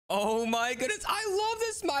Oh my goodness, I love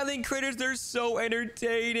the smiling critters. They're so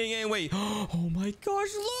entertaining. And wait, oh my gosh,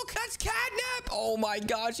 look, that's Catnap. Oh my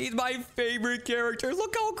gosh, he's my favorite character.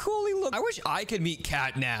 Look how cool he looks. I wish I could meet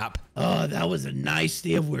Catnap. Oh, that was a nice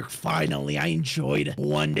day of work. Finally, I enjoyed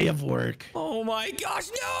one day of work. Oh my gosh,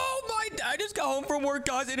 no! My dad just got home from work,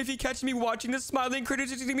 guys, and if he catches me watching the smiling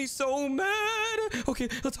critters, he's gonna be so mad. Okay,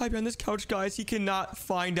 let's hide behind this couch, guys. He cannot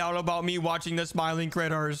find out about me watching the smiling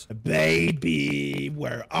critters. Baby,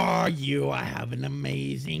 where are you? I have an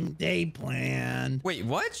amazing day planned. Wait,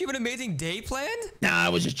 what? You have an amazing day planned? Nah, I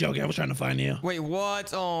was just joking. I was trying to find you. Wait,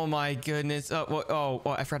 what? Oh my goodness. Oh,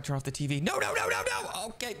 I forgot to turn off the TV. No.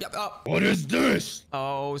 Okay. What is this?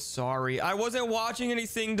 Oh, sorry. I wasn't watching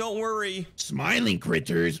anything. Don't worry. Smiling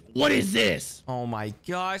critters? What is this? Oh my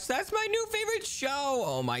gosh, that's my new favorite show.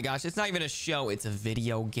 Oh my gosh, it's not even a show. It's a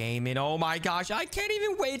video game. And oh my gosh, I can't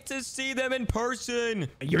even wait to see them in person.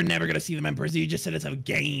 You're never going to see them in person. You just said it's a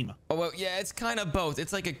game. Oh, well, yeah, it's kind of both.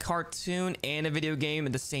 It's like a cartoon and a video game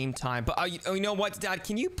at the same time. But you know what, Dad?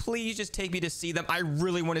 Can you please just take me to see them? I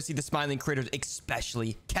really want to see the smiling critters,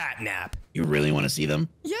 especially Catnap. You really want to see them?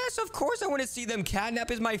 Yes, of course I want to see them.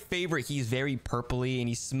 Catnap is my favorite. He's very purpley and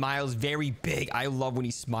he smiles very big. I love when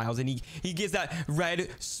he smiles and he gets that red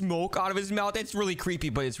smoke out of his mouth. It's really creepy,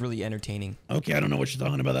 but it's really entertaining. Okay, I don't know what you're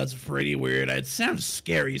talking about. That's pretty weird. It sounds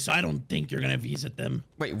scary, so I don't think you're going to visit them.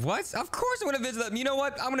 Wait, what? Of course I want to visit them. You know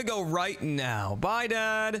what? I'm going to go right now. Bye,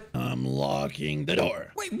 Dad. I'm locking the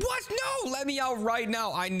door. Wait, what? No, let me out right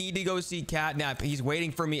now. I need to go see Catnap. He's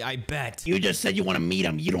waiting for me, I bet. You just said you want to meet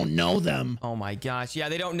him. You don't know them. Oh my gosh. Yeah,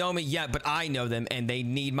 they don't know me yet, but I know them and they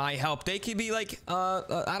need my help. They could be like,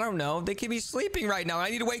 I don't know. They could be sleeping right now.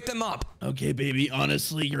 I need to wake them up. Okay, baby.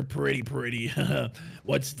 Honestly, you're pretty.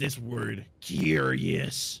 What's this word?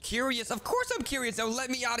 Curious. Curious? Of course I'm curious. Now let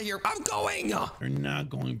me out of here. I'm going. You're not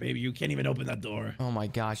going, baby. You can't even open that door. Oh my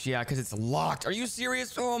gosh. Yeah, because it's locked. Are you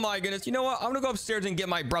serious? Oh my goodness. You know what? I'm going to go upstairs and get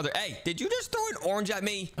my brother. Hey, did you just throw an orange at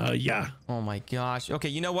me? Yeah. Oh my gosh. Okay,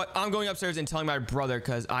 you know what? I'm going upstairs and telling my brother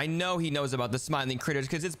because I know he knows about the smiling critters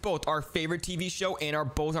because it's both our favorite TV show and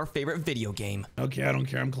both our favorite video game. Okay, I don't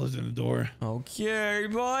care. I'm closing the door. Okay,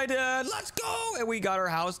 bye, Dad. Let's go. And we got our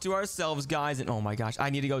house to ourselves, guys. And oh my gosh, I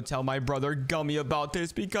need to go tell my brother Gummy about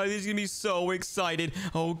this because he's gonna be so excited.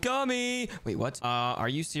 Oh, Gummy. Wait, what? Are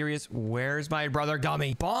you serious? Where's my brother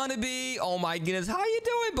Gummy? Barnaby. Oh my goodness. How you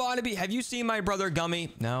doing, Barnaby? Have you seen my brother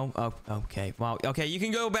Gummy? No? Oh, okay. Well, okay. You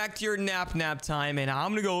can go back to your nap time and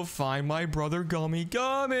I'm gonna go find my brother Gummy.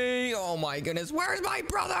 Gummy. Oh my goodness. Where's my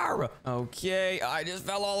brother? Okay. I just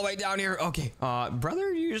fell all the way down here. Okay.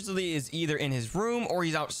 Brother usually is either in his room or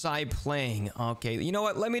he's outside playing. Okay. You know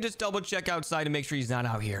what? Let me just double check outside and make sure he's not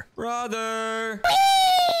out here. Brother.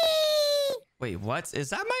 Wait, what?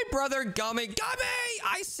 Is that my brother Gummy? Gummy!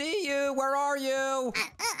 I see you. Where are you?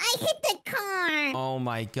 I hit the car. Oh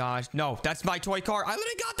my gosh. No, that's my toy car. I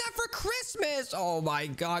literally got that for Christmas. Oh my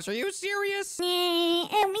gosh. Are you serious?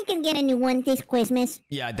 We can get a new one this Christmas.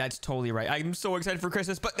 Yeah, that's totally right. I'm so excited for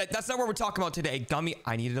Christmas, but that's not what we're talking about today. Gummy,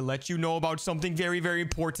 I needed to let you know about something very, very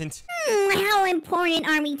important. How important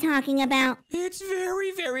are we talking about? It's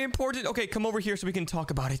very, very important. Okay, come over here so we can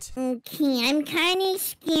talk about it. Okay, I'm kind of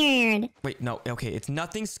scared. Wait, no. Okay, it's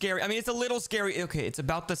nothing scary. I mean, it's a little scary. Okay, it's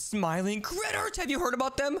about the smiling critters. Have you heard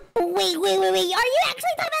about them? Wait. Are you actually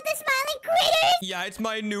talking about the smiling critters? Yeah, it's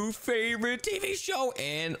my new favorite TV show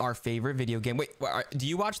and our favorite video game. Wait, do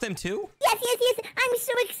you watch them too? Yes. I'm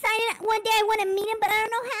so excited. One day I want to meet him, but I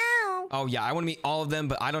don't know how. Oh, yeah, I want to meet all of them,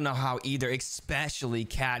 but I don't know how either, especially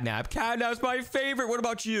Catnap. Catnap's my favorite. What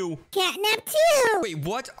about you? Catnap too. Wait,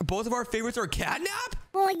 what? Both of our favorites are Catnap?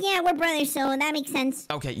 Well, yeah, we're brothers, so that makes sense.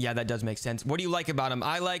 Okay, yeah, that does make sense. What do you like about him?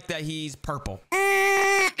 I like that he's purple.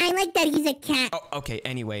 I like that he's a cat. Oh, okay,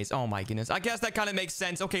 anyways. Oh, my goodness. I guess that kind of makes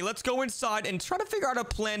sense. Okay, let's go inside and try to figure out a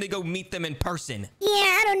plan to go meet them in person. Yeah,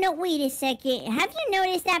 I don't know. Wait a second. Have you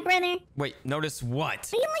noticed that, brother? Wait, notice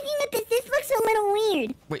what? Are you looking at this? This looks a little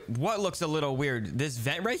weird. Wait, what looks a little weird? This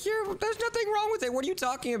vent right here? There's nothing wrong with it. What are you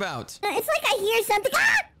talking about? It's like I hear something.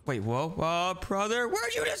 Ah! Wait, whoa, brother,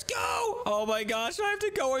 where'd you just go? Oh my gosh, I have to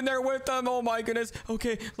go in there with them. Oh my goodness.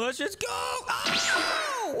 Okay, let's just go.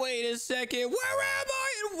 Oh, wait a second. Where am I?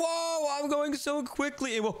 Whoa, I'm going so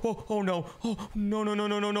quickly. Whoa, oh no. Oh,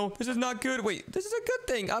 no. This is not good. Wait, this is a good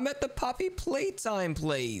thing. I'm at the Poppy Playtime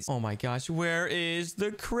place. Oh my gosh, where is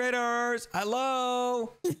the critters?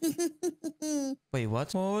 Hello? Wait,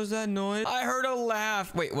 what? What was that noise? I heard a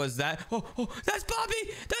laugh. Wait, was that? Oh, that's Poppy.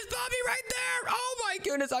 That's Poppy right there. Oh my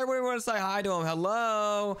goodness. I really want to say hi to him.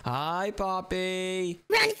 Hello. Hi, Poppy.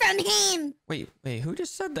 Run from him. Wait, who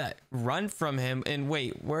just said that? Run from him. And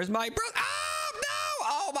wait, where's my brother? Oh, no.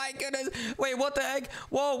 Oh Oh my goodness. Wait, what the heck?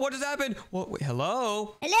 Whoa, what just happened? Whoa, wait,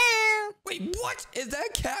 hello? Hello? Wait, what? Is that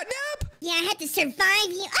Catnap? Yeah, I had to survive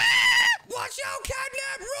you. Ah! Watch out,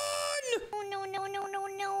 Catnap, run! Oh, no, no, no, no,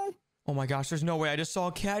 no. Oh my gosh, there's no way. I just saw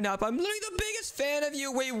Catnap. I'm literally the biggest fan of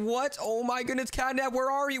you. Wait, what? Oh my goodness, Catnap, where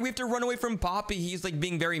are you? We have to run away from Poppy. He's like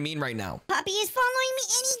being very mean right now. Poppy is following me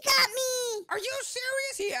and he got me. Are you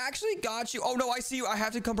serious? He actually got you. Oh no, I see you. I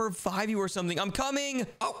have to come revive you or something. I'm coming.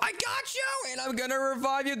 Oh, I got you. And I'm gonna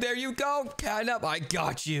revive you. There you go. Catnap, I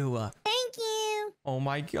got you. Thank you. Oh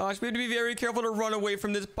my gosh, we have to be very careful to run away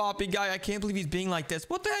from this Poppy guy. I can't believe he's being like this.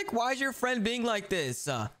 What the heck? Why is your friend being like this?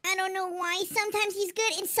 I don't know why. Sometimes he's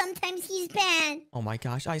good and sometimes he's bad. Oh my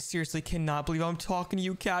gosh, I seriously cannot believe I'm talking to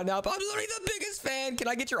you, Catnap. I'm literally the biggest fan. Can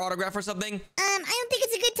I get your autograph or something? I don't think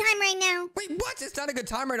it's a good time right now. Wait, what? It's not a good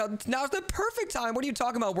time right now. Now's the perfect time. What are you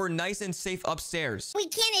talking about? We're nice and safe upstairs. We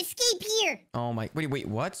can't escape here. Oh my, wait,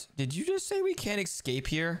 what? Did you just say we can't escape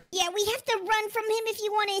here? Yeah, we have to run from him if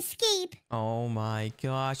you want to escape. Oh my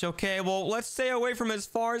gosh. Okay, well, let's stay away from him as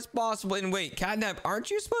far as possible. And wait, Catnap, aren't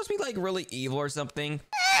you supposed to be like really evil or something? He's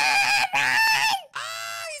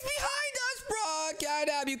behind us, bro.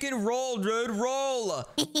 Catnap, you can roll, dude. Roll.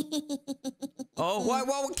 Oh, what?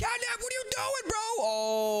 Catnap, what are you doing, bro?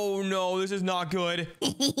 Oh, no, this is not good.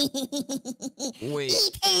 Wait.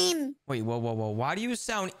 Eat him. Wait, whoa. Why do you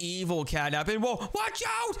sound evil, Catnap? And whoa, watch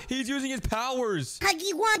out. He's using his powers.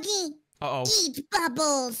 Huggy Wuggy. Uh-oh. Eat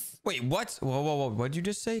bubbles. Wait, what? Whoa. What did you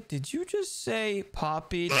just say? Did you just say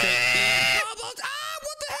Poppy? Bubbles? What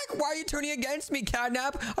the heck? Why are you turning against me,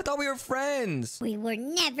 Catnap? I thought we were friends. We were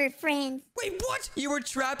never friends. Wait, what? You were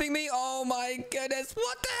trapping me? Oh my goodness.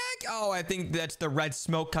 What the heck? Oh, I think that's the red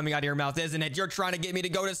smoke coming out of your mouth, isn't it? You're trying to get me to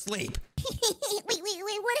go to sleep.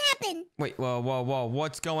 Wait, what happened? Wait, whoa.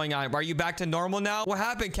 What's going on? Are you back to normal now? What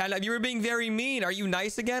happened, Catnap? You were being very mean. Are you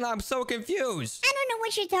nice again? I'm so confused. I don't know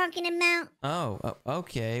what you're talking about. Oh,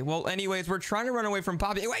 okay. Well, anyways, we're trying to run away from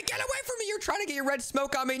Poppy. Wait, get away from me. You're trying to get your red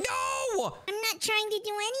smoke on me. No! I'm not trying to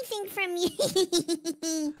do anything from you.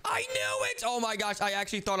 I knew it. Oh my gosh. I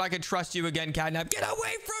actually thought I could trust you again, Catnap. Get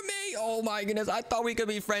away from me. Oh my goodness. I thought we could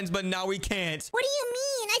be friends, but now we can't. What do you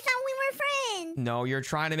mean? I thought we were friends. No, you're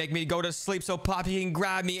trying to make me go to sleep so Poppy can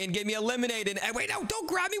grab me and get me eliminated. And wait, no, don't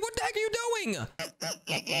grab me. What the heck are you doing?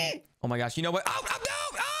 Oh my gosh. You know what? Oh, no.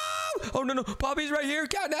 Oh, no. Poppy's right here.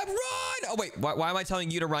 Catnap, run. Oh, wait. Why am I telling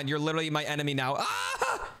you to run? You're literally my enemy now.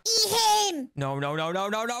 Ah! Eat him. No.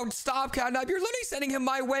 Stop, Catnap. You're literally sending him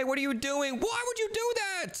my way. What are you doing? Why would you do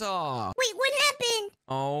that? Wait, what happened?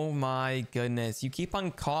 Oh my goodness. You keep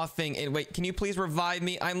on coughing. And wait, can you please revive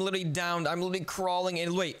me? I'm literally down. I'm literally crawling.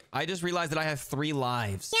 And wait, I just realized that I have 3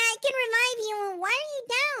 lives. Yeah, I can revive you. Why are you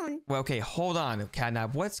down? Well, okay, hold on,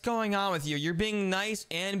 Catnap. What's going on with you? You're being nice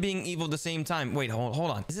and being evil at the same time. Wait,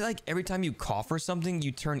 hold on. Is it like every time you cough or something,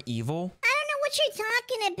 you turn evil? I don't know what you're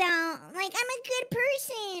talking about. Like, I'm a good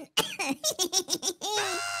person.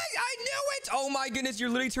 I knew it! Oh my goodness, you're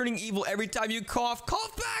literally turning evil every time you cough.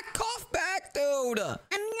 Cough back, dude. I'm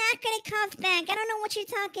not gonna cough back. I don't know what you're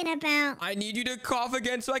talking about. I need you to cough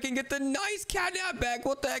again so I can get the nice Catnap back.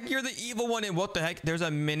 What the heck? You're the evil one. And what the heck? There's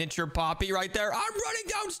a miniature Poppy right there. I'm running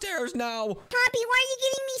downstairs now. Poppy, why are you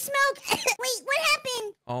giving me smoke? Wait, what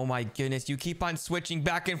happened? Oh my goodness, you keep on switching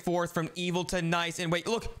back and forth from evil to nice. And wait,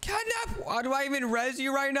 look, Catnap, why do I even res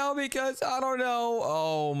you right now? Because I don't know.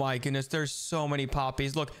 Oh my goodness, there's so many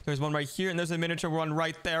Poppies. Look, there's one right here and there's a miniature one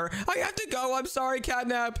right there. I have to go. I'm sorry,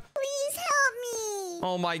 Catnap. Please help me.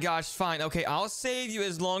 Oh my gosh, fine. Okay, I'll save you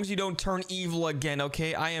as long as you don't turn evil again,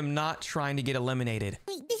 okay? I am not trying to get eliminated.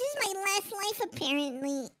 Wait, this is my last life,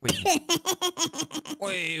 apparently.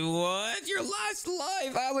 Wait, what? Your last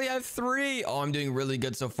life? I only have 3. Oh, I'm doing really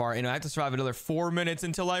good so far. And I have to survive another 4 minutes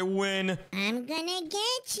until I win. I'm gonna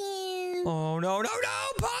get you. Oh, no.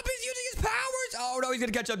 Poppy's using his powers. Oh, no, he's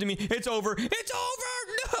gonna catch up to me. It's over.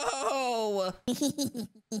 No.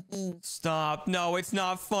 Stop. No, it's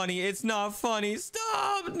not funny.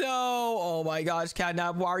 Stop. No. Oh, my gosh,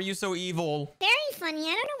 Catnap, why are you so evil? Very funny.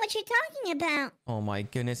 I don't know what you're talking about. Oh, my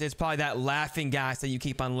goodness. It's probably that laughing gas that you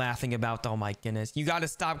keep on laughing about. Oh, my goodness. You gotta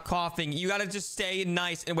stop coughing. You gotta just stay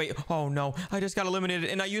nice. And wait. Oh, no. I just got eliminated,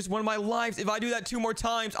 and I used one of my lives. If I do that 2 more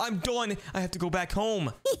times, I'm done. I have to go back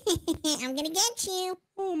home. I'm gonna get you.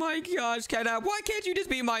 Oh, my gosh, Catnap. Why can't you just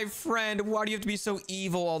be my friend? Why do you have to be so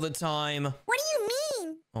evil all the time? What do you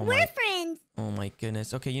mean? Oh We're friends. Oh, my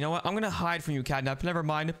goodness. Okay, you know what? I'm gonna hide from you, Catnap. Never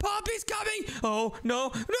mind. Poppy's coming. Oh, no.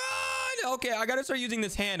 Run! Okay, I gotta start using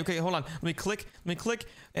this hand. Okay, hold on. Let me click.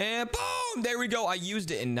 And boom! There we go. I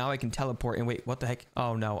used it, and now I can teleport. And wait, what the heck?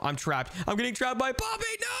 Oh, no. I'm trapped. I'm getting trapped by Poppy.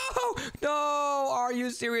 No! No! Are you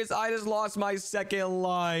serious? I just lost my second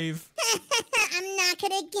life. I'm not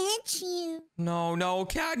gonna get you. No,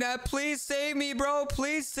 Catnap, please save me, bro.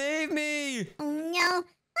 Please save me. Oh, no.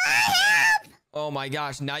 Help! Oh my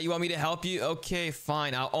gosh, now you want me to help you? Okay,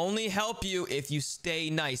 fine. I'll only help you if you stay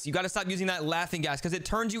nice. You gotta stop using that laughing gas because it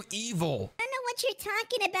turns you evil. I don't know what you're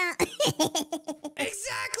talking about.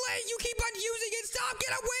 Exactly! You keep on using it! Stop!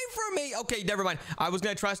 Get away from me! Okay, never mind. I was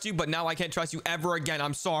gonna trust you, but now I can't trust you ever again.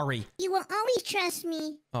 I'm sorry. You will always trust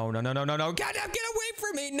me. Oh, no. Catnap, get away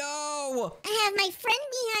from me! No! I have my friend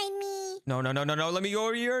behind me. No. Let me go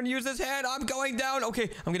over here and use this hand. I'm going down. Okay,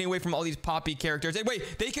 I'm getting away from all these Poppy characters. Hey,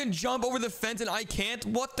 wait, they can jump over the fence and I can't?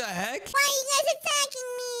 What the heck? Why are you guys attacking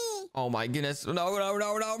me? Oh my goodness. No. Run!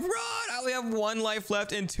 I only have 1 life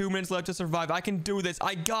left and 2 minutes left to survive. I can do this.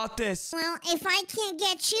 I got this. Well, if I can't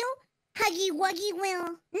get you, Huggy Wuggy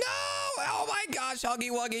will. No! Oh my gosh,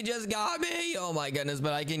 Huggy Wuggy just got me. Oh my goodness,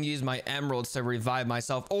 but I can use my emeralds to revive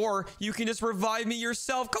myself. Or you can just revive me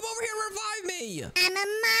yourself. Come over here and revive me. I'm a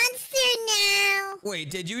monster now.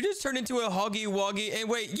 Wait, did you just turn into a Huggy Wuggy? And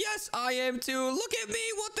wait, yes, I am too. Look at me.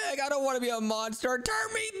 What the heck? I don't want to be a monster.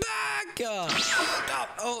 Turn me back.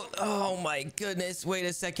 Oh my goodness. Wait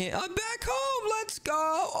a second. I'm back home. Let's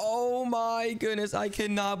go. Oh my goodness. I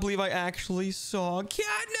cannot believe I actually saw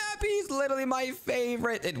Catnap. He's literally my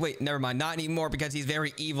favorite. And wait, never mind. Not anymore because he's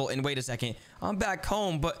very evil. And wait a second. I'm back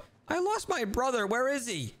home, but I lost my brother. Where is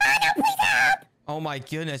he? Oh my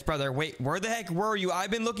goodness, brother. Wait, where the heck were you?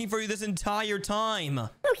 I've been looking for you this entire time.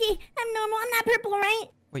 Okay, I'm normal. I'm not purple, right?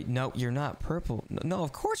 Wait, no, you're not purple. No,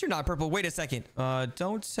 of course you're not purple. Wait a second.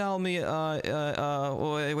 Don't tell me,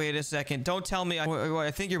 wait a second. Don't tell me what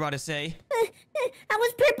I think you're about to say. I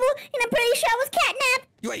was purple, and I'm pretty sure I was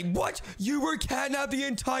Catnap. Wait, what? You were Catnap the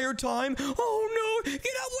entire time? Oh no, get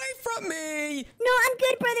away from me! No, I'm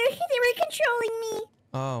good, brother. They were controlling me.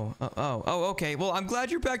 Oh, okay. Well, I'm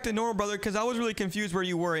glad you're back to normal, brother, because I was really confused where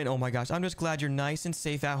you were. And oh my gosh, I'm just glad you're nice and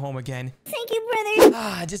safe at home again. Thank you, brother.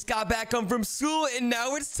 I just got back home from school, and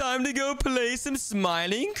now it's time to go play some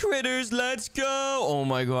smiling critters. Let's go. Oh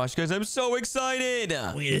my gosh, guys, I'm so excited.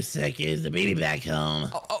 Wait a second, is the baby back home?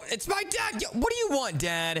 Oh, it's my dad. What do you want,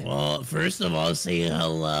 Dad? Well, first of all, say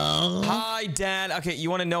hello. Hi, Dad. Okay, you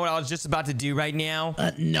want to know what I was just about to do right now?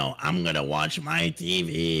 No, I'm gonna watch my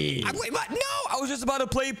TV. Wait, what? No, I was just about to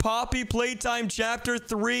play Poppy Playtime Chapter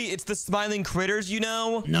 3. It's the smiling critters, you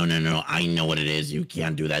know? No, I know what it is. You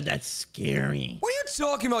can't do that. That's scary. What are you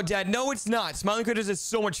talking about, Dad? No, it's not. Smiling critters is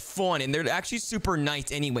so much fun, and they're actually super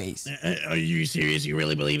nice anyways. Are you serious? You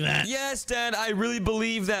really believe that? Yes, Dad, I really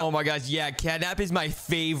believe that. Oh my gosh, yeah, Catnap is my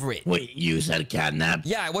favorite. Wait, you said Catnap?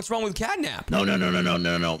 Yeah, what's wrong with Catnap?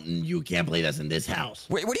 No. You can't play this in this house.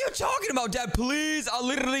 Wait, what are you talking about, Dad? Please, I'll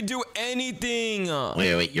literally do anything.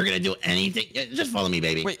 Wait, you're gonna do anything? Just follow me,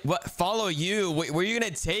 baby. Wait, what? Follow you? Wait, where are you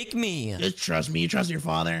gonna take me? Just trust me. You trust your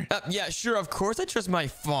father? Yeah, sure, of course I trust my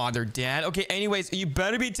father, Dad. Okay, anyways, you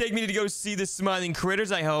better be taking me to go see the smiling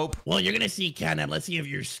critters, I hope. Well, you're gonna see Catnap. Let's see if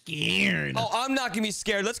you're scared. Oh, I'm not gonna be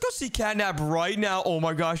scared. Let's go see Catnap right now. Oh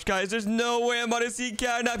my gosh, guys, there's no way I'm about to see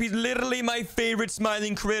Catnap. He's literally my favorite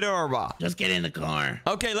smiling critter. Just get in the car.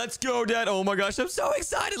 Okay, let's go, Dad. Oh my gosh, I'm so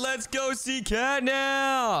excited. Let's go see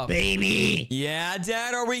Catnap. Baby. Yeah,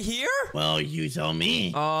 Dad, are we here? Well, you tell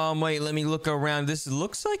me. Wait, let me look around. This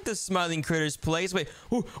looks like the smiling critters place. Wait,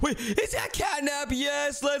 is that Catnap?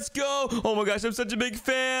 Yes, let's go. Oh my gosh, I'm such a big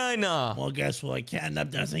fan. Well, guess what?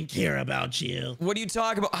 Catnap doesn't care about you. What are you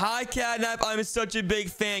talking about? Hi, Catnap. I'm such a big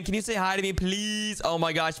fan. Can you say hi to me, please? Oh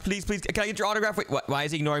my gosh, please. Can I get your autograph? Wait, why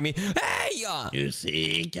is he ignoring me? Hey! You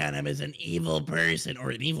see, Catnap is an evil person or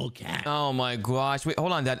an evil cat. Oh my gosh. Wait,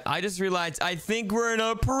 hold on, Dad. I just realized I think we're in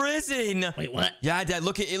a prison. Wait, what? Yeah, Dad,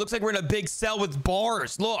 look, it looks like we're in a big cell with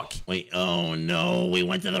bars. Look. Wait, oh no, we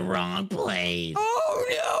went to the wrong place. Oh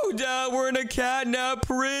no, Dad, we're in a Catnap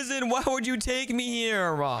prison. Why would you take me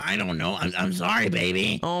here? I don't know. I'm sorry,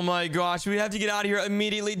 baby. Oh my gosh, we have to get out of here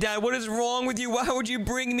immediately, Dad. What is wrong with you? Why would you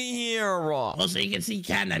bring me here? Well, so you can see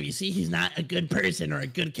Catnap. You see, he's not a good person or a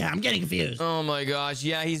good cat. I'm getting confused. Oh my gosh,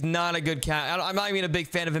 yeah, he's not a good cat. I'm not even a big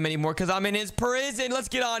fan of him anymore because I'm in his prison. Let's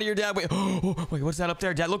get out of here, Dad. Wait, what's that up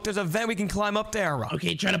there, Dad? Look, there's a vent. We can climb up there.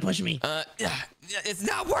 Okay, try to push me. It's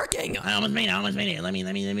not working. I almost made it. Let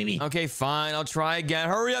me. Okay, fine. I'll try again.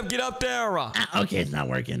 Hurry up. Get up there. Okay, it's not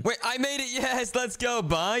working. Wait, I made it. Yes, let's go.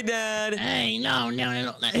 Bye, Dad. Hey, no.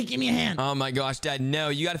 Hey, give me a hand. Oh, my gosh, Dad. No,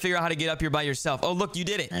 you got to figure out how to get up here by yourself. Oh, look, you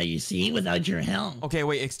did it. You see, without your help. Okay,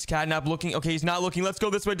 wait. Is Catnap looking? Okay, he's not looking. Let's go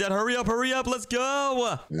this way, Dad. Hurry up. Let's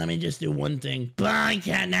go. Let me just do one thing. Bye,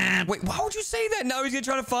 Catnap. Wait, why would you say that? Now he's going to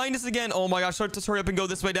try to find us again. Oh, my gosh. Let's hurry up and go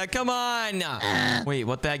this way, Dad. Come on. Wait,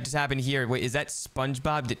 what the heck just happened here? Wait, is that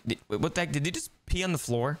SpongeBob? What the heck? Did he just pee on the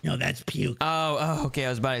floor? No, that's puke. Oh, okay. I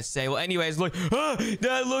was about to say. Well, anyways, look.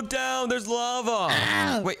 Dad, look down. There's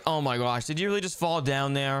lava. Wait, oh my gosh. Did you really just fall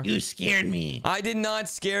down there? You scared me. I did not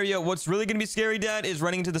scare you. What's really going to be scary, Dad, is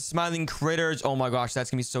running into the smiling critters. Oh my gosh, that's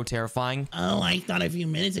going to be so terrifying. Oh, I thought a few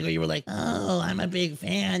minutes ago you were like, oh, I'm a big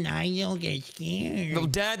fan. I don't get scared. No,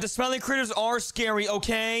 Dad, the smiling critters are scary,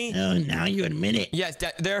 okay? Oh, now you admit it. Yes,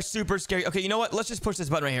 Dad, they're super scary. Okay, you know what? Let's just push this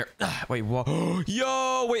button right here. Wait, whoa.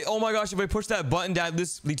 Yo, wait, oh my gosh. If I push that button, Dad,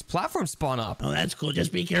 these platforms spawn up. Oh, that's cool.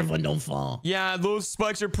 Just be careful and don't fall. Yeah, those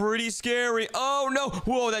spikes are pretty scary. Oh, no.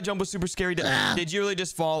 Whoa, that jump was super scary. Did you really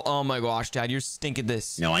just fall? Oh my gosh, Dad, you're stinking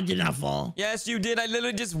this. No, I did not fall. Yes, you did. I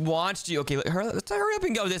literally just watched you. Okay, let's hurry up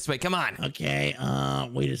and go this way. Come on. Okay,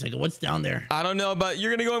 wait a second. What's down there? I don't know, but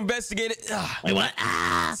you're gonna go investigate it. Wait, what?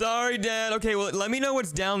 Sorry, Dad. Okay, well, let me know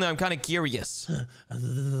what's down there. I'm kind of curious.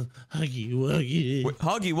 Huggy Wuggy. Wait,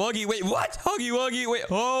 Huggy Wuggy. Wait, what? Huggy Wuggy. Wait,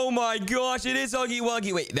 oh my gosh, it is Huggy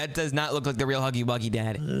Wuggy. Wait, that does not look like the real Huggy Wuggy,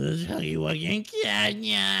 Dad. Huggy Wuggy and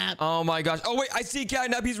Catnap. Oh my gosh. Oh, wait, I see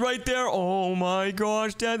Catnap. He's right there. Oh my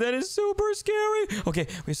gosh, Dad, that is super scary. Okay,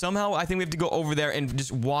 somehow I think we have to go over there and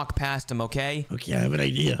just walk past him, okay? Okay, I have an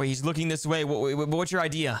idea. Wait, he's looking this way. What's your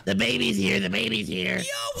idea? The baby's here. Yo,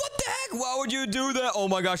 what the heck? Why would you do that? Oh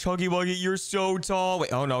my gosh, Huggy Wuggy, you're so tall.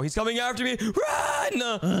 Wait, oh no, he's coming after me.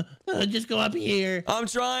 Run! Just go up here. I'm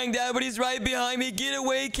trying, Dad, but he's right behind me. Get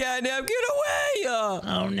away, Catnap. Get away!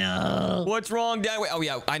 Oh no. What's wrong, Dad? Wait, oh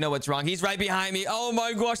yeah, I know what's wrong. He's right behind me. Oh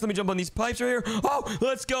my gosh, let me jump on these pipes right here. Oh,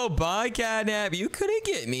 let's go. Bye, Catnap. You couldn't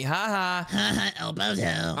get me. Ha ha. Elbows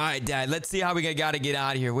out. All right, Dad, let's see how we gotta get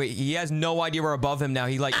out of here. Wait, he has no idea we're above him now.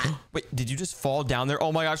 He like, wait, did you just fall down there?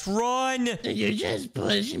 Oh my gosh, run! Did you just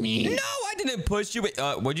push me? No, I didn't push you. Wait,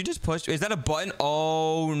 what'd you just push? Is that a button?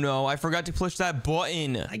 Oh no, I forgot to push that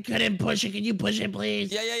button. I couldn't push it. Can you push it,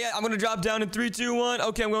 please? Yeah. I'm gonna drop down in 3, 2, 1.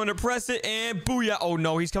 Okay, I'm going to press it and booyah. Oh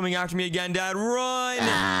no, he's coming after me again, Dad. Run!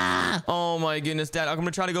 Oh my goodness, Dad. I'm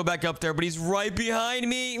gonna try to go back up there, but he's right behind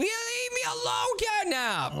me. Leave me alone,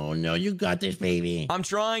 Catnap. Oh no, you got this, baby. I'm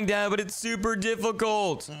trying, Dad, but it's super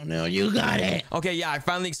difficult. Oh no, you got it. Okay, yeah, I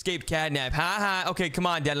finally escaped Catnap. Ha ha. Okay, come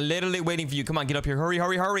on, Dad. I'm literally waiting for you. Come on, get up here. Hurry.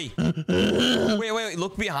 Wait.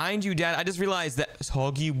 Look behind you, Dad. I just realized that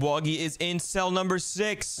Huggy Wuggy is in cell number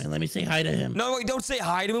 6. Wait, let me say hi to him. No, wait, don't say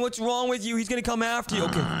hi to him. What's wrong with you? He's gonna come after you.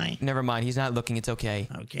 Okay, Hi. never mind. He's not looking. It's okay.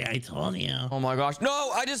 Okay, I told you. Oh my gosh.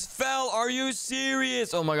 No, I just fell. Are you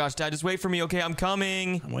serious? Oh my gosh, Dad, just wait for me. Okay, I'm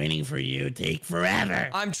coming. I'm waiting for you. Take forever.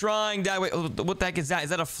 I'm trying, Dad. Wait, what the heck is that? Is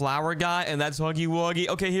that a flower guy? And that's Huggy Wuggy.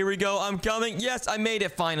 Okay, here we go. I'm coming. Yes, I made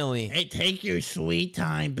it finally. Hey, take your sweet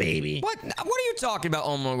time, baby. What are you talking about?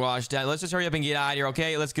 Oh my gosh, Dad. Let's just hurry up and get out of here,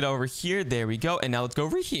 okay? Let's get over here. There we go. And now let's go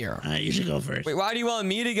over here. You should go first. Wait, why do you want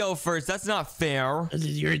me to go first? That's not fair. This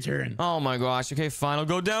is your turn. Oh my gosh. Okay, fine. I'll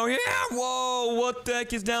go down here. Whoa, what the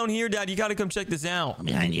heck is down here, Dad? You gotta come check this out.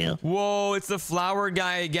 Behind you. Whoa, it's the flower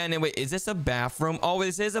guy again. And wait, is this a bathroom? Oh,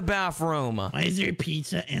 this is a bathroom. Why is there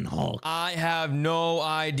pizza and Hulk? I have no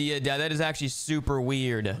idea, Dad. That is actually super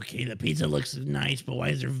weird. Okay, the pizza looks nice, but why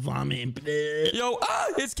is there vomit and bleh? Yo,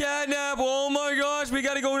 it's Catnap. Oh my gosh, we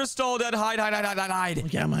gotta go in a stall, Dad. Hide.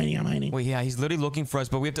 Okay, I'm hiding. Wait, yeah, he's literally looking for us,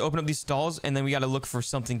 but we have to open up these stalls, and then we gotta look for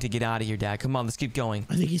something to get out of here, Dad. Come on, let's keep going.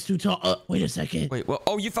 I think he's too tall. Wait a second. Wait, well,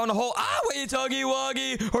 oh, you found a hole. Wait, it's Huggy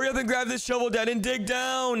Wuggy. Hurry up and grab this shovel, Dad, and dig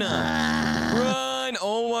down. Run.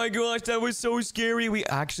 Oh my gosh, that was so scary. We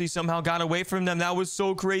actually somehow got away from them. That was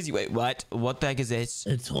so crazy. Wait, what? What the heck is this?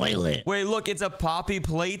 A toilet. Wait, look, it's a Poppy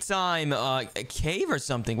Playtime a cave or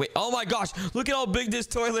something. Wait, oh my gosh, look at how big this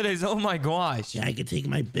toilet is. Oh my gosh. Yeah, I could take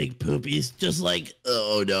my big poopies just like,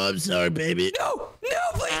 oh no, I'm sorry, baby. No,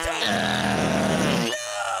 please don't. No!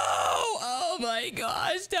 Oh my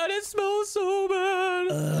gosh, Dad, it smells so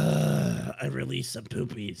bad. I released some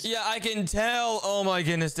poopies. Yeah, I can tell. Oh my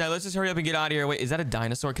goodness, Dad. Let's just hurry up and get out of here. Wait, is that a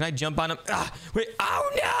dinosaur? Can I jump on him? Wait,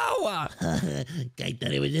 oh no! I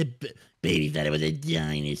thought it was a Baby thought it was a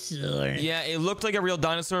dinosaur. Yeah, it looked like a real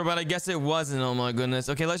dinosaur, but I guess it wasn't. Oh my goodness.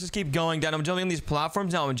 Okay, let's just keep going, Dad. I'm jumping on these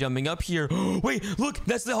platforms now. I'm jumping up here. Wait, look,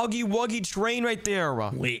 that's the Huggy Wuggy train right there.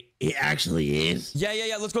 Wait, it actually is?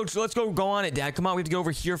 Yeah. Let's go on it, Dad. Come on, we have to go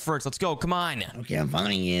over here first. Let's go. Come on. Okay, I'm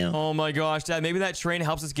following you. Oh my gosh, Dad. Maybe that train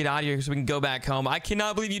helps us get out of here so we can go back home. I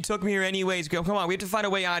cannot believe you took me here anyways. Come on, we have to find a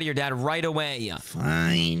way out of here, Dad, right away.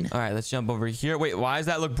 Fine. All right, let's jump over here. Wait, why does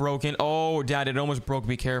that look broken? Oh, Dad, it almost broke.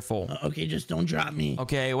 Be careful. Okay, just don't drop me.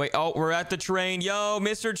 Okay, wait. Oh, we're at the train. Yo,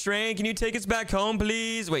 Mr. Train, can you take us back home,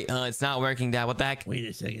 please? Wait, it's not working, Dad. What the heck? Wait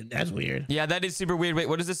a second. That's weird. Yeah, that is super weird. Wait,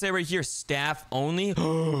 what does it say right here? Staff only?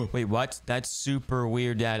 Wait, what? That's super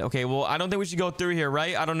weird, Dad. Okay, well, I don't think we should go through here,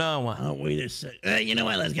 right? I don't know. Oh, wait a sec. You know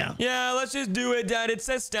what? Let's go. Yeah, let's just do it, Dad. It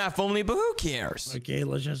says staff only, but who cares? Okay,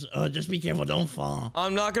 let's just be careful. Don't fall.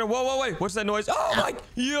 I'm not gonna. Whoa, wait. What's that noise? Oh my.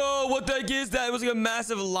 Yo, what the heck is that? It was like a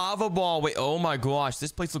massive lava ball. Wait, oh my gosh.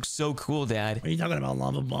 This place looks so cool, Dad. What are you talking about,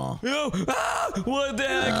 lava ball? Yo, what the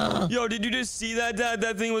heck? Yo, did you just see that, Dad?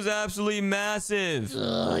 That thing was absolutely massive.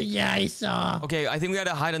 Yeah, I saw. Okay, I think we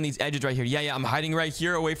gotta hide on these edges right here. Yeah, I'm hiding right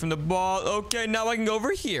here away from the ball. Okay, now I can go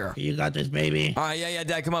over here. You got this, baby. All right, yeah,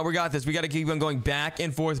 Dad, come on, we got this. We gotta keep on going back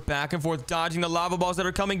and forth, dodging the lava balls that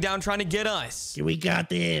are coming down, trying to get us. We got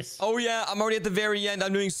this. Oh yeah, I'm already at the very end.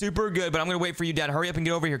 I'm doing super good, but I'm gonna wait for you, Dad. Hurry up and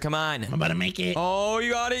get over here. Come on. I'm about to make it. Oh,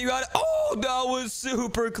 you got it. Oh, that was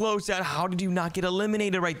super close, Dad. How did you not get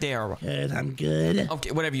eliminated right there? Good, I'm good.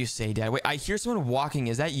 Okay, whatever you say, Dad. Wait, I hear someone walking.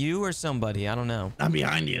 Is that you or somebody? I don't know. I'm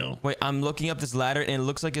behind you. Wait, I'm looking up this ladder, and it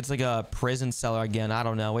looks like it's like a prison cellar again. I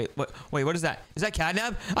don't know. Wait, what is that? Is that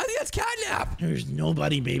catnap? I think that's catnap. There's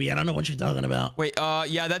nobody, baby. I don't know what you're talking about. Wait,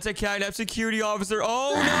 yeah, that's a catnap security officer.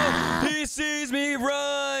 Oh, no. He sees me.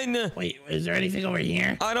 Run. Wait, is there anything over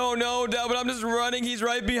here? I don't know, Dad, but I'm just running. He's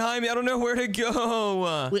right behind me. I don't know where to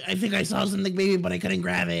go. Wait, I think I saw something, baby, but I couldn't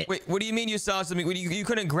grab it. Wait, what do you mean you saw something? You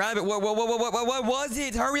couldn't grab it? What was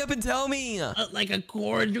it? Hurry up and tell me. Like a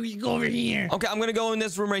cord. You can go over here. Okay, I'm gonna go in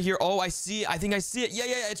this room right here. Oh, I see it. I think I see it. Yeah,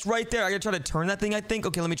 it's right there. I gotta try to turn that thing, I think.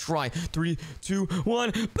 Okay, let me try. 3, 2,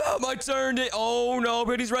 1. Boom, I turned it. Oh, no,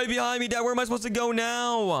 but he's right behind me, Dad. Where am I supposed to go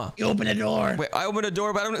now? You open the door. Wait, I opened a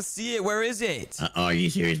door, but I don't see it. Where is it? Oh, are you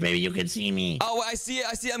serious, baby? You can see me. Oh, I see it.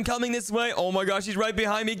 I'm coming this way. Oh, my gosh, he's right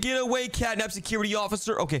behind me. Get away, catnap security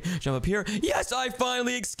officer. Okay, jump up here. Yes, I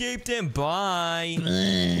finally escaped him. Bye.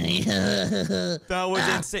 That was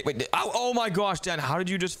insane. Wait, oh my gosh, Dad, how did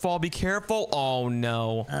you just fall? Be careful. Oh,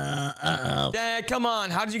 no. Uh-oh. Dad, come on.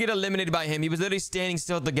 How did you get eliminated by him? He was literally standing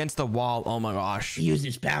still against the wall. Oh, my gosh. He used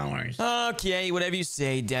his powers. Okay, whatever you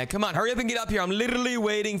say, Dad. Come on, hurry up and get up here. I'm literally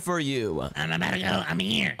waiting for you. I'm about to go. I'm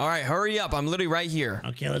here. All right, hurry up. I'm literally right here.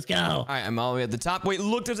 Okay, let's go. All right, I'm all the way at the top. Wait,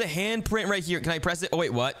 look, there's a handprint right here. Can I press it? Oh,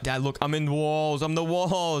 wait, what? Dad, look, I'm in the walls. I'm the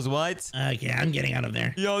walls. What? Okay, I'm getting out of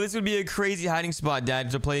there. Yo, this would be a crazy hiding spot, Dad,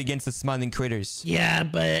 to play against the smiling critters. Yeah,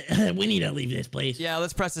 but we need to leave this place. Yeah,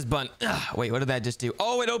 let's press this button. Ugh, wait, what did that just do?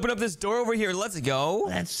 Oh, it opened up this door over here. Let's go.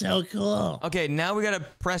 That's so cool. Okay, now we gotta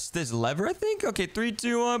press this lever, I think. Okay, 3,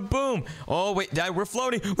 2, 1, boom. Oh, wait, Dad, we're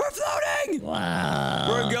floating. We're floating. Wow.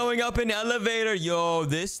 We're going up an elevator. Yo,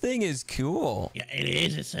 this thing is cool. Yeah, it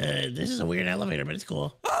is. This is a weird elevator, but it's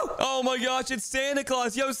cool. Oh my gosh, it's Santa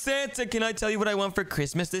Claus. Yo, Santa, can I tell you what I want for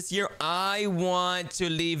Christmas this year? I want to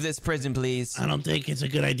leave this prison, please. I don't think it's a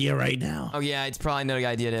good idea right now. Oh, yeah, it's probably not a good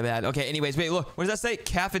idea to bad. Okay, anyways, wait, look. What does that say?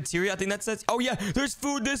 Cafeteria? I think that says... Oh, yeah, there's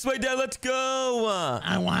food this way, Dad. Let's go.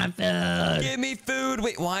 I want food. Give me food.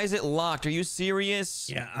 Wait, why is it locked? Are you serious?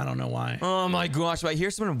 Yeah, I don't know why. Oh, my gosh. I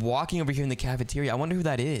hear someone walking over here in the cafeteria. I wonder who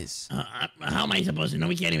that is. How am I supposed to know?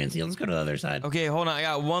 We can't even see. Let's go to the other side. Okay, hold on. I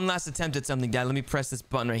got one last attempt at something, Dad. Let me press this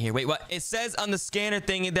button right here. Wait, what? It says on the scanner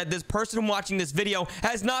thing that this person watching this video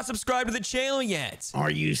has not subscribed to the channel yet.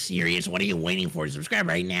 Are you serious? What are you waiting for? Subscribe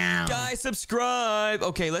right now. Guys, subscribe.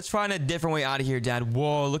 Okay, let's find a different way out of here, Dad.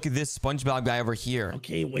 Whoa, look at this SpongeBob guy over here.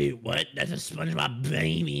 Okay, wait, what? That's a SpongeBob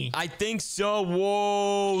baby. I think so.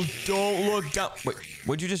 Whoa, don't look down. Wait,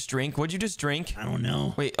 what'd you just drink? What'd you just drink? I don't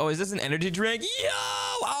know. Wait, oh, is this an energy drink? Yo!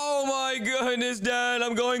 Oh my goodness, Dad.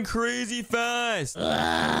 I'm going crazy fast.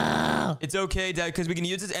 It's okay, Dad, because we can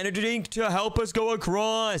use this energy drink to help us go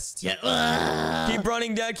across. Yeah. Keep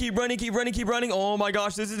running, Dad. Keep running, keep running, keep running. Oh my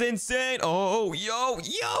gosh, this is insane. Oh, yo.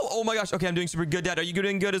 Oh my gosh. Okay, I'm doing super good, Dad. Are you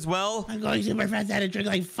doing good as well? I'm going super fast. I had to drink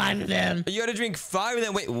like 5 of them. You had to drink 5 of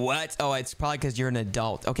them? Wait, what? Oh, it's probably because you're an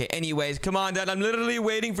adult. Okay, anyways, come on, Dad. I'm literally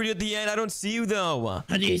waiting for you at the end. I don't see you, though.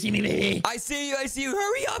 How do you see me, baby? I see you.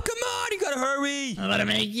 Hurry up. Come on. You gotta hurry. I'm about to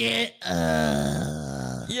make it.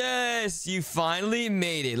 Yes, you finally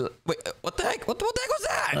made it. Wait, what the heck? What the heck was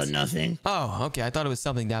that? Nothing. Oh, okay. I thought it was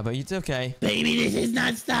something, Dad, but it's okay. Baby, this is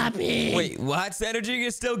not stopping. Wait, what? The energy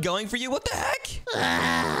is still going for you? What the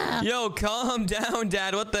heck? Yo, calm down,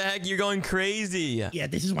 Dad. What the heck? You're going crazy. Yeah,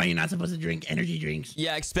 this is why you're not supposed to drink energy drinks.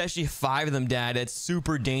 Yeah, especially 5 of them, Dad. It's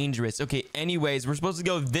super dangerous. Okay, anyways, we're supposed to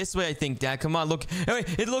go this way, I think, Dad. Come on, look.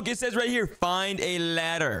 Hey, look, it says right here, find a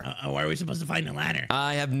ladder. Why are we supposed to find a ladder?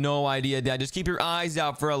 I have no idea, Dad. Just keep your eyes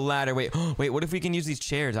out for a ladder. Wait, what if we can use these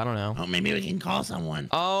chairs? I don't know. Oh, maybe we can call someone.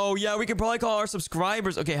 Oh, yeah, we could probably call our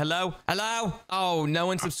subscribers. Okay, hello? Hello? Oh, no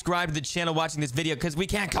one subscribed to the channel watching this video because we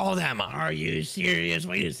can't call them. Are you serious?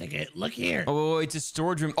 Wait a second. Look here. Oh, it's a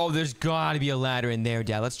storage room. Oh, there's got to be a ladder in there,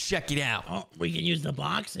 Dad. Let's check it out. Oh, we can use the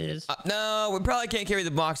boxes. No, we probably can't carry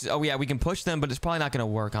the boxes. Oh, yeah, we can push them, but it's probably not going to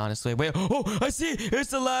work, honestly. Wait, oh, I see.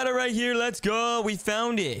 It's the ladder right here. Let's go. We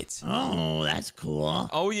found it. Oh, that's cool.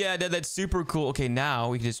 Oh, yeah, Dad, that's super cool. Okay, now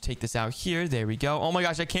we can just take this out here. There we go. Oh, my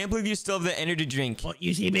gosh, I can't believe you still have the energy drink. Well,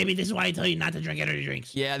 you see, baby, this is why I tell you not to drink energy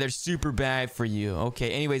drinks. Yeah, they're super bad for you.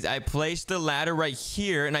 Okay, anyways, I placed the ladder right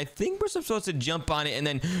here, and I think we're supposed to jump on it and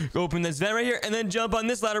then open this vent right here and then jump on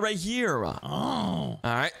this ladder right here. Oh. All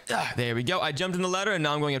right, there we go. I jumped in the ladder, and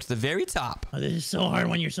now I'm going up to the very top. Oh, this is so hard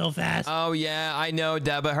when you're so fast. Oh, yeah, I know,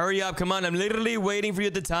 Dad, but hurry up. Come on, I'm literally waiting for you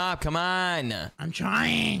at the top. Come on. I'm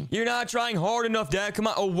trying. You're not trying hard enough, Dad. Come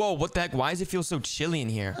on. Oh, whoa, what the heck? Why does it feel so chilly in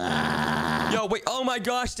here? Yo, wait. Oh, my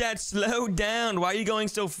gosh, Dad, slow down. Why are you going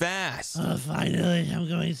so fast? Oh, finally, I'm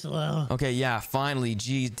going slow. Okay, yeah, finally.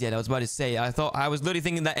 Jeez, Dad, I was about to say, I was literally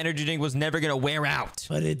thinking that energy drink was never going to wear out.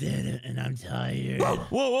 But it did, and I'm tired.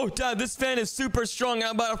 Whoa, Dad, this fan is super strong.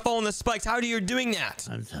 I'm about to fall in the spikes. How are you doing that?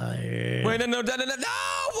 I'm tired. Wait, no, Dad,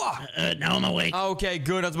 no! Now I'm awake. Okay,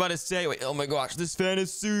 good. I was about to say, wait, oh my gosh, this fan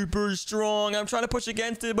is super strong. I'm trying to push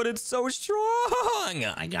against it, but it's so strong.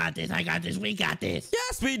 I got this. We got this.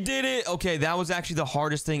 Yes, we did it. Okay, that was actually the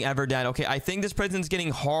hardest thing ever, Dad. Okay, I think this prison's getting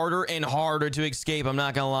harder and harder to escape. I'm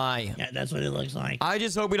not gonna lie. Yeah, that's what it looks like. I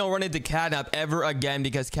just hope we don't run into Catnap ever again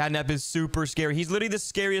because Catnap is super scary. He's literally the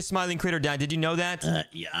scariest smiling critter, Dad. Did you know that?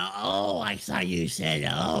 Yeah, oh, I saw you said,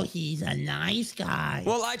 oh, he's a nice guy.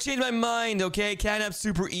 Well, I changed my mind, okay? Catnap's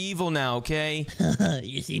super evil now, okay?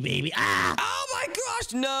 You see, baby. Ah! Oh my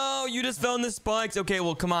gosh, no! You just fell in the spikes. Okay,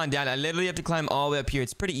 well, come on, Dad. I literally have to climb all the way up here.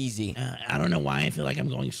 It's pretty easy. I don't know why I feel like I'm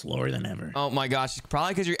going slower than ever. Oh my gosh,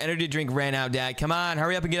 probably because your energy drink ran out, Dad. Come on,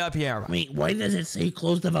 hurry up and get up here. Wait, why does it say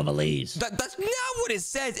close the valves? That's not what it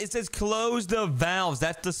says. It says close the valves.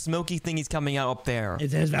 That's the smoky thing he's coming out up there.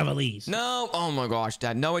 It says valves. No. Oh my gosh,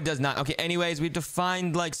 Dad. No, it does not. Okay, anyways, we have to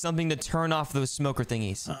find like something to turn off those smoker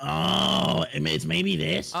thingies. Oh, it's maybe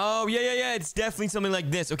this? Oh, yeah. It's definitely something like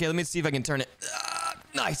this. Okay, let me see if I can turn it.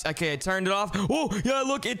 Nice. Okay, I turned it off. Oh, yeah,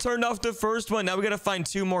 look, it turned off the first one. Now we gotta find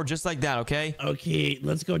 2 more just like that, okay? Okay,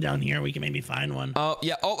 let's go down here. We can maybe find one. Oh,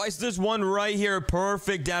 yeah. Oh, there's one right here.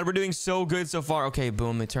 Perfect, Dad. We're doing so good so far. Okay,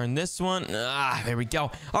 boom. Let me turn this one. There we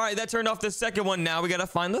go. All right, that turned off the second one. Now we gotta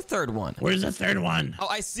find the third one. Where's the third one? Oh,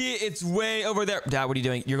 I see it. It's way over there. Dad, what are you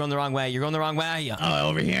doing? You're going the wrong way. Oh,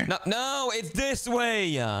 over here? No, it's this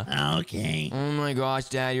way. Okay. Oh, my gosh,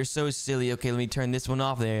 Dad. You're so silly. Okay, let me turn this one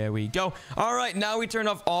off. There we go. All right, now we turn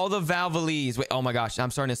off all the valves. Wait, oh my gosh, I'm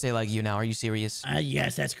starting to say like you now. Are you serious?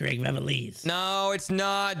 Yes, that's correct. Valves. No, it's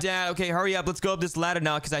not, Dad. Okay, hurry up. Let's go up this ladder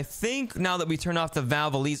now because I think now that we turn off the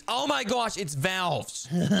valves. Oh my gosh, it's valves.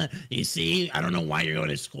 You see, I don't know why you're going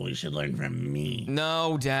to school. You should learn from me.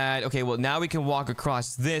 No, Dad. Okay, well, now we can walk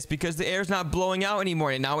across this because the air's not blowing out anymore.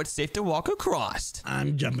 And now it's safe to walk across.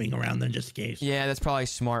 I'm jumping around them just in case. Yeah, that's probably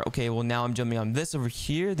smart. Okay, well, now I'm jumping on this over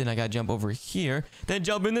here. Then I got to jump over here. Then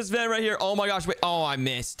jump in this vent right here. Oh my gosh, wait. Oh, I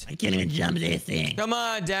missed. I can't even jump this thing. Come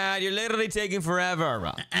on, Dad. You're literally taking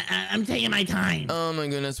forever. I'm taking my time. Oh my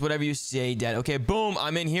goodness. Whatever you say, Dad. Okay, boom.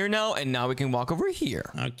 I'm in here now. And now we can walk over here.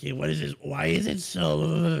 Okay, what is this? Why is it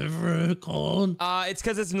so cold? It's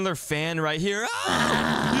because it's another fan right here.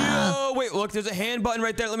 Yo, wait, look. There's a hand button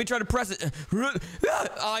right there. Let me try to press it.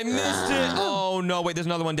 I missed it. Oh, no. Wait, there's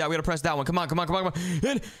another one, Dad. We got to press that one. Come on.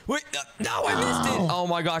 And wait. No, I missed it. Oh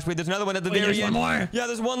my gosh. Wait, there's another one at the very there's end. One more. Yeah,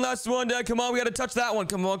 there's one last one, Dad. Come on. We got to touch that one.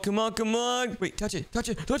 Come on. Wait, touch it.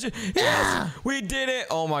 Yes, we did it.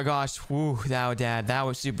 Oh my gosh. Woo, Dad, that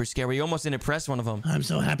was super scary. We almost didn't press one of them. I'm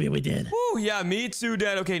so happy we did. Oh, yeah, me too,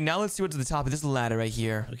 Dad. Okay, now let's see what's at the top of this ladder right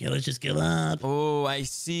here. Okay, let's just go up. Oh, I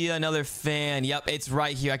see another fan. Yep, it's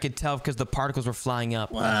right here. I could tell because the particles were flying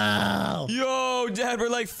up. Wow. Yo, Dad, we're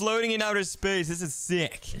like floating in outer space. This is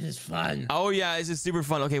sick. This is fun. Oh, yeah, this is super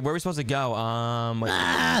fun. Okay, where are we supposed to go?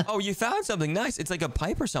 Oh, you found something. Nice. It's like a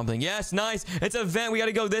pipe or something. Yes, nice. It's a vent. We got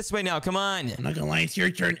to go this way now. Come on. I'm not gonna lie, it's your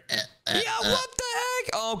turn. Yeah, what the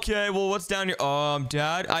Okay, well, what's down here?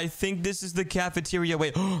 Dad, I think this is the cafeteria.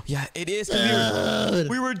 Wait, yeah, it is.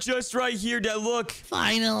 We were just right here, Dad. Look.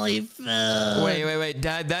 Finally, food. Wait,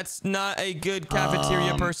 Dad, that's not a good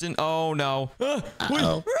cafeteria person. Oh, no. Wait,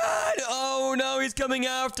 run! Oh, no, he's coming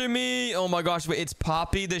after me. Oh, my gosh. Wait, it's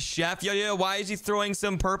Poppy, the chef. Yo, why is he throwing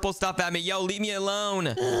some purple stuff at me? Yo, leave me alone.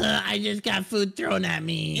 I just got food thrown at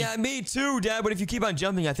me. Yeah, me too, Dad. But if you keep on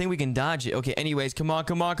jumping, I think we can dodge it. Okay, anyways, come on.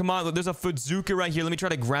 Look, there's a Fudzuka right here. Let me try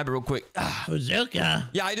to grab it real quick. Fudzuka?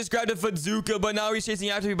 Yeah, I just grabbed a Fudzuka, but now he's chasing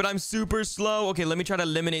after me, but I'm super slow. Okay, let me try to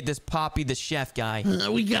eliminate this Poppy, the chef guy.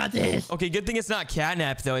 We got this. Okay, good thing it's not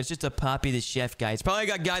Catnap, though. It's just a Poppy, the chef guy. It's probably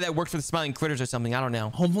a guy that works for the Smiling Critters or something. I don't know.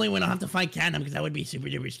 Hopefully we don't have to fight Catnap because that would be super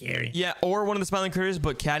duper scary. Yeah, or one of the Smiling Critters,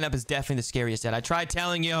 but Catnap is definitely the scariest, Dad. I tried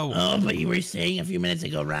telling you. Oh, but you were saying a few minutes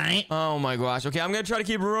ago, right? Oh, my gosh. Okay, I'm going to try to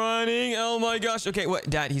keep running. Oh, my gosh. Okay, what?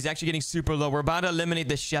 Dad, he's actually getting super low. We're about to eliminate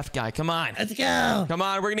the chef guy. Come on. Let's go. Come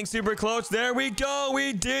on, we're getting super close. There we go.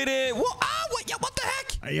 We did it. Whoa, what the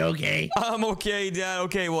heck? Are you okay? I'm okay, Dad.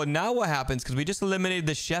 Okay, well, now what happens? Because we just eliminated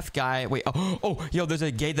the chef guy. Wait, yo, there's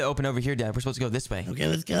a gate that opened over here, Dad. We're supposed to go this way. Okay,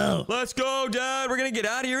 let's go. Let's go, Dad. We're going to get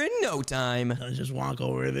out of here in no time. Let's just walk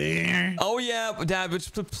over there. Oh, yeah, Dad,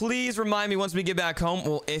 but please remind me once we get back home.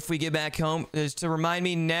 Well, if we get back home, is to remind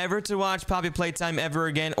me never to watch Poppy Playtime ever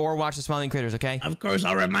again or watch the Smiling Critters, okay? Of course,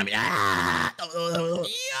 I'll remind me. Ah!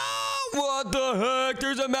 Yo, what the heck?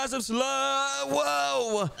 There's a massive slide.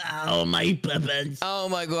 Whoa. Oh, my puppets. Oh,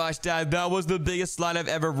 my gosh, Dad. That was the biggest slide I've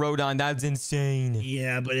ever rode on. That's insane.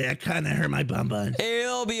 Yeah, but it kind of hurt my bum bun.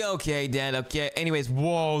 It'll be okay, Dad. Okay. Anyways,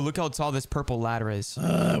 whoa, look how tall this purple ladder is.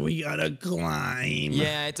 We gotta climb.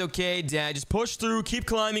 Yeah, it's okay, Dad. Just push through. Keep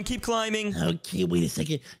climbing. Keep climbing. Okay, wait a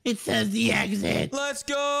second. It says the exit. Let's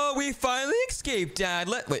go. We finally escaped, Dad.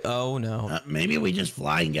 Wait. Oh, no. Maybe we just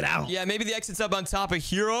fly and get out. Yeah, maybe the exit's up on top of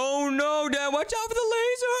here. Oh, no, Dad. Watch out for the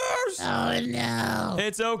lasers. Oh, no.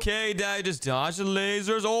 It's okay, Dad. Just dodge the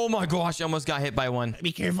lasers. Oh, my gosh. I almost got hit by one.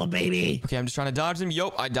 Be careful, baby. Okay, I'm just trying to dodge them.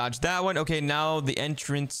 Yup, I dodged that one. Okay, now the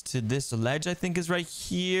entrance to this ledge, I think, is right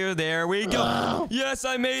here. There we go. Oh. Yes,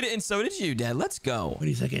 I made it. And so did you, Dad. Let's go.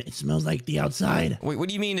 Wait a second. It smells like the outside. Wait, what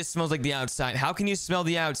do you mean it smells like the outside? How can you smell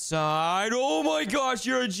the outside? Oh, my gosh.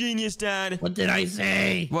 You're a genius, Dad. What did I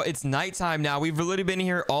say? Well, it's nighttime now. We've literally been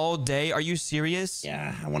here all day. Are you serious?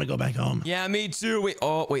 Yeah, I want to go back home. Yeah, me too. Wait,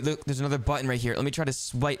 look, there's another button right here. Let me try to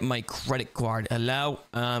swipe my credit card. Hello?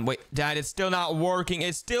 Wait, Dad, it's still not working.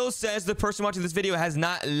 It still says the person watching this video has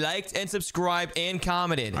not liked and subscribed and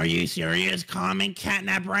commented. Are you serious? Comment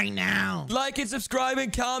Catnap right now. Like and subscribe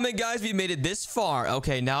and comment, guys. We made it this far.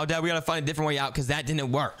 Okay, now, Dad, we gotta find a different way out because that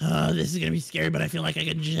didn't work. Oh, this is gonna be scary, but I feel like I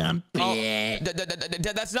could jump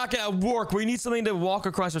it. That's not gonna work. We need something to walk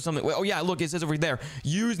across or something. Wait, oh, yeah, look, it says over there.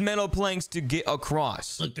 Use metal planks to get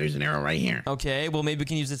across. Look, there's an arrow right here. Okay, well, maybe we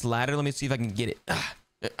can use this ladder. Let me see if I can get it.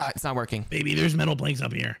 It's not working. Baby, there's metal planks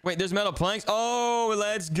up here. Wait, there's metal planks? Oh,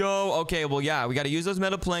 let's go. Okay, well, yeah, we got to use those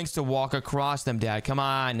metal planks to walk across them, Dad. Come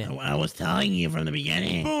on. I was telling you from the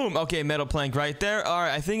beginning. Boom. Okay, metal plank right there. All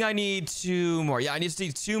right, I think I need 2 more. Yeah, I need to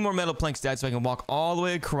see 2 more metal planks, Dad, so I can walk all the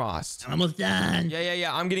way across. Almost done.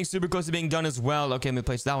 Yeah. I'm getting super close to being done as well. Okay, let me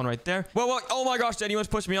place that one right there. Whoa. Oh, my gosh, Dad, you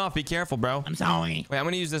must push me off. Be careful, bro. I'm sorry. Wait, I'm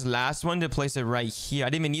going to use this last one to place it right here.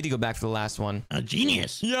 I didn't even need to go back to the last one. A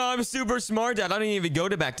genius. Yeah, I'm super smart, Dad. I didn't even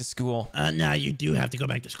go back to school. No, you do have to go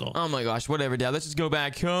back to school. Oh my gosh, whatever, Dad. Let's just go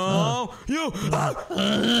back home. Oh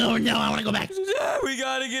no, I want to go back. We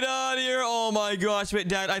gotta get out of here. Oh my gosh, wait,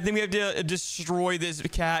 Dad. I think we have to destroy this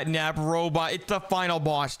catnap robot. It's the final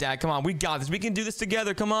boss, Dad. Come on, we got this. We can do this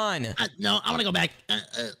together. Come on. No, I want to go back.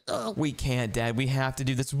 We can't, Dad. We have to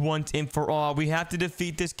do this once and for all. We have to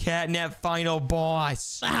defeat this catnap final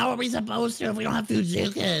boss. How are we supposed to if we don't have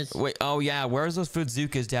Fudzukas? Wait, oh yeah, where's those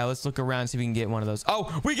Fudzukas, Dad? Let's look around and see if we can get one of those. Oh,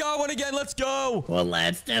 we got one again. Let's go. Well,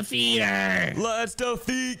 let's defeat her. Let's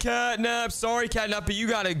defeat Catnap. Sorry, Catnap, but you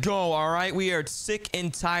gotta go, all right? We are sick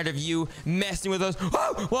and tired of you messing with us.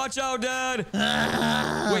 Oh, watch out, Dad.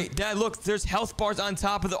 Wait, Dad, look. There's health bars on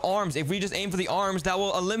top of the arms. If we just aim for the arms, that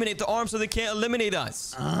will eliminate the arms so they can't eliminate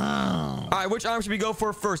us. Oh. All right, which arm should we go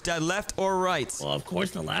for first, Dad? Left or right? Well, of course,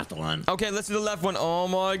 the left one. Okay, let's do the left one. Oh,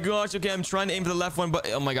 my gosh. Okay, I'm trying to aim for the left one, but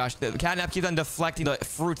oh, my gosh. The Catnap keeps on deflecting the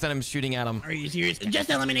fruits that I'm shooting at him. Are you serious? Just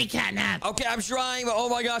eliminate Catnap. Okay, I'm trying, but oh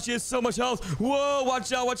my gosh, he has so much health. Whoa,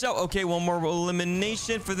 watch out, watch out. Okay, one more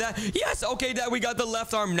elimination for that. Yes, okay, Dad, we got the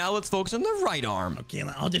left arm. Now let's focus on the right arm. Okay,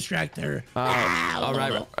 I'll distract her. All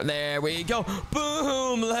right, there we go.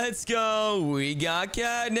 Boom, let's go. We got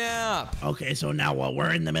Catnap. Okay, so now what?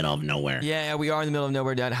 We're in the middle of nowhere. Yeah, we are in the middle of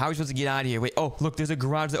nowhere, Dad. How are we supposed to get out of here? Wait, oh, look, there's a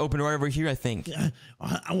garage that opened right over here, I think.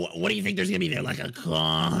 What do you think there's gonna be there? Like a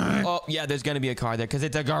car? Oh, yeah, there's gonna be a car there because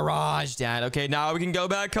it's a garage, Dad. Okay, now we can go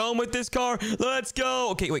back home with this car. Let's go.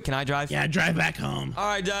 Okay, wait, can I drive? Yeah, drive back home. All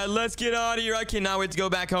right, Dad, let's get out of here. I cannot wait to go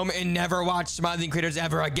back home and never watch Smiling Critters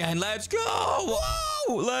ever again. Let's go.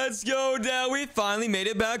 Whoa, let's go, Dad. We finally made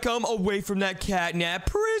it back home away from that Catnap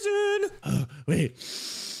prison. Wait.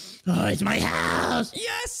 Oh, it's my house.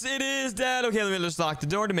 Yes, it is, Dad. Okay, let me just lock the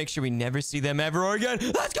door to make sure we never see them ever again.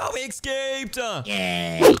 Let's go. We escaped.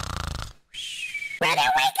 Yay. Brother,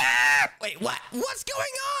 wake up! Wait, what? What's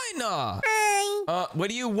going on? Hi. What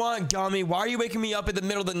do you want, Gummy? Why are you waking me up in the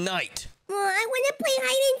middle of the night? Well, I want to play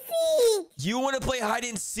hide and seek. You want to play hide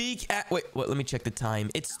and seek at... Wait, let me check the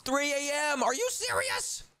time. It's 3 a.m. Are you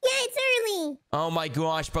serious? Yeah, it's early. Oh my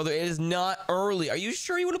gosh, brother. It is not early. Are you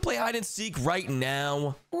sure you want to play hide and seek right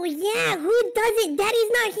now? Oh, yeah, who does it?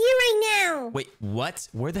 Daddy's not here right now. Wait, what?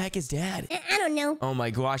 Where the heck is Dad? I don't know. Oh my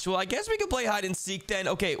gosh. Well, I guess we can play hide and seek then.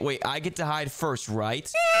 Okay, wait. I get to hide first,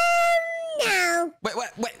 right? No. Wait,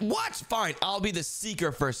 what? Fine. I'll be the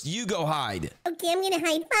seeker first. You go hide. Okay, I'm gonna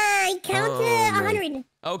hide. Bye. Count to 100.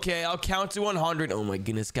 Okay, I'll count to 100. Oh my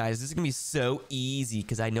goodness, guys. This is going to be so easy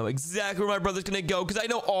because I know exactly where my brother's going to go because I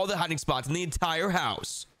know all the hiding spots in the entire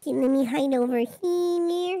house. Okay, let me hide over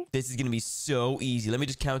here. This is going to be so easy. Let me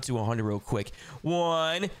just count to 100 real quick.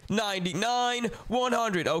 199,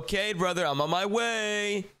 100. Okay, brother, I'm on my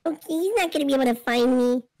way. Okay, he's not gonna be able to find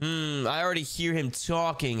me. I already hear him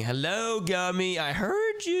talking. Hello, Gummy. I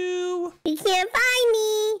heard you. He can't find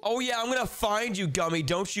me. Oh, yeah, I'm going to find you, Gummy.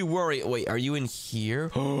 Don't you worry. Wait, are you in here?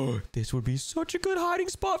 Oh, this would be such a good hiding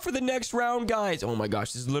spot for the next round, guys. Oh, my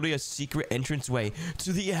gosh. This is literally a secret entranceway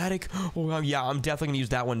to the attic. Oh, yeah, I'm definitely going to use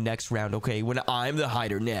that one next round, okay? When I'm the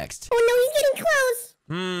hider next. Oh, no, he's getting close.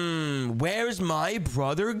 Where's my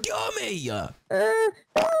brother Gummy?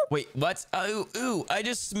 Wait, what? Ooh, I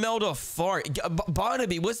just smelled a fart.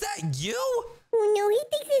 Barnaby, was that you? Oh, no, he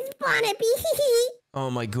thinks it's Barnaby. Oh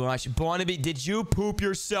my gosh, Barnaby, did you poop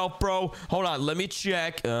yourself, bro? Hold on, let me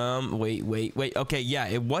check. Wait. Okay, yeah,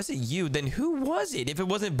 it wasn't you. Then who was it if it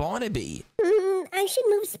wasn't Barnaby? I should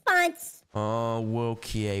move spots. Oh,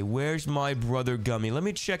 okay. Where's my brother Gummy? Let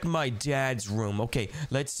me check my dad's room. Okay,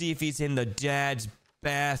 let's see if he's in the dad's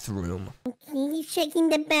bathroom. Okay, he's checking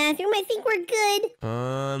the bathroom. I think we're good.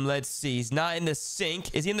 Let's see. He's not in the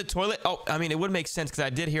sink. Is he in the toilet? Oh, I mean, it would make sense because I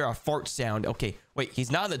did hear a fart sound. Okay, wait, he's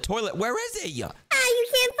not in the toilet. Where is he? You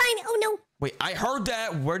can't find it. Oh, no. Wait, I heard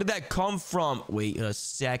that. Where did that come from? Wait a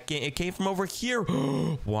second. It came from over here.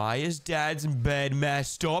 Why is Dad's bed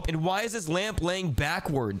messed up? And why is this lamp laying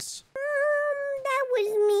backwards? That was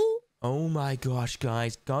me. Oh my gosh,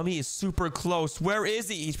 guys. Gummy is super close. Where is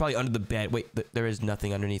he? He's probably under the bed. Wait, there is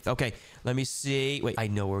nothing underneath. Okay, let me see. Wait, I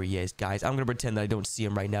know where he is, guys. I'm gonna pretend that I don't see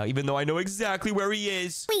him right now, even though I know exactly where he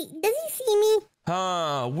is. Wait, does he see me?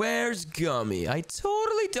 Huh, where's Gummy? I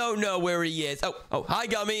totally don't know where he is. Oh, hi,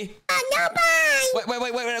 Gummy. No, bye. Wait.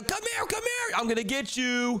 Come here. I'm gonna get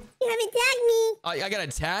you. You haven't tagged me. I gotta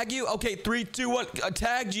tag you? Okay, 3, 2, 1. I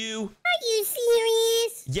tagged you. Are you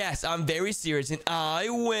serious? Yes, I'm very serious, and I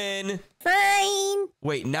win. Fine.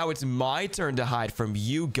 Wait, now it's my turn to hide from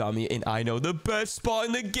you, Gummy, and I know the best spot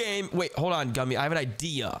in the game. Wait, hold on, Gummy. I have an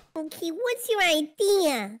idea. Okay, what's your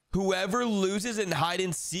idea? Whoever loses in hide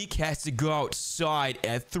and seek has to go outside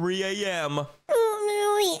at 3 a.m.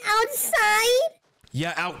 Oh, no, outside?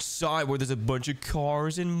 Yeah, outside where there's a bunch of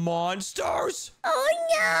cars and monsters. Oh,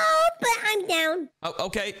 no, but I'm down. Oh,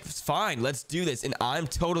 okay, fine. Let's do this, and I'm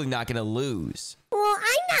totally not going to lose. Well,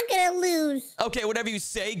 I'm not gonna lose. Okay, whatever you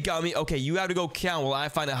say, Gummy. Okay, you have to go count while I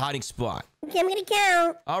find a hiding spot. Okay, I'm gonna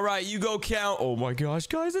count. All right, you go count. Oh my gosh,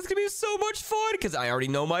 guys, it's gonna be so much fun because I already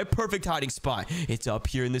know my perfect hiding spot. It's up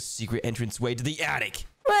here in the secret entranceway to the attic.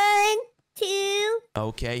 1, 2.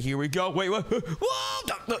 Okay, here we go. Wait, what?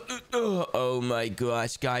 Whoa! Oh my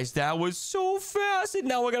gosh, guys, that was so fast. And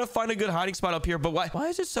now I gotta find a good hiding spot up here. But why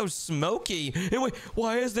is it so smoky? And wait,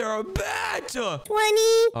 why is there a bat? 20.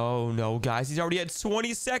 Oh no, guys, he's already at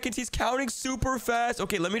 20 seconds. He's counting super fast.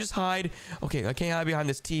 Okay, let me just hide. Okay, I can't hide behind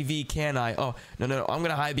this TV, can I? Oh, no. I'm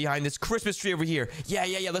gonna hide behind this Christmas tree over here. Yeah.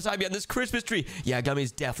 Let's hide behind this Christmas tree. Yeah,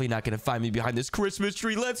 Gummy's definitely not gonna find me behind this Christmas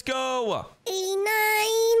tree. Let's go.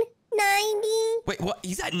 89. 90. Wait, Wait, what?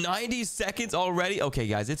 He's at 90 seconds already? Okay,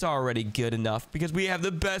 guys, it's already good enough because we have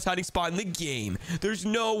the best hiding spot in the game. There's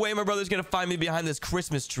no way my brother's gonna find me behind this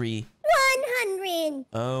Christmas tree. 100.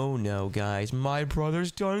 Oh no, guys, my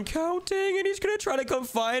brother's done counting and he's gonna try to come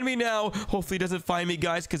find me now. Hopefully he doesn't find me,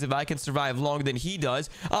 guys, because if I can survive longer than he does,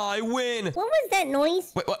 I win. What was that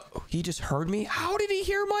noise? Wait, what? He just heard me? How did he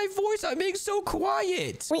hear my voice? I'm being so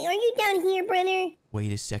quiet. Wait, are you down here, brother?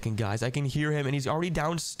 Wait a second, guys. I can hear him and he's already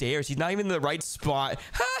downstairs. He's not even in the right spot.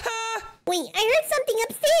 Ha ha! Wait, I heard something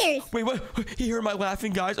upstairs. Wait, what? He heard my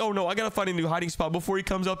laughing, guys. Oh no, I gotta find a new hiding spot before he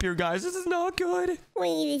comes up here, guys. This is not good.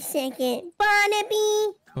 Wait a second.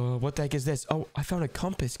 Barnaby? What the heck is this? Oh, I found a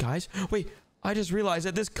compass, guys. Wait, I just realized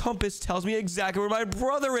that this compass tells me exactly where my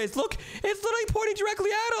brother is. Look, it's literally pointing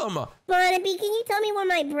directly at him. Barnaby, can you tell me where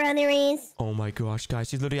my brother is? Oh my gosh,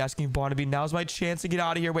 guys. He's literally asking Barnaby. Now's my chance to get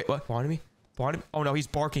out of here. Wait, what? Barnaby? Barnaby? Oh no, he's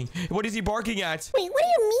barking. What is he barking at? Wait, what do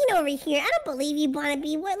you mean over here? I don't believe you,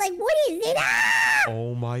 Barnaby. What is it? Ah!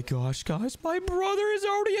 Oh my gosh, guys. My brother is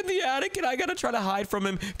already in the attic and I gotta try to hide from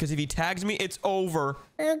him because if he tags me, it's over.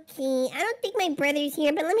 Okay, I don't think my brother's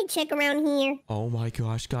here, but let me check around here. Oh my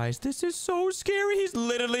gosh, guys. This is so scary. He's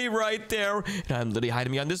literally right there. And I'm literally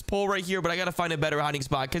hiding behind this pole right here, but I gotta find a better hiding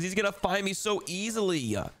spot because he's gonna find me so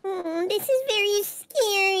easily. This is very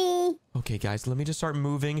scary. Okay, guys, let me just start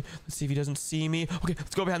moving. Let's see if he doesn't see me. Okay,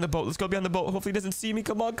 let's go behind the boat. Let's go behind the boat. Hopefully he doesn't see me.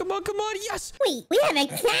 Come on, come on, come on. Yes. Wait, we have a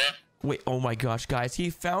cat? Wait, oh my gosh, guys. He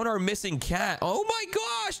found our missing cat. Oh my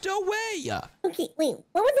gosh, no way. Okay, wait,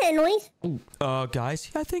 what was that noise? Guys,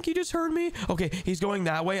 I think he just heard me. Okay, he's going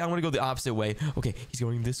that way. I'm gonna go the opposite way. Okay, he's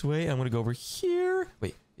going this way. I'm gonna go over here.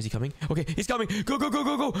 Wait, is he coming? Okay, he's coming. Go, go, go,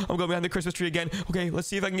 go, go. I'm going behind the Christmas tree again. Okay, let's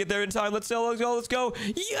see if I can get there in time. Let's go, let's go, let's go.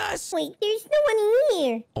 Yes! Wait, there's no one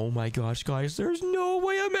here. Oh my gosh, guys. There's no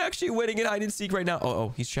way I'm actually winning in hide and seek right now.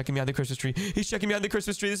 Oh, he's checking behind the Christmas tree. He's checking behind the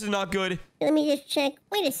Christmas tree. This is not good. Let me just check.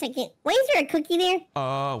 Wait a second. Why is there a cookie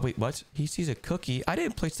there? Wait, what? He sees a cookie. I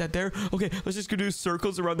didn't place that there. Okay, let's just go do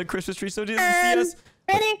circles around the Christmas tree so he doesn't see us.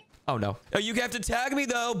 Brother? Oh, no. Oh, you have to tag me,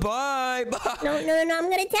 though. Bye. Bye. No, I'm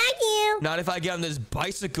gonna tag you. Not if I get on this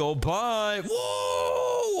bicycle. Bye.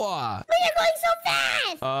 Whoa! But you're going so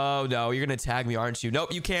fast. Oh, no. You're going to tag me, aren't you?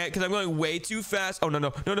 Nope, you can't because I'm going way too fast. Oh, no,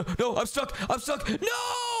 no, no, no, no. I'm stuck. I'm stuck. No!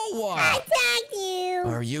 I tagged you.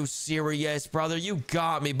 Are you serious, brother? You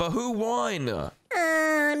got me. But who won?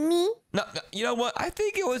 Me. No, you know what? I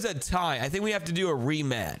think it was a tie. I think we have to do a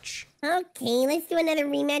rematch. Okay, let's do another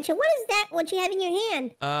rematch. What is that? What you have in your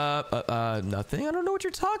hand? Nothing. I don't know what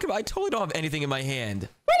you're talking about. I totally don't have anything in my hand.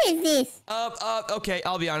 What is this? Okay,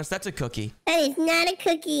 I'll be honest. That's a cookie. That is not a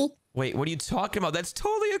cookie. Wait, what are you talking about? That's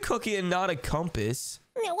totally a cookie and not a compass.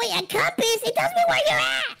 No, wait, a compass? It tells me where you're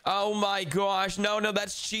at. Oh my gosh. No,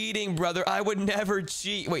 that's cheating, brother. I would never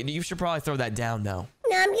cheat. Wait, you should probably throw that down, though.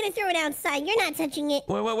 No, I'm gonna throw it outside. You're not touching it.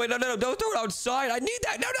 Wait, no. Don't throw it outside. I need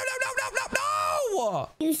that. No.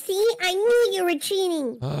 You see? I knew you were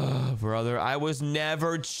cheating. Brother, I was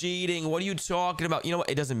never cheating. What are you talking about? You know what?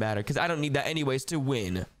 It doesn't matter because I don't need that anyways to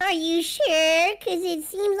win. Are you sure? Because it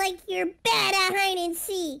seems like you're bad at hide and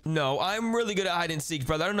seek. No, I'm really good at hide and seek,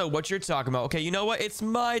 brother. I don't know what you're talking about. Okay, you know what? It's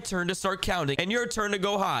my turn to start counting and your turn to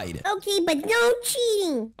go hide. Okay, but no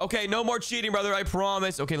cheating. Okay, no more cheating, brother. I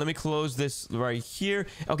promise. Okay, let me close this right here.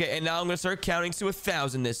 Okay, and now I'm going to start counting to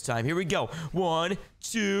 1,000 this time. Here we go. 1,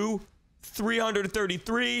 2,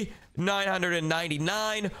 333,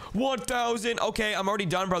 999, 1,000. Okay, I'm already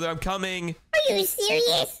done, brother. I'm coming. Are you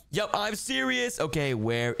serious? Yep, I'm serious. Okay,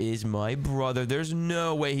 where is my brother? There's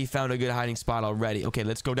no way he found a good hiding spot already. Okay,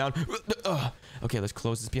 let's go down. Okay, let's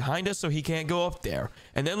close this behind us so he can't go up there.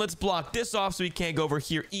 And then let's block this off so he can't go over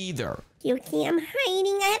here either. Okay, I'm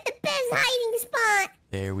hiding. I have the best hiding spot.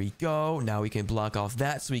 There we go. Now we can block off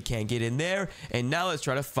that so he can't get in there. And now let's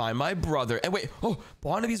try to find my brother. And wait,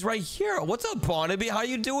 Barnaby's right here. What's up, Barnaby? How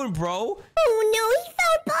you doing, bro? Oh, no, he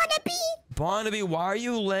found Barnaby. Barnaby, why are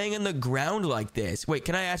you laying on the ground like this? Wait,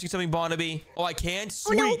 can I ask you something, Barnaby? Oh, I can?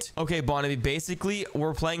 Sweet. Oh, no. Okay, Barnaby, basically,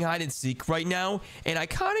 we're playing hide and seek right now, and I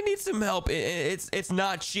kind of need some help. It's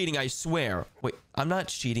not cheating, I swear. Wait, I'm not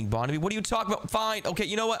cheating, Barnaby. What are you talking about? Fine. Okay,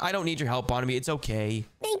 you know what? I don't need your help, Barnaby. It's okay.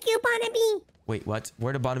 Thank you, Barnaby. Wait, what?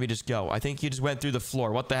 Where did Barnaby just go? I think he just went through the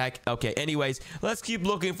floor. What the heck? Okay, anyways, let's keep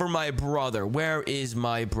looking for my brother. Where is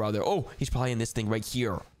my brother? Oh, he's probably in this thing right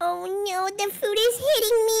here. Oh, no, the food is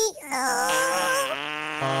hitting me.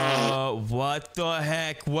 What the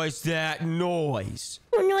heck was that noise?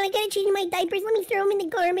 Oh, no, I gotta change my diapers. Let me throw them in the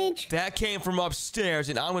garbage. That came from upstairs,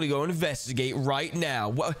 and I'm gonna go investigate right now.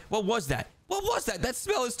 What was that? What was that? That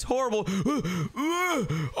smell is horrible.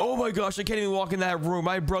 Oh my gosh, I can't even walk in that room.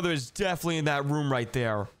 My brother is definitely in that room right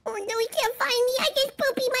there. Oh no, he can't find me. I just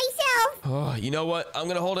poopy myself. Oh, you know what? I'm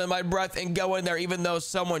gonna hold in my breath and go in there, even though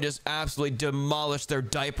someone just absolutely demolished their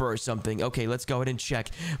diaper or something. Okay, let's go ahead and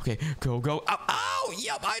check. Okay, go. Ow, ow!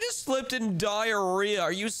 Yep, I just slipped in diarrhea.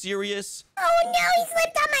 Are you serious? Oh no, he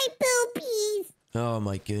slipped on my poopies. Oh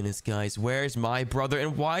my goodness, guys. Where's my brother?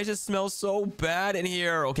 And why does it smell so bad in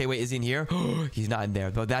here? Okay, wait, is he in here? He's not in there,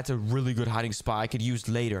 but that's a really good hiding spot I could use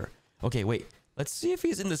later. Okay, wait. Let's see if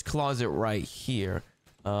he's in this closet right here.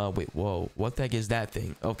 Wait, whoa. What the heck is that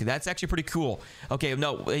thing? Okay, that's actually pretty cool. Okay,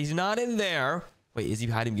 no, he's not in there. Wait, is he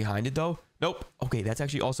hiding behind it, though? Nope. Okay, that's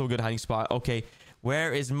actually also a good hiding spot. Okay,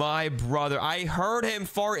 where is my brother? I heard him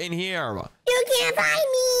fart in here. You can't find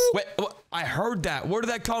me. Wait, I heard that. Where did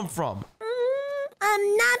that come from?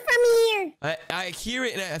 Not from here. I hear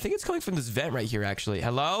it, and I think it's coming from this vent right here, actually.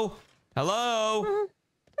 Hello? Hello?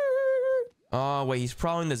 Oh, wait, he's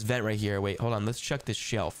probably in this vent right here. Wait, hold on. Let's check this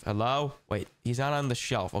shelf. Hello? Wait, he's not on the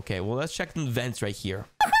shelf. Okay, well, let's check the vents right here.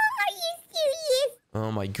 Are you serious?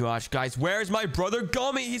 Oh, my gosh, guys. Where's my brother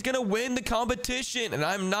Gummy? He's gonna win the competition, and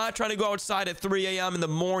I'm not trying to go outside at 3 a.m. in the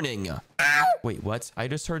morning. Ow. Wait, what? I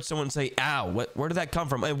just heard someone say, ow. Where did that come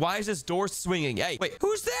from? And why is this door swinging? Hey, wait,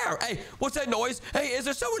 who's there? Hey, what's that noise? Hey, is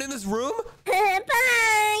there someone in this room?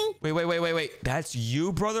 Bye. Wait. That's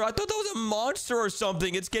you, brother? I thought that was a monster or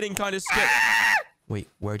something. It's getting kind of scary. Wait,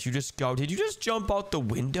 where'd you just go? Did you just jump out the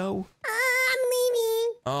window? I'm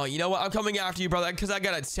leaving. Oh, you know what? I'm coming after you, brother, because I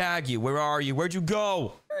gotta tag you. Where are you? Where'd you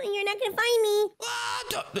go? You're not gonna find me.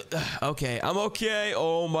 Okay, I'm okay.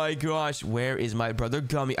 Oh my gosh, where is my brother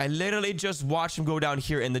Gummy? I literally just watched him go down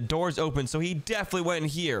here and the door's open, so he definitely went in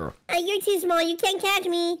here. You're too small. You can't catch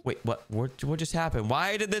me. Wait, what just happened?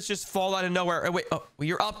 Why did this just fall out of nowhere? Wait, oh,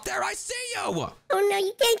 you're up there. I see you. Oh no,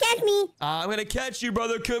 you can't catch me. I'm gonna catch you,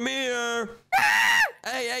 brother. Come here.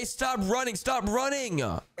 Hey, stop running. Stop running.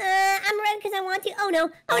 I'm running because I want to. Oh no.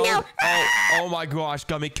 Oh no. Oh my gosh,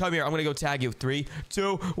 Gummy, come here. I'm gonna go tag you. 3,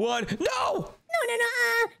 2, 1. No! Can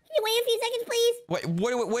you wait a few seconds, please?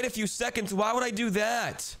 Wait a few seconds. Why would I do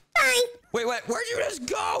that? Bye. Wait, where'd you just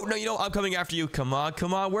go? No, you know, I'm coming after you. Come on.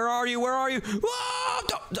 Where are you?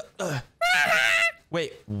 Whoa!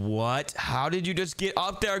 Wait, what? How did you just get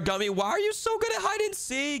up there, Gummy? Why are you so good at hide and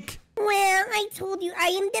seek? Well, I told you I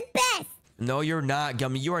am the best. No, you're not,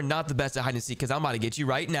 Gummy. You are not the best at hide and seek because I'm about to get you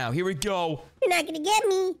right now. Here we go. You're not gonna get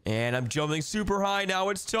me. And I'm jumping super high now.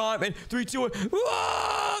 It's time. And 3, 2, 1.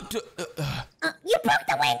 You broke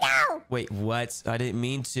the window. Wait, what? I didn't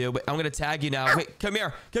mean to. But I'm gonna tag you now. Wait, come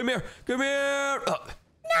here. No,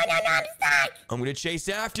 I'm stuck. I'm gonna chase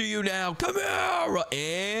after you now. Come here.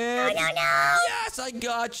 And No. yes, I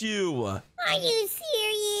got you. Are you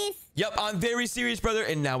serious? Yep, I'm very serious, brother.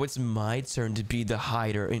 And now it's my turn to be the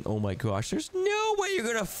hider. And oh my gosh, there's no way you're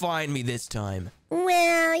gonna find me this time.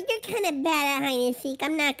 Well, you're kind of bad at hide and seek.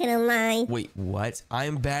 I'm not gonna lie. Wait, what?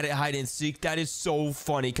 I'm bad at hide and seek? That is so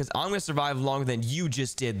funny because I'm gonna survive longer than you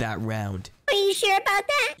just did that round. Are you sure about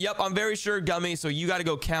that? Yep, I'm very sure, Gummy. So you gotta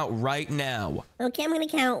go count right now. Okay, I'm gonna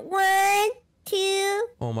count 1, 2.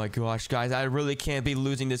 Oh my gosh, guys, I really can't be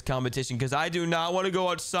losing this competition because I do not want to go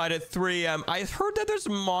outside at 3 a.m. I heard that there's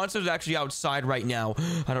monsters actually outside right now.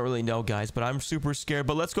 I don't really know, guys, but I'm super scared.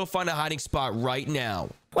 But let's go find a hiding spot right now.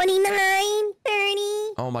 29, 30.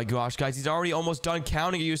 Oh my gosh, guys, he's already almost done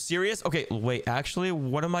counting. Are you serious? Okay, wait, actually,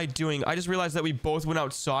 what am I doing? I just realized that we both went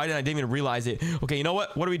outside and I didn't even realize it. Okay, you know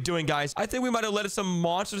what? What are we doing, guys? I think we might have let some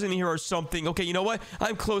monsters in here or something. Okay, you know what?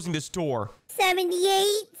 I'm closing this door.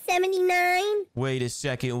 78, 79. Wait a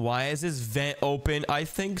second. Why is this vent open? I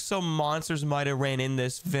think some monsters might have ran in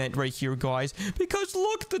this vent right here, guys. Because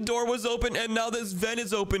look, the door was open and now this vent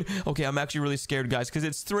is open. Okay, I'm actually really scared, guys, because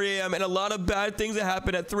it's 3 a.m. and a lot of bad things that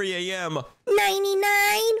happen at 3 a.m. 99,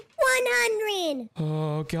 100.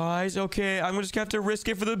 Oh, guys. Okay, I'm just gonna have to risk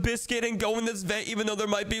it for the biscuit and go in this vent, even though there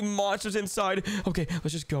might be monsters inside. Okay,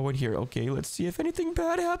 let's just go in here. Okay, let's see if anything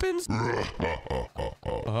bad happens.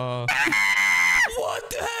 What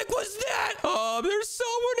the heck was that? There's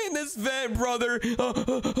someone in this vent, brother. I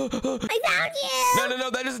found you. No,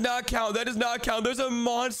 that does not count. That does not count. There's a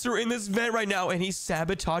monster in this vent right now, and he's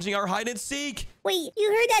sabotaging our hide and seek. Wait, you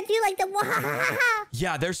heard that too? Like the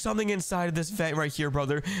Yeah, there's something inside of this vent right here,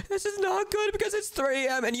 brother. This is not good because it's 3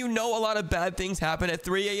 a.m. and you know a lot of bad things happen at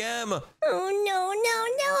 3 a.m. Oh, no.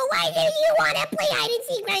 Why do you want to play hide and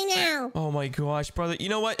seek right now? Oh my gosh, brother. You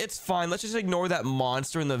know what? It's fine. Let's just ignore that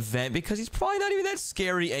monster in the vent because he's probably not even that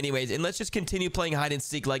scary anyways. And let's just continue playing hide and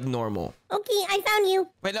seek like normal. Okay, I found you.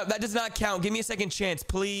 Wait, no, that does not count. Give me a second chance,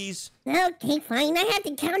 please. Okay, fine. I have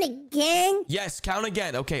to count again. Yes, count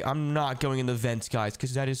again. Okay, I'm not going in the vents, guys,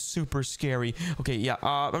 because that is super scary. Okay, yeah,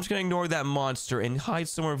 I'm just gonna ignore that monster and hide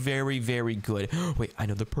somewhere very, very good. Wait, I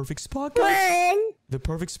know the perfect spot, guys. 1, the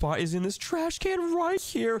perfect spot is in this trash can right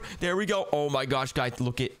here. There we go. Oh my gosh, guys,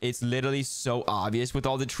 look, it's literally so obvious with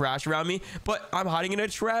all the trash around me, but I'm hiding in a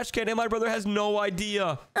trash can and my brother has no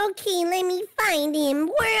idea. Okay, let me find him.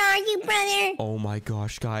 Where are you, brother? Oh my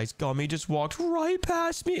gosh, guys, Gummy just walked right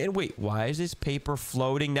past me. And wait, why is this paper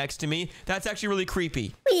floating next to me? That's actually really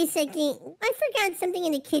creepy. Wait a second. I forgot something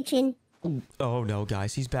in the kitchen. Oh no,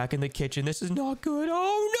 guys, he's back in the kitchen. This is not good.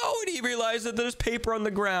 Oh no, and he realized that there's paper on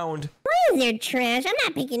the ground. Why is there trash? I'm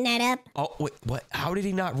not picking that up. Oh, wait, what? How did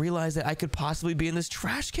he not realize that I could possibly be in this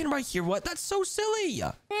trash can right here? What? That's so silly.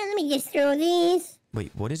 Let me just throw these.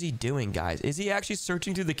 Wait, what is he doing, guys? Is he actually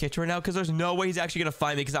searching through the kitchen right now? Because there's no way he's actually going to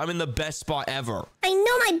find me because I'm in the best spot ever. I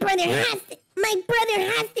know my brother has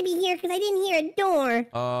to be here because I didn't hear a door.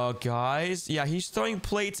 Guys, yeah, he's throwing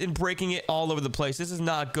plates and breaking it all over the place. This is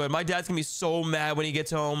not good. My dad's going to be so mad when he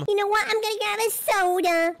gets home. You know what? I'm going to grab a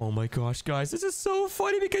soda. Oh my gosh, guys, this is so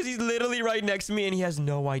funny because he's literally right next to me and he has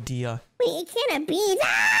no idea. Wait, it can't be.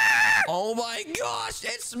 Ah! Oh my gosh,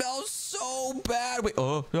 it smells so bad. Wait,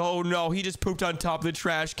 oh no, he just pooped on top of the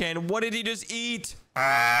trash can. What did he just eat?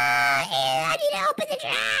 I need to open the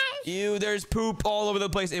trash. Ew, there's poop all over the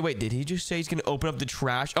place. Hey, wait, did he just say he's gonna open up the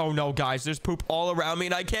trash? Oh no, guys, there's poop all around me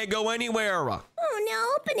and I can't go anywhere. Oh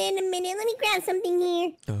no, open it in a minute. Let me grab something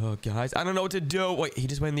here. Oh, guys, I don't know what to do. Wait, he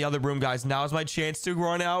just went in the other room, guys. Now is my chance to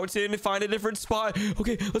run out and find a different spot.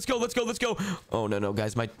 Okay, let's go. Oh no,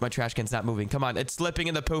 guys, my trash can's not moving. Come on, it's slipping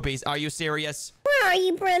in the poopies. Are you serious? Where are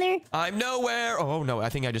you, brother? I'm nowhere. Oh no, I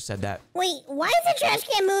think I just said that. Wait, why is the trash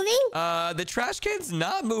can moving? The trash can's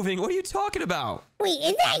not moving. What are you talking about? Wait,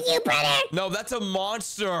 is that you, brother? No, that's a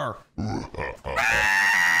monster.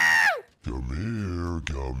 Come here,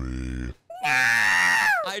 Gummy.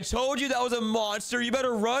 I told you that was a monster. You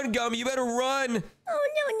better run, Gummy. You better run. Oh,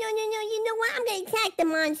 no. You know what? I'm going to attack the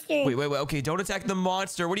monster. Wait. Okay, don't attack the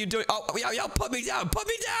monster. What are you doing? Oh, yo, put me down. Put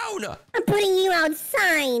me down. I'm putting you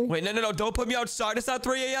outside. Wait, no. Don't put me outside. It's not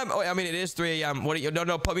 3 a.m. Oh, I mean, it is 3 a.m. What are you?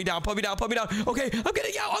 No. Put me down. Okay, I'm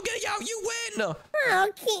getting out. You win. Oh,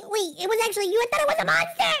 okay. Wait, it was actually you. I thought it was a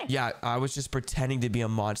monster. Yeah, I was just pretending to be a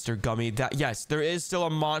monster, Gummy. Yes, there is still a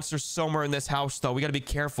monster somewhere in this house, though. We got to be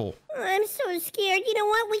careful. I'm so scared. You know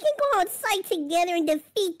what? We can go outside together and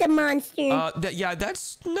defeat the monster.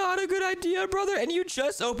 That's not a good idea, brother. And you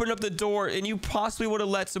just opened up the door, and you possibly would have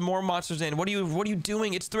let some more monsters in. What are you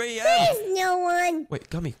doing? It's 3 a.m. There's no one. Wait,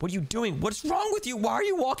 Gummy, what are you doing? What's wrong with you? Why are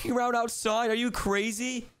you walking around outside? Are you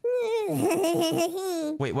crazy?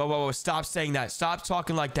 Wait, whoa. Stop saying that. Stop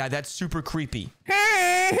talking like that. That's super creepy.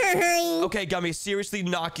 Okay, Gummy, seriously,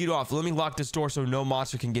 knock it off. Let me lock this door so no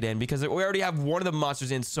monster can get in because we already have one of the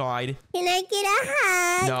monsters inside. Can I get a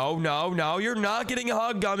hug? No. You're not getting a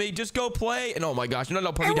hug, Gummy. Just go play. And oh my gosh, no,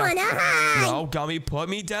 put me down. I want a hug. No, Gummy, put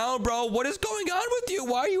me down, bro. What is going on with you?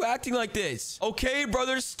 Why are you acting like this? Okay,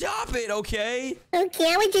 brother, stop it, okay?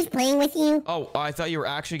 Okay, I was just playing with you. Oh, I thought you were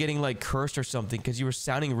actually getting like cursed or something because you were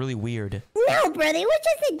sounding really weird. No, brother, it was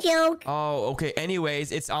just a joke. Oh, okay.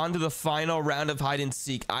 Anyways, it's on to the final round of hide and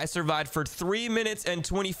seek. I survived for 3 minutes and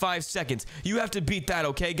 25 seconds. You have to beat that,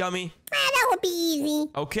 okay, Gummy? That would be easy.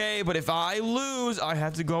 Okay, but if I lose, I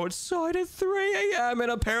have to go outside at 3 a.m.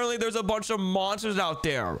 And apparently there's a bunch of monsters out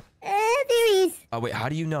there. There is. Oh, wait, how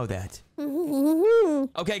do you know that?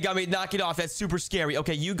 Okay, Gummy, knock it off. That's super scary.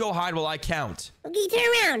 Okay, you go hide while I count. Okay, turn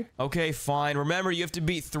around. Okay, fine. Remember, you have to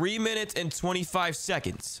beat 3 minutes and 25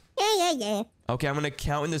 seconds. Yeah. Okay, I'm going to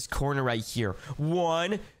count in this corner right here.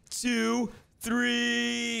 1, 2,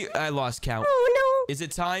 3. I lost count. Oh, no. Is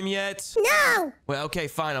it time yet? No. Well, okay,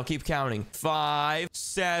 fine. I'll keep counting. 5,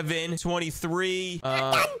 7, 23.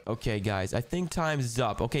 Okay, guys. I think time's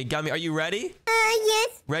up. Okay, Gummy, are you ready?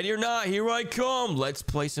 Yes. Ready or not, here I come. Let's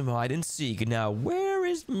play some hide and seek. Now, where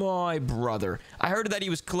is my brother? I heard that he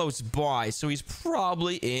was close by, so he's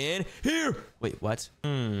probably in here. Wait, what?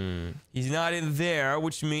 He's not in there,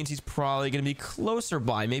 which means he's probably going to be closer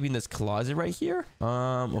by. Maybe in this closet right here?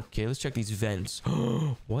 Okay, let's check these vents.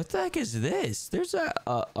 What the heck is this? There's a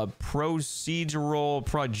procedural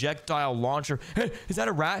projectile launcher. Hey, is that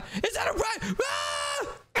a rat? Is that a rat? Ah!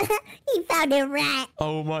 He found a rat.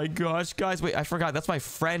 Oh my gosh, guys. Wait, I forgot. That's my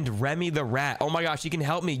friend, Remy the rat. Oh my gosh, he can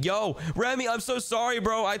help me. Yo, Remy, I'm so sorry,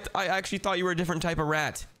 bro. I actually thought you were a different type of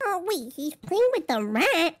rat. Oh, wait, he's playing with the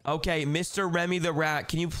rat. Okay, Mr. Remy the rat,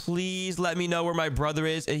 can you please let me know where my brother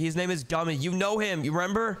is? His name is Gummy. You know him. You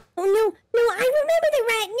remember? Oh, no, I remember the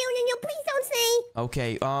rat. No, please don't say.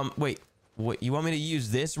 Okay, wait. What, you want me to use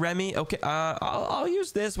this, Remy? Okay, I'll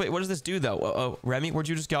use this. Wait, what does this do, though? Remy, where'd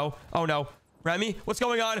you just go? Oh, no. Remy, what's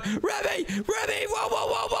going on? Remy!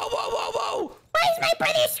 Whoa! What Why is my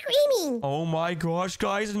brother screaming? Oh my gosh,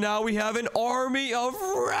 guys, now we have an army of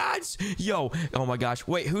rats. Yo, oh my gosh.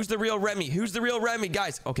 Wait, who's the real Remy? Who's the real Remy?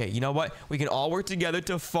 Guys, okay, you know what? We can all work together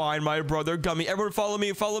to find my brother Gummy. Everyone follow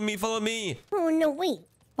me, follow me, follow me. Oh, no, wait.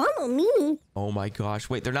 Follow me? Oh my gosh,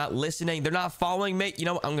 wait, they're not listening. They're not following me. You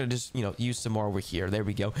know what? I'm gonna just, use some more over here. There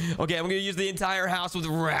we go. Okay, I'm gonna use the entire house with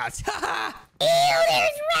rats. Haha. Ew, there's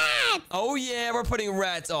rats. Oh yeah, we're putting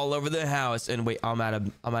rats all over the house. And wait, I'm out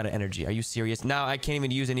of energy. Are you serious? Now I can't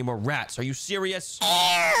even use any more rats. Are you serious?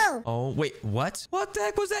 Ew. Oh wait, what? What the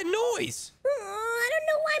heck was that noise? I don't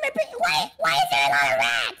know why why is there a lot of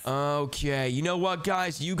rats? Okay, you know what,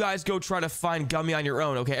 guys? You guys go try to find Gummy on your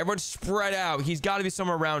own, okay? Everyone spread out. He's got to be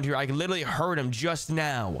somewhere around here. I literally heard him just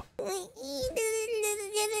now. This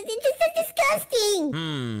is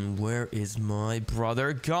disgusting. Where is my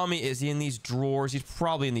brother Gummy? Is he in these drawers? He's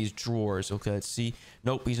probably in these drawers. Okay, let's see.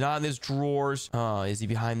 Nope, he's not in these drawers. Is he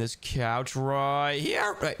behind this couch right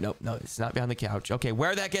here? Right, no, it's not behind the couch. Okay,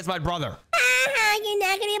 where the heck is my brother? You're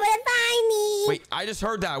not gonna be able to find me. Wait, I just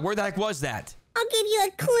heard that. Where the heck was that? I'll give you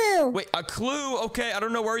a clue. Wait, a clue? Okay, I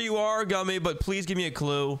don't know where you are, Gummy, but please give me a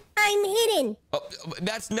clue. I'm hidden. Oh,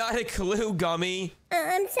 that's not a clue, Gummy.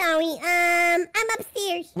 I'm sorry. I'm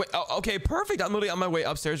upstairs. Wait, okay, perfect. I'm literally on my way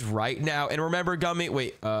upstairs right now. And remember, Gummy,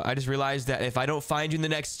 wait, I just realized that if I don't find you in the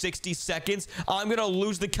next 60 seconds, I'm gonna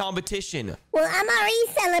lose the competition. Well, I'm already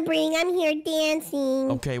celebrating. I'm here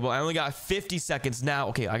dancing. Okay, well, I only got 50 seconds now.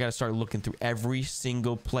 Okay, I gotta start looking through every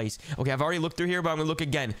single place. Okay, I've already looked through here, but I'm gonna look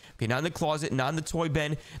again. Okay, not in the closet, not in the toy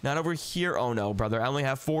bin, not over here. Oh no, brother, I only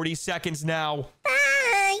have 40 seconds now. Bye.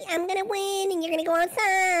 I'm gonna win, and you're gonna go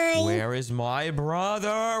outside. Where is my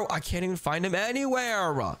brother? I can't even find him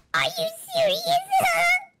anywhere. Are you serious?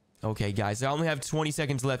 Okay, guys, I only have 20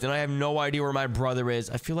 seconds left, and I have no idea where my brother is.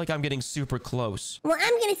 I feel like I'm getting super close. Well,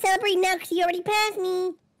 I'm gonna celebrate now because you already passed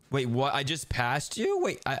me. Wait, what? I just passed you?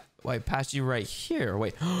 Wait, I passed you right here.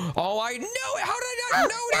 Wait. Oh, I knew it. How did I not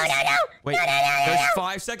know this? No. Wait, no. there's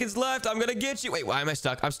 5 seconds left. I'm gonna get you. Wait, why am I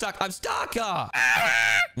stuck? I'm stuck.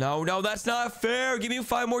 No, that's not fair. Give me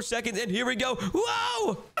 5 more seconds, and here we go.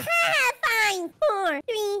 Whoa! Fine. 4,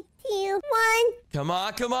 3, 2, 1. Come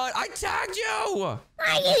on. I tagged you. Are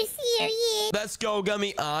you serious? Let's go,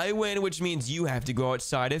 Gummy. I win, which means you have to go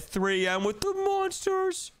outside at 3 a.m. with the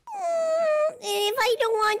monsters. If I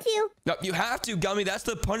don't want to? No, you have to, Gummy. That's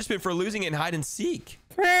the punishment for losing in hide and seek.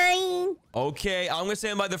 Fine. Okay, I'm gonna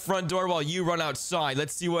stand by the front door while you run outside.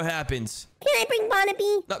 Let's see what happens. Can I bring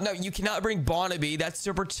Barnaby? No, you cannot bring Barnaby. That's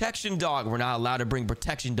a protection dog. We're not allowed to bring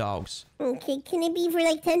protection dogs. Okay, can it be for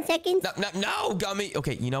like 10 seconds? No, Gummy.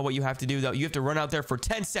 Okay, you know what you have to do, though? You have to run out there for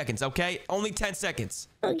 10 seconds, okay? Only 10 seconds.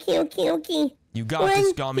 Okay. You got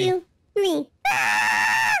this, Gummy. 1, 2, 3.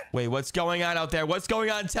 Wait, what's going on out there? What's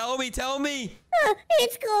going on? Tell me.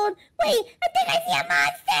 It's cold. Wait, I think I see a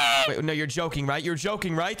monster. Wait, no, you're joking,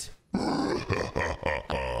 right?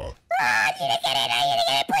 Oh, I need to get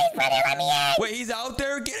in. Please, brother, let me in. Wait, he's out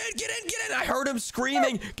there. Get in. I heard him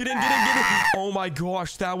screaming. Get in. Oh my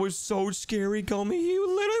gosh, that was so scary, Gummy. He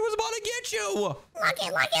literally was about to get you. Lock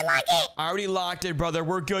it. I already locked it, brother.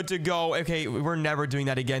 We're good to go. Okay, we're never doing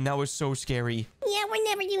that again. That was so scary. Yeah, we're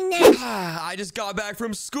never doing that. I just got back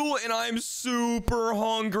from school and I'm super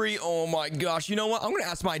hungry. Oh my gosh. You know what? I'm gonna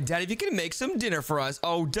ask my dad if he can make some dinner for us.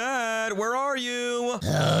 Oh, Dad, where are you?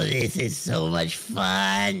 Oh, this is so much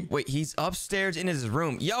fun. Wait, he's upstairs in his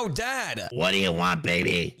room. Yo, Dad. What do you want,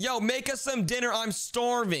 baby? Yo, make us some dinner. I'm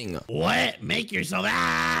starving. What? Make yourself...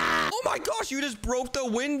 Ah! Oh my gosh, you just broke the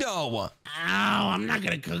window. Ow, I'm not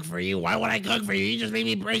gonna cook for you. Why would I cook for you? You just made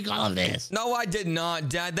me break all of this. No, I did not,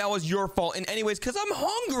 Dad. That was your fault. And anyways, because I'm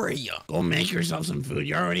hungry. Go make yourself some food.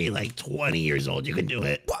 You're already like 20 years old. You can do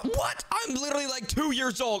it. What? I'm literally like 2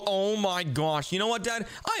 years old. Oh my gosh. You know what, Dad?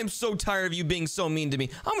 I am so tired of you being so mean to me.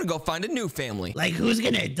 I'm gonna go find a new family. Like, who's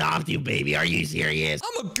gonna adopt you, baby? Are you serious?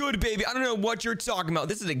 I'm a good baby. I don't know what you're talking about.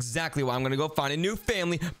 This is exactly why I'm gonna go find a new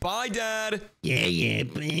family. Bye, Dad. Yeah,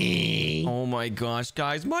 bye. Oh my gosh,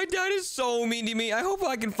 guys. My dad is so mean to me. I hope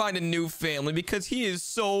I can find a new family because he is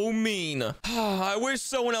so mean. I wish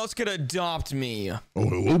someone else could adopt me. Oh,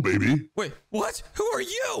 hello, baby. Wait, what? Who are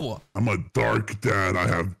you? I'm a dark dad. I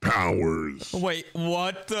have powers. Wait,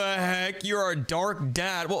 what the heck? You're a dark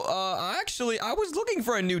dad. Well, actually, I was looking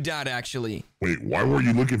for a new dad, actually. Wait, why were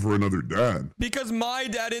you looking for another dad? Because my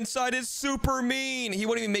dad inside is super mean. He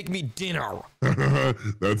wouldn't even make me dinner.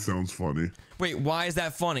 That sounds funny. Wait, why is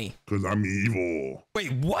that funny? Because I'm evil.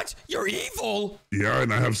 Wait, what? You're evil? Yeah,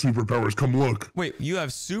 and I have superpowers. Come look. Wait, you have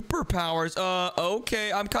superpowers?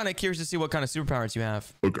 Okay. I'm kind of curious to see what kind of superpowers you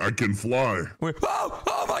have. Look, I can fly. Wait,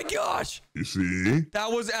 oh my gosh. You see?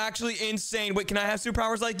 That was actually insane. Wait, can I have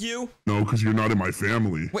superpowers like you? No, because you're not in my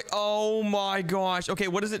family. Wait, oh my gosh. Okay,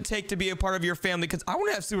 what does it take to be a part of your family? Because I want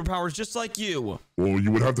to have superpowers just like you. Well,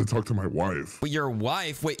 you would have to talk to my wife. Wait, your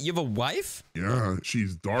wife? Wait, you have a wife? Yeah,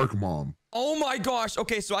 she's Dark Mom. Oh my gosh.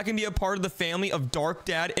 Okay, so I can be a part of the family of Dark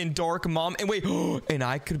Dad and Dark Mom. And wait, and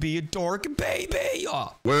I could be a Dark Baby.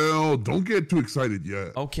 Well, don't get too excited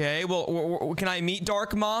yet. Okay, well, can I meet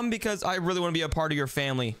Dark Mom? Because I really want to be a part of your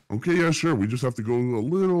family. Okay, yeah, sure. We just have to go a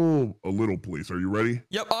little place. Are you ready?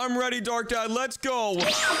 Yep, I'm ready, Dark Dad. Let's go.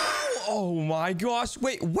 Oh my gosh.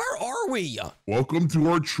 Wait, where are we? Welcome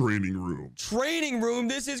to our training room. Training room?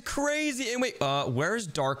 This is crazy. And wait, where's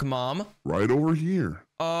Dark Mom? Right over here.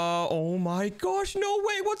 Oh my gosh, no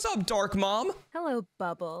way. What's up, Dark Mom? Hello,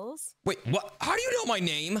 Bubbles. Wait, what? How do you know my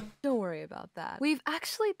name? Don't worry about that. We've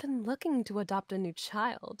actually been looking to adopt a new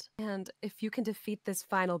child. And if you can defeat this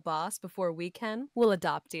final boss before we can, we'll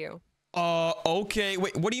adopt you. Okay.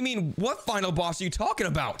 Wait, what do you mean? What final boss are you talking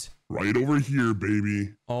about? Right over here,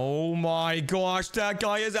 baby. Oh my gosh, that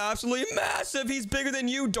guy is absolutely massive. He's bigger than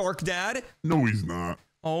you, Dark Dad. No, he's not.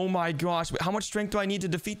 Oh my gosh. Wait, how much strength do I need to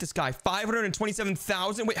defeat this guy?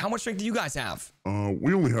 527,000? Wait, how much strength do you guys have?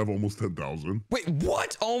 We only have almost 10,000. Wait,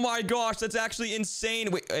 what? Oh my gosh, that's actually insane.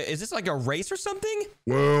 Wait, is this like a race or something?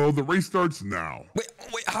 Well, the race starts now. Wait,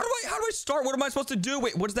 how do I start? What am I supposed to do?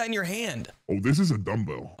 Wait, what is that in your hand? Oh, this is a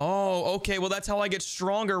dumbbell. Oh, okay. Well, that's how I get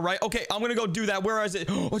stronger, right? Okay, I'm gonna go do that. Where is it?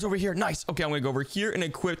 Oh, it's over here. Nice. Okay, I'm gonna go over here and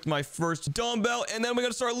equip my first dumbbell, and then we're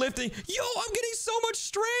gonna start lifting. Yo, I'm getting so much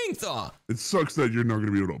strength. It sucks that you're not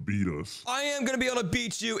gonna be able to beat us. I am gonna be able to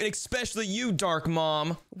beat you, and especially you, Dark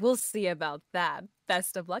Mom. We'll see about that.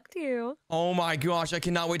 Best of luck to you. Oh my gosh, I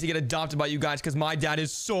cannot wait to get adopted by you guys because my dad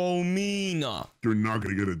is so mean. You're not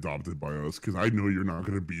gonna get adopted by us because I know you're not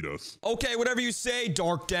gonna beat us. Okay, whatever you say,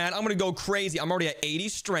 Dark Dad. I'm gonna go crazy. I'm already at 80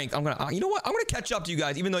 strength. I'm gonna, you know what? I'm gonna catch up to you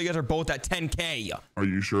guys, even though you guys are both at 10K. Are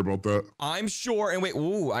you sure about that? I'm sure. And wait,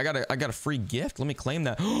 ooh, I got a free gift. Let me claim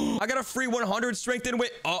that. I got a free 100 strength. And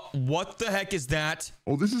wait, what the heck is that?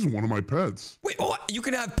 Oh, this is one of my pets. Wait, what? You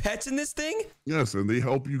can have pets in this thing? Yes, and they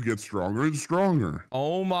help you get stronger and stronger.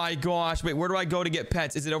 Oh my gosh. Wait, where do I go to get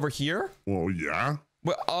pets? Is it over here? Well, yeah.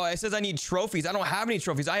 Well, it says I need trophies. I don't have any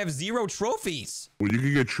trophies. I have 0 trophies. Well, you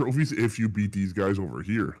can get trophies if you beat these guys over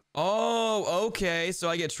here. Oh, okay. So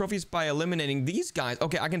I get trophies by eliminating these guys.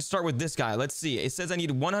 Okay, I can start with this guy. Let's see. It says I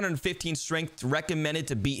need 115 strength recommended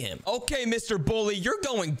to beat him. Okay, Mr. Bully, you're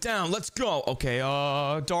going down. Let's go. Okay,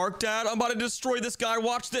 Dark Dad, I'm about to destroy this guy.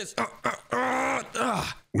 Watch this.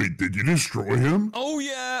 Wait, did you destroy him? Oh,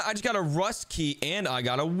 yeah. I just got a rust key and I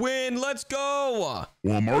got a win. Let's go.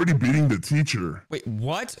 Well, I'm already beating the teacher. Wait,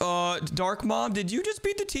 what? Dark Mom, did you just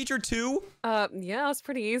beat the teacher too? Yeah, it's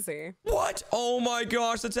pretty easy. What? Oh my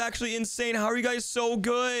gosh, that's actually insane. How are you guys so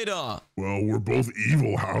good? Well, we're both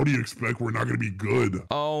evil. How do you expect we're not going to be good?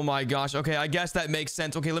 Oh my gosh. Okay, I guess that makes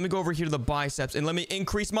sense. Okay, let me go over here to the biceps and let me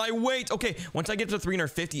increase my weight. Okay, once I get to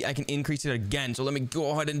 350, I can increase it again. So let me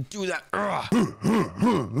go ahead and do that.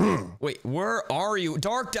 Wait, where are you?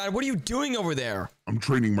 Dark Dad, what are you doing over there? I'm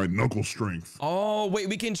training my knuckle strength. Oh, wait,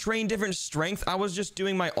 we can train different strength? I was just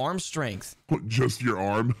doing my arm strength. Just your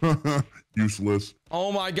arm? Useless.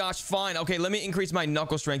 Oh my gosh, fine. Okay, let me increase my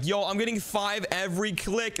knuckle strength. Yo, I'm getting 5 every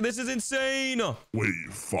click. This is insane. Wait,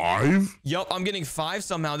 5? Yup, I'm getting 5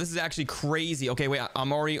 somehow. This is actually crazy. Okay, wait,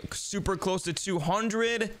 I'm already super close to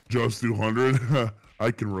 200. Just 200? I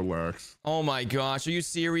can relax. Oh my gosh, are you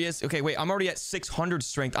serious? Okay, wait, I'm already at 600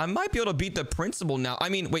 strength. I might be able to beat the principal now. I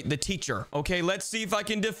mean, wait, the teacher. Okay, let's see if I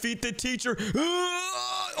can defeat the teacher.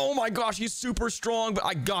 Oh my gosh, he's super strong, but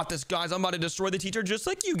I got this, guys. I'm about to destroy the teacher just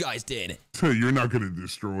like you guys did. You're not going to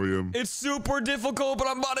destroy him. It's super difficult, but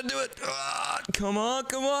I'm about to do it. Come on,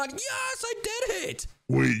 come on. Yes, I did it.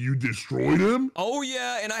 Wait, you destroyed him? Oh,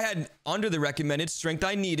 yeah, and I had under the recommended strength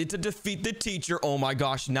I needed to defeat the teacher. Oh, my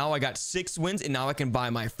gosh, now I got 6 wins, and now I can buy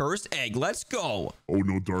my first egg. Let's go. Oh,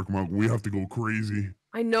 no, Dark Monk, we have to go crazy.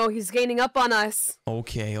 I know, he's gaining up on us.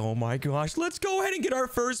 Okay, oh my gosh. Let's go ahead and get our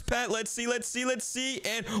first pet. Let's see.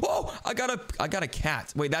 And oh, I got a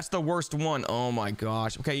cat. Wait, that's the worst one. Oh my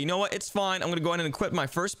gosh. Okay, you know what? It's fine. I'm gonna go ahead and equip my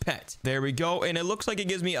first pet. There we go. And it looks like it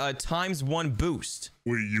gives me a ×1 boost.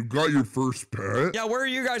 Wait, you got your first pet? Yeah, where are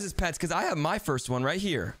you guys' pets? Because I have my first one right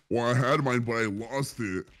here. Well, I had mine, but I lost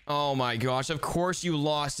it. Oh my gosh. Of course you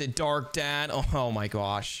lost it, Dark Dad. Oh my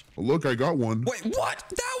gosh. Well, look, I got one. Wait, what?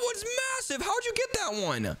 That one's massive. How'd you get that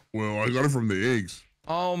one? Well, I got it from the eggs.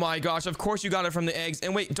 Oh my gosh. Of course you got it from the eggs.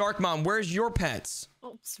 And wait, Dark Mom, where's your pets?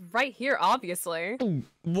 Oh, it's right here, obviously. I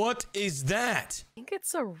What is that? think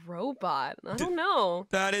it's a robot. I don't know.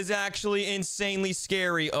 That is actually insanely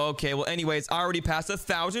scary. Okay, well, anyways, I already passed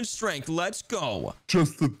 1,000 strength. Let's go.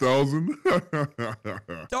 Just 1,000?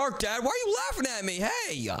 Dark Dad, why are you laughing at me?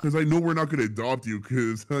 Hey! Because I know we're not going to adopt you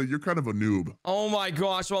because you're kind of a noob. Oh my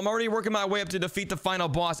gosh, well, I'm already working my way up to defeat the final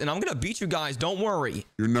boss, and I'm gonna beat you guys, don't worry.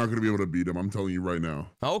 You're not going to be able to beat him. I'm telling you right now.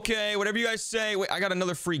 Okay, whatever you guys say. Wait, I got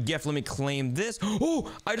another free gift. Let me claim this.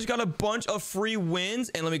 Oh, I just got a bunch of free wins,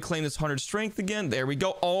 and let me claim this 100 strength again. There we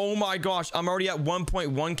go. Oh my gosh, I'm already at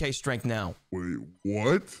 1.1k strength now. Wait,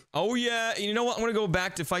 what? Oh yeah, you know what? I'm gonna go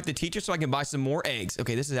back to fight the teacher so I can buy some more eggs.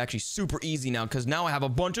 Okay, this is actually super easy now because now I have a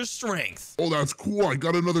bunch of strength. Oh, that's cool. I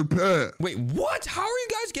got another pet. Wait, what? How are you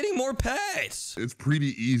guys getting more pets? It's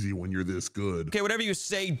pretty easy when you're this good. Okay, whatever you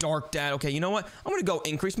say, Dark Dad. Okay, you know what? I'm gonna go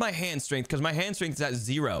increase my hand strength because my hand strength is at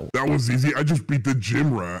 0. That was easy. I just beat the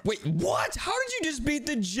gym rat. Wait, what? How did you just beat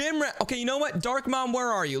the gym rat? Okay, you know what? Dark Mom, where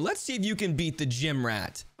are you? Let's see if you can beat the gym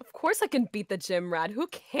rat. Of course I can beat the gym rat. Who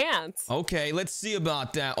can't? Okay, let's see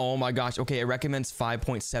about that. Oh my gosh. Okay, it recommends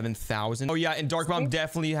 5.7 thousand. Oh yeah, and Dark Mom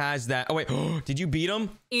definitely has that. Oh wait, did you beat him?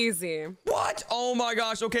 Easy. What? Oh my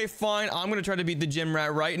gosh. Okay, fine. I'm gonna try to beat the gym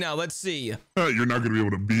rat right now. Let's see. You're not going to be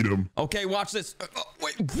able to beat him. Okay, watch this.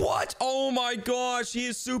 Wait, what? Oh my gosh, he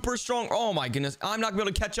is super strong. Oh my goodness, I'm not gonna be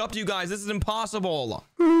able to catch up to you guys. This is impossible.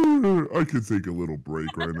 I could take a little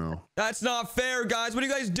break right now. That's not fair, guys. What are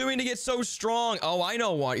you guys doing to get so strong? Oh, I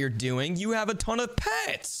know what you're doing. You have a ton of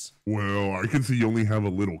pets. Well, I can see you only have a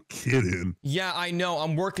little kitten. Yeah, I know.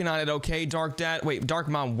 I'm working on it, okay, Dark Dad? Wait, Dark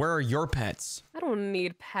Mom, where are your pets? I don't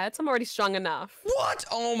need pets. I'm already strong enough. What?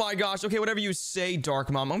 Oh my gosh. Okay, whatever you say,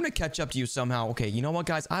 Dark Mom. I'm gonna catch up to you somehow. Okay, you know what,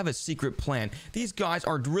 guys? I have a secret plan. These guys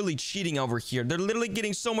are really cheating over here. They're literally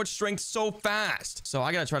getting so much strength so fast. So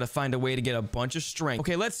I gotta try to find a way to get a bunch of strength.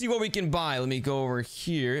 Okay, let's see what we can buy. Let me go over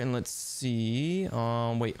here and let's see.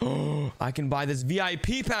 Wait. I can buy this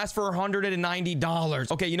VIP pass for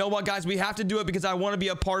 $190. Okay, you know what, guys? We have to do it because I want to be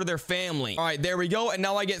a part of their family. All right, there we go. And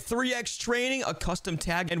now I get 3x training, a custom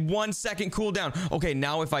tag, and 1 second cooldown. Okay,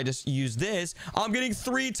 now if I just use this, I'm getting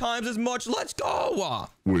 3 times as much. Let's go.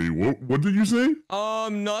 Wait, what did you say?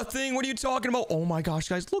 Nothing. What are you talking about? Oh my gosh,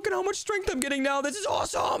 guys, look at how much strength I'm getting now. This is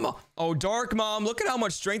awesome. Oh, Dark Mom, look at how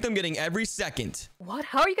much strength I'm getting every second. What?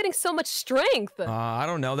 How are you getting so much strength? I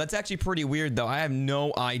don't know. That's actually pretty weird, though. I have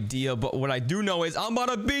no idea. But what I do know is I'm about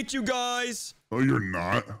to beat you guys. Oh, you're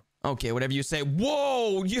not. Okay, whatever you say.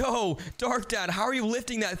 Whoa, yo, Dark Dad, how are you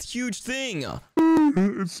lifting that huge thing?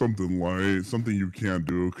 It's something light, something you can't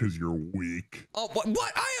do because you're weak. Oh, what?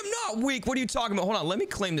 I am not weak. What are you talking about? Hold on, let me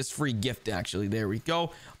claim this free gift, actually. There we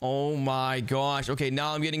go. Oh my gosh. Okay,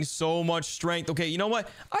 now I'm getting so much strength. Okay, you know what?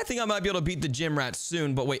 I think I might be able to beat the gym rat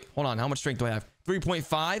soon, but wait, hold on. How much strength do I have?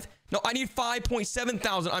 3.5? No, I need 5.7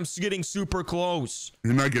 thousand. I'm getting super close.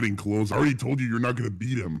 You're not getting close. I already told you you're not going to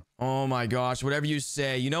beat him. Oh my gosh, whatever you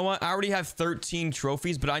say. You know what? I already have 13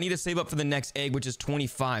 trophies, but I need to save up for the next egg, which is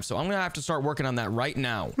 25. So I'm going to have to start working on that right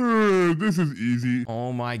now. This is easy.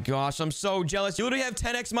 Oh my gosh, I'm so jealous. You literally have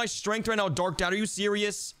 10x my strength right now, Dark Dad. Are you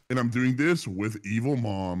serious? And I'm doing this with Evil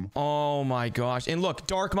Mom. Oh my gosh. And look,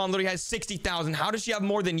 Dark Mom literally has 60,000. How does she have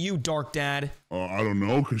more than you, Dark Dad? I don't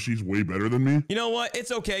know, because she's way better than me. You know what?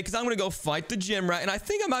 It's okay, because I'm going to go fight the gym rat, and I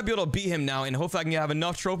think I might be able to beat him now, and hopefully I can have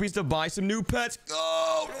enough trophies to buy some new pets.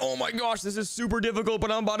 Oh my gosh, this is super difficult, but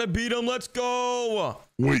I'm about to beat him. Let's go.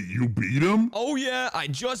 Wait, you beat him? Oh yeah, I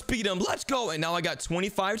just beat him. Let's go. And now I got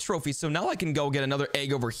 25 trophies, so now I can go get another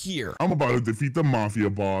egg over here. I'm about to defeat the mafia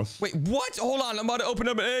boss. Wait, what? Hold on. I'm about to open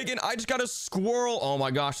up an egg, and I just got a squirrel. Oh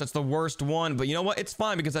my gosh, that's the worst one. But you know what? It's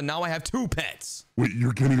fine, because now I have 2 pets. Wait,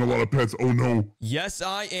 you're getting a lot of pets. Oh no. Yes,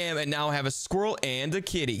 I am. And now I have a squirrel and a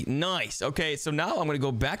kitty. Nice. Okay, so now I'm going to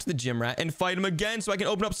go back to the gym rat and fight him again so I can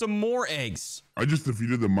open up some more eggs. I just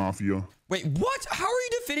defeated the mafia. Wait, what? How are you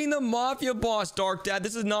defeating the mafia boss, Dark Dad?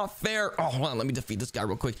 This is not fair. Oh, hold on. Let me defeat this guy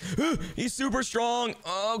real quick. He's super strong.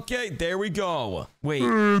 Okay, there we go. Wait.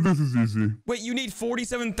 This is easy. Wait, you need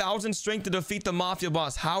 47,000 strength to defeat the mafia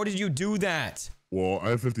boss. How did you do that? Well, I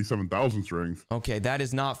have 57,000 strength. Okay, that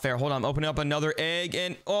is not fair. Hold on, I'm opening up another egg,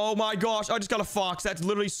 and oh my gosh, I just got a fox. That's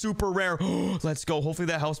literally super rare. Let's go. Hopefully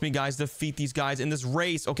that helps me, guys, defeat these guys in this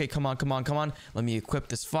race. Okay, come on, come on, come on. Let me equip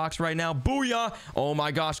this fox right now. Booyah! Oh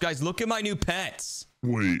my gosh, guys, look at my new pets.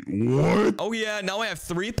 Wait, what? Oh yeah, now I have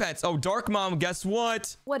 3 pets. Oh, Dark Mom, guess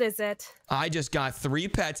what? What is it? I just got 3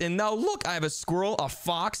 pets, and now look, I have a squirrel, a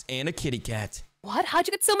fox, and a kitty cat. What? How'd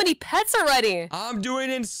you get so many pets already? I'm doing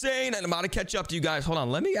insane, and I'm about to catch up to you guys. Hold on,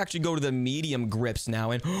 let me actually go to the medium grips now,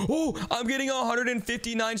 and oh, I'm getting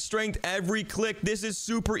 159 strength every click. This is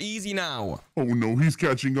super easy now. Oh no, he's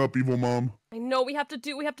catching up, Evil Mom. I know we have to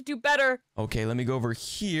do better. Okay, let me go over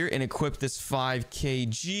here and equip this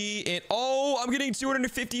 5kg. And oh, I'm getting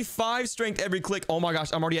 255 strength every click. Oh my gosh,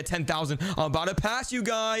 I'm already at 10,000. I'm about to pass you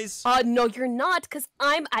guys. No, you're not, because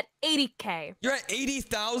I'm at 80K. You're at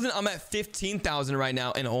 80,000. I'm at 15,000 right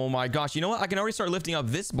now. And oh my gosh, you know what? I can already start lifting up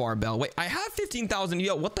this barbell. Wait, I have 15,000.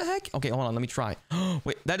 Yo, what the heck? Okay, hold on. Let me try.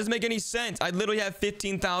 Wait, that doesn't make any sense. I literally have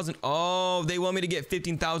 15,000. Oh, they want me to get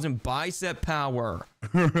 15,000 bicep power.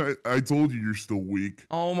 I told you you're still weak.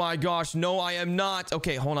 Oh my gosh, no, I am not.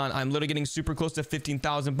 Okay, hold on. I'm literally getting super close to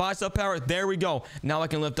 15,000 bicep power. There we go. Now I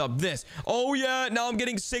can lift up this. Oh yeah, now I'm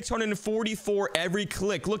getting 644 every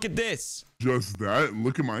click. Look at this. Just that?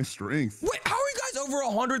 Look at my strength. Wait, how are you guys over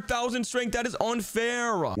 100,000 strength? That is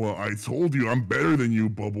unfair. Well, I told you I'm better than you,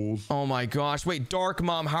 Bubbles. Oh my gosh. Wait, Dark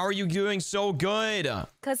Mom, how are you doing so good?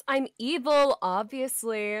 Because I'm evil,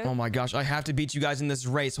 obviously. Oh my gosh, I have to beat you guys in this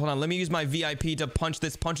race. Hold on, let me use my VIP to punch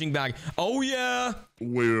this punching bag. Oh yeah.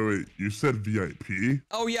 Wait. You said VIP?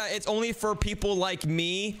 Oh yeah, it's only for people like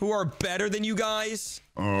me who are better than you guys.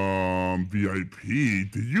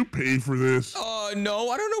 VIP? Did you pay for this? No,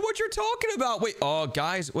 I don't know what you're talking about. Wait,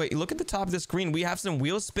 guys, wait, look at the top of the screen. We have some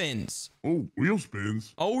wheel spins. Oh, wheel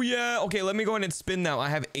spins? Oh, yeah. Okay, let me go ahead and spin now. I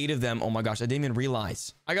have 8 of them. Oh, my gosh, I didn't even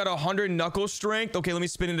realize. I got 100 knuckle strength. Okay, let me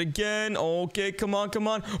spin it again. Okay, come on.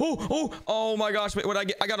 Oh, my gosh. Wait, what did I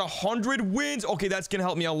get? I got 100 wins. Okay, that's going to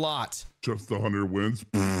help me a lot. Just 100 wins?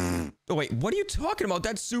 Oh, wait, what are you talking about?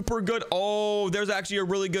 That's super good. Oh, there's actually a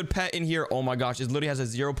really good pet in here. Oh, my gosh, it literally has a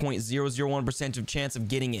 0.001% of chance of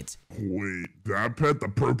getting it. Wait, that pet, the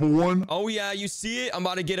purple one? Oh, yeah, you see it? I'm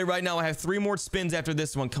about to get it right now. I have 3 more spins after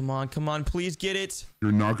this one. Come on, please get it.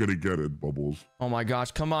 You're not gonna get it, Bubbles. Oh my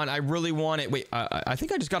gosh, come on. I really want it. Wait, I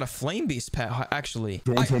think I just got a flame beast pet, actually.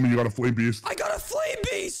 Don't tell me you got a flame beast. I got a flame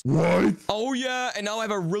beast. What? Oh yeah, and now I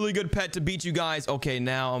have a really good pet to beat you guys. Okay,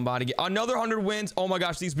 now I'm about to get another 100 wins. Oh my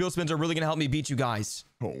gosh, these wheel spins are really gonna help me beat you guys.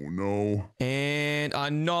 Oh no. And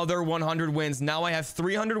another 100 wins. Now I have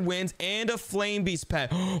 300 wins and a flame beast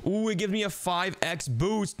pet. Ooh, it gives me a 5x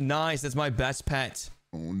boost. Nice, that's my best pet.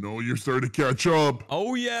 Oh no, you're starting to catch up.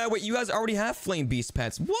 Oh yeah, wait, you guys already have flame beast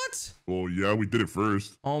pets. What? Well, yeah, we did it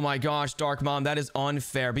first. Oh my gosh, Dark Mom, that is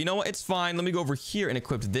unfair. But you know what? It's fine. Let me go over here and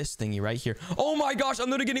equip this thingy right here. Oh my gosh, I'm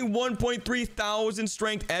literally getting 1.3 thousand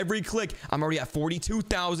strength every click. I'm already at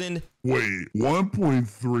 42,000. Wait,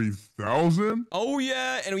 1.3 thousand? Oh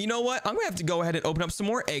yeah, and you know what? I'm gonna have to go ahead and open up some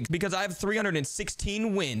more eggs because I have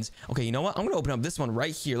 316 wins. Okay, you know what? I'm gonna open up this one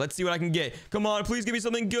right here. Let's see what I can get. Come on, please give me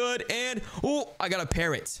something good. And oh, I got a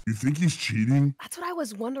parrot. You think he's cheating? That's what I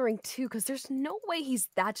was wondering too, because there's no way he's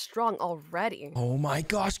that strong already. Oh my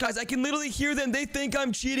gosh, guys, I can literally hear them. They think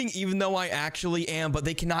I'm cheating, even though I actually am, but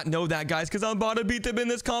they cannot know that, guys, because I'm about to beat them in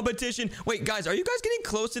this competition. Wait, guys, are you guys getting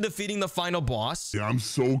close to defeating the final boss? Yeah, I'm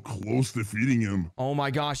so close to defeating him. Oh my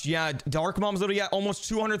gosh, yeah, Dark Mom's literally at almost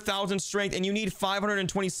 200,000 strength, and you need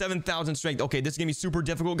 527,000 strength. Okay, this is gonna be super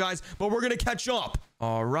difficult, guys, but we're gonna catch up.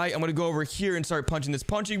 All right, I'm gonna go over here and start punching this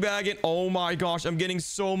punching bag, and oh my gosh, I'm getting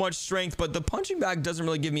so much strength, but the punching bag doesn't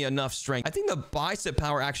really give me enough strength. I think the bicep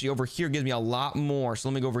power actually over here gives me a lot more, so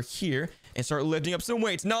let me go over here and start lifting up some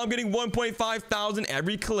weights. Now I'm getting 1.5 thousand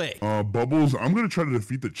every click. Bubbles, I'm gonna try to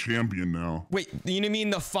defeat the champion now. Wait, you mean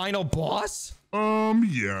the final boss?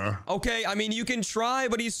 Yeah. Okay, I mean, you can try,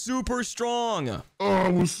 but he's super strong. Oh, I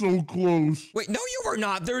was so close. Wait, no, you were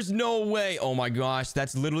not. There's no way. Oh my gosh,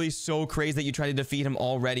 that's literally so crazy that you tried to defeat him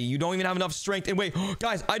already. You don't even have enough strength. And wait,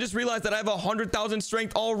 guys, I just realized that I have 100,000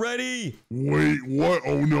 strength already. Wait, what?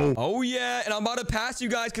 Oh no. Oh yeah, and I'm about to pass you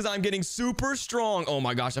guys because I'm getting super strong. Oh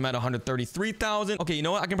my gosh, I'm at 133,000. Okay, you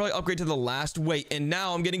know what? I can probably upgrade to the last weight, and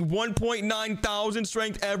now I'm getting 1.9 thousand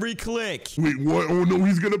strength every click. Wait, what? Oh no,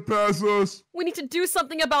 he's gonna pass us. We need to do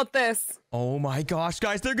something about this. Oh my gosh,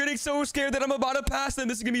 guys, they're getting so scared that I'm about to pass them.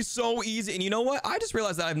 This is gonna be so easy. And you know what? I just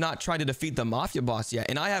realized that I've not tried to defeat the Mafia boss yet,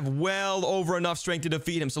 and I have well over enough strength to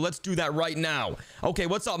defeat him. So let's do that right now. Okay,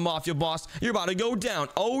 what's up, Mafia boss? You're about to go down.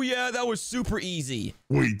 Oh yeah, that was super easy.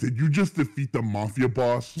 Wait, did you just defeat the Mafia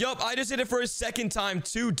boss? Yup, I just did it for a second time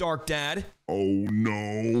too, Dark Dad. Oh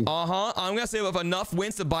no. I'm gonna save up enough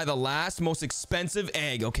wins to buy the last most expensive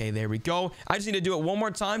egg. Okay, there we go. I just need to do it one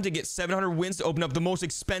more time to get 700 wins to open up the most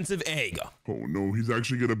expensive egg. Oh no, he's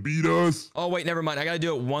actually gonna beat us. Oh wait, never mind. I gotta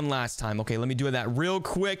do it one last time. Okay, let me do that real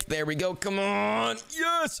quick. There we go. Come on.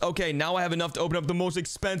 Yes. Okay, now I have enough to open up the most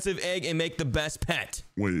expensive egg and make the best pet.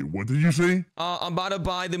 Wait, what did you say? I'm about to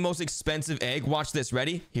buy the most expensive egg. Watch this.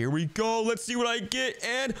 Ready? Here we go. Let's see what I get.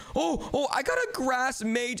 And oh, I got a grass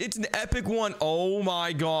mage. It's an epic one. Oh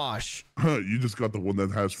my gosh. You just got the one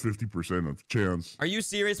that has 50% of chance. Are you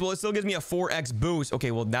serious? Well, it still gives me a 4x boost.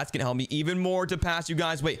 Okay, well, that's gonna help me even more to pass you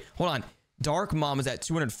guys. Wait, hold on. Dark Mom is at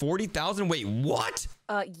 240,000. Wait, what?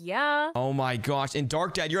 Yeah. Oh my gosh. And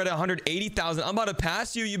Dark Dad, you're at 180,000. I'm about to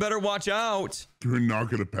pass you. You better watch out. You're not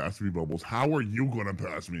gonna pass me, Bubbles. How are you gonna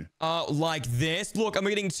pass me? Like this. Look, I'm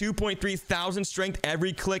getting 2.3 thousand strength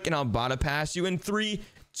every click, and I'm about to pass you in 3,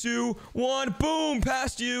 2, 1. Boom,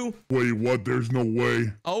 past you. Wait, what? There's no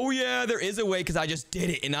way. Oh yeah, there is a way because I just did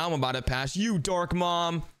it, and now I'm about to pass you, Dark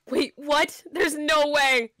Mom. Wait, what? There's no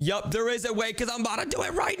way. Yup, there is a way because I'm about to do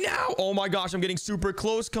it right now. Oh my gosh, I'm getting super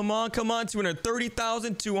close. Come on, come on.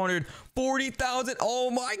 230,000, 240,000. Oh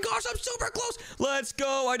my gosh, I'm super close. Let's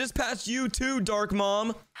go. I just passed you too, Dark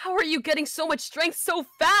Mom. How are you getting so much strength so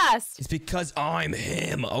fast? It's because I'm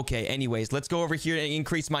him. Okay, anyways, let's go over here and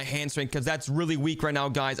increase my hand strength because that's really weak right now,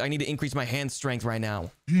 guys. I need to increase my hand strength right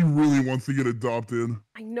now. He really wants to get adopted.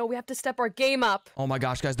 I know we have to step our game up. Oh my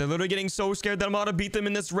gosh, guys, they're literally getting so scared that I'm about to beat them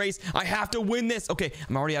in this race. I have to win this. Okay,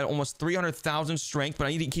 I'm already at almost 300,000 strength, but I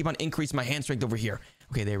need to keep on increasing my hand strength over here.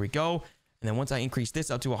 Okay, there we go. And then once I increase this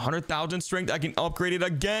up to 100,000 strength, I can upgrade it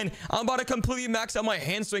again. I'm about to completely max out my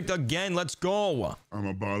hand strength again. Let's go. I'm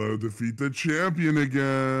about to defeat the champion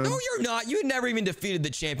again. No, you're not. You never even defeated the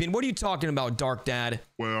champion. What are you talking about, Dark Dad?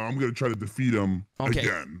 Well, I'm gonna try to defeat him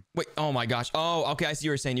again. Wait, oh my gosh. Oh, okay, I see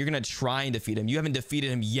what you're saying. You're gonna try and defeat him. You haven't defeated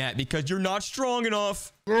him yet because you're not strong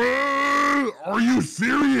enough. Are you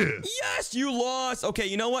serious? Yes, you lost. Okay,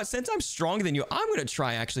 you know what? Since I'm stronger than you, I'm gonna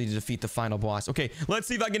try actually to defeat the final boss. Okay, let's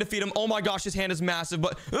see if I can defeat him. Oh my gosh, his hand is massive,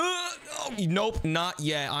 but oh, nope, not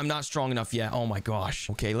yet. I'm not strong enough yet. Oh my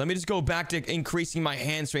gosh. Okay, let me just go back to increasing my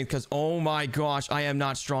hand strength because oh my gosh, I am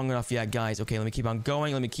not strong enough yet, guys. Okay, let me keep on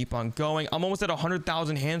going. Let me keep on going. I'm almost at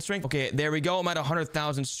 100,000 hand strength. Okay, there we go. I'm at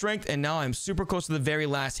 100,000 strength, and now I'm super close to the very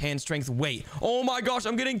last hand strength. Wait, oh my gosh,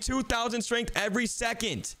 I'm getting 2,000 strength every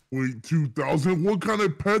second. Wait, 2,000? What kind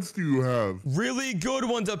of pets do you have? Really good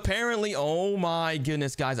ones, apparently. Oh my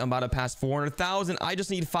goodness, guys. I'm about to pass 400,000. I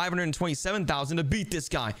just need 527,000 to beat this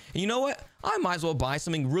guy. And you know what? I might as well buy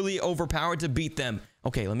something really overpowered to beat them.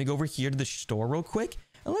 Okay, let me go over here to the store real quick.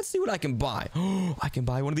 And let's see what I can buy. Oh, I can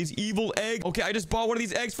buy one of these evil eggs. Okay, I just bought one of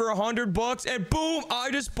these eggs for $100 and boom,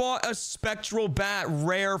 I just bought a spectral bat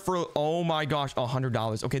rare for, oh my gosh,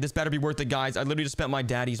 $100. Okay, this better be worth it, guys. I literally just spent my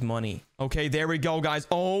daddy's money. Okay, there we go, guys.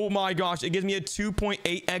 Oh my gosh, it gives me a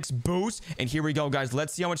 2.8x boost. And here we go, guys.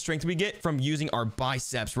 Let's see how much strength we get from using our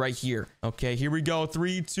biceps right here. Okay, here we go.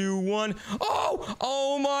 3, 2, 1.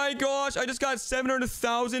 Oh my gosh. I just got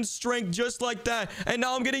 700,000 strength just like that. And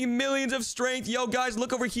now I'm getting millions of strength. Yo, guys,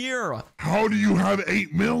 look over here. How do you have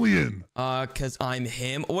 8 million? Cause I'm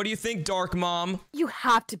him. What do you think, Dark Mom? You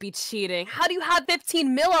have to be cheating. How do you have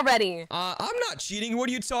 15 mil already? I'm not cheating. What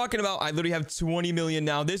are you talking about? I literally have 20 million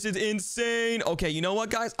now. This is insane. Okay, you know what,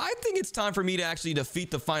 guys? I think it's time for me to actually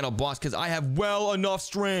defeat the final boss because I have well enough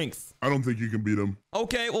strength. I don't think you can beat him.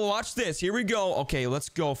 Okay, well, watch this. Here we go. Okay, let's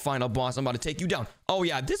go, final boss. I'm about to take you down. Oh,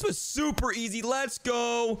 yeah, this was super easy. Let's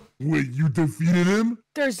go. Wait, you defeated him?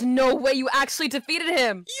 There's no way you actually defeated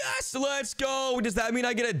him. Yes, let's go. Does that mean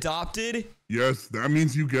I get adopted? Yes, that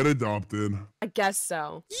means you get adopted. I guess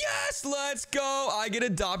so. Yes, let's go. I get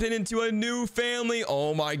adopted into a new family.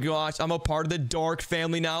 Oh my gosh, I'm a part of the Dark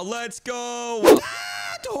family now. Let's go.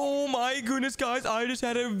 Oh my goodness, guys. I just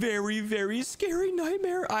had a very, very scary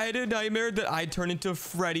nightmare. I had a nightmare that I turned into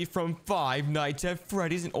Freddy from Five Nights at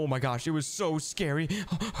Freddy's. And oh my gosh, it was so scary.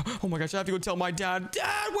 Oh my gosh, I have to go tell my dad.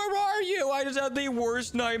 Dad, where are you? I just had the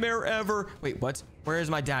worst nightmare ever. Wait, what? Where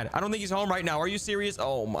is my dad? I don't think he's home right now. Are you serious?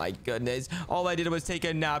 Oh my goodness. All I did was take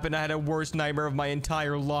a nap and I had a worst nightmare of my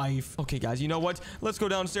entire life. Okay, guys, you know what? Let's go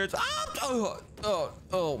downstairs.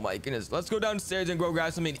 Oh my goodness. Let's go downstairs and go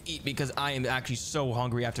grab something to eat because I am actually so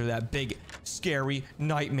hungry after that big, scary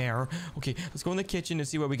nightmare. Okay, let's go in the kitchen and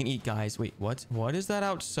see what we can eat, guys. Wait, what? What is that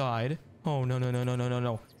outside? Oh,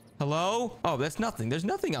 no. Hello? Oh, that's nothing. There's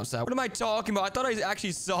nothing outside. What am I talking about? I thought I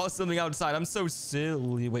actually saw something outside. I'm so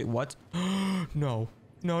silly. Wait, what? No.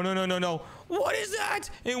 What is that?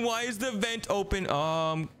 And why is the vent open?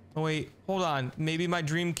 Wait, hold on. Maybe my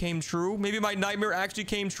dream came true. Maybe my nightmare actually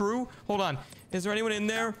came true. Hold on. Is there anyone in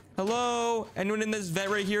there? Hello? Anyone in this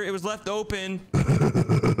vent right here? It was left open.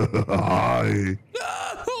 Hi.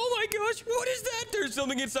 Oh my gosh. What is that? There's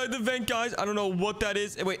something inside the vent, guys. I don't know what that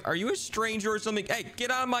is. Wait, are you a stranger or something? Hey,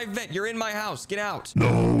 get out of my vent. You're in my house. Get out.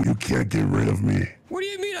 No, you can't get rid of me. What do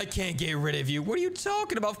you mean I can't get rid of you? What are you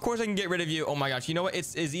talking about? Of course I can get rid of you. Oh my gosh. You know what?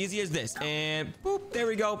 It's as easy as this. And boop, there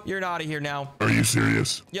we go. You're out of here now. Are you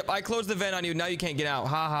serious? Yep, I closed the vent on you. Now you can't get out.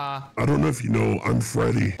 Ha ha. I don't know if you know, I'm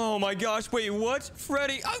Freddy. Oh my gosh. Wait, what?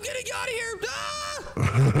 Freddy, I'm getting out of here.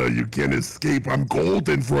 Ah! You can't escape. I'm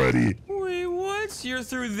golden, Freddy. Wait, what? here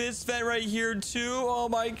through this vent right here too. Oh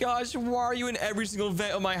my gosh, why are you in every single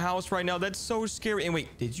vent of my house right now? That's so scary. And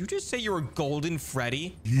wait, did you just say you were Golden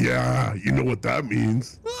Freddy? Yeah, you know what that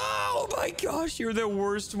means. Oh my gosh, you're the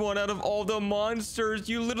worst one out of all the monsters.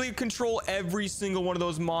 You literally control every single one of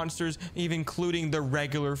those monsters, even including the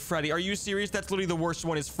regular Freddy. Are you serious? That's literally the worst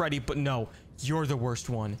one is Freddy, but no, you're the worst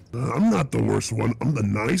one. I'm not the worst one. I'm the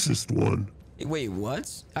nicest one. Wait, what?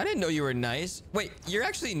 I didn't know you were nice. Wait, you're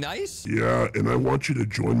actually nice? Yeah, and I want you to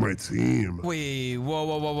join my team. Wait,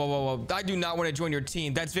 whoa. I do not want to join your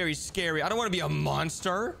team. That's very scary. I don't want to be a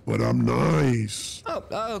monster. But I'm nice. Oh,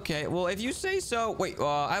 okay. Well, if you say so. Wait,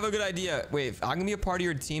 I have a good idea. Wait, if I'm going to be a part of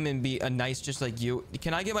your team and be a nice just like you,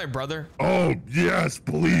 can I get my brother? Oh, yes,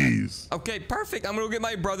 please. Okay, perfect. I'm going to get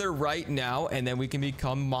my brother right now, and then we can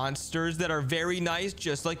become monsters that are very nice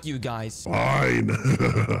just like you guys. Fine.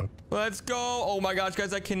 Let's go. Oh my gosh,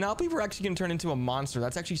 guys, I cannot believe we're actually gonna turn into a monster.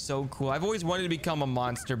 That's actually so cool. I've always wanted to become a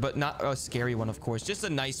monster, but not a scary one, of course. Just a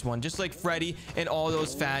nice one, just like Freddy and all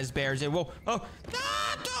those Fazbears. And whoa,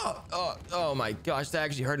 oh my gosh, that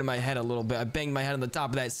actually hurt in my head a little bit. I banged my head on the top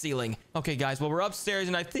of that ceiling. Okay, guys, well, we're upstairs,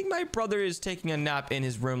 and I think my brother is taking a nap in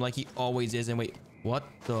his room like he always is. And wait, what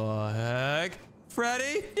the heck?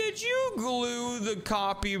 Freddy, did you glue the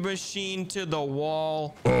copy machine to the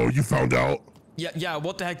wall? Oh, you found out? Yeah,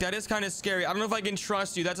 what the heck? That is kind of scary. I don't know if I can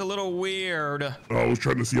trust you. That's a little weird. I was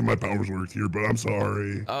trying to see if my powers worked here, but I'm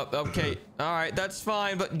sorry. Okay. All right, that's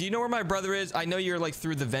fine. But do you know where my brother is? I know you're like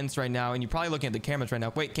through the vents right now, and you're probably looking at the cameras right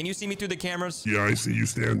now. Wait, can you see me through the cameras? Yeah, I see you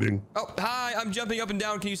standing. Oh, hi. I'm jumping up and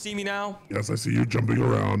down. Can you see me now? Yes, I see you jumping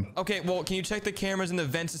around. Okay, well, can you check the cameras and the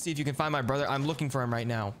vents to see if you can find my brother? I'm looking for him right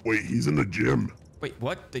now. Wait, he's in the gym. Wait,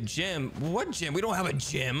 what? The gym? What gym? We don't have a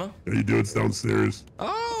gym. Yeah, you do. It's downstairs.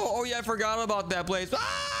 Oh yeah, I forgot about that place.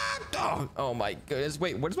 Oh my goodness.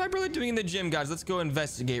 Wait, what is my brother doing in the gym, guys? Let's go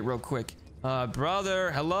investigate real quick.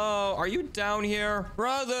 Brother, hello? Are you down here?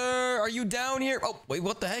 Brother, are you down here? Oh, wait,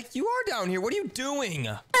 what the heck? You are down here. What are you doing?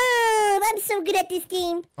 Oh, I'm so good at this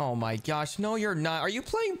game. Oh my gosh, no, you're not. Are you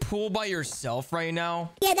playing pool by yourself right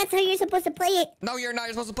now? Yeah, that's how you're supposed to play it. No, you're not.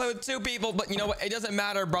 You're supposed to play with two people, but you know what? It doesn't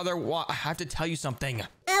matter, brother. I have to tell you something.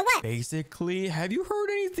 What? Basically, have you heard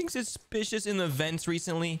anything suspicious in the vents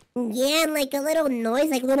recently? Yeah, like a little noise,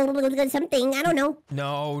 like little something. I don't know.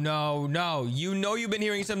 No. You know you've been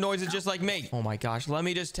hearing some noises just like me. Oh my gosh, let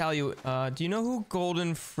me just tell you. Do you know who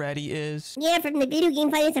Golden Freddy is? Yeah, from the video game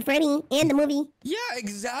Five Nights at Freddy and the movie. Yeah,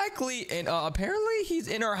 exactly. And apparently he's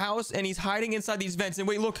in our house and he's hiding inside these vents. And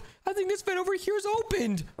wait, look, I think this vent over here is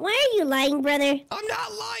opened. Why are you lying, brother? I'm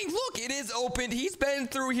not lying. Look, it is opened. He's been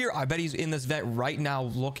through here. I bet he's in this vent right now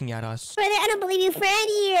looking at us. Brother, I don't believe you,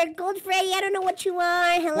 Freddy or Gold Freddy. I don't know what you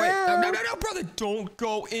are. Hello? Wait, no, brother. Don't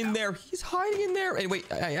go in there. He's hiding in there. And wait,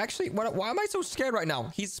 actually, why am I so scared right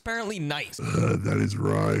now? He's apparently nice. That is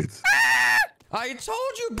right. I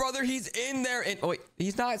told you, brother, he's in there. And oh, wait,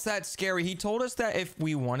 he's not that scary. He told us that if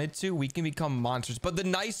we wanted to, we can become monsters, but the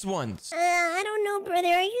nice ones. I don't know, brother.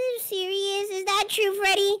 Are you serious? Is that true,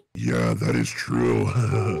 Freddy? Yeah, that is true.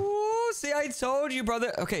 Ooh, see, I told you,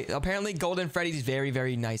 brother. Okay, apparently Golden Freddy's very,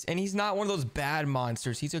 very nice. And he's not one of those bad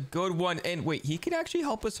monsters. He's a good one. And wait, he could actually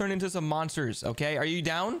help us turn into some monsters, okay? Are you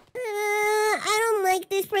down? I don't like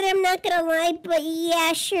this, brother. I'm not gonna lie, but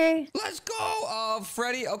yeah, sure. Let's go,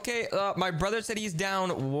 Freddy. Okay, my brother said he's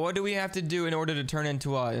down. What do we have to do in order to turn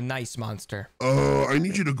into a nice monster? I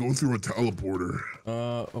need you to go through a teleporter.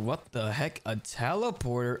 What the heck? A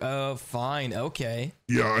teleporter? Fine. Okay.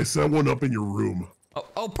 Yeah, I set one up in your room.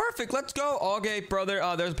 Oh, perfect. Let's go. Okay, brother.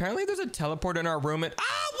 There's a teleporter in our room. And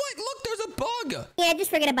wait, look, there's a bug. Yeah, just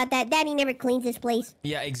forget about that. Daddy never cleans this place.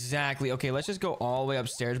 Yeah, exactly. Okay, let's just go all the way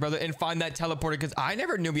upstairs, brother, and find that teleporter because I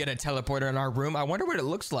never knew we had a teleporter in our room. I wonder what it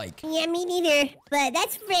looks like. Yeah, me neither. But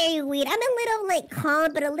that's very weird. I'm a little like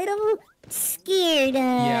calm, but a little scared.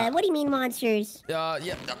 Yeah. What do you mean, monsters? Yeah.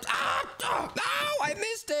 I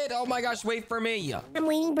missed it. Oh my gosh, wait for me. I'm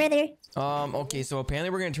waiting, brother. Okay, so apparently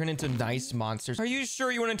we're gonna turn into nice monsters. Are you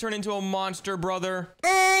sure you want to turn into a monster, brother?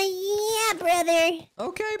 Yeah, brother.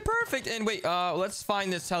 Okay, perfect. And wait, let's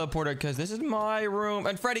find this teleporter because this is my room.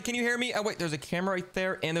 And Freddy, can you hear me? Oh, wait, there's a camera right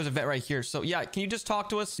there and there's a vent right here. So yeah, can you just talk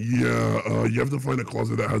to us? Yeah, you have to find a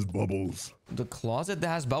closet that has bubbles. The closet that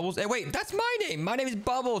has bubbles? Hey, wait, that's my name. My name is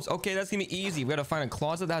Bubbles. Okay, that's gonna be easy. We gotta find a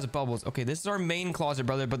closet that has bubbles. Okay, this is our main closet,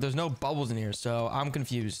 brother, but there's no bubbles in here, so I'm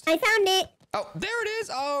confused. I found it. Oh, there it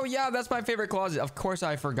is. Oh, yeah, that's my favorite closet. Of course,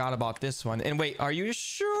 I forgot about this one. And wait, are you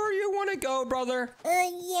sure you want to go, brother?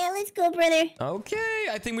 Yeah, let's go, brother. Okay,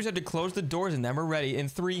 I think we just have to close the doors and then we're ready. In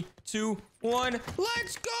 3, 2, 1,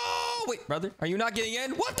 let's go! Oh, wait, brother. Are you not getting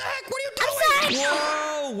in? What the heck? What are you doing?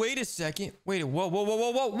 Whoa, wait a second. Wait, whoa.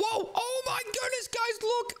 Oh, my goodness, guys,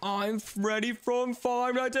 look. I'm Freddy from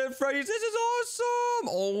Five Nights at Freddy's. This is awesome.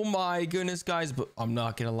 Oh, my goodness, guys. But I'm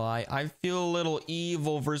not going to lie. I feel a little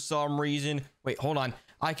evil for some reason. Wait, hold on.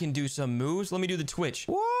 I can do some moves. Let me do the twitch.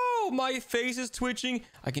 Whoa, my face is twitching.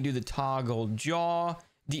 I can do the toggle jaw,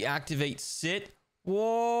 deactivate sit.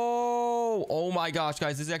 Whoa. Oh my gosh,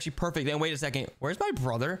 guys, this is actually perfect. And wait a second. Where's my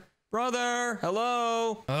brother? Brother,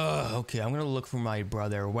 hello? Okay, I'm gonna look for my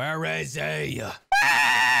brother. Where is he?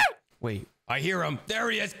 Wait, I hear him. There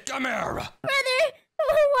he is. Come here. Brother,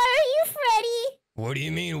 why are you Freddy? What do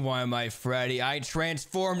you mean, why am I Freddy? I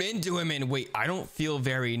transformed into him and wait, I don't feel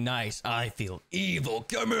very nice. I feel evil.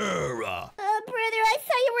 Come here. Brother, I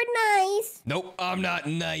thought you were nice. Nope, I'm not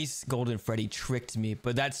nice. Golden Freddy tricked me,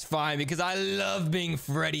 but that's fine because I love being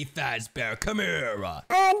Freddy Fazbear. Come here. No,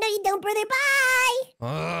 you don't, brother. Bye.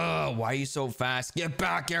 Oh, why are you so fast? Get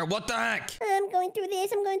back here. What the heck? I'm going through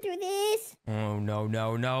this. Oh,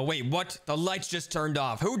 no. Wait, what? The lights just turned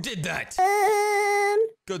off. Who did that?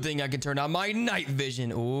 Good thing I can turn on my night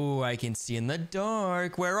vision. Ooh, I can see in the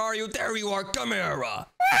dark. Where are you? There you are. Come here.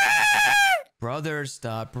 Brother,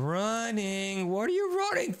 stop running. What are you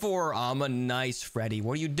running for? I'm a nice Freddy.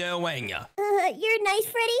 What are you doing? You're nice,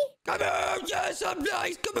 Freddy? Come here. Yes, I'm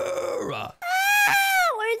nice. Come here.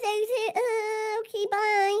 Where's exit? Okay,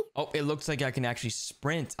 bye. Oh, it looks like I can actually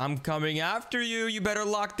sprint. I'm coming after you. You better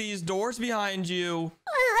lock these doors behind you.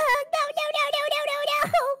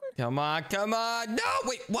 No. Come on. No,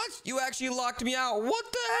 wait, what? You actually locked me out. What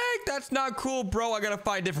the heck? That's not cool, bro. I gotta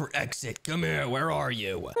find a different exit. Come here. Where are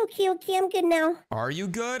you? Okay, I'm good now. Are you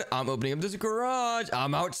good? I'm opening up this garage.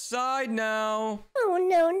 I'm outside now. Oh,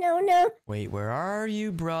 no. Wait, where are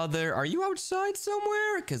you, brother? Are you outside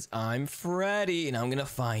somewhere? Because I'm Freddy, and I'm gonna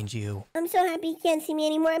find you. I'm so happy you can't see me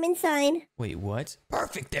anymore. I'm inside. Wait, what?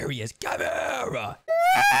 Perfect. There he is. Come here.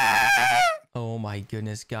 Oh my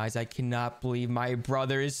goodness, guys. I cannot believe my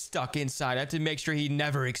brother is stuck inside. I have to make sure he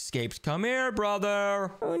never escapes. Come here,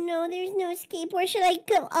 brother. Oh no, there's no escape. Where should I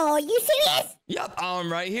go? Oh, are you serious? Yep,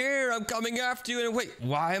 I'm right here. I'm coming after you. And wait,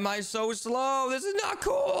 why am I so slow? This is not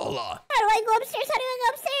cool. How do I go upstairs?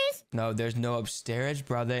 No, there's no upstairs,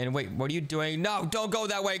 brother. And wait, what are you doing? No, don't go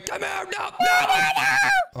that way. Come here. No.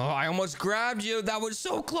 Oh, I almost grabbed you. That was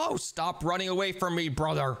so close. Stop running away from me,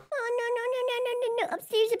 brother. Oh, no.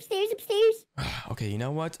 Upstairs. Okay, you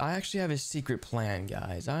know what? I actually have a secret plan,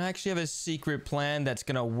 guys. I actually have a secret plan that's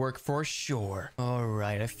gonna work for sure. All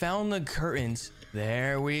right, I found the curtains.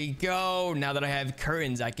 There we go. Now that I have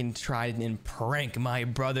curtains, I can try and prank my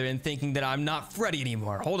brother in thinking that I'm not Freddy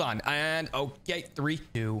anymore. Hold on. And okay, 3,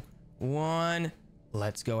 2, 1.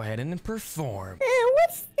 Let's go ahead and perform.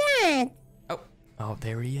 What's that? Oh,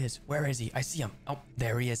 there he is. Where is he? I see him. Oh,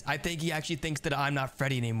 there he is. I think he actually thinks that I'm not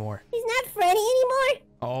Freddy anymore. He's not Freddy anymore?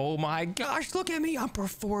 Oh my gosh, look at me. I'm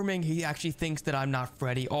performing. He actually thinks that I'm not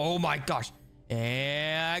Freddy. Oh my gosh.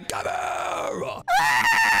 And come here!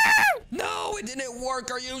 No, it didn't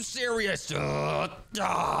work. Are you serious? No.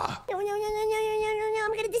 I'm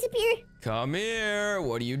gonna disappear. Come here.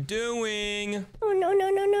 What are you doing? Oh,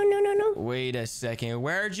 no. Wait a second.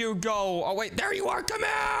 Where'd you go? Oh, wait. There you are. Come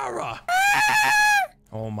here.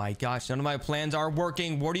 Oh my gosh. None of my plans are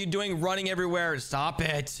working. What are you doing running everywhere? Stop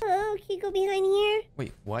it. Okay, go behind here.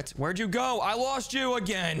 Wait, what? Where'd you go? I lost you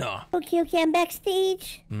again. Okay, I'm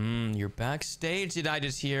backstage. You're backstage, did I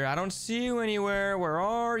just hear? I don't see you anywhere. Where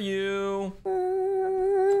are you?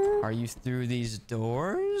 Are you through these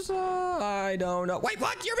doors? I don't know. Wait,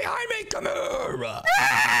 what? You're behind me. Come here.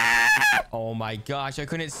 Oh my gosh, I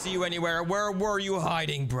couldn't see you anywhere. Where were you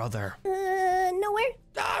hiding, brother? Nowhere.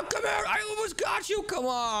 Oh, come here. I almost got you. Come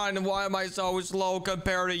on. Why am I so slow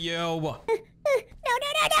compared to you? No. I'm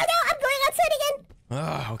going outside again.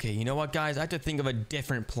 Okay, you know what, guys? I have to think of a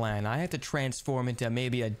different plan. I have to transform into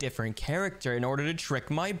maybe a different character in order to trick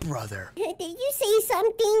my brother. Did you say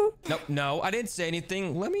something? No, I didn't say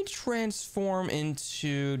anything. Let me transform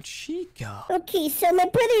into Chica. Okay, so my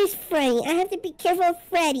brother is Freddy. I have to be careful of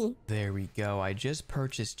Freddy. There we go. I just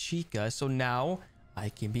purchased Chica, so now I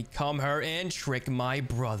can become her and trick my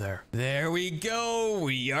brother. There we go.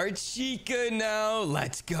 We are Chica now.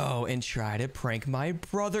 Let's go and try to prank my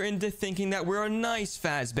brother into thinking that we're a nice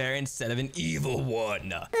Fazbear instead of an evil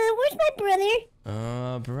one. Where's my brother?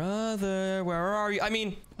 Brother, where are you?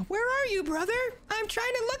 Where are you, brother? I'm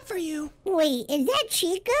trying to look for you. Wait, is that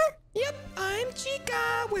Chica? Yep, I'm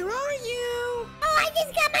Chica. Where are you? Oh, I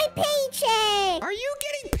just got my paycheck. Are you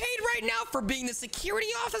getting paid right now for being the security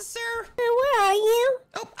officer? Where are you?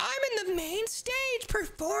 Oh, I'm in the main stage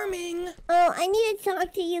performing. Oh, I need to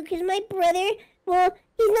talk to you because my brother, well,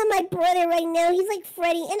 He's not my brother right now. He's like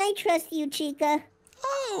Freddy, and I trust you, Chica.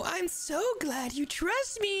 Oh, I'm so glad you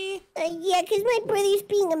trust me. Yeah, because my brother's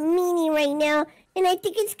being a meanie right now. And I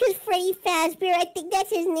think it's because Freddy Fazbear, I think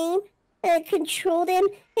that's his name, controlled him.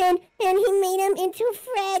 And he made him into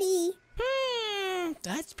Freddy.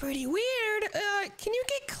 That's pretty weird. Can you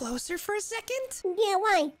get closer for a second? Yeah,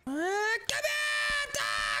 why? Come here!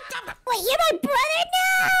 Wait, you're my brother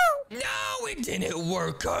now? No, it didn't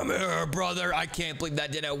work. Come here, brother. I can't believe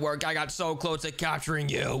that didn't work. I got so close to capturing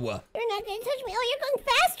you. You're not going to touch me. Oh, you're going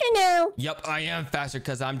faster now. Yep, I am faster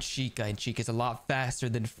because I'm Chica, and Chica's a lot faster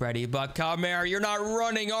than Freddy. But come here, you're not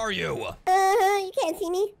running, are you? You can't see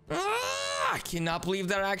me. I cannot believe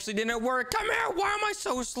that actually didn't work. Come here, why am I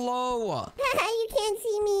so slow? You can't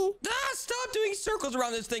see me. Stop doing circles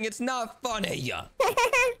around this thing. It's not funny.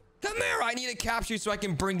 Come here, I need to capture you so I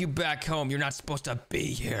can bring you back home. You're not supposed to be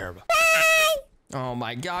here. Oh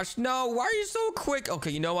my gosh, no, why are you so quick?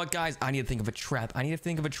 Okay, you know what, guys? I need to think of a trap. I need to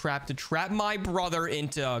think of a trap to trap my brother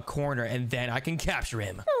into a corner, and then I can capture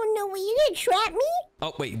him. Oh, no, wait, you gonna trap me?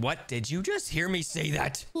 Oh, wait, what? Did you just hear me say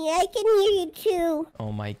that? Yeah, I can hear you, too.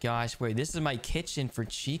 Oh my gosh, wait, this is my kitchen for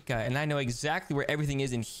Chica, and I know exactly where everything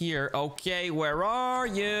is in here. Okay, where are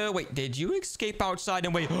you? Wait, did you escape outside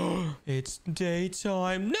and wait? It's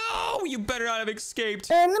daytime. No, you better not have escaped.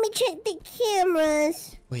 Let me check the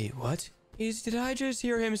cameras. Wait, what? Did I just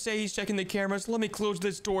hear him say he's checking the cameras? Let me close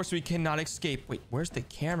this door so he cannot escape. Wait, where's the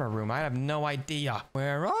camera room? I have no idea.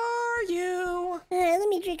 Where are you? Let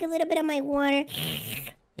me drink a little bit of my water.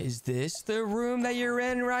 Is this the room that you're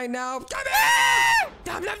in right now? Come here!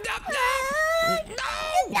 No!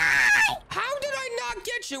 How did I not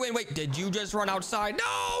get you in? Wait, did you just run outside?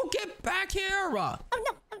 No! Get back here! Oh,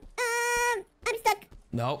 no. I'm stuck.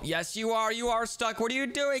 No, yes, you are. You are stuck. What are you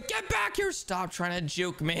doing? Get back here. Stop trying to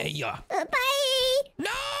juke me. Bye. No,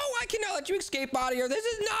 I cannot let you escape out of here. This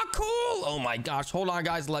is not cool. Oh my gosh. Hold on,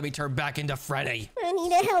 guys. Let me turn back into Freddy. I need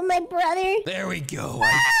to help my brother. There we go.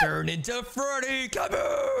 I turned into Freddy. Come here.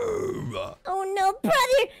 Oh, no,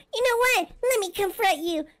 brother. You know what? Let me confront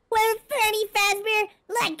you. Well, Freddy Fazbear,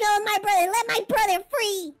 let go of my brother. Let my brother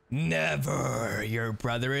free. Never. Your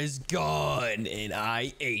brother is gone, and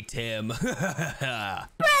I ate him. Brother,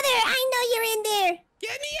 I know you're in there.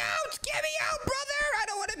 Get me out! Get me out, brother! I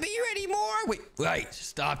don't want to be here anymore! Wait,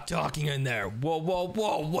 stop talking in there. Whoa,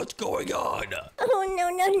 what's going on? Oh,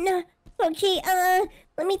 no. Okay,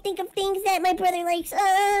 let me think of things that my brother likes.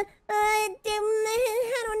 I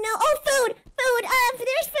don't know. Oh, food!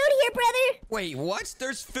 There's food here, brother! Wait, what?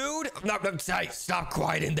 There's food? No, stop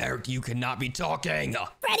quiet in there. You cannot be talking.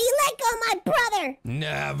 Freddy, let go of my brother!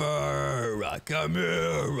 Never! Come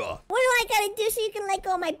here! What do I gotta do so you can let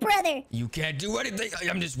go of my brother? You can't do anything.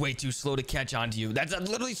 I'm just way too slow to catch on to you. That's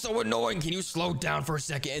literally so annoying. Can you slow down for a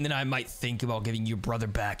second and then I might think about giving your brother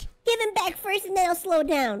back? Give him back first and then I'll slow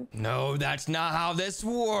down. No, that's not how this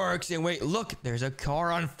works. And wait, look, there's a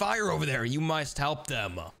car on fire over there. You must help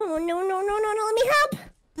them. Oh, no, let me help.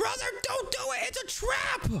 Brother, don't do it. It's a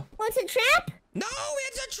trap. What's a trap? No,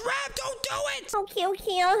 it's a trap. Don't do it.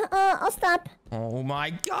 Okay, I'll stop. Oh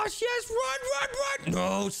my gosh, yes, run.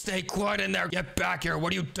 No, stay quiet in there. Get back here.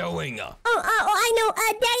 What are you doing? Oh, I know.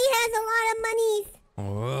 Daddy has a lot of monies.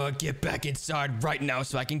 Get back inside right now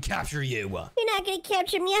so I can capture you. You're not gonna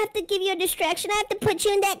capture me. I have to give you a distraction. I have to put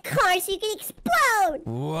you in that car so you can explode.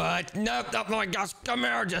 What? No, oh my gosh, come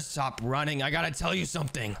here. Just stop running. I gotta tell you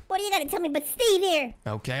something. What do you gotta tell me? But stay there.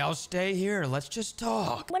 Okay, I'll stay here. Let's just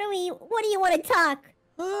talk. What do you want to talk?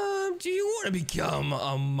 Do you want to become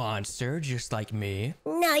a monster just like me?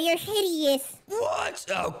 No, you're hideous. What?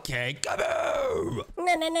 Okay, come here.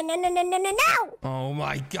 No. Oh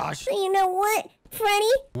my gosh. You know what,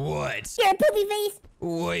 Freddy? What? You're a poopy face.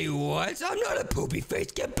 Wait, what? I'm not a poopy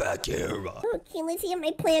face. Get back here. Okay, let's see if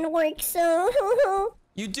my plan works. So,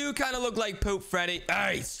 you do kind of look like poop, Freddy.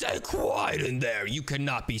 Hey, stay quiet in there. You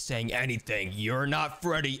cannot be saying anything. You're not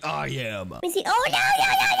Freddy. I am. let me see. Oh, no.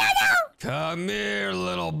 Come here,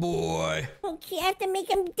 little boy. Okay, I have to make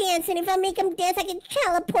him dance, and if I make him dance, I can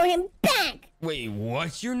teleport him back. Wait,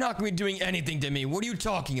 what? You're not going to be doing anything to me. What are you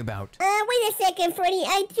talking about? Wait a second, Freddy.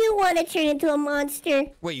 I do want to turn into a monster.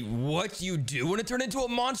 Wait, what? You do want to turn into a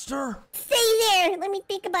monster? Stay there. Let me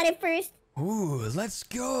think about it first. Ooh, let's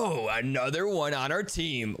go. Another one on our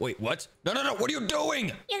team. Wait, what? No. What are you doing?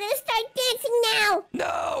 You're gonna start dancing now.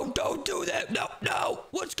 No, don't do that. No.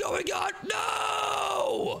 What's going on?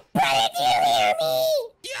 No. Freddy, do you hear me?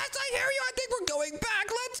 Yes, I hear you. I think we're going back.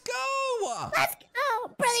 Let's go. Let's go.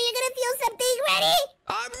 Brother, you're gonna feel something. Ready?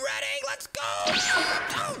 I'm ready. Let's go.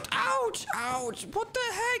 Ouch. Ouch! What the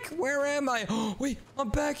heck? Where am I? Oh, wait, I'm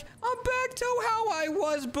back. I'm back to how I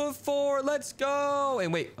was before. Let's go.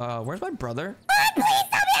 And wait, where's my brother? Oh, please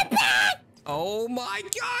tell me I'm back! Oh my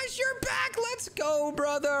gosh, you're back. Let's go,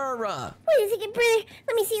 brother. Wait a second, brother.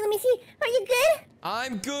 Let me see. Are you good?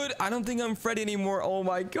 I'm good. I don't think I'm Freddy anymore. Oh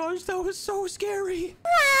my gosh, that was so scary.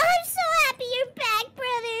 Wow, I'm so happy you're back,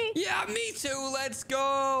 brother. Yeah, me too. Let's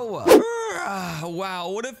go. Wow,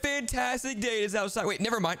 what a fantastic day it is outside. Wait,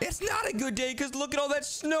 never mind. It's not a good day because look at all that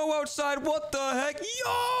snow outside. What the heck?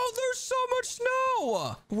 Yo, there's so much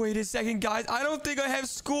snow. Wait a second, guys. I don't think I have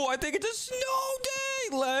school. I think it's a snow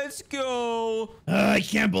day. Let's go. I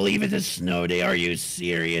can't believe it's a snow day. Are you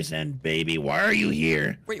serious? And baby, why are you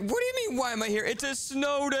here? Wait, what do you mean, why am I here? It's a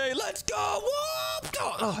snow day. Let's go. Whoop.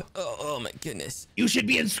 Oh, my goodness. You should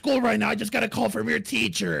be in school right now. I just got a call from your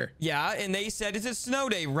teacher. Yeah, and they said it's a snow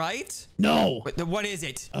day, right? No. Wait, then what is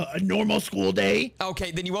it? A normal school day?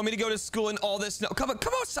 Okay, then you want me to go to school in all this snow? Come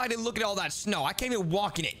outside and look at all that snow. I can't even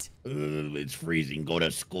walk in it. It's freezing. Go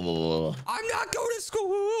to school. I'm not going to school.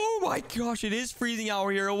 Oh my gosh, it is freezing out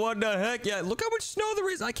here. What the heck? Yeah, look how much snow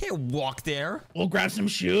there is. I can't walk there. We'll grab some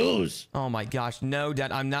shoes. Oh my gosh, no,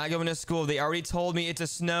 Dad. I'm not going to school. They already told me it's a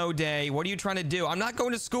snow day. What are you trying to do? I'm not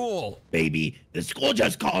going to school. Baby, the school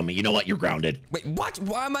just called me. You know what? You're grounded. Wait, what?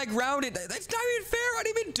 Why am I grounded? That's not even fair. I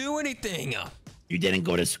didn't even do anything. You didn't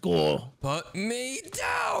go to school. Put me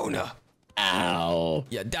down. Ow.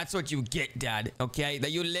 Yeah, that's what you get, Dad, okay?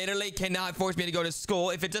 That you literally cannot force me to go to school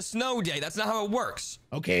if it's a snow day. That's not how it works.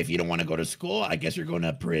 Okay, if you don't want to go to school, I guess you're going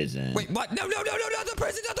to prison. Wait, what? No, not the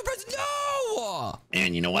prison, no!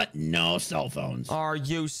 And you know what? No cell phones. Are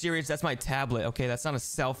you serious? That's my tablet, okay? That's not a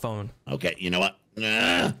cell phone. Okay, you know what?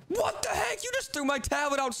 What the heck? You just threw my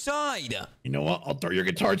tablet outside. You know what? I'll throw your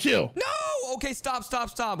guitar too. No! Okay, stop.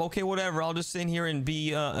 Okay, whatever. I'll just sit here and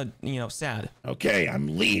be, sad. Okay,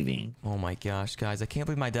 I'm leaving. Oh my gosh, guys. I can't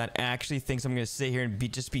believe my dad actually thinks I'm gonna sit here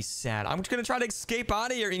and just be sad. I'm just gonna try to escape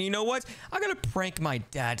out of here. And you know what? I'm gonna prank my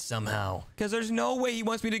dad somehow. Because there's no way he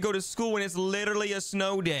wants me to go to school when it's literally a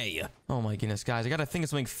snow day. Oh my goodness, guys. I gotta think of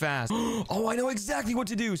something fast. Oh, I know exactly what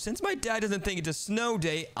to do. Since my dad doesn't think it's a snow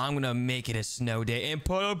day, I'm gonna make it a snow day and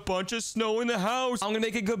put a bunch of snow in the house. I'm gonna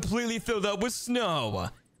make it completely filled up with snow.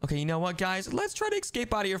 Okay, you know what, guys? Let's try to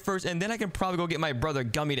escape out of here first, and then I can probably go get my brother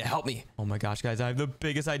Gummy to help me. Oh my gosh, guys, I have the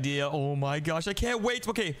biggest idea. Oh my gosh, I can't wait.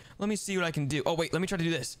 Okay, let me see what I can do. Oh, wait, let me try to do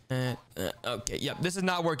this. Okay, yep, this is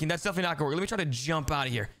not working. That's definitely not gonna work. Let me try to jump out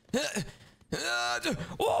of here.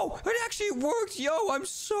 Oh, it actually worked. Yo, I'm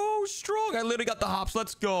so strong. I literally got the hops.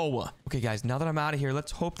 Let's go. Okay, guys, now that I'm out of here,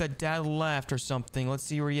 let's hope that dad left or something. Let's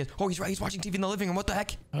see where he is. Oh, he's right. He's watching TV in the living room. What the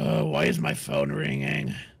heck? Why is my phone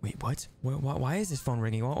ringing? Wait, what? Why is his phone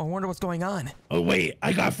ringing? I wonder what's going on. Oh, wait,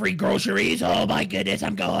 I got free groceries. Oh my goodness,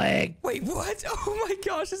 I'm going. Wait, what? Oh my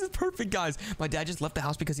gosh, this is perfect, guys. My dad just left the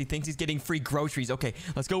house because he thinks he's getting free groceries. Okay,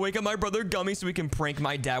 let's go wake up my brother Gummy so we can prank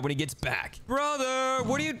my dad when he gets back. Brother,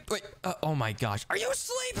 what are you... Wait, oh my gosh. Are you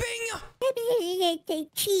sleeping?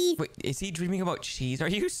 Cheese. Wait, is he dreaming about cheese? Are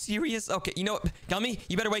you serious? Okay, you know what? Gummy,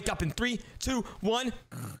 you better wake up in 3, 2, 1.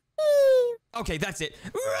 Okay, that's it.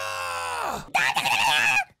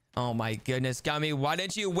 Oh my goodness, Gummy, why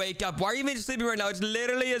didn't you wake up? Why are you even sleeping right now? It's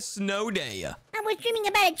literally a snow day. I was dreaming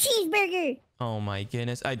about a cheeseburger. Oh my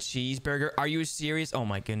goodness, a cheeseburger? Are you serious? Oh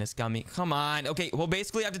my goodness, Gummy. Come on. Okay, well,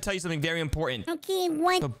 basically, I have to tell you something very important. Okay,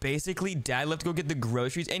 what? So basically, Dad left to go get the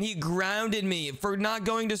groceries, and he grounded me for not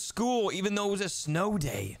going to school, even though it was a snow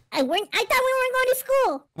day. I thought we weren't going to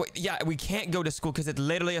school. Wait, yeah, we can't go to school because it's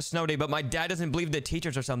literally a snow day, but my dad doesn't believe the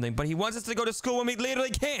teachers or something, but he wants us to go to school when we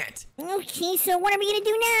literally can't. Okay, so what are we going to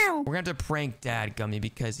do now? We're going to have to prank Dad, Gummy,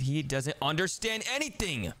 because he doesn't understand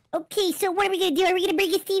anything. Okay, so what are we going to do? Are we going to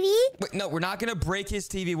break his TV? Wait, no, we're not going to break his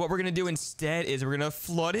TV. What we're going to do instead is we're going to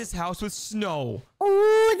flood his house with snow.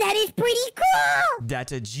 Oh, that is pretty cool.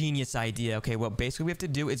 That's a genius idea. Okay, well, basically what we have to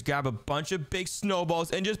do is grab a bunch of big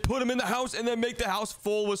snowballs and just put them in the house and then make the house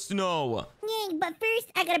full with snow. Yeah, but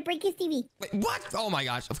first, I got to break his TV. Wait, what? Oh my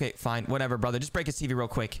gosh. Okay, fine. Whatever, brother. Just break his TV real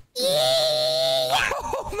quick.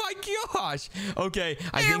 Oh my gosh. Okay,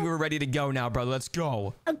 I think we're ready to go now, brother. Let's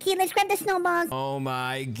go. Okay, let's grab the snowballs. Oh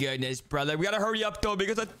my goodness, brother. We gotta hurry up, though,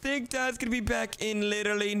 because I think Dad's gonna be back in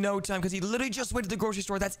literally no time, because he literally just went to the grocery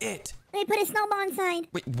store. That's it. Let me put a snowball inside.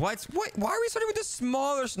 Wait, what? Why are we starting with the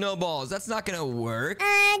smaller snowballs? That's not gonna work.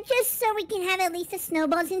 Just so we can have at least the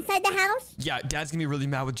snowballs inside the house. Yeah, Dad's gonna be really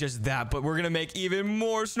mad with just that, but we're gonna make even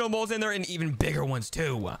more snowballs in there and even bigger ones,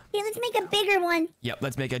 too. Okay, let's make a bigger one. Yep,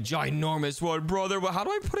 let's make a ginormous one, brother. Well, how do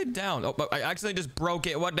I put it down? Oh, I accidentally just broke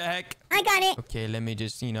it. What the heck? I got it. Okay, let me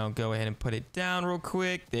just, go ahead and put it down real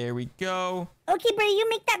quick. There we go. Okay, brother, you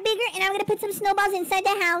make that bigger, and I'm gonna put some snowballs inside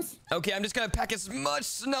the house. Okay, I'm just gonna pack as much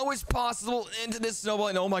snow as possible into this snowball.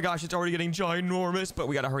 And oh my gosh, it's already getting ginormous. But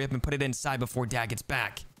we gotta hurry up and put it inside before Dad gets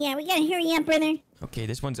back. Yeah, we gotta hurry up, brother. Okay,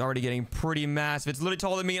 this one's already getting pretty massive. It's literally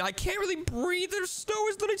taller than me, and I can't really breathe. The snow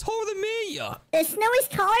is literally taller than me. The snow is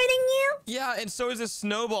taller than you? Yeah, and so is this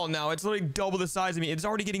snowball now. It's literally double the size of me. It's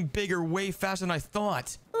already getting bigger way faster than I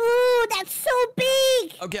thought. Ooh, that's so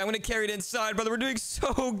big. Okay, I'm gonna carry it inside, brother. We're doing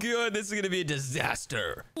so good. This is gonna be a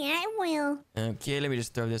disaster. Yeah, it will. Okay, let me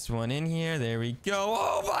just throw this one in here. There we go.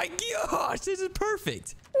 Oh my gosh, this is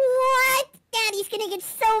perfect. What? Daddy's gonna get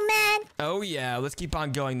so mad. Oh yeah, let's keep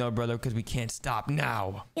on going though, brother, because we can't stop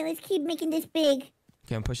now. Yeah, let's keep making this big.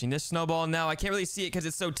 Okay, I'm pushing this snowball now. I can't really see it because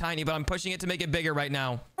it's so tiny, but I'm pushing it to make it bigger right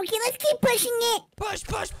now. Okay, let's keep pushing it. Push,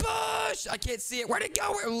 push, push! I can't see it. Where'd it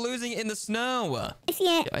go? We're losing it in the snow. I see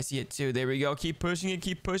it. Yeah, I see it too. There we go. Keep pushing it.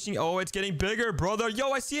 Keep pushing. Oh, it's getting bigger, brother. Yo,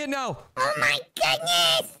 I see it now. Oh my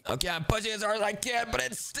goodness! Okay, I'm pushing as hard as I can, but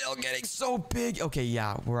it's still getting so big. Okay,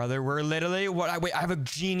 yeah, brother. We're literally... Wait, I have a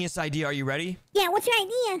genius idea. Are you ready? Yeah, what's your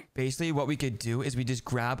idea? Basically, what we could do is we just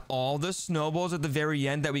grab all the snowballs at the very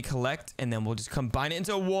end that we collect, and then we'll just combine it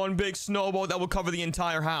into one big snowball that will cover the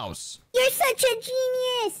entire house. You're such a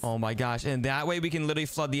genius! Oh my gosh, and that way we can literally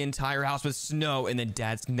flood the entire house with snow, and then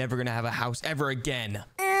Dad's never gonna have a house ever again.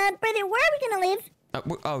 Brother, where are we gonna live?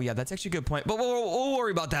 Oh yeah, that's actually a good point, but we'll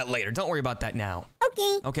worry about that later. Don't worry about that now.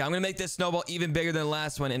 Okay. Okay, I'm gonna make this snowball even bigger than the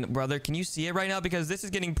last one, and brother, can you see it right now? Because this is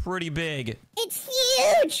getting pretty big. It's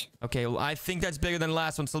huge! Okay, well, I think that's bigger than the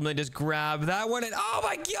last one, so let me just grab that one, and oh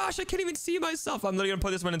my gosh, I can't even see myself. I'm literally gonna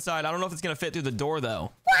put this one inside. I don't know if it's gonna fit through the door,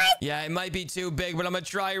 though. What? Yeah, it might be too big, but I'm gonna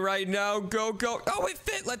try right now. Go, go. Oh, it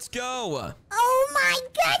fit. Let's go. Oh my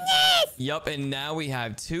goodness! Yup, and now we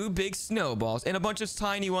have 2 big snowballs and a bunch of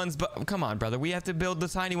tiny ones, but come on, brother. We have to build the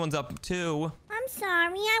tiny ones up, too. I'm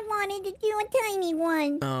sorry, I wanted to do a tiny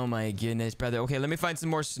one. Oh my goodness, brother. Okay, let me find some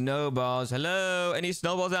more snowballs. Hello? Any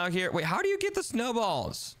snowballs out here? Wait, how do you get the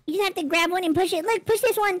snowballs? You just have to grab one and push it. Look, push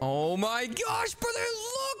this one. Oh my gosh, brother,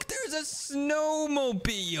 look! There's a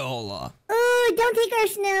snowmobile. Ooh, don't take our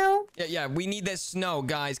snow. Yeah, we need this snow,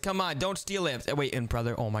 guys. Come on, don't steal it. Wait, and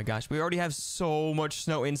brother, oh my gosh. We already have so much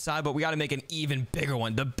snow inside, but we gotta make an even bigger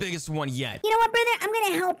one. The biggest one yet. You know what, brother? I'm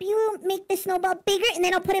gonna help you make the snowball bigger, and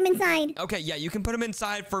then I'll put him inside. Okay, yeah, you can put them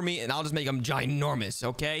inside for me, and I'll just make them ginormous,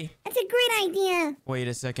 okay? That's a great idea. Wait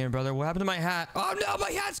a second, brother. What happened to my hat? Oh, no,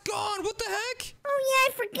 my hat's gone. What the heck? Oh, yeah,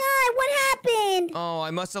 I forgot. What happened? Oh,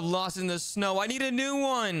 I must have lost it in the snow. I need a new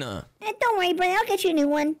one. Don't worry, brother. I'll get you a new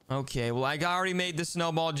one. Okay, well, I already made the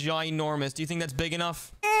snowball ginormous. Do you think that's big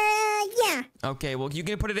enough? Yeah. Okay, well, you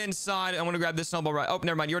can put it inside. I'm gonna grab this snowball right... Oh,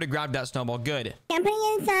 never mind. You already grabbed that snowball. Good. Yeah, I'm putting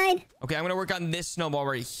it inside. Okay, I'm gonna work on this snowball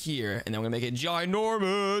right here, and then I'm gonna make it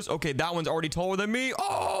ginormous. Okay, that one's already taller than me.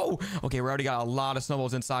 Oh! Okay, we already got a lot of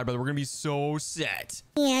snowballs inside, brother. We're gonna be so set.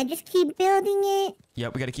 Yeah, just keep building it.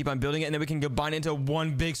 Yep, we gotta keep on building it, and then we can combine it into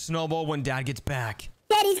one big snowball when Dad gets back.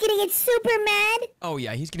 Daddy's gonna get super mad. Oh,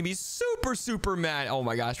 yeah, he's gonna be super, super mad. Oh,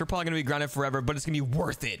 my gosh, we're probably gonna be grounded forever, but it's gonna be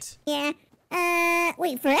worth it. Yeah.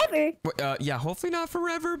 Wait, forever? Yeah, hopefully not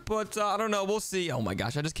forever, but I don't know. We'll see. Oh, my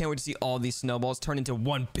gosh, I just can't wait to see all these snowballs turn into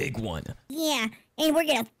one big one. Yeah, and we're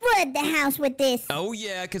gonna flood the house with this. Oh,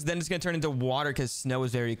 yeah, because then it's gonna turn into water because snow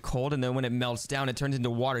is very cold, and then when it melts down, it turns into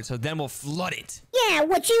water, so then we'll flood it. Yeah,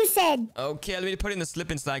 what you said. Okay, let me put it in the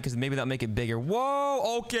slip inside because maybe that'll make it bigger.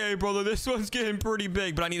 Whoa, okay, brother, this one's getting pretty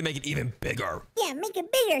big, but I need to make it even bigger. Yeah, make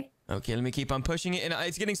it bigger. Okay, let me keep on pushing it, and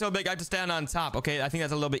it's getting so big I have to stand on top. Okay, I think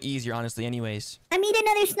that's a little bit easier, honestly, anyways. I need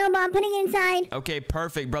another snowball. I'm putting it inside. Okay,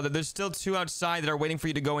 perfect, brother. There's still 2 outside that are waiting for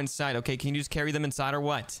you to go inside. Okay, can you just carry them inside or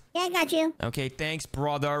what? Yeah, I got you. Okay, thanks,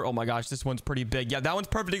 brother. Oh my gosh, this one's pretty big. Yeah, that one's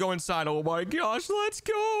perfect to go inside. Oh my gosh, let's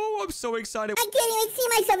go. I'm so excited. I can't even see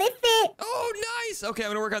myself. It fit. Oh, nice. Okay,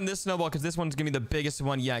 I'm gonna work on this snowball because this one's gonna be the biggest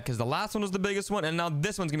one yet because the last one was the biggest one, and now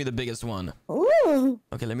this one's gonna be the biggest one. Ooh.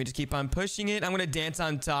 Okay, let me just keep on pushing it. I'm gonna dance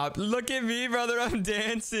on top. Look at me, brother. I'm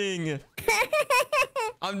dancing.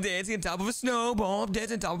 I'm dancing on top of a snowball. I'm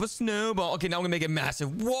dancing on top of a snowball. Okay, now I'm gonna make it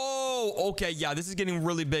massive. Whoa. Okay, yeah, this is getting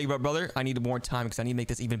really big, but brother, I need more time because I need to make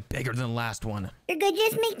this even bigger than the last one. You're good.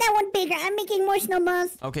 Just make that one bigger. I'm making more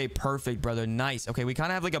snowballs. Okay, perfect, brother. Nice. Okay, we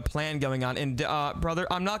kind of have like a plan going on. And, brother,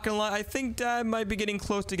 I'm not gonna lie. I think Dad might be getting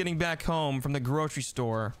close to getting back home from the grocery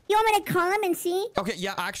store. You want me to call him and see? Okay,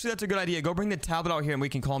 yeah, actually, that's a good idea. Go bring the tablet out here and we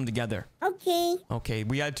can call him together. Okay. Okay,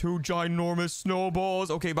 we had 2 ginormous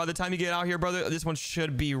snowballs. Okay, by the time you get out here, brother, this one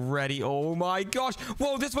should be ready. Oh my gosh.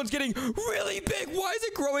 Whoa, this one's getting really big. Why is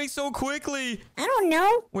it growing so quickly? I don't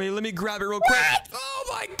know. Wait, let me grab it real quick.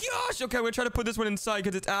 Oh my gosh. Okay, I'm gonna try to put this one inside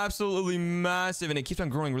because it's absolutely massive and it keeps on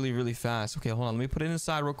growing really, really fast. Okay, hold on. Let me put it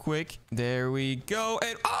inside real quick. There we go.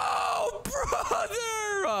 And oh,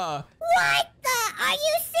 brother! What the? Are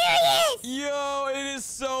you serious? Yo, it is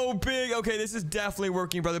so big. Okay, this is definitely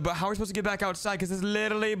working, brother. But how are we supposed to get back outside? Because it's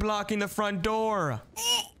literally blocking the front door.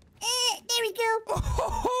 There we go.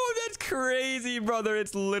 Oh, that's crazy, brother.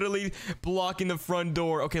 It's literally blocking the front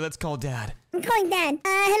door. Okay, let's call Dad. I'm calling Dad.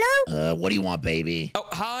 Hello? What do you want, baby? Oh,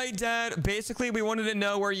 hi, Dad. Basically, we wanted to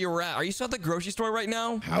know where you were at. Are you still at the grocery store right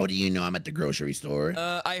now? How do you know I'm at the grocery store?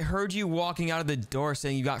 I heard you walking out of the door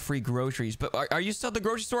saying you got free groceries, but are you still at the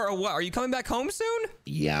grocery store or what? Are you coming back home soon?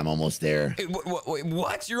 Yeah, I'm almost there. Wait,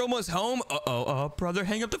 what? You're almost home? Brother,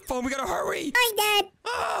 hang up the phone. We gotta hurry. Hi,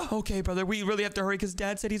 Dad. Okay, brother, we really have to hurry because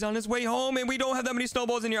Dad said he's on his way home and we don't have that many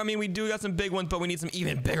snowballs in here. I mean, we do got some big ones, but we need some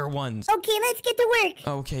even bigger ones. Okay, let's get to work.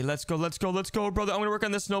 Okay, let's go, brother. I'm gonna work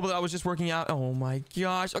on this snowball that I was just working out. Oh my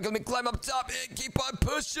gosh. Okay, let me climb up top and keep on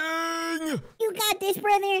pushing. You got this,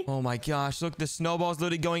 brother. Oh my gosh, look, the snowball's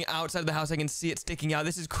literally going outside of the house. I can see it sticking out.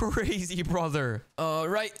 This is crazy, brother. All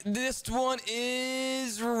right, this one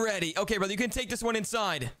is ready. Okay, brother, you can take this one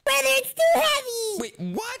inside. Brother, it's too heavy. Wait,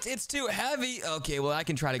 what? It's too heavy? Okay, well, I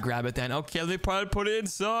can try to grab it then. Okay, let me probably put it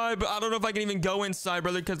inside, but I don't know if I can even go inside,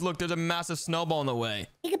 brother, because look, there's a massive snowball in the way.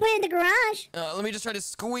 You can put it in the garage. Let me just try to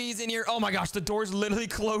squeeze in here. Oh my gosh, the door's literally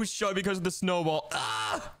closed shut because of the snowball.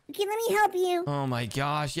 Ah! Okay, let me help you. Oh my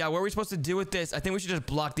gosh. Yeah, what are we supposed to do with this? I think we should just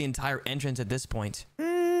block the entire entrance at this point.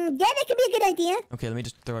 Yeah, that could be a good idea. Okay, let me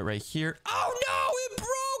just throw it right here. Oh no, it broke!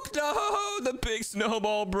 No, the big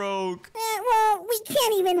snowball broke. Well, we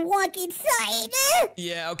can't even walk inside.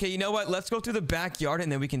 Yeah, okay, you know what? Let's go through the backyard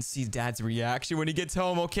and then we can see Dad's reaction when he gets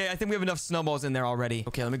home. Okay, I think we have enough snowballs in there already.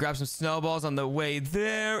 Okay, let me grab some snowballs on the way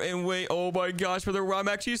there and wait. Oh my gosh, brother, I'm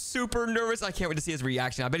actually super nervous. I can't wait to see his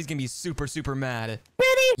reaction. I bet he's gonna be super, super mad.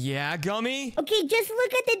 Brother. Yeah, Gummy? Okay, just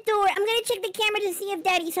look at the door. I'm gonna check the camera to see if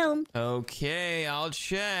Daddy's home. Okay, I'll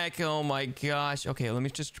check. Oh my gosh. Okay, let me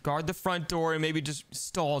just guard the front door and maybe just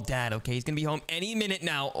stall Dad. Okay, he's gonna be home any minute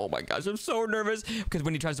now. Oh my gosh, I'm so nervous because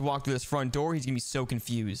when he tries to walk through this front door, he's gonna be so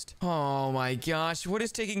confused. Oh my gosh, what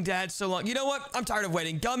is taking Dad so long? You know what? I'm tired of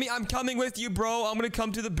waiting. Gummy, I'm coming with you, bro. I'm gonna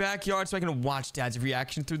come to the backyard so I can watch Dad's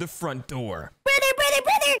reaction through the front door.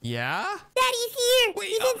 Brother. Yeah? Daddy's here. Wait,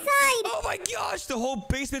 He's inside. Oh my gosh, the whole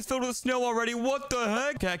basement's filled with snow already. What the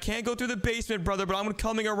heck? Okay, I can't go through the basement, brother, but I'm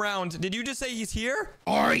coming around. Did you just say he's here?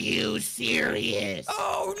 Are you serious?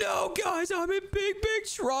 Oh no, guys, I'm in big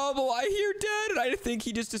trouble. I hear Dad, and I think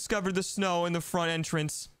he just discovered the snow in the front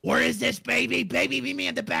entrance. Where is this, baby? Baby, meet me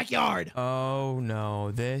in the backyard. Oh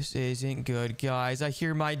no, this isn't good, guys. I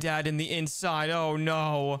hear my dad in the inside. Oh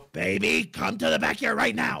no. Baby, come to the backyard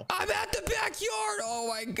right now. I'm at the backyard. Oh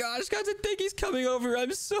my gosh, guys, I think he's coming over.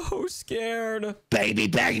 I'm so scared. Baby,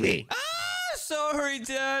 Ah, sorry,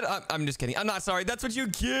 Dad. I'm just kidding. I'm not sorry. That's what you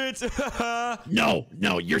get. No,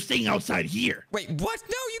 you're staying outside here. Wait, what?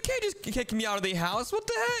 No, you can't just kick me out of the house. What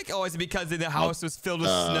the heck? Oh, is it because the house was filled with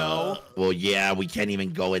snow? Well, yeah, we can't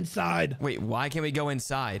even go inside. Wait, why can't we go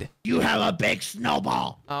inside? You have a big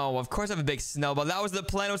snowball. Oh, of course I have a big snowball. That was the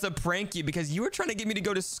plan, was to prank you because you were trying to get me to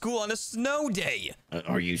go to school on a snow day.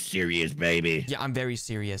 Are you serious, baby? Yeah, I'm very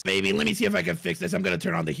serious. Baby, let me see if I can fix this. I'm gonna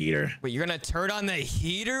turn on the heater. Wait, you're gonna turn on the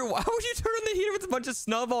heater? Why would you turn on the heater with a bunch of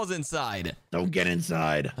snowballs inside? Don't get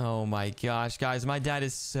inside. Oh my gosh, guys, my dad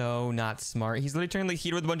is so not smart. He's literally turning the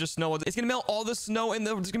heater with a bunch of snowballs. It's gonna melt all the snow and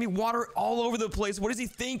there's gonna be water all over the place. What is he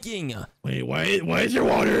thinking? Wait, why is there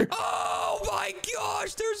water? Oh my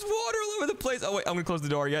gosh, there's water all over the place. Oh wait, I'm gonna close the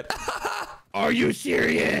door yet. Are you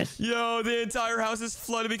serious? Yo, the entire house is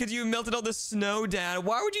flooded because you melted all the snow, Dad.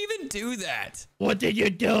 Why would you even do that? What did you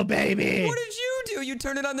do, baby? What did you do? You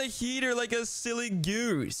turned it on the heater like a silly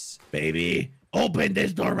goose. Baby, open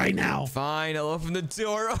this door right now. Fine, I'll open the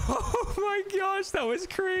door. Oh my gosh, that was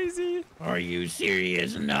crazy. Are you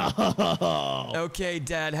serious? No. Okay,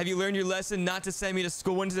 Dad, have you learned your lesson not to send me to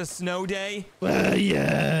school when it's a snow day? Well,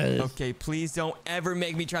 yes. Okay, please don't ever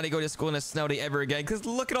make me try to go to school on a snow day ever again, because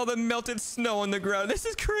look at all the melted snow on the ground. This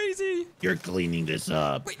is crazy. You're cleaning this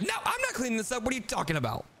up. Wait, no, I'm not cleaning this up. What are you talking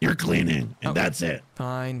about? You're cleaning, and that's it.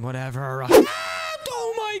 Fine, whatever.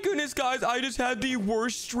 Oh my goodness, guys, I just had the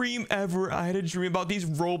worst dream ever. I had a dream about these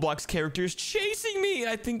Roblox characters chasing me.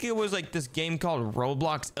 I think it was like this game called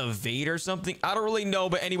Roblox Evade or something. I don't really know,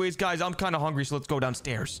 but anyways, guys, I'm kind of hungry, so let's go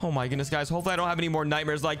downstairs. Oh my goodness, guys, hopefully I don't have any more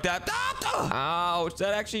nightmares like that. Ouch,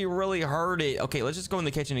 that actually really hurt it. Okay, let's just go in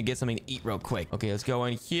the kitchen and get something to eat real quick. Okay, let's go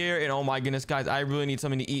in here, and oh my goodness, guys, I really need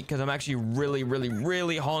something to eat because I'm actually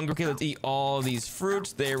really hungry. Okay, let's eat all these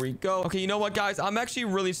fruits. There we go. Okay, you know what, guys? I'm actually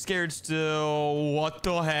really scared still. What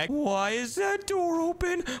the heck? heck? Why is that door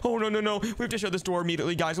open? Oh, no, no, no. We have to shut this door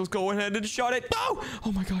immediately, guys. Let's go ahead and shut it. No!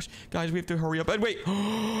 Oh my gosh. Guys, we have to hurry up. And wait.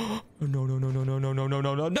 No, no, no, no, no, no, no, no,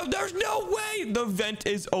 no, no. No, there's no way. The vent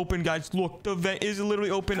is open, guys. Look, the vent is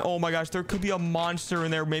literally open. Oh my gosh. There could be a monster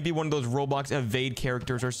in there. Maybe one of those Roblox evade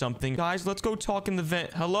characters or something. Guys, let's go talk in the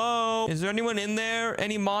vent. Hello? Is there anyone in there?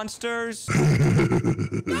 Any monsters?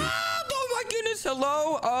 Ah, oh my goodness.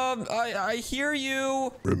 Hello? I hear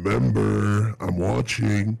you. Remember, I'm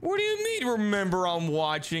watching. What do you mean, remember I'm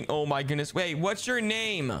watching? Oh my goodness. Wait, what's your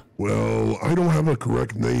name? Well, I don't have a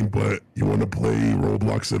correct name, but you want to play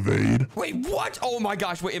Roblox Evade? Wait, what? Oh my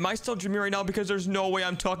gosh. Wait, am I still dreaming right now? Because there's no way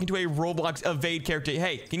I'm talking to a Roblox evade character.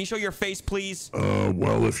 Hey, can you show your face, please?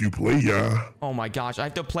 Well, if you play, yeah. Oh my gosh. I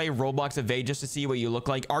have to play Roblox evade just to see what you look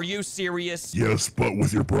like. Are you serious? Yes, but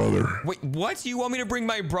with your brother. Wait, what? You want me to bring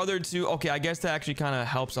my brother to... Okay, I guess that actually kind of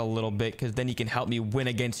helps a little bit because then he can help me win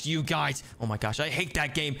against you guys. Oh my gosh, I hate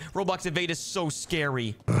that game. Roblox evade is so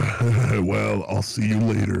scary. Well, I'll see you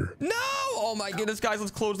later. No! Oh my goodness, guys,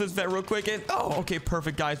 let's close this vent real quick. And oh, okay,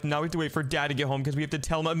 perfect, guys. Now we have to wait for Dad to get home because we have to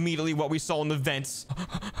tell him immediately what we saw in the vents.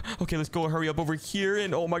 Okay, let's go hurry up over here.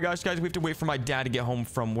 And oh my gosh, guys, we have to wait for my dad to get home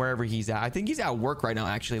from wherever he's at. I think he's at work right now,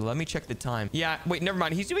 actually. Let me check the time. Yeah, wait, never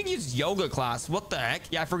mind. He's doing his yoga class. What the heck?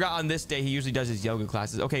 Yeah, I forgot on this day he usually does his yoga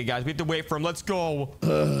classes. Okay, guys, we have to wait for him. Let's go.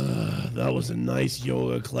 That was a nice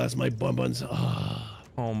yoga class. My bum buns.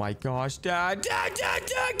 Oh my gosh, Dad,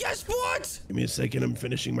 guess what? Give me a second. I'm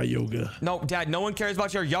finishing my yoga. No, Dad, no one cares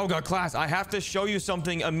about your yoga class. I have to show you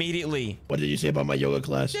something immediately. What did you say about my yoga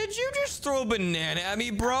class? Did you just throw a banana at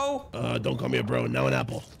me, bro? Don't call me a bro. Now an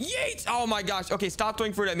apple. Yeet! Oh my gosh. Okay, stop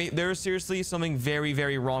throwing fruit at me. There's seriously something very,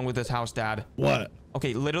 very wrong with this house, Dad. What?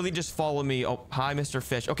 Okay, literally just follow me. Oh, hi, Mr.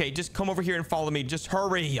 Fish. Okay, just come over here and follow me. Just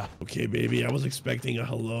hurry. Okay, baby. I was expecting a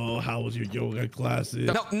hello. How was your yoga classes?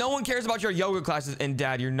 No one cares about your yoga classes. And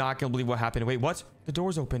Dad, you're not gonna believe what happened. Wait, what? The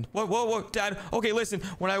door's open. Whoa, Dad. Okay, listen.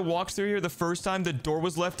 When I walked through here the first time, the door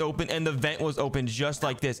was left open and the vent was open just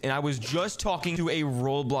like this. And I was just talking to a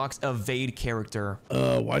Roblox evade character.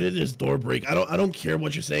 Why did this door break? I don't care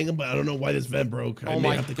what you're saying, but I don't know why this vent broke. I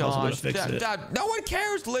may have to call someone to fix it. Dad, no one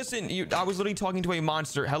cares. Listen, I was literally talking to a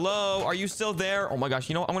monster. Hello, are you still there? Oh my gosh,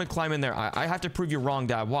 you know what? I'm gonna climb in there. I have to prove you wrong,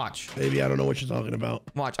 Dad. Watch. Baby, I don't know what you're talking about.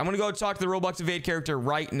 Watch. I'm gonna go talk to the Roblox evade character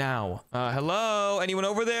right now. Hello? Anyone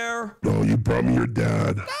over there? No, you brought me your dad.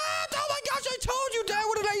 Oh my gosh, I told you, Dad.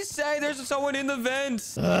 What did I say? There's someone in the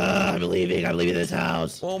vents. I'm leaving. I'm leaving this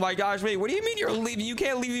house. Oh my gosh, wait. What do you mean you're leaving? You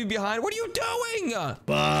can't leave me behind. What are you doing?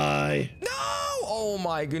 Bye. No! Oh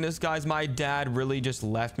my goodness, guys. My dad really just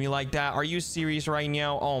left me like that. Are you serious right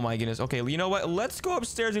now? Oh my goodness. Okay, you know what? Let's go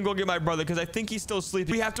upstairs and go get my brother because I think he's still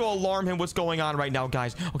sleeping. We have to alarm him what's going on right now,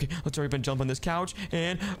 guys. Okay, let's hurry up and jump on this couch.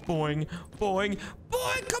 And boing, boing,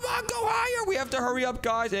 boing. Come on, go higher. We have to hurry up,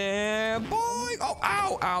 guys. And boing. Oh,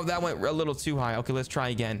 ow, ow. That went a little too high. Okay, let's try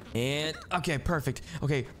again. And okay, perfect.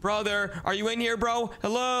 Okay, brother, are you in here, bro?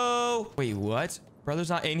 Hello? Wait, what? Brother's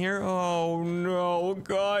not in here? Oh no,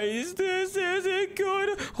 guys, this isn't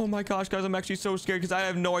good. Oh my gosh, guys, I'm actually so scared because I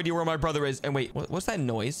have no idea where my brother is. And wait, what's that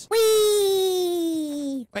noise?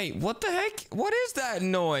 Whee! Wait, what the heck? What is that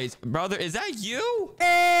noise? Brother, is that you?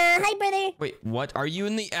 Hi, brother. Wait, what? Are you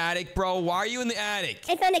in the attic, bro? Why are you in the attic?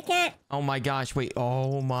 I found a cat. Oh my gosh, wait.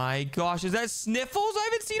 Oh my gosh, is that Sniffles? I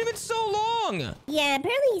haven't seen him in so long. Yeah,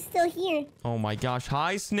 apparently he's still here. Oh my gosh,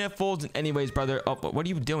 hi, Sniffles. Anyways, brother, oh, what are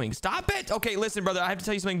you doing? Stop it. Okay, listen, brother, I have to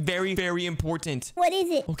tell you something very, very important. What is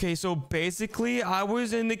it? Okay, so basically, I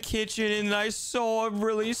was in the kitchen and I saw a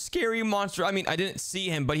really scary monster. I mean, I didn't see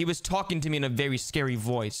him, but he was talking to me in a very scary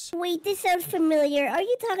voice. Wait, this sounds familiar. Are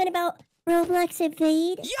you talking about Roblox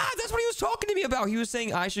Evade? Yeah, that's what he was talking to me about. He was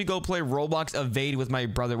saying I should go play Roblox Evade with my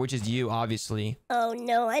brother, which is you, obviously. Oh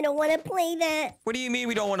no, I don't want to play that. What do you mean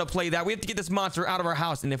we don't want to play that? We have to get this monster out of our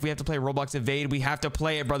house. And if we have to play Roblox Evade, we have to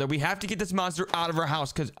play it, brother. We have to get this monster out of our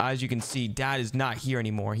house because, as you can see, Dad is not here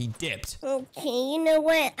anymore. He dipped. Okay, you know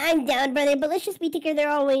what? I'm down, brother, but let's just be together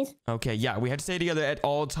always. Okay, yeah, we have to stay together at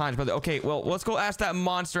all times, brother. Okay, well, let's go ask that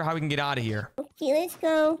monster how we can get out of here. Okay, let's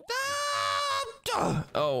go.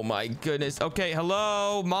 Oh my goodness. Okay,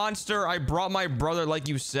 hello, monster. I brought my brother like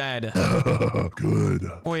you said.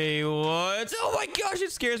 Good. Wait, what? Oh my gosh,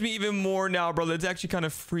 it scares me even more now, brother. It's actually kind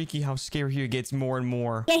of freaky how scary he gets more and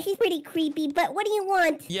more. Yeah, he's pretty creepy, but what do you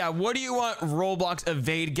want? Yeah, what do you want, Roblox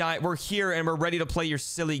Evade guy? We're here and we're ready to play your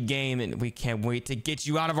silly game and we can't wait to get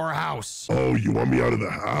you out of our house. Oh, you want me out of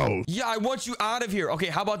the house? Yeah, I want you out of here. Okay,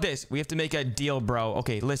 how about this? We have to make a deal, bro.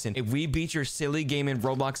 Okay, listen. If we beat your silly game in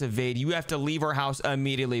Roblox Evade, you have to leave our house house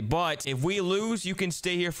immediately. But if we lose, you can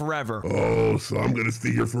stay here forever. Oh, so I'm gonna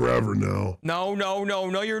stay here forever now. No,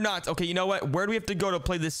 you're not. Okay, you know what? Where do we have to go to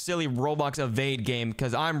play this silly Roblox evade game?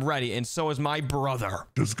 Because I'm ready, and so is my brother.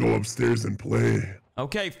 Just go upstairs and play.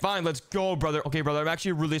 Okay, fine. Let's go, brother. Okay, brother, I'm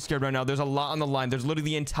actually really scared right now. There's a lot on the line. There's literally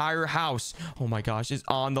the entire house. Oh my gosh, is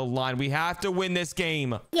on the line. We have to win this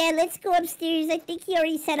game. Yeah, let's go upstairs. I think he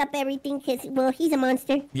already set up everything because, well, he's a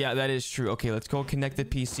monster. Yeah, that is true. Okay, let's go connect the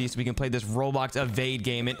PC so we can play this Roblox evade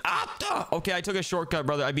game. And okay, I took a shortcut,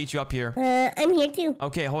 brother. I beat you up here. I'm here too.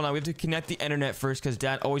 Okay, hold on. We have to connect the internet first because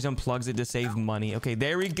Dad always unplugs it to save money. Okay,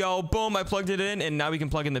 there we go. Boom, I plugged it in, and now we can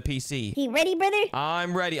plug in the PC. You ready, brother?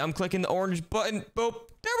 I'm ready. I'm clicking the orange button. Boop.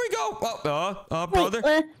 There we go.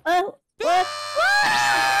 Brother.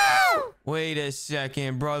 Wait a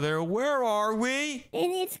second, brother. Where are we?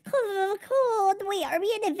 And it's cold. Wait, are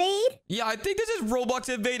we in evade? Yeah, I think this is Roblox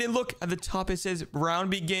Evade. And look, at the top it says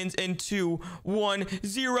round begins in 2, 1,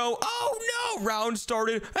 0. Oh no! Round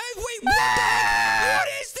started. Hey, wait, what the heck? What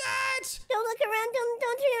is that? Don't look around.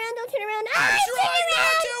 Don't turn around. Don't turn around. I'm trying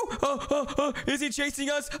not to. Is he chasing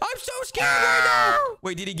us? I'm so scared right now.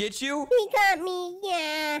 Wait, did he get you? He got me.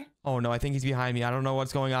 Yeah. Oh no, I think he's behind me. I don't know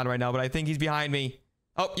what's going on right now, but I think he's behind me.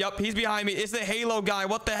 Oh, yep, he's behind me. It's the Halo guy.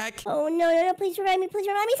 What the heck? Oh, no. Please revive me. Please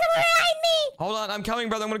revive me. Someone revive me. Hold on. I'm coming,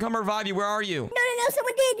 brother. I'm going to come revive you. Where are you? No.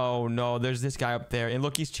 Someone did. Oh, no. There's this guy up there. And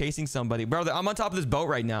look, he's chasing somebody. Brother, I'm on top of this boat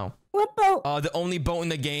right now. What boat? The only boat in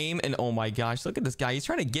the game. And oh, my gosh. Look at this guy. He's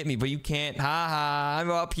trying to get me, but you can't. Ha.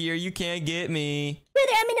 I'm up here. You can't get me.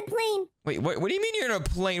 Brother, I'm in a plane. Wait, what do you mean you're in a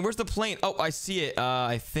plane? Where's the plane? Oh, I see it.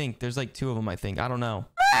 I think. There's like 2 of them, I think. I don't know.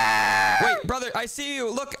 Wait, brother, I see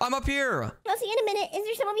you. Look, I'm up here. I'll see you in a minute. Is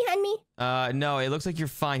there someone behind me? No, it looks like you're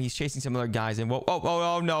fine. He's chasing some other guys. And whoa,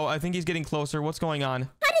 oh, no. I think he's getting closer. What's going on?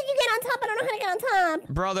 How did you get on top? I don't know how to get on top.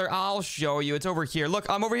 Brother, I'll show you. It's over here. Look,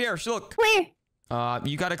 I'm over here. Look. Where?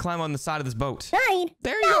 You got to climb on the side of this boat. Died.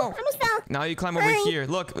 There you go. I almost fell. Now you climb over here.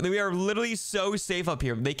 Look, we are literally so safe up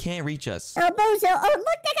here. They can't reach us. Oh, Bozo. Oh, look,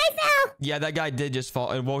 that guy fell. Yeah, that guy did just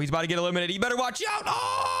fall. And whoa, he's about to get eliminated. You better watch out.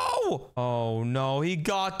 Oh, no. He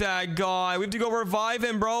got that guy. We have to go revive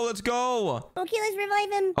him, bro. Let's go. Okay, let's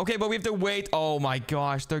revive him. Okay, but we have to wait. Oh, my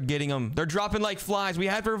gosh. They're getting him. They're dropping like flies. We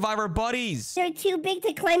have to revive our buddies. They're too big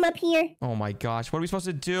to climb up here. Oh, my gosh. What are we supposed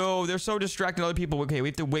to do? They're so distracting other people. Okay, we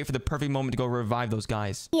have to wait for the perfect moment to go revive those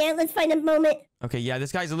guys. Yeah, let's find a moment. Okay, yeah,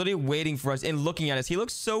 this guy's literally waiting for us and looking at us. He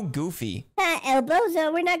looks so goofy. El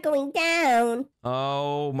Bozo, we're not going down.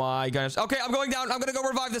 Oh, my goodness. Okay, I'm going down. I'm going to go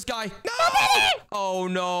revive this guy. No! Oh,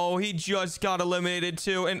 no. He just got eliminated,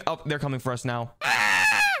 too. And, oh, they're coming for us now.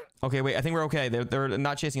 Okay, wait. I think we're okay. They're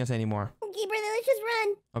not chasing us anymore. Okay, brother, let's just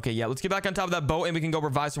run. Okay, yeah, let's get back on top of that boat and we can go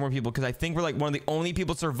revive some more people because I think we're like one of the only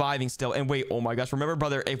people surviving still. And wait, oh my gosh, remember,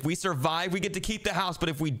 brother, if we survive, we get to keep the house, but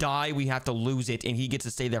if we die, we have to lose it and he gets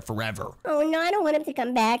to stay there forever. Oh no, I don't want him to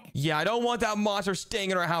come back. Yeah, I don't want that monster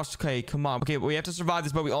staying in our house. Okay, come on. Okay, we have to survive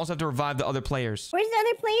this, but we also have to revive the other players. Where's the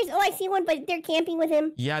other players? Oh, I see one, but they're camping with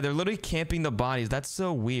him. Yeah, they're literally camping the bodies. That's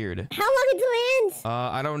so weird. How long until it ends?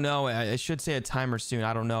 I don't know. I should say a timer soon.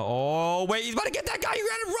 I don't know. Oh, wait, he's about to get that guy. You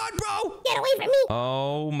gotta run, bro. Get away from me.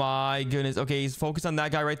 Oh my goodness. Okay, he's focused on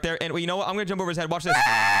that guy right there. And you know what? I'm gonna jump over his head. Watch this.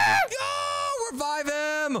 Go! Revive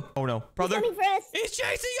him! Oh no, brother. He's coming for us. He's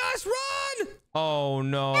chasing us! Run! Oh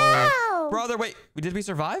no. No! Brother, wait. Did we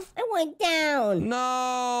survive? I went down.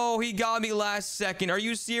 No, he got me last second. Are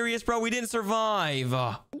you serious, bro? We didn't survive.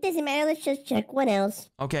 It doesn't matter. Let's just check. What else?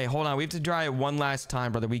 Okay, hold on. We have to try it one last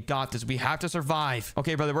time, brother. We got this. We have to survive.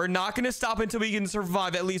 Okay, brother. We're not going to stop until we can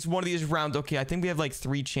survive at least one of these rounds. Okay, I think we have like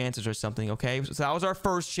 3 chances or something, okay? So that was our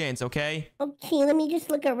first chance, okay? Okay, let me just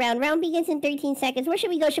look around. Round begins in 13 seconds. Where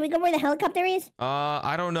should we go? Should we go where the helicopter is?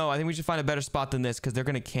 I don't know. I think we should find a better spot than this because they're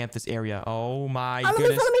going to camp this area. Oh my Follow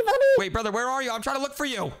goodness. me, follow me, follow me. Wait, brother, where are you? I'm trying to look for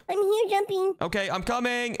you. I'm here jumping. Okay, I'm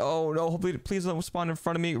coming. Oh no, hopefully, please don't spawn in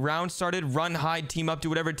front of me. Round started. Run, hide, team up, do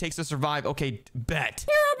whatever it takes to survive. Okay, bet.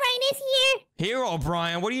 Hero Brian is here. Hero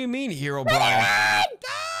Brian? What do you mean, Hero Brian? Ah,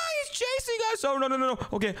 he's chasing us. Oh, no.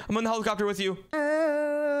 Okay, I'm on the helicopter with you.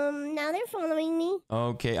 Now they're following me.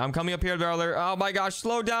 Okay, I'm coming up here, brother. Oh my gosh,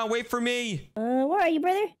 slow down. Wait for me. Where are you,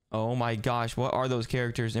 brother? Oh my gosh, what are those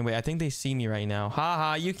characters? And wait, I think they see me right now.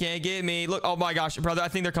 Haha, you can't get me. Look, oh my gosh, brother, I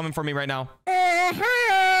think they're coming for me right now.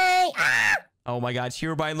 Hi. Ah! Oh my gosh,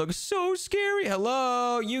 Hero Brian looks so scary.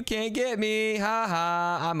 Hello, you can't get me.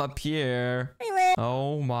 Haha, I'm up here. Hello.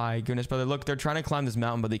 Oh my goodness, brother. Look, they're trying to climb this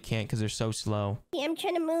mountain, but they can't because they're so slow. Yeah, I'm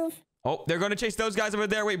trying to move. Oh, they're going to chase those guys over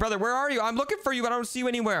there. Wait, brother, where are you? I'm looking for you, but I don't see you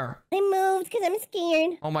anywhere. I moved because I'm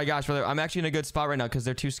scared. Oh my gosh, brother. I'm actually in a good spot right now because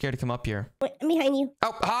they're too scared to come up here. Wait, I'm behind you.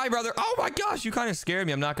 Oh, hi, brother. Oh my gosh, you kind of scared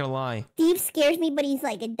me. I'm not going to lie. Steve scares me, but he's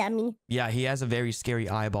like a dummy. Yeah, he has a very scary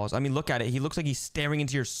eyeballs. I mean, look at it. He looks like he's staring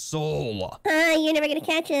into your soul. Hi, you're never gonna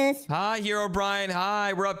catch us. Hi, Hero Brian.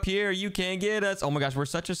 Hi, we're up here. You can't get us. Oh my gosh, we're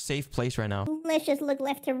such a safe place right now. Let's just look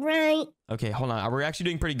left to right. Okay, hold on. We're actually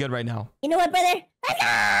doing pretty good right now. You know what, brother? Let's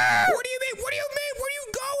go! What do you mean? What do you mean? Where are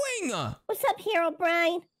you going? What's up, Hero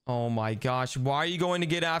Brian? Oh my gosh, why are you going to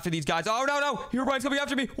get after these guys? Oh no, no, Hero Brian's coming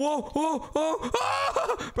after me. Whoa, whoa, whoa,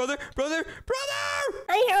 ah! Brother.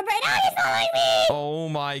 Hi, Hero Brian. Oh, he's following me! Oh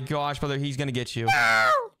my gosh, brother, he's gonna get you.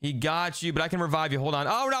 No! He got you, but I can revive you. Hold on.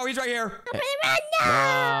 Oh no, he's right here. Oh, brother, run! No!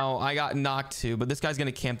 No, I got knocked too, but this guy's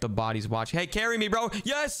gonna camp the bodies. Watch. Hey, carry me, bro.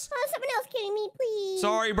 Yes. Oh, someone else carry me, please.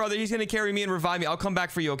 Sorry, brother. He's gonna carry me and revive me. I'll come back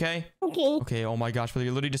for you, okay? Okay. Okay. Oh my gosh, brother,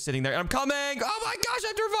 you're literally just sitting there. I'm coming. Oh my gosh, I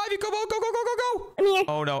have to revive you. Come on, go. I'm here.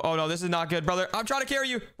 Oh no, this is not good, brother. I'm trying to carry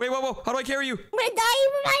you. Wait, whoa. How do I carry you? I'm gonna die.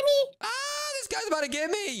 Revive me. Ah, this guy's about to get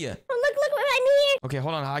me. Oh, look, revive me here. Okay,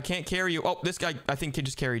 hold on. I can't carry you. Oh, this guy, I think he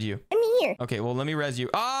just carried you. I'm here. Okay, well, let me res you.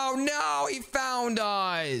 Oh no, he found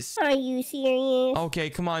us. Are you serious? Okay,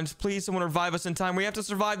 come on. Please, someone revive us in time. We have to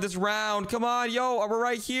survive this round. Come on, yo, we're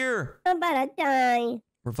right here. I'm about to die.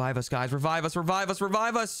 Revive us, guys. Revive us.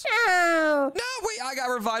 No. No, wait, I got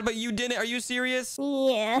revived, but you didn't. Are you serious?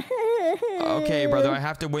 Yeah. Okay, brother, I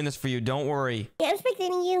have to win this for you. Don't worry. Yeah, I'm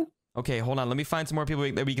spectating you. Okay, hold on. Let me find some more people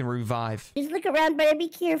that we can revive. Just look around, brother. Be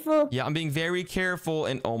careful. Yeah, I'm being very careful.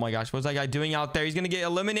 And oh my gosh, what's that guy doing out there? He's gonna get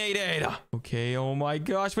eliminated. Okay, oh my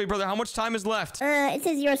gosh. Wait, brother, how much time is left? It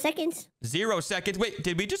says 0 seconds. 0 seconds. Wait,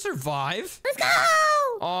 did we just survive? Let's go!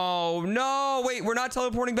 Oh no, wait, we're not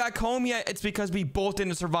teleporting back home yet. It's because we both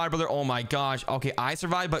didn't survive, brother. Oh my gosh. Okay, I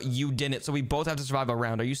survived, but you didn't. So we both have to survive a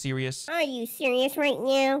round. Are you serious? Are you serious right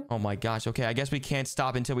now? Oh my gosh. Okay, I guess we can't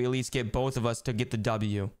stop until we at least get both of us to get the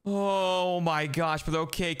W. Oh my gosh, brother.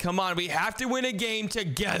 Okay, come on. We have to win a game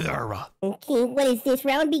together. Okay, what is this?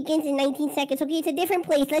 Round begins in 19 seconds. Okay, it's a different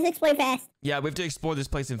place. Let's explore fast. Yeah, we have to explore this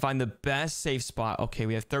place and find the best safe spot. Okay,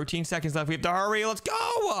 we have 13 seconds left. We have to hurry. Let's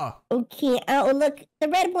go. Okay, oh, look. The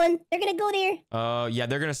red one. They're gonna go there. Yeah,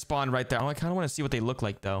 they're gonna spawn right there. Oh, I kind of want to see what they look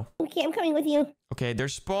like, though. Okay, I'm coming with you. Okay, they're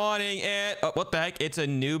spawning and... Oh, what the heck? It's a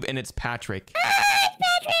noob and it's Patrick. Ah, it's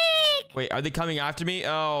Patrick! Wait, are they coming after me?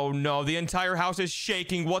 Oh, no. The entire house is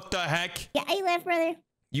shaking. What the heck? Yeah, I left, brother.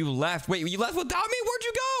 You left? Wait, you left without me? Where'd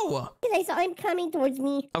you go? Because I saw him coming towards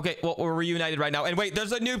me. Okay, well, we're reunited right now. And wait,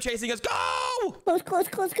 there's a noob chasing us. Go!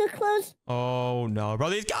 Close. Oh, no,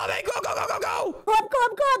 brother. He's coming. Go. Go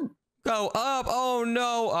up. Go up. Oh,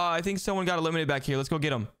 no. I think someone got eliminated back here. Let's go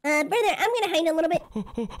get him. Brother, I'm gonna hide a little bit.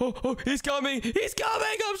 Oh, he's coming.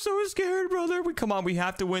 I'm so scared, brother. Come on. We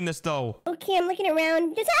have to win this, though. Okay, I'm looking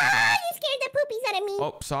around. You scared the poopies out of me.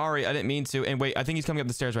 Oh, sorry. I didn't mean to. And wait, I think he's coming up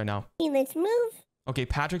the stairs right now. Okay, let's move. Okay,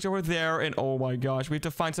 Patrick's over there, and oh my gosh, we have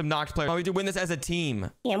to find some Nox players. Oh, we have to win this as a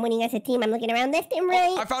team. Yeah, I'm winning as a team. I'm looking around left and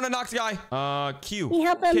right. Oh, I found a Nox guy. Q. Can you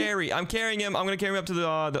help him? Carry. I'm carrying him. I'm gonna carry him up to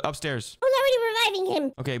the upstairs. I was already reviving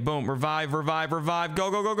him. Okay, boom. Revive. Go.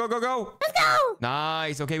 Let's go.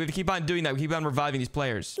 Nice. Okay, we have to keep on doing that. We keep on reviving these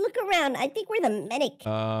players. Look around. I think we're the medic.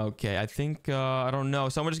 Okay, I think, I don't know.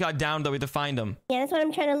 Someone just got down, though. We have to find him. Yeah, that's what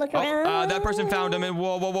I'm trying to look around. That person found him, and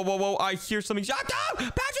whoa. I hear something. Shut up!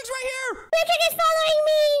 Patrick's right here! Patrick is following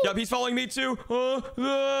me. Yep, he's following me, too.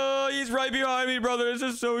 He's right behind me, brother. This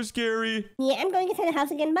is so scary. Yeah, I'm going inside the house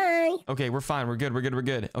again. Bye. Okay, we're fine. We're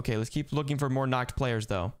good. Okay, let's keep looking for more knocked players,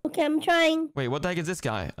 though. Okay, I'm trying. Wait, what the heck is this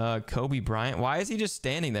guy? Kobe Bryant? Why is he just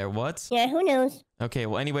standing there? What? Yeah, who knows? Okay,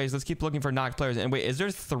 well, anyways, let's keep looking for knocked players. And wait, is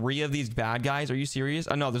there 3 of these bad guys? Are you serious?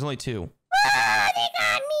 Oh, no, there's only 2. Ah, they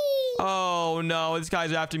got me. Oh, no, this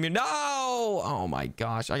guy's after me. No! Oh, my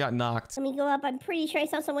gosh, I got knocked. Let me go up. I'm pretty sure I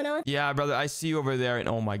saw someone else. Yeah, brother, I see you over there. And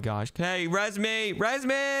oh, my gosh. Hey, res me!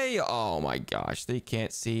 Oh, my gosh, they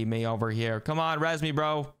can't see me over here. Come on, res me,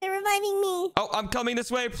 bro. They're reviving me. Oh, I'm coming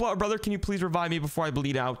this way. Brother, can you please revive me before I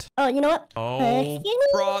bleed out? Oh, you know what? Oh, excuse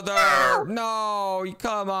me? brother. No,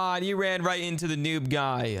 come on. You ran right into the noob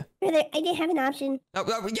guy. Brother, I didn't have an option. Yo,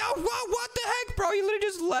 what the heck, bro? You literally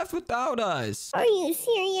just left without us. Are you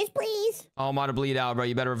serious, please? Oh, I'm about to bleed out, bro.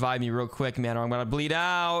 You better revive me real quick, man, or I'm going to bleed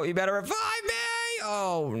out. You better revive me.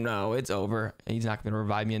 Oh, no, it's over. He's not going to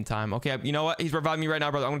revive me in time. Okay, you know what? He's reviving me right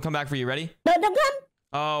now, brother. I'm going to come back for you. Ready? No, don't come.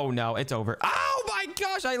 Oh, no, it's over. Oh, my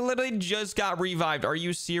gosh. I literally just got revived. Are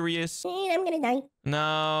you serious? And I'm going to die.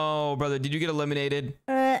 No, brother. Did you get eliminated?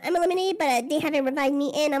 I'm eliminated, but they haven't revived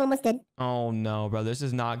me, and I'm almost dead. Oh, no, brother. This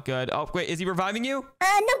is not good. Oh, wait. Is he reviving you?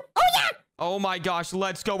 No. Oh, yeah. Oh my gosh,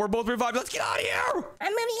 let's go. We're both revived. Let's get out of here.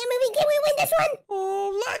 I'm moving. Can we win this one?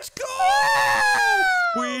 Oh, let's go.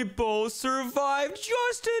 We both survived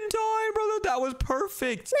just in time, brother. That was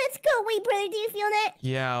perfect. Let's go. Wait, brother, do you feel that?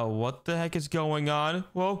 Yeah, what the heck is going on?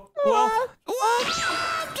 Whoa. Oh,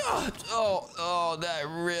 that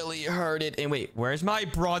really hurted. And wait, where's my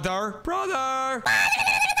brother? Brother!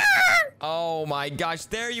 Oh my gosh,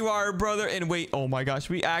 there you are, brother. And wait, oh my gosh,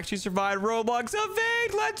 we actually survived Roblox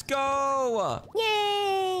Evade. Let's go.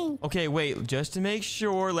 Yay! Okay, wait, just to make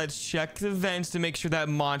sure, let's check the vents to make sure that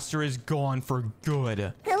monster is gone for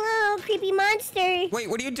good. Hello, creepy monster. Wait,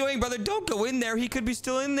 what are you doing, brother? Don't go in there. He could be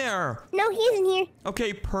still in there. No, he isn't here.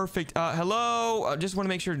 Okay, perfect. Hello? Just want to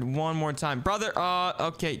make sure one more time. Brother,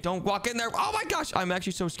 okay, don't walk in there. Oh my gosh, I'm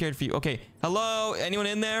actually so scared for you. Okay, hello? Anyone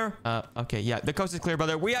in there? Okay, yeah, the coast is clear,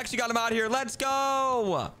 brother. We actually got him out here. Let's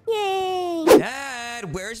go. Yay!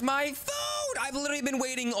 Dad, where's my food? I've literally been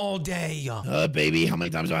waiting all day. Baby, how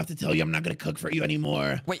many times do I have to tell you I'm not gonna cook for you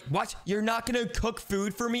anymore? Wait, what? You're not gonna cook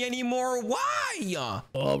food for me anymore? Why?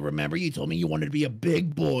 Oh, remember you told me you wanted to be a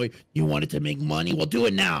big boy. You wanted to make money. Well, do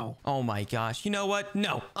it now. Oh my gosh. You know what?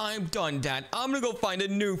 No, I'm done, Dad. I'm gonna go find a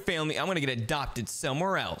new family. I'm gonna get adopted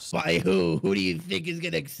somewhere else. By who? Who do you think is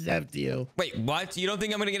gonna accept you? Wait, what? You don't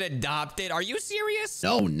think I'm gonna get adopted? Are you serious?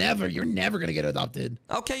 No, never. You're never gonna get adopted.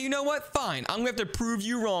 Okay, you know what? Fine. I'm gonna have to prove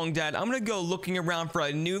you wrong, Dad. I'm gonna go looking around for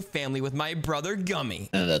a new family with my brother Gummy.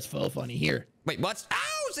 That's so funny. Here. Wait, what? Ow!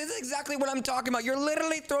 This is exactly what I'm talking about. You're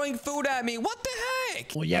literally throwing food at me. What the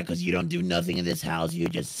heck? Well, yeah, because you don't do nothing in this house. You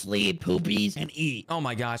just sleep, poopies, and eat. Oh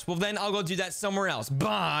my gosh. Well, then I'll go do that somewhere else.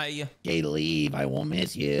 Bye. Okay, leave. I won't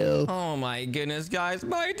miss you. Oh my goodness, guys.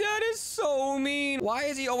 My dad is so mean. Why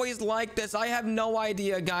is he always like this? I have no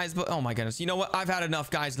idea, guys. But oh my goodness. You know what? I've had enough,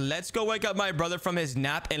 guys. Let's go wake up my brother from his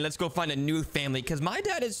nap and let's go find a new family because my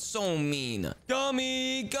dad is so mean.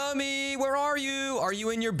 Gummy, where are you? Are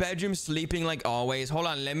you in your bedroom sleeping like always? Hold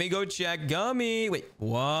on. Let me go check. Gummy. Wait,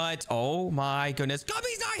 what? Oh my goodness.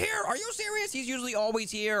 Gummy's not here. Are you serious? He's usually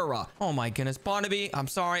always here. Oh my goodness. Barnaby, I'm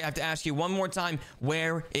sorry. I have to ask you one more time.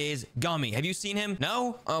 Where is Gummy? Have you seen him?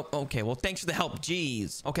 No? Oh, okay. Well, thanks for the help.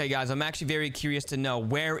 Jeez. Okay, guys. I'm actually very curious to know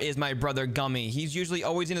where is my brother Gummy? He's usually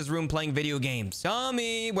always in his room playing video games.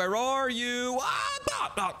 Gummy, where are you?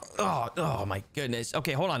 Oh my goodness.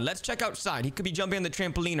 Okay, hold on. Let's check outside. He could be jumping on the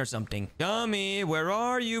trampoline or something. Gummy, where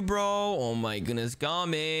are you, bro? Oh my goodness.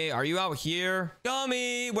 Gummy, are you out here?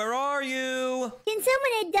 Gummy, where are you? Can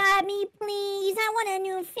someone adopt me, please? I want a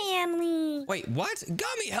new family. Wait, what?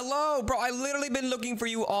 Gummy, hello, bro. I literally been looking for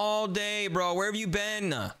you all day, bro. Where have you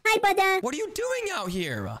been? Hi, brother. What are you doing out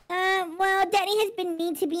here? Well, Daddy has been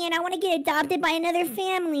mean to me, and I want to get adopted by another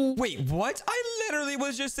family. Wait, what? I literally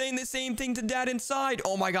was just saying the same thing to Dad inside.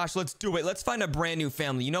 Oh my gosh, let's do it. Let's find a brand new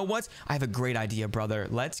family. You know what? I have a great idea, brother.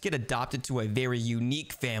 Let's get adopted to a very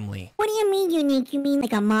unique family. What do you mean unique? You mean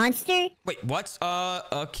like a monster? Wait, what?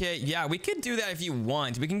 Okay, yeah, we could do that if you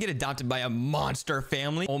want. We can get adopted by a monster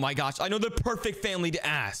family. Oh my gosh, I know the perfect family to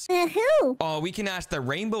ask. Who? Oh, we can ask the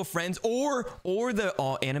Rainbow Friends or the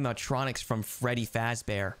animatronics from Freddy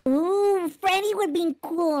Fazbear. Ooh, Freddy would be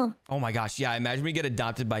cool. Oh my gosh, yeah, imagine we get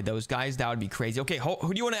adopted by those guys. That would be crazy. Okay,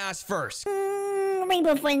 who do you want to ask first?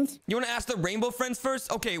 Rainbow Friends. You want to ask the Rainbow Friends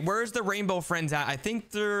first? Okay, where's the Rainbow Friends at? I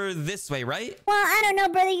think they're this way, right? Well, I don't know,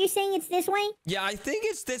 brother. You're saying it's this way? Yeah, I think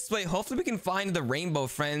it's this way. Hopefully we can find the Rainbow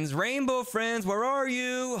Friends. Rainbow Friends, where are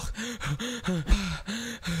you?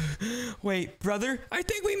 Wait, brother, I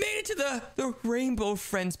think we made it to the Rainbow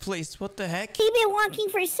Friends place. What the heck? We've been walking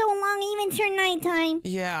for so long, even turned nighttime.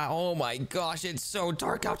 Yeah, oh my gosh, it's so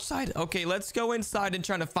dark outside. Okay, let's go inside and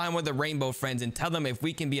try to find one of the Rainbow Friends and tell them if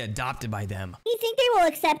we can be adopted by them. You think they will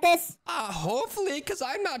accept us? Hopefully, because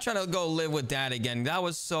I'm not trying to go live with Dad again. That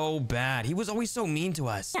was so bad. He was always so mean to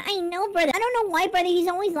us. I know, brother. I don't know why, brother. He's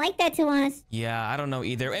always like that to us. Yeah, I don't know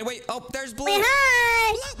either. And wait, oh, there's Blue. Wait,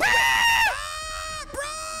 hi! Blue.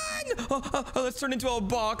 Run! Let's turn into a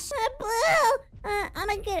box. Blue! I'm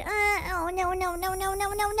a good... oh, no.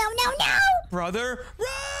 Brother,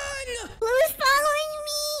 run! Blue's following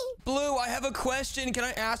me. Blue, I have a question. Can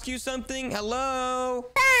I ask you something? Hello?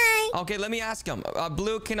 Bye. Okay, let me ask him.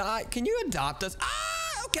 Blue, can you adopt us?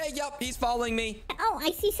 Ah, okay, yep, he's following me. Oh,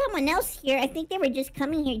 I see someone else here. I think they were just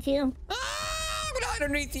coming here, too.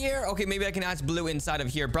 Underneath here. Okay, maybe I can ask Blue inside of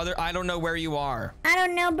here. Brother, I don't know where you are. I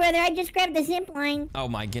don't know, brother. I just grabbed the zip line. Oh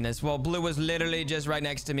my goodness. Well, Blue was literally just right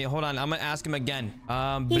next to me. Hold on, I'm gonna ask him again.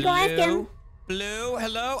 You go ask him. Blue,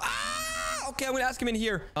 hello? Ah! Okay, I'm gonna ask him in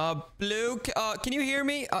here. Blue, can you hear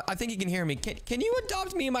me? I think he can hear me. Can you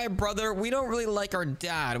adopt me and my brother? We don't really like our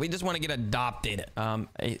dad. We just want to get adopted.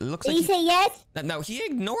 It looks Did like he say yes? no, he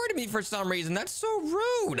ignored me for some reason. That's so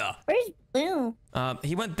rude. Where's Blue?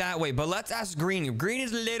 He went that way, but let's ask Green. Green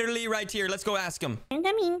is literally right here. Let's go ask him. I'm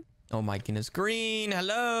coming. Oh my goodness, Green.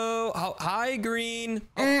 Hello. Hi, Green.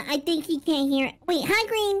 I think he can't hear. Wait, hi,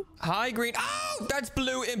 Green. Hi, Green. Oh, that's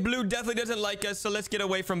Blue, and Blue definitely doesn't like us, so let's get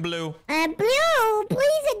away from Blue. Blue,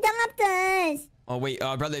 please adopt us. Oh, wait,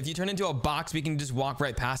 brother, if you turn into a box, we can just walk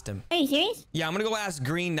right past him. Are you serious? Yeah, I'm gonna go ask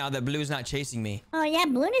Green now that Blue's not chasing me. Oh, yeah,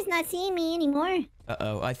 Blue is not seeing me anymore.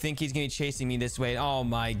 Uh-oh, I think he's gonna be chasing me this way. Oh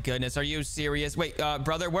my goodness, are you serious? Wait,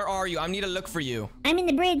 brother, where are you? I need to look for you. I'm in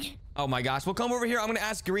the bridge. Oh my gosh, well, come over here. I'm gonna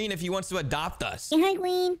ask Green if he wants to adopt us. Hey, hi,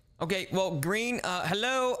 Green. Okay, well, Green,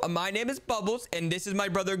 hello. My name is Bubbles, and this is my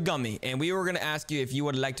brother Gummy, and we were gonna ask you if you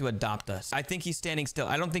would like to adopt us. I think he's standing still.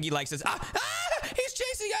 I don't think he likes us. He's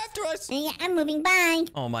chasing after us. Yeah, I'm moving by.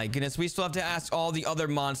 Oh my goodness, we still have to ask all the other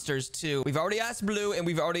monsters too. We've already asked Blue, and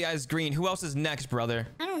we've already asked Green. Who else is next, brother?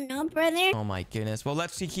 I don't know, brother. Oh my goodness. Well,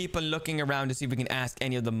 let's keep on looking around to see if we can ask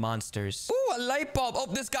any of the monsters. Ooh, a light bulb. Oh,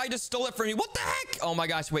 this guy just stole it from me. What the heck? Oh my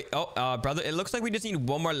gosh. Wait. Oh, brother, it looks like we just need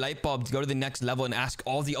one more light bulb to go to the next level and ask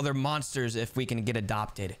all the other monsters if we can get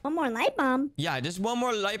adopted. One more light bulb. Yeah, just one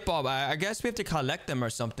more light bulb. I guess we have to collect them or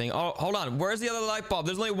something. Oh, hold on. Where's the other light bulb?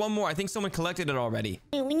 There's only one more. I think someone collected it already.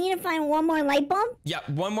 Wait, we need to find one more light bulb? Yeah,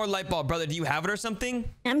 one more light bulb. Brother, do you have it or something?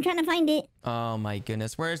 I'm trying to find it. Oh my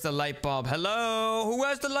goodness. Where's the light bulb? Hello? Who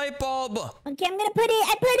has the light bulb? Okay, I'm gonna put it.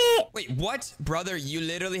 I put it. Wait, what? Brother, you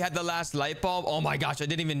literally had the last light bulb? Oh my gosh, I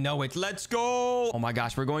didn't even know it. Let's go. Oh my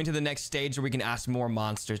gosh, we're going to the next stage where we can ask more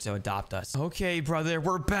monsters to adopt us. Okay, brother,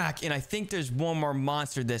 we're back. And I think there's one more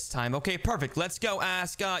monster this time. Okay, perfect. Let's go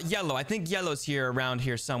ask Yellow. I think Yellow's here around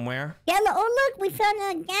here somewhere. Yellow. Oh, look, we found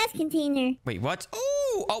a gas container. Wait, what?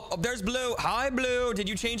 Ooh, oh, there's Blue. Hi, Blue. Did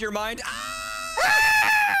you change your mind?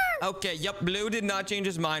 Okay, yep, Blue did not change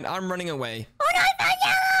his mind. I'm running away. Oh, no, I found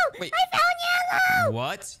Yellow. Wait. I found Yellow.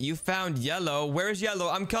 What? You found Yellow? Where's Yellow?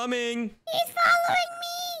 I'm coming. He's following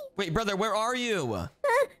me. Wait, brother, where are you?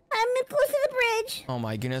 I'm close to the bridge. Oh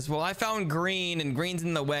my goodness. Well, I found Green, and Green's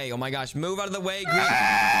in the way. Oh my gosh, move out of the way, Green.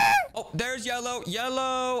 Oh, there's Yellow.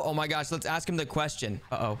 Yellow. Oh my gosh, let's ask him the question.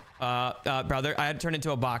 Brother, I had to turn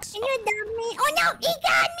into a box. Can you adopt me? Oh, no, he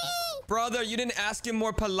got me. Brother, you didn't ask him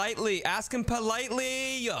more politely. Ask him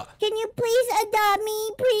politely. Can you please adopt me?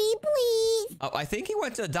 Pretty please. Oh, I think he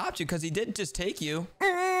went to adopt you because he did just take you.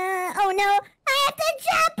 Oh no. I have to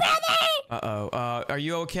jump, brother. Are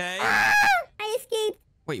you okay? I escaped.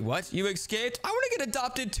 Wait, what? You escaped? I want to get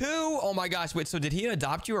adopted too. Oh my gosh. Wait, so did he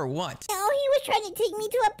adopt you or what? No, he was trying to take me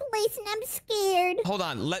to a place and I'm scared. Hold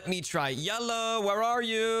on. Let me try. Yellow, where are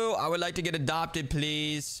you? I would like to get adopted,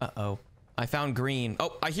 please. Uh-oh. I found Green.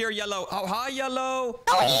 Oh, I hear Yellow. Oh, hi, Yellow.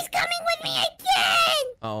 Oh, he's coming with me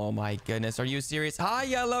again. Oh, my goodness. Are you serious? Hi,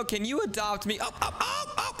 Yellow. Can you adopt me?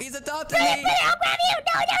 Oh, he's adopting me. I'll grab you.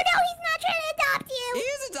 No, he's not trying to adopt you. He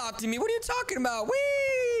is adopting me. What are you talking about?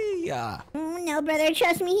 Whee! No, brother.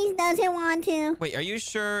 Trust me, he doesn't want to. Wait, are you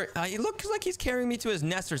sure? He looks like he's carrying me to his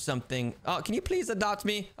nest or something. Can you please adopt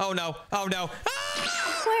me? Oh, no. Oh, no.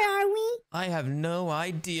 Ah! Where are we? I have no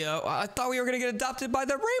idea. I thought we were going to get adopted by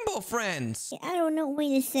the Rainbow Friends. I don't know.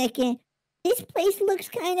 Wait a second. This place looks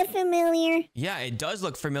kind of familiar. Yeah, it does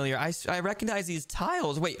look familiar. I recognize these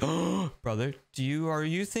tiles. Wait, brother, are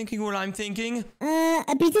you thinking what I'm thinking?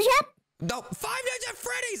 A pizza shop? No, Five Nights at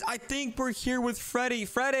Freddy's. I think we're here with Freddy.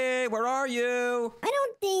 Freddy, where are you? I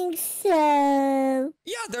don't think so.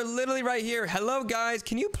 Yeah, they're literally right here. Hello, guys.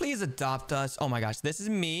 Can you please adopt us? Oh my gosh, this is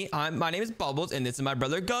me. My name is Bubbles, and this is my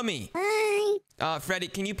brother Gummy. Hi. Freddy,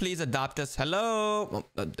 can you please adopt us? Hello.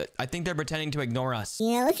 I think they're pretending to ignore us.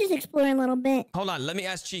 Yeah, let's just explore a little bit. Hold on, let me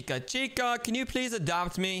ask Chica. Chica, can you please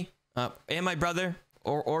adopt me? And my brother?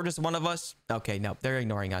 Or just one of us? Okay, no, they're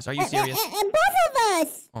ignoring us. Are you serious? And both of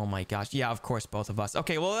us! Oh my gosh. Yeah, of course, both of us.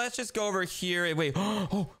 Okay, well, let's just go over here. Wait.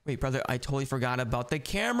 Oh, wait, brother, I totally forgot about the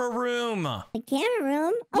camera room. The camera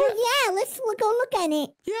room? Oh, yeah, let's go look at it.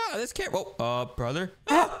 Yeah, this camera. Oh, brother.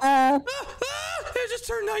 Uh-oh. It just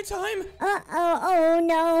turned nighttime. Oh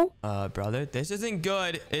no. Brother, this isn't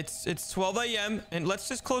good. It's 12 a.m. and let's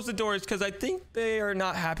just close the doors because I think they are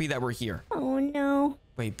not happy that we're here. Oh no.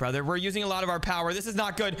 Wait, brother, we're using a lot of our power. This is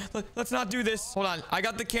not good. Let's not do this. Hold on. I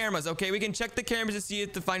got the cameras, okay? We can check the cameras to see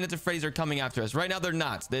if the Five Nights at Freddy's are coming after us. Right now, they're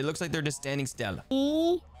not. It looks like they're just standing still.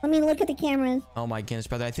 Let me look at the cameras. Oh, my goodness,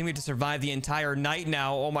 brother. I think we have to survive the entire night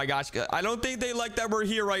now. Oh, my gosh. I don't think they like that we're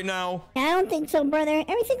here right now. I don't think so, brother.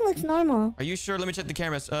 Everything looks normal. Are you sure? Let me check the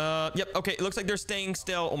cameras. Yep. Okay, it looks like they're staying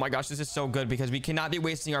still. Oh, my gosh. This is so good because we cannot be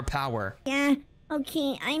wasting our power. Yeah.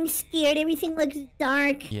 Okay, I'm scared. Everything looks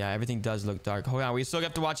dark. Yeah, everything does look dark. Hold on, we still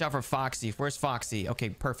have to watch out for Foxy. Where's Foxy? Okay,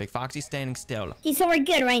 perfect. Foxy's standing still. Okay, so we're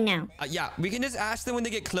good right now. Yeah, we can just ask them when they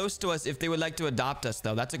get close to us if they would like to adopt us,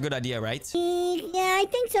 though. That's a good idea, right? Yeah, I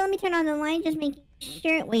think so. Let me turn on the light. Just making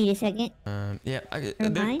sure. Wait a second. Yeah.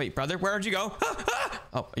 Bye. Wait, brother, where'd you go?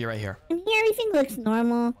 Oh, you're right here. And here, everything looks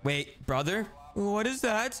normal. Wait, brother? What is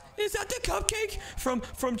that? Is that the cupcake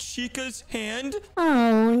from Chica's hand?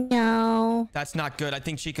 Oh, no. That's not good. I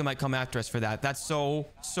think Chica might come after us for that. That's so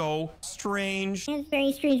strange. It's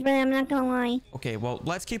very strange, brother. I'm not gonna lie. Okay, well,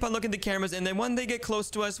 let's keep on looking at the cameras, and then when they get close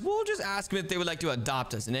to us, we'll just ask them if they would like to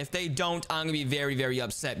adopt us. And if they don't, I'm gonna be very, very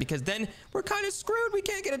upset because then we're kind of screwed. We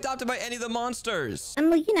can't get adopted by any of the monsters. I'm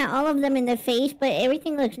looking at all of them in the face, but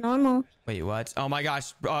everything looks normal. Wait, what? Oh my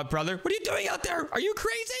gosh, brother, what are you doing out there? Are you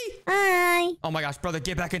crazy? Hi. Oh my gosh, brother,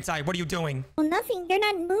 get back inside. What are you doing? Well, nothing. They're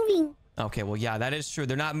not moving. Okay, well, yeah, that is true.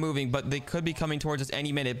 They're not moving, but they could be coming towards us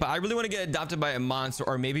any minute. But I really want to get adopted by a monster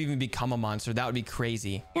or maybe even become a monster. That would be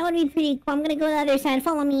crazy. That would be pretty cool. I'm gonna go to the other side.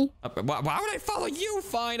 Follow me. Why would I follow you?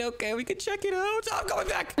 Fine, okay, we can check it out. I'm going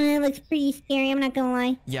back. It looks pretty scary. I'm not gonna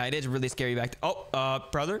lie. Yeah, it is really scary back.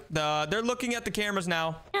 Brother, they're looking at the cameras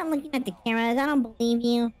now. I'm not looking at the cameras. I don't believe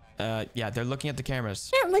you. Yeah, they're looking at the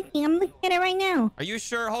cameras. I'm not looking. I'm looking at it right now. Are you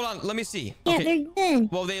sure? Hold on, let me see. Yeah, Okay. they're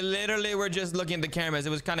good. Well, they literally were just looking at the cameras.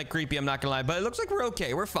 It was kind of creepy, I'm not gonna lie, but it looks like we're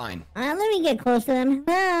okay. We're fine. Let me get close to them.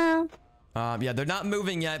 Hello. Yeah, they're not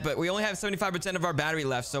moving yet, but we only have 75% of our battery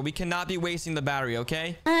left, so we cannot be wasting the battery,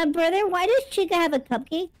 okay? Brother, why does Chica have a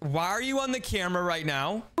cupcake? Why are you on the camera right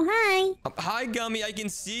now? Oh, hi. Hi, Gummy. I can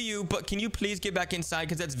see you, but can you please get back inside?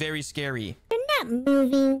 Because that's very scary. They're not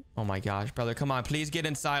moving. Oh my gosh, brother. Come on, please get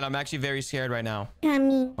inside. I'm actually very scared right now.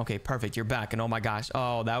 Gummy. Okay, perfect. You're back. And oh my gosh.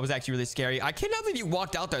 Oh, that was actually really scary. I cannot believe you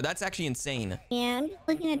walked out there. That's actually insane. Yeah, I'm just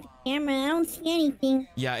looking at the camera. I don't see anything.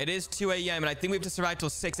 Yeah, it is 2 a.m. and I think we have to survive till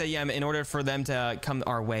 6 a.m. in order for them to come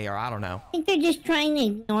our way, or I don't know. I think they're just trying to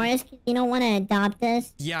ignore us because they don't want to adopt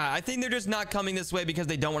us. Yeah, I think they're just not coming this way because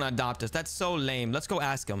they don't want to adopt us. That's so lame. Let's go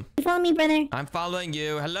ask them. You follow me, brother? I'm following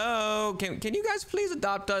you. Hello. Can you guys please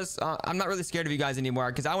adopt us? I'm not really scared of you guys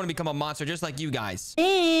anymore because I want to become a monster just like you guys.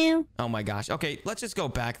 Ew. Oh my gosh. Okay, let's just go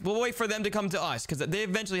back. We'll wait for them to come to us because they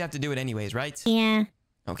eventually have to do it anyways, right? Yeah.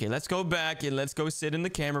 Okay, let's go back and let's go sit in the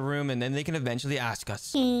camera room and then they can eventually ask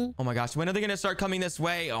us. Okay. Oh my gosh, when are they going to start coming this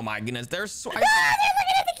way? Oh my goodness, they're so... They're looking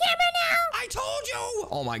at the camera now. I told you!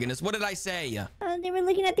 Oh my goodness, what did I say? They were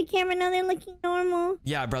looking at the camera. Now they're looking normal.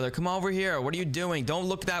 Yeah, brother, come over here. What are you doing? Don't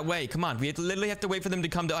look that way. Come on, we literally have to wait for them to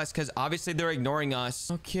come to us because obviously they're ignoring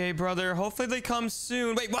us. Okay, brother, hopefully they come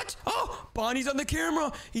soon. Wait, what? Oh, Bonnie's on the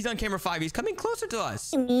camera. He's on camera 5. He's coming closer to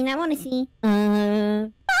us. I mean, I want to see. Oh,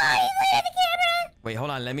 he's looking at the camera. Wait,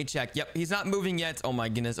 hold on. Let me check. Yep, he's not moving yet. Oh my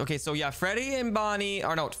goodness. Okay, so yeah, Freddy and Bonnie,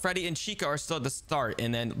 or no, Freddy and Chica are still at the start,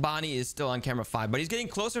 and then Bonnie is still on camera 5, but he's getting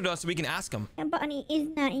closer to us so we can ask him. And Bonnie is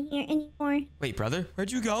not here anymore. Wait, brother,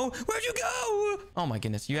 where'd you go? Where'd you go? Oh my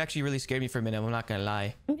goodness, you actually really scared me for a minute. I'm not gonna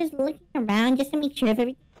lie. I'm just looking around just to make sure if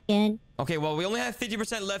everything's good. Okay, well, we only have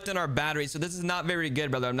 50% left in our battery, so this is not very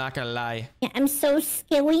good, brother. I'm not gonna lie. Yeah, I'm so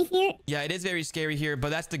scary here. Yeah, it is very scary here,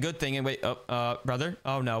 but that's the good thing. And wait, brother?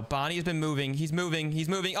 Oh no, Bonnie has been moving. He's moving. He's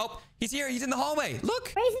moving. Oh, he's here. He's in the hallway.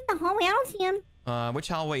 Look. Where's in the hallway? I don't see him. Which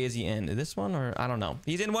hallway is he in? This one or I don't know.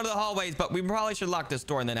 He's in one of the hallways, but we probably should lock this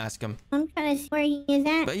door and then ask him. I'm trying to see where he is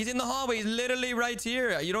at. But he's in the hallway. He's literally right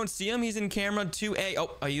here. You don't see him? He's in camera 2A.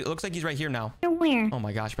 Oh, it looks like he's right here now. Where? Oh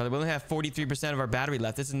my gosh, brother. We only have 43% of our battery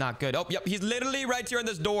left. This is not good. Oh, yep. He's literally right here in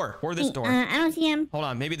this door. Or this door. I don't see him. Hold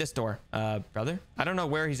on. Maybe this door. Brother? I don't know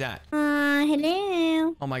where he's at.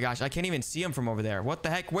 Hello. Oh my gosh. I can't even see him from over there. What the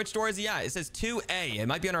heck? Which door is he at? It says 2A. It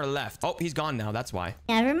might be on our left. Oh, he's gone now. That's why.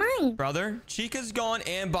 Never mind. Brother, Chica's gone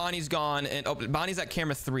and Bonnie's gone. And oh, Bonnie's at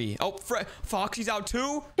camera 3. Oh, Foxy's out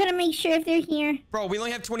too? Gotta make sure if they're here. Bro, we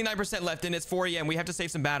only have 29% left and it's 4 a.m. We have to save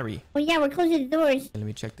some battery. Well, yeah, we're close to the doors. Let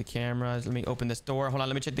me check the cameras. Let me open this door. Hold on.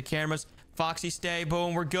 Let me check the cameras. Foxy, stay.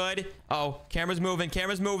 Boom. We're good. Oh, camera's moving.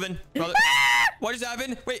 Camera's moving. Brother, what just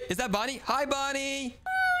happened? Wait, is that Bonnie? Hi, Bonnie.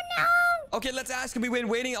 Oh, no. Okay, let's ask him. We've been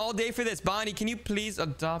waiting all day for this. Bonnie, can you please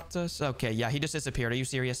adopt us? Okay, yeah, he just disappeared. Are you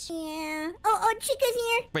serious? Yeah. Oh, Chica's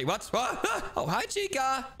here. Wait, what? Oh, hi,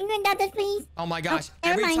 Chica. You can adopt us, please? Oh my gosh.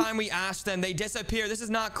 never Every mind. time we ask them, they disappear. This is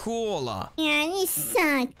not cool. Yeah, you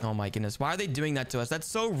suck. Oh my goodness. Why are they doing that to us? That's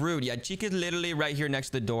so rude. Yeah, Chica's literally right here next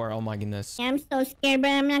to the door. Oh my goodness. Yeah, I'm so scared, but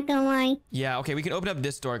I'm not gonna lie. Yeah, okay, we can open up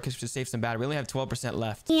this door because to save some battery. We only have 12%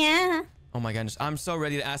 left. Yeah. Oh my goodness. I'm so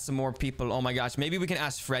ready to ask some more people. Oh my gosh. Maybe we can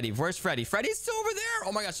ask Freddy. Where's Freddy? Freddy's still over there.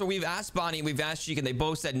 Oh my gosh. So we've asked Bonnie, we've asked Chica, and they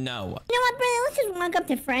both said no. You know what, brother? Let's just walk up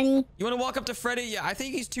to Freddy. You want to walk up to Freddy? Yeah, I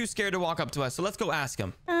think he's too scared to walk up to us. So let's go ask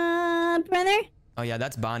him. Brother? Oh yeah,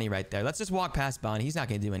 that's Bonnie right there. Let's just walk past Bonnie. He's not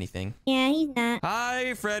going to do anything. Yeah, he's not.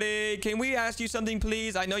 Hi, Freddy. Can we ask you something,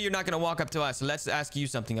 please? I know you're not going to walk up to us. So let's ask you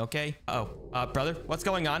something, okay? Oh, brother, what's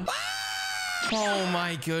going on? Oh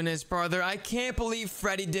my goodness, brother. I can't believe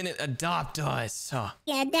Freddy didn't adopt us. Huh.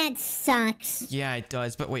 Yeah, that sucks. Yeah, it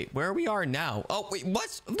does. But wait, where we are now? Oh, wait,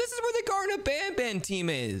 what's... This is where the Garden of Ban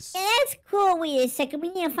team is. Yeah, that's cool. Wait a second. We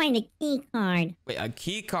need to find a key card. Wait, a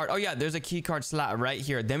key card? Oh, yeah, there's a key card slot right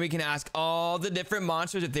here. Then we can ask all the different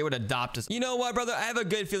monsters if they would adopt us. You know what, brother? I have a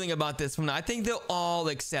good feeling about this one. I think they'll all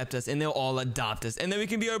accept us and they'll all adopt us. And then we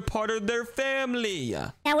can be a part of their family.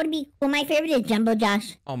 That would be cool. My favorite is Jumbo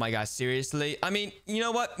Josh. Oh my gosh, seriously? I mean, you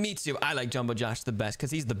know what? Me too. I like Jumbo Josh the best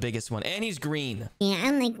because he's the biggest one. And he's green. Yeah,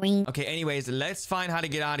 I like green. Okay, anyways, let's find how to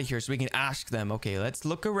get out of here so we can ask them. Okay, let's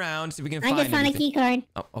look around, see if we can I find just found a anything. key card.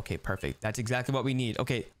 Oh, okay, perfect. That's exactly what we need.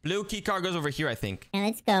 Okay, blue key card goes over here, I think. Yeah,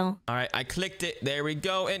 let's go. All right, I clicked it. There we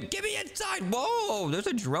go. And get me inside. Whoa, there's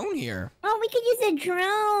a drone here. Oh, we could use a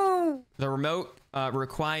drone. The remote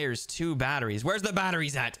requires 2 batteries. Where's the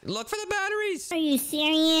batteries at? Look for the batteries. Are you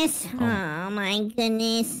serious? Oh my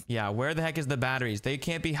goodness. Yeah, where the heck is the batteries? They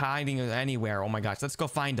can't be hiding anywhere. Oh my gosh, let's go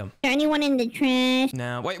find them. Is there anyone in the trash?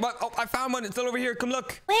 No, wait, what? Oh, I found one. It's still over here. Come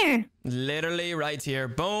look. Where? Literally right here.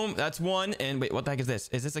 Boom, that's one. And wait, what the heck is this?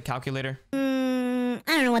 Is this a calculator?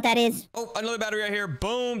 I don't know what that is. Oh, another battery right here.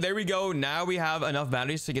 Boom, there we go. Now we have enough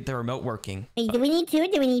batteries to get the remote working. Wait, do we need 2 or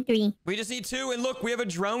do we need 3? We just need 2. And look, we have a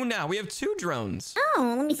drone now. We have 2 drones.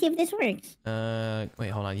 Oh, let me see if this works. Wait,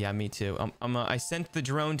 hold on. Yeah, me too. I sent the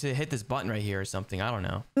drone to hit this button right here or something. I don't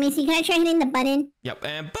know. Let me see. Can I try hitting the button? Yep,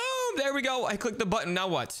 and boom, there we go. I clicked the button. Now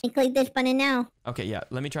what? I click this button now. Okay, yeah.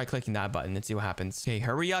 Let me try clicking that button and see what happens. Okay,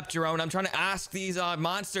 hurry up, drone. I'm trying to ask these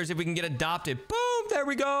monsters if we can get adopted. Boom, there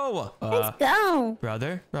we go. Let's go.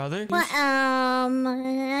 Brother? Well,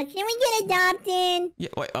 can we get adopted? Yeah,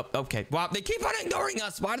 wait, okay. Wow, they keep on ignoring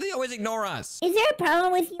us. Why do they always ignore us? Is there a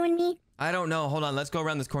problem with you and me? I don't know. Hold on. Let's go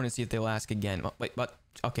around this corner and see if they'll ask again. Oh, wait, what?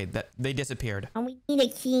 Okay, they disappeared. Oh, we need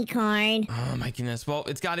a key card. Oh my goodness. Well,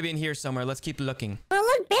 it's got to be in here somewhere. Let's keep looking.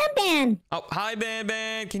 Oh, look, Bam Bam. Oh, hi, Ban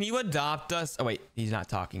Ban. Can you adopt us? Oh, wait. He's not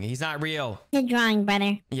talking. He's not real. The drawing,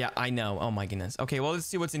 brother. Yeah, I know. Oh my goodness. Okay, well, let's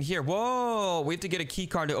see what's in here. Whoa, we have to get a key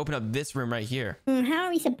card to open up this room right here. How are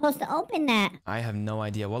we supposed to open that? I have no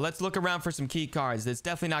idea. Well, let's look around for some key cards. It's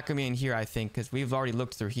definitely not going to be in here, I think, because we've already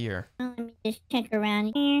looked through here. Oh, let me just check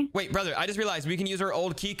around here. Wait, brother, I just realized we can use our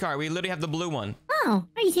old key card. We literally have the blue one. Oh,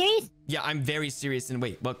 are you serious? Yeah, I'm very serious. And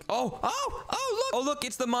wait, look. Oh, look. Oh, look,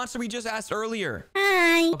 it's the monster we just asked earlier.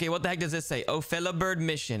 Hi. Okay, what the heck does this say? Ophelibird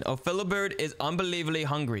mission. Ophelibird is unbelievably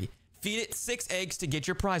hungry. Feed it 6 eggs to get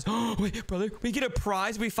your prize. Oh, wait, brother, we get a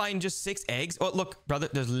prize? We find just 6 eggs? Oh, look, brother,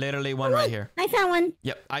 there's literally one right here. I found one.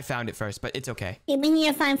 Yep, I found it first, but it's okay. Okay, we need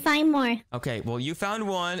to find 5 more. Okay, well, you found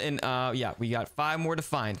one, and yeah, we got 5 more to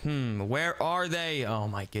find. Where are they? Oh,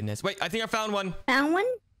 my goodness. Wait, I think I found one. Found one?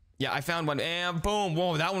 Yeah, I found one, and boom.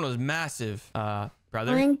 Whoa, that one was massive. Brother.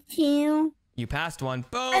 1, 2. You passed one.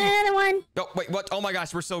 Boom. Another one. Oh, wait, what? Oh my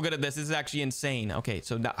gosh, we're so good at this. This is actually insane. Okay,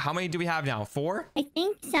 so now, how many do we have now? 4? I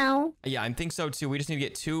think so. Yeah, I think so too. We just need to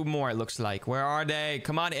get 2 more, it looks like. Where are they?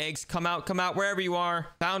 Come on, eggs. Come out, wherever you are.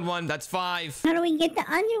 Found one. That's 5. How do we get the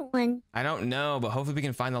other one? I don't know, but hopefully we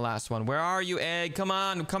can find the last one. Where are you, egg? Come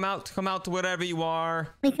on, come out to whatever you are.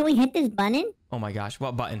 Wait, can we hit this button? Oh my gosh,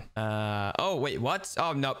 what button? Oh, wait, what?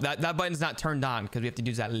 Oh, no, that button's not turned on because we have to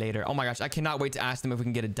use that later. Oh my gosh, I cannot wait to ask them if we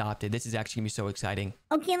can get adopted. This is actually gonna be so exciting.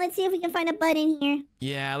 Okay, let's see if we can find a button here.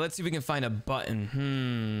 Yeah, let's see if we can find a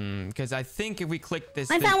button. Because I think if we click this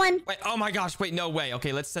I found one. Wait, oh my gosh, wait, no way.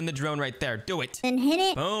 Okay, let's send the drone right there. Do it. Then hit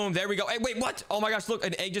it. Boom, there we go. Hey, wait, what? Oh my gosh, look,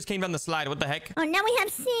 an egg just came down the slide. What the heck? Oh, now we have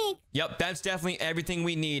 6. Yep, that's definitely everything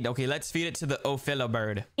we need. Okay, let's feed it to the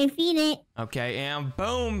Ophelibird. And feed it. Okay, and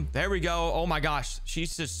boom, there we go. Oh my gosh,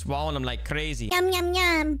 she's just swallowing them like crazy. Yum, yum,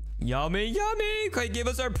 yum. Yummy, yummy. Okay, give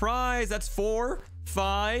us our prize. That's 4,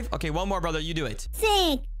 5. Okay, one more, brother. You do it.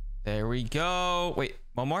 6. There we go. Wait,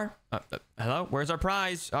 one more. Hello, where's our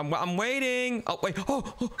prize? I'm waiting. Oh, wait.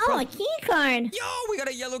 Oh, a key card. Yo, we got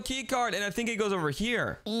a yellow key card, and I think it goes over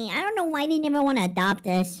here. I don't know why they never want to adopt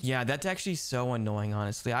us. Yeah, that's actually so annoying,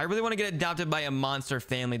 honestly. I really want to get adopted by a monster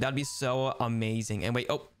family. That'd be so amazing. And wait,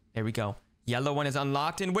 oh, there we go. Yellow one is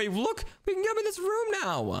unlocked, and wait, look, we can come in this room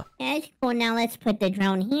now. That's cool. Now let's put the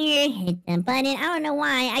drone here, hit the button. I don't know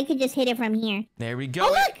why. I could just hit it from here. There we go.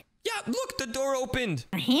 Oh, look! Yeah, look, the door opened.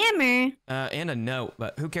 A hammer? And a note,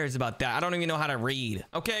 but who cares about that? I don't even know how to read.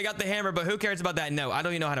 Okay, I got the hammer, but who cares about that note? I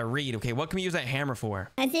don't even know how to read. Okay, what can we use that hammer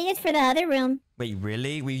for? I think it's for the other room. Wait,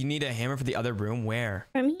 really? We need a hammer for the other room? Where?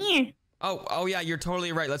 From here. Oh yeah, you're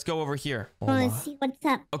totally right. Let's go over here. Oh, let's see what's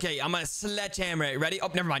up. Okay, I'm gonna sledgehammer it. Ready?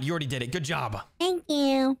 Oh, never mind. You already did it. Good job. Thank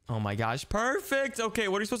you. Oh my gosh, perfect. Okay,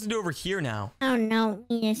 what are we supposed to do over here now? Oh no,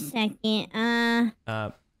 wait a second.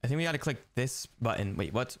 I think we gotta click this button.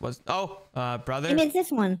 Wait, what's? Oh, brother. Maybe it's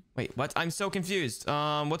this one. Wait, what? I'm so confused.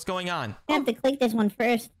 What's going on? I have to click this one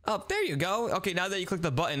first. Oh, there you go. Okay, now that you click the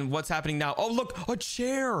button, what's happening now? Oh, look, a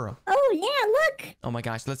chair. Oh yeah, look. Oh my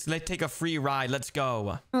gosh, let's take a free ride. Let's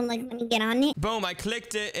go. Oh, like let me get on it. Boom, I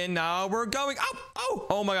clicked it, and now we're going.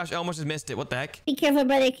 Oh my gosh, I almost just missed it. What the heck? Be careful,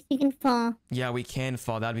 brother, because you can fall. Yeah, we can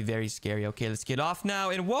fall. That'd be very scary. Okay, let's get off now.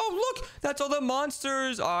 And whoa, look, that's all the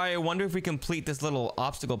monsters. I wonder if we complete this little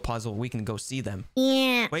obstacle puzzle, we can go see them.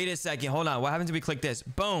 Yeah. Wait a second. Hold on. What happens if we click this?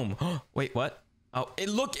 Boom. Wait, what? Oh,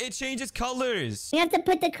 it changes colors. We have to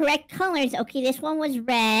put the correct colors. Okay, this one was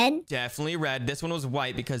red. Definitely red. This one was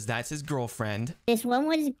white because that's his girlfriend. This one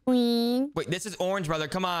was green. Wait, this is orange, brother.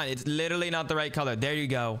 Come on. It's literally not the right color. There you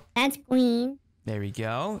go. That's green. There we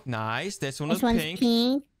go. Nice. This one This was one's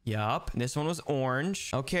pink. Yup. This one was orange.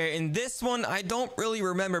 Okay, and this one, I don't really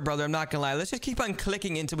remember, brother. I'm not gonna lie. Let's just keep on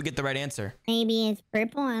clicking until we get the right answer. Maybe it's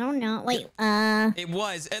purple. I don't know. Wait, It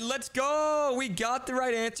was. And let's go. We got the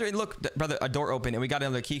right answer. And look, brother, a door opened and we got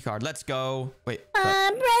another key card. Let's go. Wait.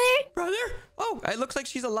 brother? Brother? Oh, it looks like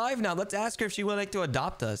she's alive now. Let's ask her if she would like to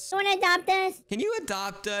adopt us. You want to adopt us? Can you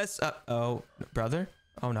adopt us? Oh, brother?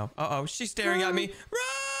 Oh, no. Uh-oh. She's staring at me.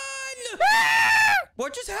 Run!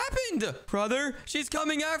 What just happened? Brother, she's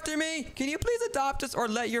coming after me. Can you please adopt us or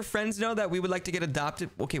let your friends know that we would like to get adopted?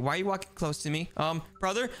 Okay, why are you walking close to me?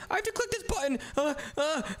 Brother, I have to click this button. Hurry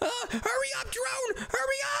up, drone.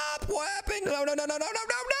 Hurry up. What happened? No.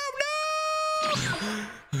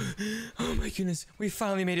 Oh my goodness. We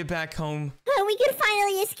finally made it back home. We can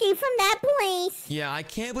finally escape from that place. Yeah, I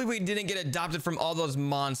can't believe we didn't get adopted from all those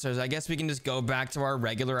monsters. I guess we can just go back to our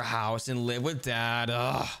regular house and live with Dad.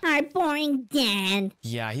 Ugh. Our boring dad.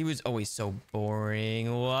 Yeah, he was always so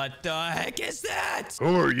boring. What the heck is that?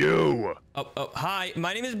 Who are you? Hi.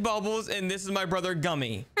 My name is Bubbles, and this is my brother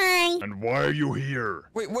Gummy. Hi. And why are you here?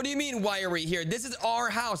 Wait, what do you mean, why are we here? This is our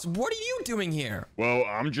house. What are you doing here? Well,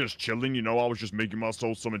 I'm just chilling. You know, I was just making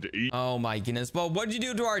myself something to eat. Oh my goodness. Well, what did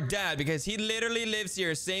you do to our dad? Because he literally lives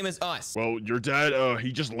here, same as us. Well, your dad,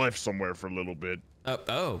 he just left somewhere for a little bit.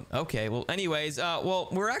 Oh, okay. Well, anyways, well,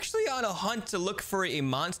 we're actually on a hunt to look for a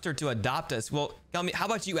monster to adopt us. Well, Gummy, how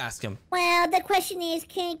about you ask him? Well, the question is,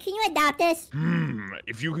 can you adopt us?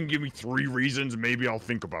 If you can give me 3 reasons, maybe I'll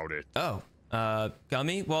think about it. Oh,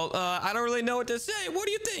 Gummy? Well, I don't really know what to say. What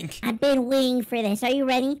do you think? I've been waiting for this. Are you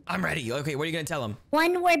ready? I'm ready. Okay, what are you gonna tell him?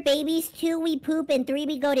 1, we're babies. 2, we poop. And 3,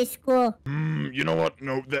 we go to school. You know what?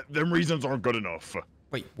 No, them reasons aren't good enough.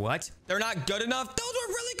 Wait, what? They're not good enough? Those are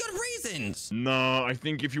really good reasons. Nah, I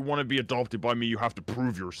think if you want to be adopted by me, you have to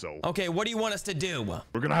prove yourself. Okay, what do you want us to do?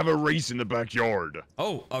 We're gonna have a race in the backyard.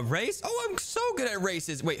 Oh, a race? Oh, I'm so good at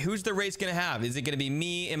races. Wait, who's the race gonna have? Is it gonna be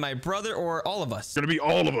me and my brother or all of us? It's gonna be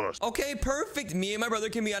all of us. Okay, perfect. Me and my brother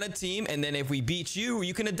can be on a team, and then if we beat you,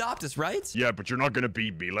 you can adopt us, right? Yeah, but you're not gonna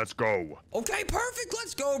beat me. Let's go. Okay, perfect.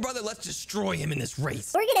 Let's go, brother. Let's destroy him in this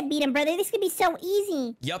race. We're gonna beat him, brother. This could be so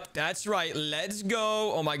easy. Yep, that's right. Let's go.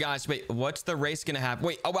 Oh my gosh. Wait, what's the race gonna have?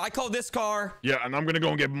 Wait, I call this car. Yeah, and I'm gonna go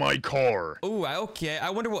and get my car. Oh, okay. I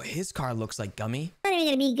wonder what his car looks like, Gummy. Not even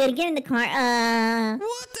gonna be good. Get in the car.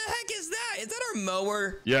 What the heck is that? Is that our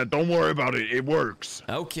mower? Yeah, don't worry about it. It works.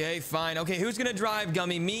 Okay, fine. Okay, who's gonna drive,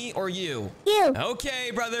 Gummy? Me or you? You. Okay,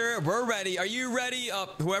 brother. We're ready. Are you ready?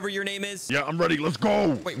 Whoever your name is? Yeah, I'm ready. Let's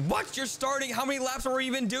go. Wait, what? You're starting? How many laps are we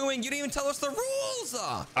even doing? You didn't even tell us the rules.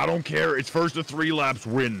 I don't care. It's first to 3 laps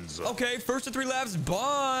wins. Okay, first to 3 laps.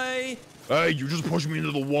 Bye. Hey, you just pushed me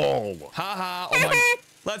into the wall. Haha. Oh my.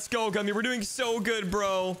 Let's go, Gummy. We're doing so good,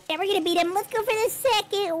 bro. Yeah, we're gonna beat him. Let's go for the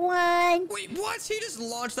second one. Wait, what? He just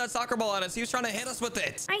launched that soccer ball at us. He was trying to hit us with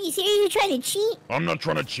it. Are you serious? You're trying to cheat? I'm not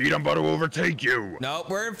trying to cheat. I'm about to overtake you. No,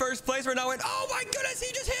 we're in first place right now. And oh my goodness,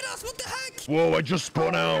 he just hit us. What the heck? Whoa, I just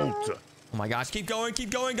spun out. Oh my gosh, keep going,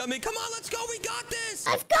 Gummy. Come on, let's go. We got this.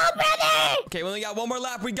 Let's go, brother! Okay, we only got one more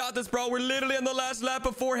lap. We got this, bro. We're literally on the last lap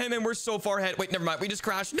before him, and we're so far ahead. Wait, never mind. We just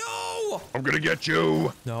crashed. No! I'm gonna get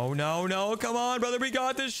you. No, no, no. Come on, brother. We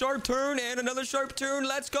got this sharp turn and another sharp turn.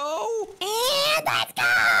 Let's go. And let's go!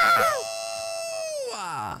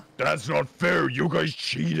 That's not fair. You guys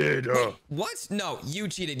cheated. What? No, you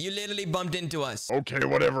cheated. You literally bumped into us. Okay,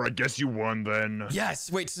 whatever. I guess you won then.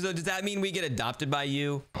 Yes. Wait, so does that mean we get adopted by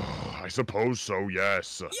you? I suppose so,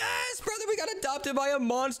 yes. Yes, brother. We got adopted by a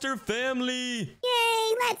monster family.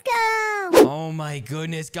 Yay, let's go! Oh my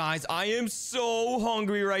goodness, guys. I am so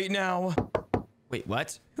hungry right now. Wait,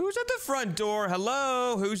 what? Who's at the front door?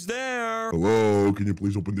 Hello? Who's there? Hello, can you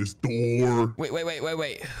please open this door?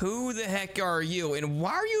 Wait. Who the heck are you? And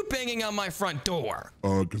why are you banging on my front door?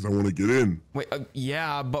 Because I want to get in. Wait,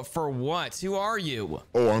 yeah, but for what? Who are you?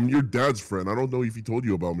 Oh, I'm your dad's friend. I don't know if he told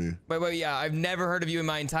you about me. Wait, yeah, I've never heard of you in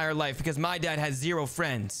my entire life because my dad has 0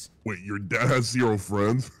 friends. Wait, your dad has 0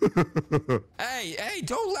 friends? Hey,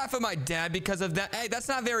 don't laugh at my dad because of that. Hey, that's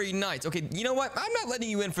not very nice. Okay, you know what? I'm not letting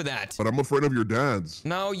you in for that. But I'm afraid of your dad's.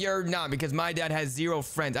 No, you're not because my dad has 0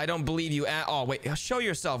 friends. I don't believe you at all. Wait, show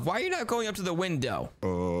yourself. Why are you not going up to the window?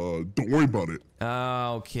 Don't worry about it.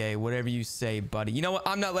 Okay, whatever you say, buddy. You know what?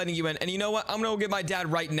 I'm not letting you in. And you know what? I'm gonna go get my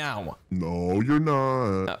dad right now. No, you're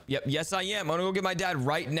not. Yep, yes, I am. I'm gonna go get my dad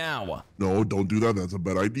right now. No, don't do that. That's a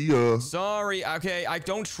bad idea. Sorry. Okay, I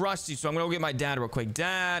don't trust you, so I'm gonna go get my dad real quick.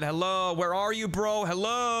 Dad, hello. Where are you, bro? Hello.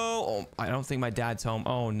 Oh, I don't think my dad's home.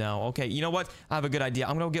 Oh, no. Okay, you know what? I have a good idea.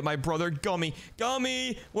 I'm gonna go get my brother, Gummy.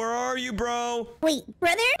 Gummy, where are you, bro? Wait,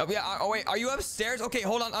 brother? Oh, yeah. Oh, wait. Are you upstairs? Okay,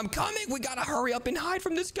 hold on. I'm coming. We gotta hurry up and hide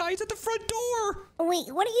from this guy. He's at the front door. Wait,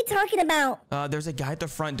 what are you talking about? There's a guy at the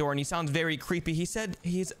front door, and he sounds very creepy. He said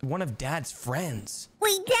he's one of Dad's friends.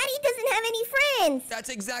 Wait, Daddy doesn't have any friends. That's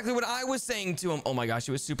exactly what I was saying to him. Oh my gosh,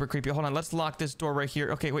 it was super creepy. Hold on, let's lock this door right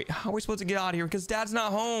here. Okay, wait, how are we supposed to get out of here? Because Dad's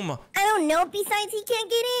not home. I don't know. Besides, he can't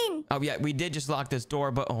get in. Oh yeah, we did just lock this door,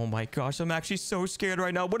 but oh my gosh, I'm actually so scared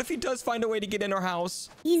right now. What if he does find a way to get in our house?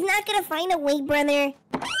 He's not gonna find a way, brother.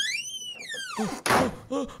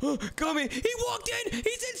 Gummy, he walked in.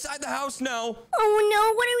 He's inside the house now. Oh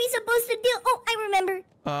no, what are we supposed to do? Oh, I remember.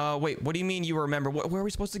 Wait, what do you mean you remember? Where are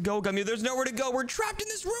we supposed to go, Gummy? There's nowhere to go. We're trapped in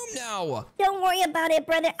this room now. Don't worry about it,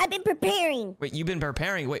 brother. I've been preparing. Wait, you've been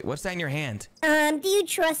preparing? Wait, what's that in your hand? Do you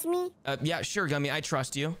trust me? Yeah, sure, Gummy. I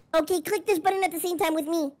trust you. Okay, click this button at the same time with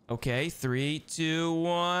me. Okay, 3, 2,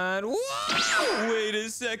 1. Whoa! Wait a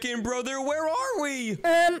second, brother. Where are we?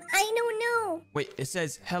 I don't know. Wait, it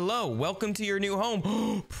says, hello, welcome to your new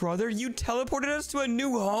home. Brother, you teleported us to a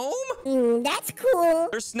new home? That's cool.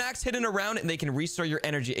 There's snacks hidden around and they can restore your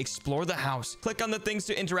energy. Explore the house. Click on the things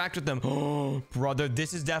to interact with them. Oh, brother,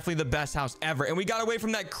 this is definitely the best house ever. And we got away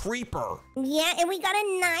from that creeper. Yeah, and we got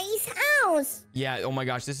a nice house. Yeah, oh my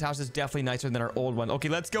gosh, this house is definitely nicer than our old one. Okay,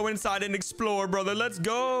 let's go inside and explore, brother. Let's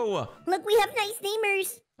go. Look, we have nice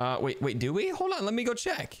neighbors. Wait, do we? Hold on, let me go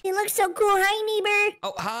check. He looks so cool. Hi, neighbor.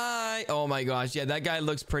 Oh, hi. Oh my gosh, yeah, that guy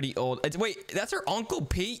looks pretty old. Wait, that's our Uncle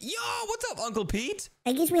Pete? Yo, what's up, Uncle Pete?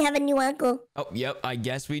 I guess we have a new uncle. Oh, yep, I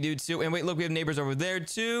guess we do too. And wait, look, we have neighbors over there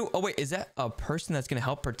too. Oh, wait, is that a person that's gonna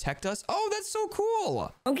help protect us? Oh, that's so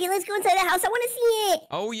cool. Okay, let's go inside the house. I want to see it.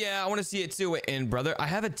 Oh, yeah, I want to see it too. Wait, and brother, I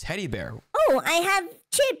have a teddy bear. Oh, I have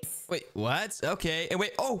chips. Wait, what? Okay, and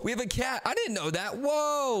wait, oh, we have a cat. I didn't know that.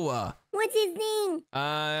 Whoa. What's his name?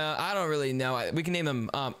 I don't really know. We can name him,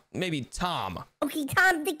 maybe Tom. Okay,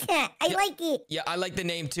 Tom the cat. I like it. Yeah, I like the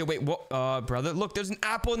name too. Wait, what? Brother, look, there's an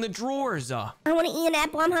apple in the drawers. I want to eat an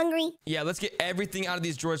apple. I'm hungry. Yeah, let's get everything out of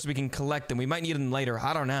these drawers so we can collect them. We might need them later.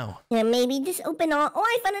 I don't know. Yeah, maybe just open all. Oh,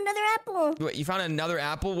 I found another apple. Wait, you found another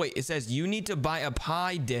apple? Wait, it says you need to buy a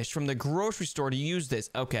pie dish from the grocery store to use this.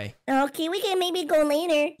 Okay. Okay, we can maybe go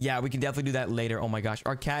later. Yeah, we can definitely do that later. Oh my gosh,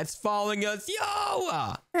 our cat's following us.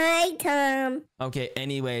 Yo! Hi, Tom. Okay,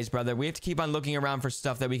 anyways, brother, we have to keep on looking around for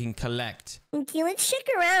stuff that we can collect. Okay, let's check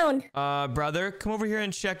around. Brother, come over here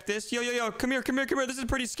and check this. Yo, come here. This is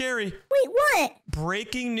pretty scary. Wait, what?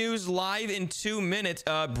 Breaking news live in 2 minutes.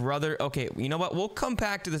 Brother, okay, you know what? We'll come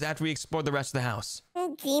back to this after we explore the rest of the house.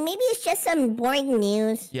 Okay, maybe it's just some boring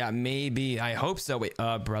news. Yeah, maybe. I hope so. Wait,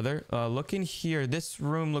 brother, look in here. This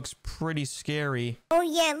room looks pretty scary. Oh,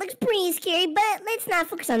 yeah, it looks pretty scary, but let's not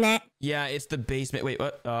focus on that. Yeah, it's the basement. Wait,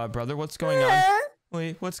 what? Brother, what's going on?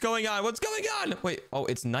 Wait, what's going on? Wait, oh,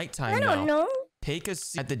 it's nighttime now. I don't know. Take a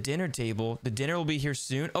seat at the dinner table. The dinner will be here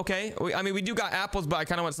soon. Okay. I mean, we do got apples, but I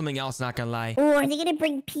kind of want something else, not gonna lie. Ooh, are they gonna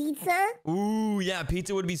bring pizza? Ooh, yeah,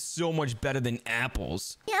 pizza would be so much better than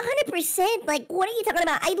apples. Yeah, 100%. Like, what are you talking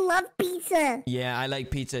about? I love pizza. Yeah, I like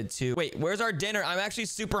pizza too. Wait, where's our dinner? I'm actually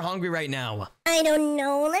super hungry right now. I don't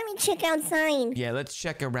know. Let me check outside. Yeah, let's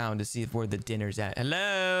check around to see where the dinner's at.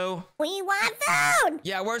 Hello? We want food.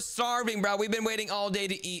 Yeah, we're starving, bro. We've been waiting all day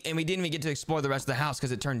to eat, and we didn't even get to explore the rest of the house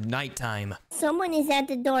because it turned nighttime. Someone is at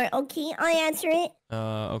the door. Okay, I'll answer it.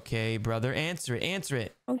 Okay, brother. Answer it. Answer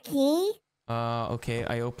it. Okay. Okay,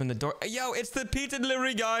 I opened the door. Yo, it's the pizza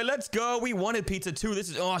delivery guy. Let's go. We wanted pizza too. This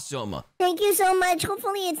is awesome. Thank you so much.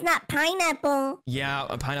 Hopefully it's not pineapple. Yeah,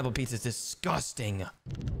 a pineapple pizza is disgusting.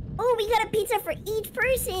 Oh, we got a pizza for each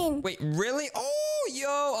person. Wait, really? Oh,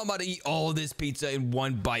 yo, I'm about to eat all this pizza in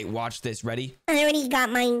one bite. Watch this. Ready? I already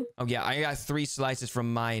got mine. Oh, yeah, I got 3 slices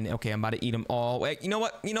from mine. Okay, I'm about to eat them all. Wait, you know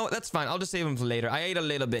what? You know what? That's fine. I'll just save them for later. I ate a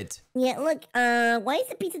little bit. Yeah, look, why is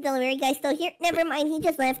the pizza delivery guy still here? Never mind, he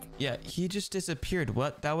just left. Yeah, he just disappeared.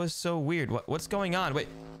 What? That was so weird. What's going on? Wait,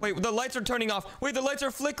 the lights are turning off. Wait, the lights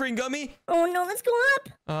are flickering, Gummy. Oh no, let's go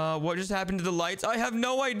up. What just happened to the lights? I have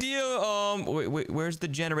no idea. Wait, where's the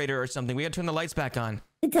generator or something? We gotta turn the lights back on.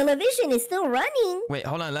 The television is still running. Wait,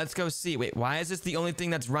 hold on. Let's go see. Wait, why is this the only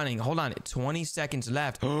thing that's running? Hold on. 20 seconds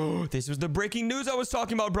left. Oh, this was the breaking news I was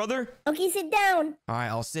talking about, brother. Okay, sit down. All right,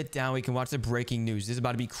 I'll sit down. We can watch the breaking news. This is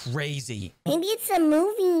about to be crazy. Maybe it's a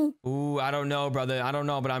movie. Ooh, I don't know, brother. I don't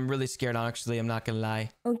know, but I'm really scared, actually. I'm not gonna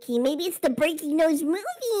lie. Okay, maybe it's the breaking news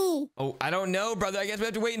movie. Oh, I don't know, brother. I guess we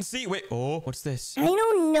have to wait and see. Wait, oh, what's this? I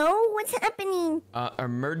don't know. What's happening?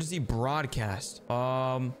 Emergency broadcast.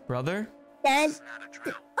 Brother? Dad.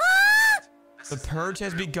 Ah! The purge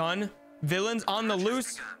has begun. Villains on the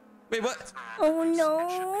loose. Wait, what? Oh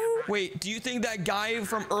no. Wait, do you think that guy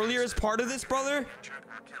from earlier is part of this, brother?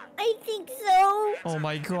 I think so. Oh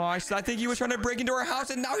my gosh, I think he was trying to break into our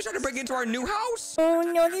house and now he's trying to break into our new house. Oh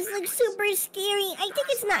no, this looks super scary. I think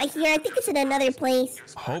it's not here. I think it's in another place.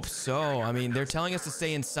 Hope so. I mean, they're telling us to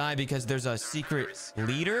stay inside because there's a secret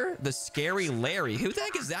leader, the Scary Larry. Who the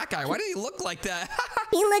heck is that guy? Why did he look like that?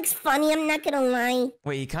 He looks funny, I'm not gonna lie.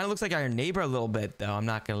 Wait, he kind of looks like our neighbor a little bit, though. I'm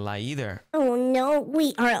not gonna lie either. Oh no,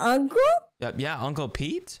 wait, our uncle? Yeah, Uncle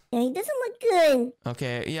Pete? Yeah, he doesn't look good.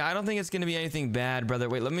 Okay, yeah, I don't think it's gonna be anything bad, brother.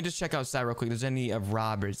 Wait, let me just check outside real quick. There's any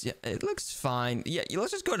robbers? Yeah, it looks fine. Yeah,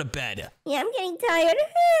 let's just go to bed. Yeah, I'm getting tired.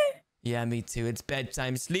 Yeah, me too. It's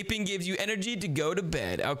bedtime. Sleeping gives you energy to go to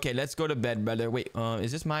bed. Okay, let's go to bed, brother. Wait,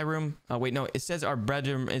 is this my room? Oh, wait, no. It says our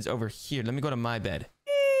bedroom is over here. Let me go to my bed.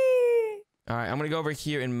 All right, I'm gonna go over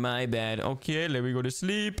here in my bed. Okay, let me go to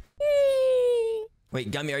sleep. Wait,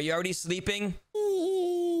 Gummy, are you already sleeping?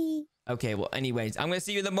 Okay, well, anyways, I'm gonna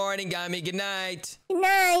see you in the morning, Gummy. Good night. Good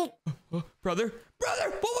night. Brother,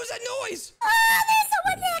 what was that noise? Oh, there's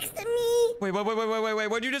someone next to me. Wait.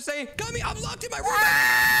 What'd you just say? Gummy, I'm locked in my room.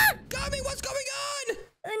 Ah! Gummy, what's going on?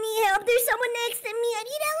 I need help. There's someone next to me. I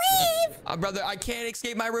need to leave. Brother, I can't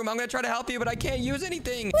escape my room. I'm gonna try to help you, but I can't use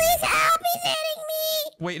anything. Please help. He's hitting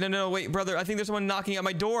me. Wait, no, wait, brother. I think there's someone knocking at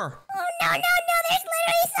my door. Oh, no. There's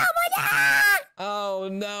literally someone. Ah! Oh,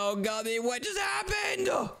 no, Gummy, what just happened?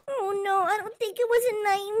 Oh, no. I don't think it was a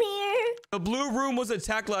nightmare. The blue room was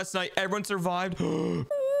attacked last night. Everyone survived.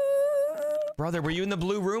 Brother, were you in the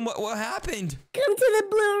blue room? What happened? Come to the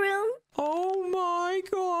blue room. Oh my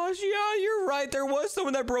gosh. Yeah, you're right. There was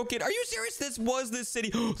someone that broke in. Are you serious? This was this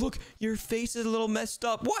city. Look, your face is a little messed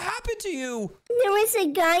up. What happened to you? There was a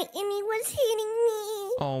guy and he was hitting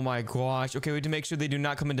me. Oh my gosh. Okay, we have to make sure they do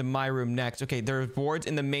not come into my room next. Okay, there are boards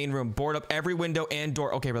in the main room. Board up every window and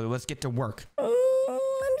door. Okay, brother, let's get to work. I'm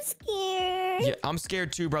scared. Yeah, I'm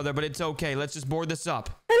scared too, brother, but it's okay. Let's just board this up.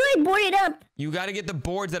 How do I board it up? You got to get the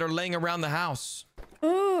boards that are laying around the house.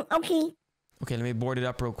 Okay. Okay, let me board it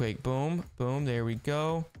up real quick. Boom, boom, there we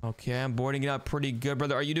go. Okay, I'm boarding it up pretty good,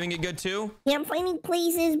 brother. Are you doing it good too? Yeah, I'm finding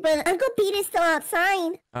places, but Uncle Pete is still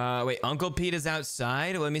outside. Wait, Uncle Pete is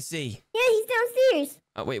outside? Let me see. Yeah, he's downstairs.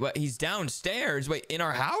 Wait, what? He's downstairs? Wait, in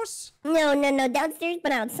our house? No, downstairs,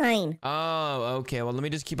 but outside. Oh, okay. Well, let me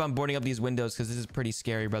just keep on boarding up these windows because this is pretty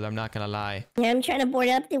scary, brother. I'm not gonna lie. Yeah, I'm trying to board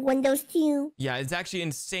up the windows too. Yeah, it's actually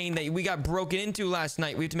insane that we got broken into last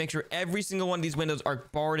night. We have to make sure every single one of these windows are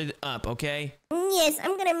boarded up, okay? Yes,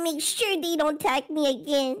 I'm gonna make sure they don't attack me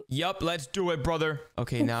again. Yup, let's do it, brother.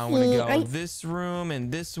 Okay, now I'm gonna go this room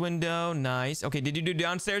and this window. Nice. Okay, did you do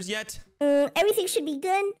downstairs yet? Everything should be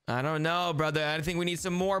good. I don't know, brother. I think we need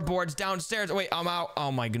some more boards downstairs. Oh, wait, I'm out.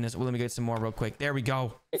 Oh, my goodness. Well, let me get some more real quick. There we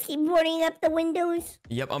go. Just keep boarding up the windows.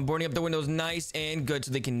 Yep, I'm boarding up the windows nice and good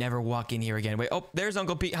so they can never walk in here again. Wait, oh, there's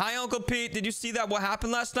Uncle Pete. Hi, Uncle Pete. Did you see that? What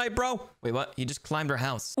happened last night, bro? Wait, what? He just climbed our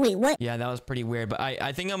house. Wait, what? Yeah, that was pretty weird, but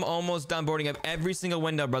I think I'm almost done boarding up every single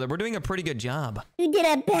window, brother. We're doing a pretty good job. You did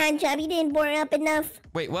a bad job. You didn't board up enough.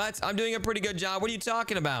 Wait, what? I'm doing a pretty good job. What are you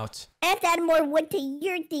talking about? I have to add more wood to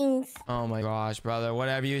your things. Oh my gosh, brother.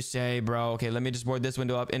 Whatever you say, bro. Okay, let me just board this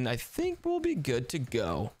window up, and I think we'll be good to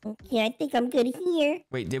go. Okay, I think I'm good here.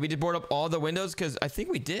 Wait, did we just board up all the windows? Because I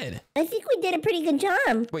think we did. I think we did a pretty good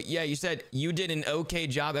job. Wait, yeah, you said you did an okay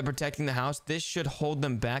job at protecting the house. This should hold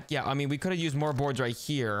them back. Yeah, I mean, we could have used more boards right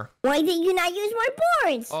here. Why did you not use more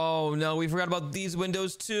boards? Oh, no, we forgot about these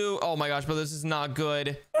windows, too. Oh my gosh, brother, this is not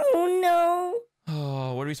good. Oh, no.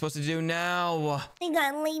 Oh, what are we supposed to do now? They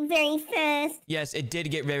got late very fast. Yes, it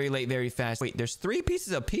did get very late very fast. Wait, there's 3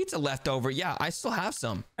 pieces of pizza left over. Yeah, I still have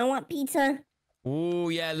some. I want pizza. Ooh,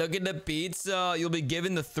 yeah, look at the pizza. You'll be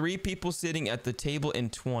given the 3 people sitting at the table in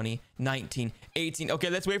 20, 19, 18. Okay,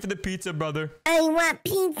 let's wait for the pizza, brother. I want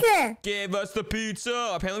pizza. Give us the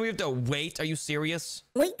pizza. Apparently, we have to wait. Are you serious?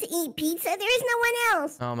 Wait to eat pizza? There is no one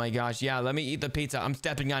else. Oh my gosh, yeah, let me eat the pizza. I'm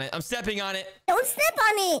stepping on it. I'm stepping on it. Don't step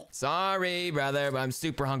on it. Sorry, brother, but I'm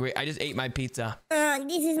super hungry. I just ate my pizza.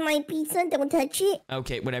 This is my pizza. Don't touch it.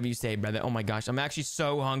 Okay, whatever you say, brother. Oh my gosh, I'm actually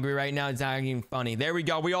so hungry right now. It's not even funny. There we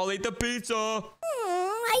go. We all ate the pizza.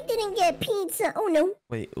 I didn't get pizza. Oh, no.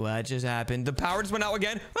 Wait, what just happened? The power just went out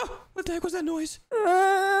again. Oh, what the heck was that noise?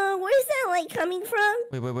 Where's that light coming from?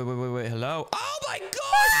 Wait. Hello? Oh my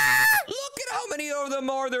gosh! Look at how many of them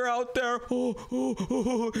are there out there.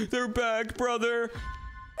 Oh, they're back, brother.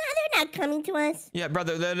 No, they're not coming to us. Yeah,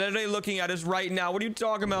 brother, they're literally looking at us right now. What are you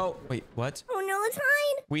talking about? Wait, what? Oh, no, let's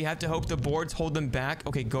hide. We have to hope the boards hold them back.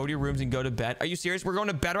 Okay, go to your rooms and go to bed. Are you serious? We're going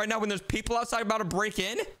to bed right now when there's people outside about to break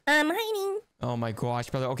in? I'm hiding. Oh my gosh,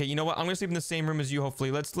 brother. Okay, you know what? I'm gonna sleep in the same room as you,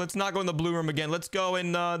 hopefully. Let's not go in the blue room again. Let's go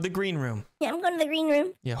in the green room. Yeah, I'm going to the green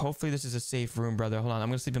room. Yeah, hopefully this is a safe room, brother. Hold on, I'm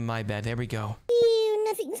gonna sleep in my bed. There we go. Ew,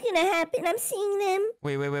 nothing's gonna happen. I'm seeing them.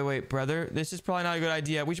 Wait, brother. This is probably not a good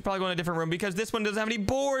idea. We should probably go in a different room because this one doesn't have any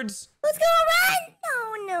boards. Let's go run.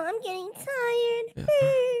 Oh, no, I'm getting tired.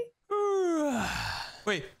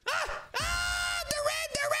 Wait. They're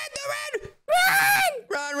red!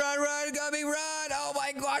 Run, Gummy, run! Oh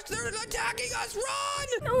my gosh, they're attacking us! Run!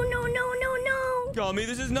 No. Gummy,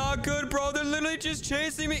 this is not good, bro. They're literally just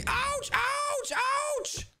chasing me. Ouch!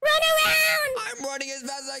 Run around. I'm running as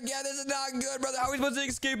fast as I can. This is not good, brother. How are we supposed to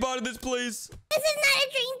escape out of this place? This is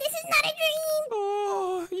not a dream.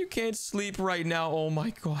 Oh, you can't sleep right now. Oh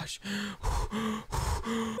my gosh.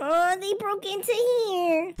 Oh, they broke into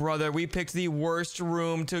here. Brother, we picked the worst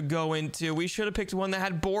room to go into. We should have picked one that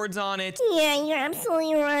had boards on it. Yeah, you're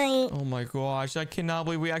absolutely right. Oh my gosh, I cannot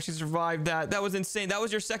believe we actually survived that. That was insane. That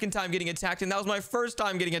was your second time getting attacked, and that was my first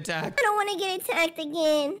time getting attacked. I don't want to get attacked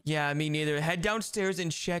again. Yeah, me neither. Head downstairs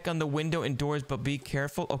and check on the window and doors, but be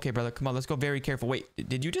careful. Okay, brother, come on, let's go very careful. Wait,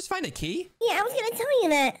 did you just find a key? Yeah, I was going to tell you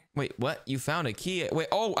that. Wait, what? You found a key? Wait,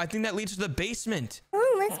 oh, I think that leads to the basement.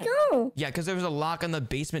 Oh, let's go. Yeah, because there was a lock on the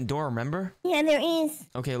basement door, remember? Yeah, there is.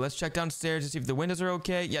 Okay, let's check downstairs to see if the windows are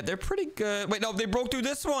okay. Yeah, they're pretty good. Wait, no, they broke through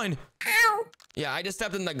this one. Ow. Yeah, I just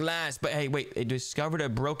stepped in the glass, but hey, wait, they discovered a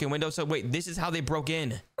broken window. So wait, this is how they broke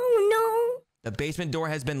in. Oh, no. The basement door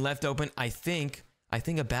has been left open. I think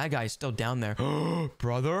a bad guy is still down there.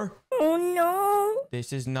 Brother? Oh, no.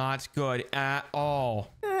 This is not good at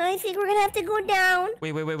all. I think we're going to have to go down.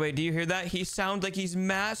 Wait. Do you hear that? He sounds like he's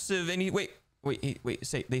massive and wait.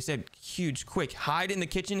 They said huge. Quick, hide in the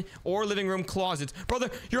kitchen or living room closets.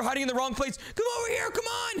 Brother, you're hiding in the wrong place. Come over here. Come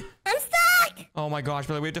on. I'm stuck. Oh my gosh,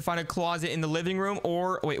 brother. We have to find a closet in the living room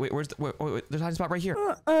or wait. Where's wait, there's a hiding spot right here.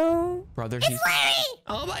 Uh-oh. Brother, It's Larry.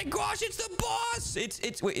 Oh my gosh, it's the boss.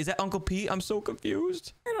 Wait, is that Uncle Pete? I'm so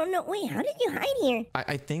confused. I don't know. Wait, how did you hide here?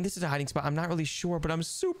 I think this is a hiding spot. I'm not really sure, but I'm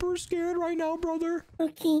super scared right now, brother.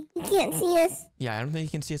 Okay, you can't see us. Yeah, I don't think he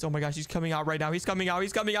can see us. Oh my gosh, he's coming out right now. He's coming out.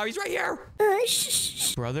 He's right here.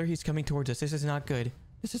 Shh. Brother, he's coming towards us. This is not good.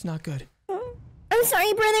 I'm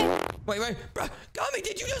sorry, brother. Wait. Gummy,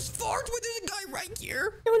 did you just fart? There's a guy right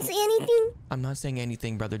here. Don't say anything. I'm not saying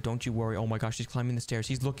anything, brother. Don't you worry. Oh my gosh, he's climbing the stairs.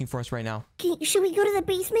 He's looking for us right now. Okay, should we go to the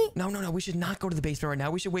basement? No. We should not go to the basement right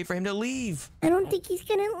now. We should wait for him to leave. I don't think he's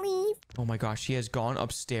gonna leave. Oh my gosh, he has gone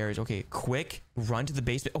upstairs. Okay, quick. run to the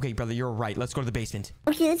basement. Okay, brother, you're right. Let's go to the basement.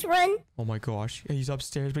 Okay, let's run. Oh my gosh. He's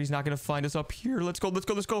upstairs, but he's not gonna find us up here. Let's go. Let's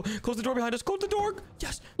go. Let's go. Close the door behind us. Close the door.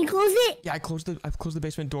 Yes. You close it? Yeah, I've closed the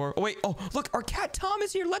basement door. Oh wait. Oh, look, our cat Tom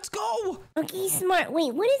is here. Let's go. Okay, smart.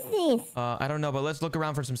 Wait, what is this? I don't know, but let's look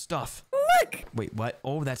around for some stuff. Look. Wait, what?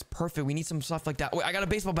 Oh, that's perfect. We need some stuff like that. Wait, I got a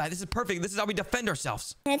baseball bat. This is perfect. This is how we defend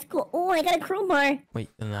ourselves. That's cool. Oh, I got a crowbar. Wait,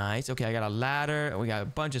 nice. Okay, I got a ladder. We got a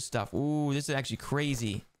bunch of stuff. Ooh, this is actually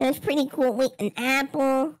crazy. That's pretty cool. Wait, an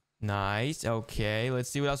apple. Nice. Okay, let's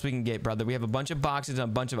see what else we can get, brother. We have a bunch of boxes and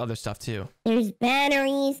a bunch of other stuff too. There's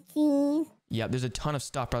batteries, keys. Yeah, there's a ton of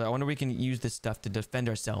stuff, brother. I wonder if we can use this stuff to defend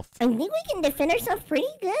ourselves. I think we can defend ourselves pretty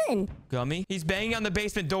good. Gummy, he's banging on the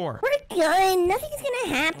basement door. We're good. Nothing's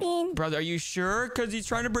gonna happen. Brother, are you sure? Because he's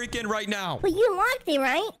trying to break in right now. But you locked it,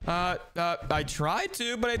 right? I tried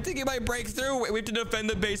to, but I think he might break through. We have to defend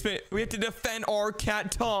the basement. We have to defend our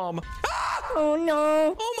cat, Tom. Ah! Oh,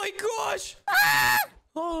 no. Oh, my gosh. Ah!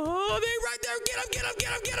 Oh, they right there. Get him, get him,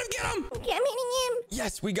 get him, get him, get him. Okay, I'm hitting him.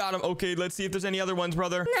 Yes, we got him. Okay, let's see if there's any other ones,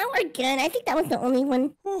 brother. No, we're good. I think that was the only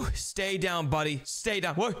one. Whew, stay down, buddy. Stay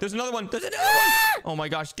down. Whoa, there's another one. There's another one. Oh, my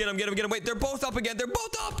gosh. Get him, get him, get him. Wait, they're both up again. They're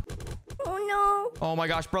both up. Oh, no. Oh, my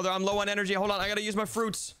gosh, brother. I'm low on energy. Hold on. I got to use my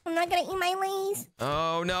fruits. I'm not gonna eat my Lay's.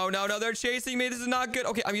 Oh, no, no, no. They're chasing me. This is not good.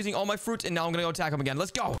 Okay, I'm using all my fruits, and now I'm going to go attack them again.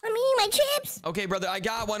 Let's go. I'm eating my chips. Okay, brother. I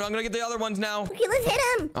got one. I'm going to get the other ones now. Okay, let's hit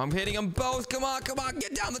him. I'm hitting them both. Come on, come on.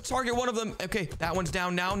 Get down the target one of them. Okay, that one's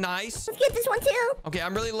down now. Nice. Let's get this one, too. Okay,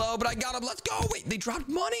 I'm really low, but I got him. Let's go. Wait, they dropped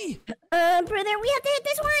money. Brother, we have to hit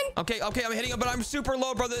this one. Okay, okay. I'm hitting him, but I'm super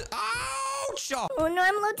low, brother. Ouch. Oh, no,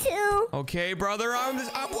 I'm low, too. Okay, brother. I'm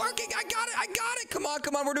working. I got it. I got it. Come on,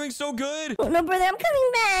 come on. We're doing so good. Oh, no, brother, I'm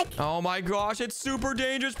coming back. Oh, my gosh. It's super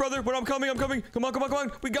dangerous, brother. But I'm coming. I'm coming. Come on, come on, come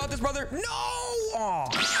on. We got this, brother. No. Oh.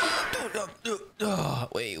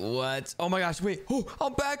 Wait, what? Oh, my gosh. Wait. Oh,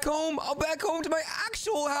 I'm back home. I'm back home to my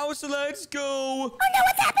actual house. Let's go. Oh, no,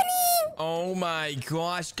 what's happening? Oh, my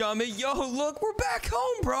gosh, Gummy. Yo, look. We're back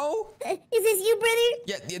home, bro. Is this you,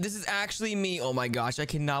 brother? Yeah, this is actually me. Oh, my gosh. I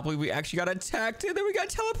cannot believe we actually got attacked and then we got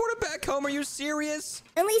teleported back home. Are you serious?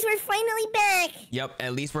 At least we're finally back. Yep,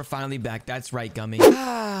 at least we're finally back. That's right, Gummy.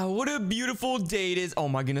 Ah, what a beautiful day it is. Oh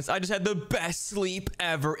my goodness, I just had the best sleep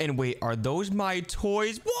ever. And wait, are those my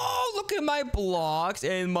toys? Whoa, look at my blocks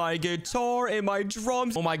and my guitar and my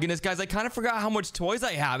drums. Oh my goodness, guys, I kind of forgot how much toys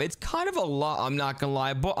I have. It's kind of a lot, I'm not gonna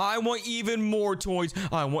lie, but I want even more toys.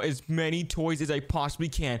 I want as many toys as I possibly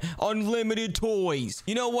can. Unlimited toys.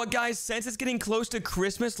 You know what, guys? Since it's getting close to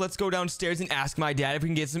Christmas, let's go downstairs and ask my dad if we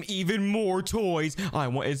can get some even more toys. I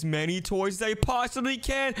want as many toys as I possibly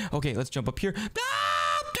can. Okay, let's jump up here.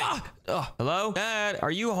 Hello? Dad,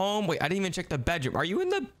 are you home? Wait, I didn't even check the bedroom. Are you in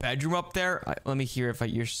the bedroom up there? Let me hear if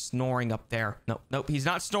you're snoring up there. Nope, he's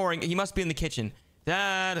not snoring. He must be in the kitchen.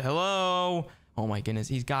 Dad, hello? Oh my goodness,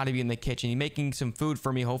 he's got to be in the kitchen. He's making some food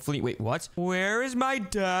for me, hopefully. Wait, what? Where is my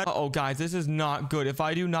dad? Uh-oh, guys, this is not good. If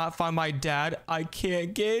I do not find my dad, I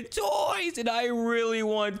can't get toys. And I really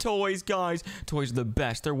want toys, guys. Toys are the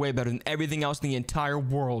best. They're way better than everything else in the entire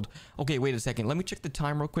world. Okay, wait a second. Let me check the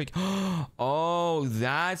time real quick. Oh,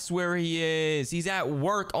 that's where he is. He's at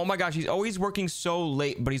work. Oh my gosh, he's always working so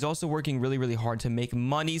late, but he's also working really, really hard to make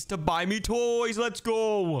monies to buy me toys. Let's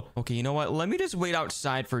go. Okay, you know what? Let me just wait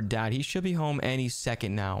outside for dad. He should be home any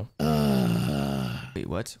second now. Wait,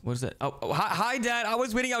 what? What is that? Oh, hi, Dad. I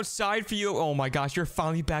was waiting outside for you. Oh my gosh, you're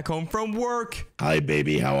finally back home from work. Hi,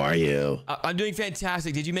 baby. How are you? I'm doing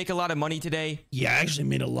fantastic. Did you make a lot of money today? Yeah, I actually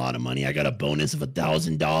made a lot of money. I got a bonus of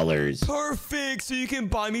 $1,000. Perfect. So you can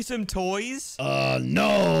buy me some toys?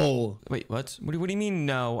 No. Wait, what? What do you mean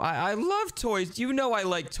no? I love toys. You know I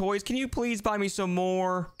like toys. Can you please buy me some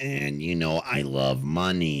more? And you know I love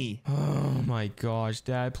money. Oh my gosh,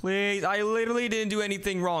 Dad, please. I literally didn't do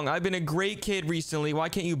anything wrong. I've been a great kid recently. Why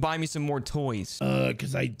can't you buy me some more toys?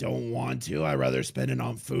 Because I don't want to. I'd rather spend it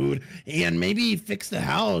on food and maybe fix the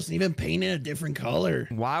house and even paint it a different color.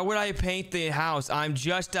 Why would I paint the house? I'm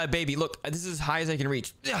just a baby. Look, this is as high as I can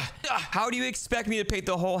reach. How do you expect me to paint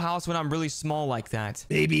the whole house when I'm really small like that?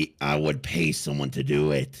 Baby, I would pay someone to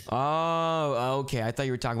do it. Oh, okay. I thought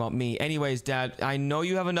you were talking about me. Anyways, Dad, I know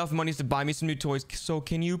you have enough money to buy me some new toys, so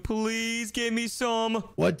can you please give me some?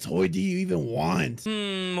 What toy do you even want?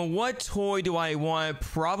 What toy do I want?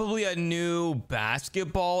 Probably a new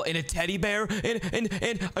basketball and a teddy bear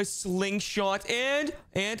and a slingshot and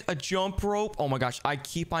a jump rope. Oh my gosh, I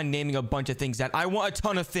keep on naming a bunch of things that I want. A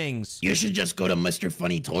ton of things. You should just go to Mr.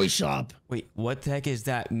 Funny Toy Shop. Wait, what the heck is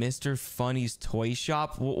that? Mr. Funny's Toy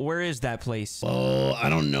Shop? Where is that place? Oh, I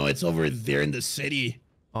don't know. It's over there in the city.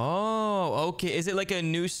 Oh, okay. Is it like a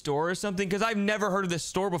new store or something? Because I've never heard of this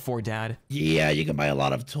store before, Dad. Yeah, you can buy a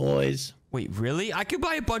lot of toys. Wait, really? I could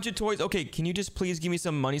buy a bunch of toys. Okay, can you just please give me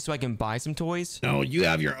some money so I can buy some toys? No, you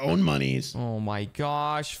have your own monies. Oh my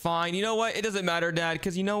gosh, fine. You know what? It doesn't matter, Dad,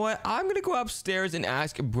 because you know what? I'm gonna go upstairs and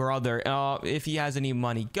ask brother if he has any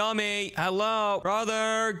money. Gummy, hello?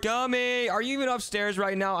 Brother, Gummy, are you even upstairs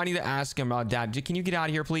right now? I need to ask him, Dad. Can you get out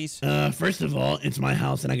of here, please? First of all, it's my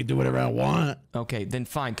house and I can do whatever I want. Okay, then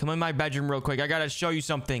fine. Come in my bedroom real quick. I gotta show you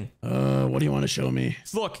something. What do you want to show me?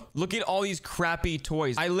 Look at all these crappy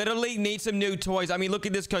toys. I literally need some new toys. I mean, look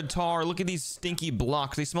at this guitar. Look at these stinky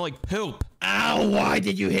blocks. They smell like poop. Ow, why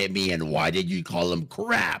did you hit me and why did you call them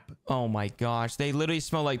crap? Oh my gosh, they literally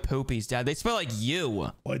smell like poopies, Dad. They smell like you.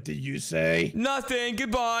 What did you say? Nothing.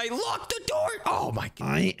 Goodbye. Lock the door. Oh my god.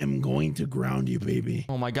 I am going to ground you, baby.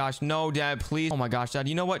 Oh my gosh, no, Dad, please. Oh my gosh, Dad,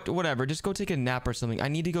 you know what? Whatever. Just go take a nap or something. I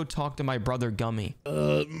need to go talk to my brother Gummy.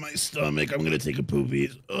 My stomach. I'm gonna take a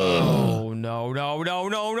poopies. Oh no,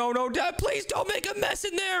 Dad, please don't make a mess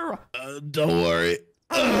in there. Don't worry.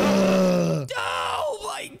 Oh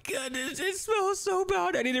my goodness, it smells so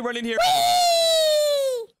bad. I need to run in here.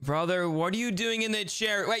 Brother, what are you doing in the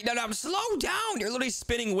chair? Wait, no, slow down. You're literally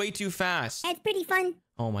spinning way too fast. That's pretty fun.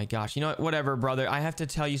 Oh my gosh, you know what? Whatever, brother. I have to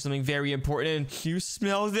tell you something very important. You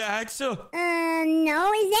smell that?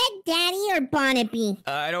 No, is that Daddy or Barnaby?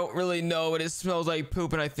 I don't really know, but it smells like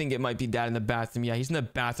poop, and I think it might be Dad in the bathroom. Yeah, he's in the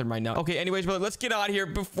bathroom right now. Okay, anyways, brother, let's get out of here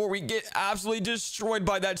before we get absolutely destroyed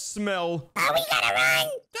by that smell. Oh, we gotta run!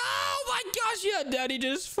 Oh my gosh, yeah, Daddy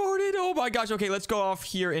just farted. Oh my gosh. Okay, let's go off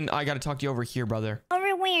here, and I gotta talk to you over here, brother.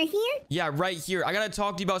 Over where, here? Yeah, right here. I gotta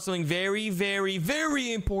talk to you about something very, very,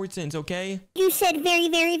 very important, okay? You said very,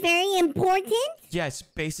 very, very important? Yes,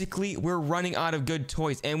 basically, we're running out of good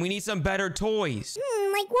toys, and we need some better toys.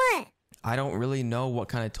 Like what? I don't really know what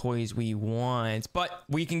kind of toys we want, but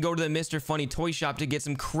we can go to the Mr. Funny toy shop to get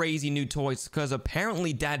some crazy new toys, because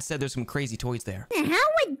apparently Dad said there's some crazy toys there. How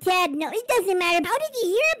would Dad know? It doesn't matter. How did you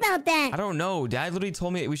hear about that? I don't know. Dad literally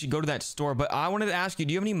told me we should go to that store, but I wanted to ask you,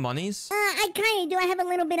 do you have any monies? I kind of do. I have a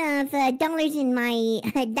little bit of dollars in my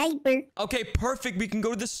diaper. Okay, perfect. We can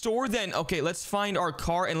go to the store then. Okay, let's find our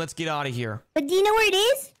car and let's get out of here. But do you know where it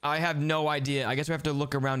is? I have no idea. I guess we have to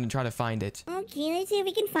look around and try to find it. Okay, let's see if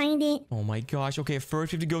we can find it. Oh my gosh. Okay,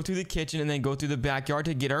 first we have to go through the kitchen and then go through the backyard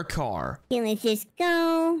to get our car. Okay, let's just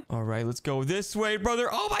go. All right, let's go this way, brother.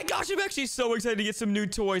 Oh my gosh, I'm actually so excited to get some new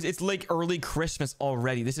toys. It's like early Christmas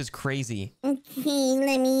already. This is crazy.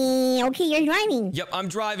 Okay, okay, you're driving. Yep, I'm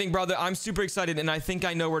driving, brother. I'm super excited, and I think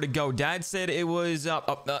I know where to go. Dad said it was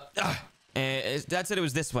and Dad said it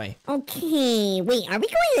was this way. Okay, wait, are we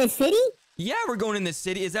going to the city? Yeah, we're going in the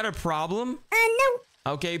city. Is that a problem?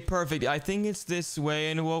 No. Okay, perfect. I think it's this way,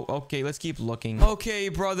 and well, okay, let's keep looking. Okay,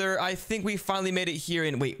 brother, I think we finally made it here,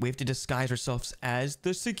 and wait, we have to disguise ourselves as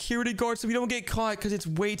the security guard so we don't get caught, because it's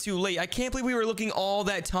way too late. I can't believe we were looking all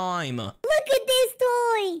that time. Look at this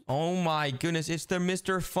toy. Oh my goodness, it's the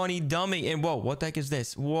Mr. Funny Dummy, and whoa, what the heck is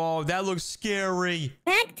this? Whoa, that looks scary.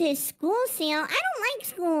 Back to school sale? I don't like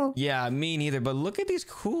school. Yeah, me neither, but look at these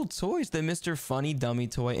cool toys. The Mr. Funny Dummy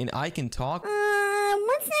toy, and I can talk.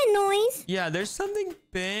 What's that noise? Yeah, there's something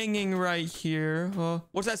banging right here.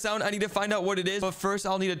 What's that sound? I need to find out what it is. But first,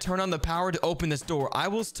 I'll need to turn on the power to open this door. I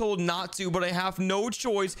was told not to, but I have no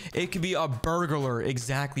choice. It could be a burglar.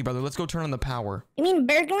 Exactly, brother. Let's go turn on the power. You mean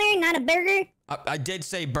burglar, not a burger? I did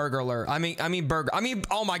say burglar. I mean burger.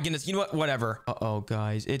 Oh my goodness. You know what? Whatever. Uh-oh,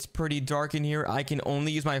 guys. It's pretty dark in here. I can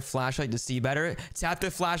only use my flashlight to see better. Tap the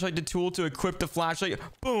flashlight, the tool to equip the flashlight.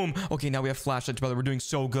 Boom. Okay, now we have flashlights, brother. We're doing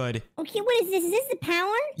so good. Okay, what is this? Is this the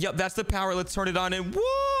power? Yep, that's the power. Let's turn it on and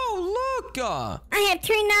whoa, look. I have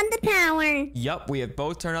turned on the power. Yep, we have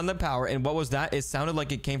both turned on the power. And what was that? It sounded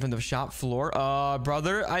like it came from the shop floor.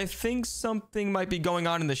 Brother, I think something might be going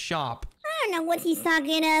on in the shop. I don't know what he's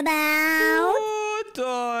talking about. What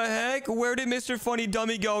the heck? Where did Mr. Funny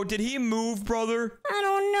Dummy go? Did he move, brother? I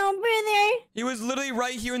don't know, brother. He was literally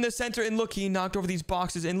right here in the center. And look, he knocked over these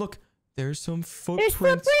boxes. And look, there's some footprints.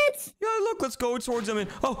 There's footprints? Yeah, look, let's go towards them. And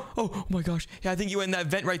oh my gosh. Yeah, I think you went in that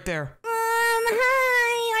vent right there.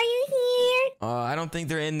 Hi, are you here? I don't think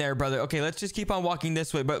they're in there, brother. Okay, let's just keep on walking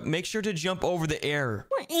this way, but make sure to jump over the air.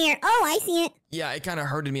 What air? Oh, I see it. Yeah, it kind of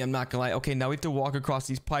hurted me, I'm not gonna lie. Okay, now we have to walk across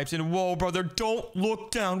these pipes, and whoa, brother, don't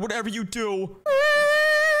look down, whatever you do.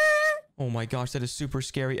 Oh my gosh, that is super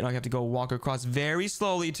scary, and I have to go walk across very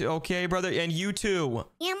slowly to, okay, brother, and you too.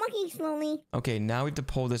 Yeah, I'm walking slowly. Okay, now we have to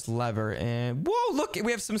pull this lever, and whoa, look,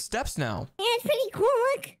 we have some steps now. Yeah, it's pretty cool,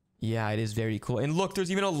 look. Yeah, it is very cool. And look,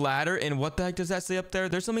 there's even a ladder. And what the heck does that say up there?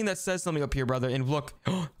 There's something that says something up here, brother. And look,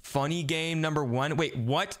 funny game number 1. Wait,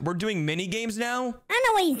 what? We're doing mini games now? I don't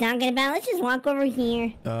know what he's talking about. Let's just walk over here.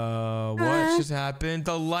 What just happened?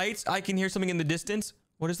 The lights? I can hear something in the distance.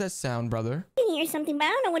 What is that sound, brother? I can hear something, but I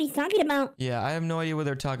don't know what he's talking about. Yeah, I have no idea what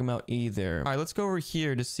they're talking about either. All right, let's go over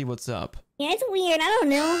here to see what's up. Yeah, it's weird. I don't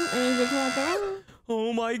know. I mean, just walk around.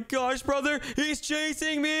 Oh my gosh, brother. He's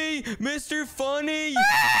chasing me. Mr. Funny.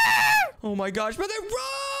 Oh my gosh, brother,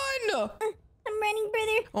 run! I'm running,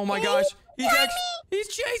 brother. Oh my Hey, gosh. Gummy! He's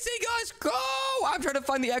chasing us. Go! I'm trying to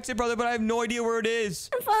find the exit, brother, but I have no idea where it is.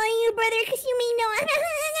 I'm following you, brother, because you may know. I'm so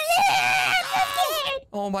scared.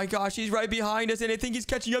 Oh my gosh, he's right behind us, and I think he's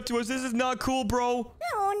catching up to us. This is not cool, bro.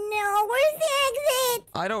 Oh no, where's the exit?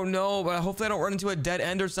 I don't know, but hopefully I don't run into a dead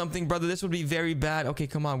end or something, brother. This would be very bad. Okay,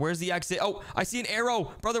 come on. Where's the exit? Oh, I see an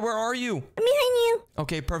arrow. Brother, where are you? I'm behind you.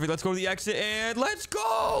 Okay, perfect. Let's go to the exit, and let's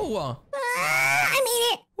go. I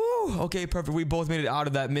made it. Whew. Okay, perfect. We both made it out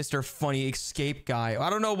of that Mr. Funny escape guy. I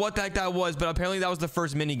don't know what the heck that was, but apparently that was the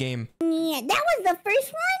first mini game. Yeah, that was the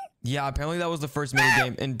first one? Yeah, apparently that was the first mini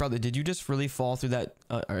game. And brother, did you just really fall through that?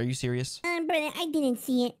 Are you serious? Brother, I didn't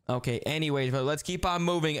see it. Okay, anyways, but let's keep on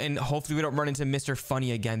moving and hopefully we don't run into Mr.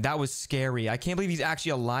 Funny again. That was scary. I can't believe he's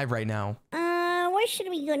actually alive right now. Where should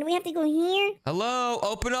we go? Do we have to go here? Hello,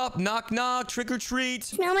 open up, knock knock, trick or treat.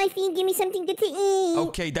 Smell my feet, give me something good to eat.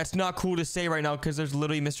 Okay, that's not cool to say right now because there's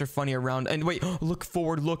literally Mr. Funny around. And wait, look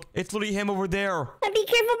forward, look. It's literally him over there. Be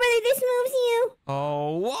careful, brother, this moves you.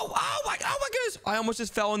 Oh, whoa, oh my goodness. I almost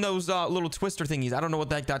just fell in those little twister thingies. I don't know what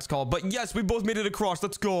the heck that's called. But yes, we both made it across.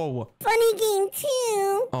 Let's go. Funny game,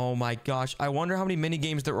 too. Oh my gosh. I wonder how many mini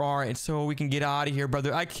games there are and so we can get out of here,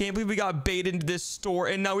 brother. I can't believe we got baited into this store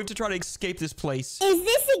and now we have to try to escape this place. Is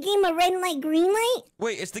this a game of red light, green light?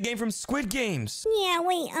 Wait, it's the game from Squid Games. Yeah,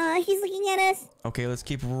 wait, he's looking at us. Okay, let's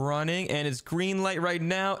keep running and it's green light right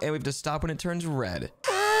now and we have to stop when it turns red.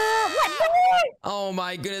 What door? Oh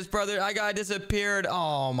my goodness, brother. I got disappeared.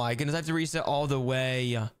 Oh my goodness. I have to reset all the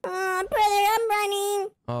way. Brother, I'm running.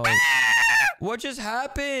 Oh. What just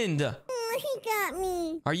happened? He got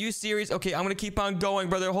me. Are you serious? Okay, I'm gonna keep on going,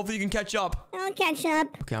 brother. Hopefully you can catch up. I'll catch up.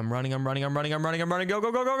 Okay, I'm running. Go, go,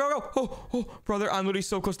 go, go, go, go. Oh, brother, I'm literally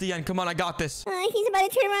so close to the end. Come on, I got this. He's about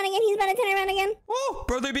to turn around again. Oh,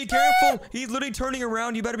 brother, be careful. He's literally turning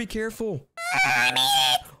around. You better be careful. I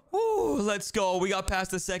made it. Oh, let's go. We got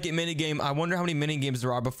past the second mini game. I wonder how many mini games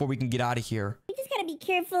there are before we can get out of here. You just gotta be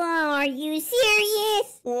careful. Are you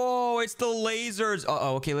serious? Whoa, it's the lasers.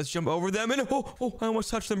 Uh-oh, okay, let's jump over them. And oh, I almost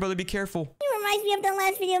touched them, brother. Be careful. It reminds me of the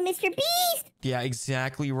last video of Mr. Beast. Yeah,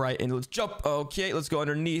 exactly right. And let's jump. Okay, let's go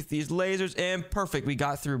underneath these lasers. And perfect. We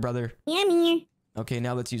got through, brother. Yeah, I'm here. Okay,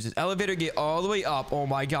 now let's use this elevator, get all the way up. Oh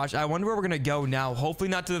my gosh, I wonder where we're gonna go now. Hopefully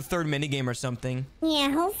not to the third minigame or something.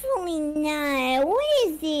 Yeah, hopefully not. What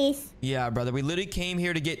is this? Yeah, brother, we literally came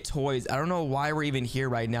here to get toys. I don't know why we're even here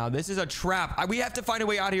right now. This is a trap. We have to find a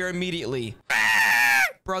way out of here immediately.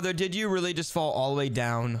 Brother, did you really just fall all the way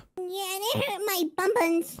down? Yeah, they hurt my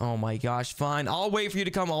bum-buns. Oh my gosh, fine. I'll wait for you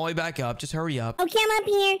to come all the way back up. Just hurry up. Okay, I'm up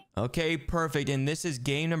here. Okay, perfect. And this is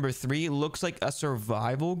game number 3. It looks like a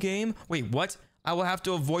survival game. Wait, what? I will have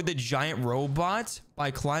to avoid the giant robot by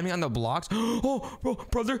climbing on the blocks. Oh,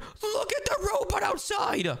 brother, look at the robot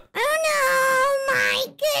outside. Oh no, my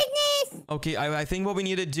goodness. Okay, I think what we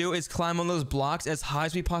need to do is climb on those blocks as high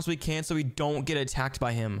as we possibly can so we don't get attacked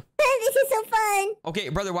by him. This is so fun. Okay,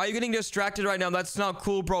 brother, why are you getting distracted right now? That's not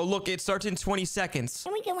cool, bro. Look, it starts in 20 seconds.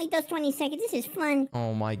 And we can wait those 20 seconds. This is fun.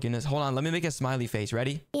 Oh my goodness. Hold on, let me make a smiley face.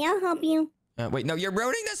 Ready? Yeah, I'll help you. Wait, no, you're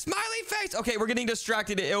ruining the smiley face. Okay, we're getting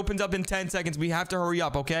distracted. It opens up in 10 seconds. We have to hurry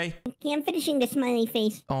up, okay? Okay, I'm finishing the smiley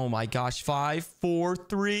face. Oh my gosh. 5, 4,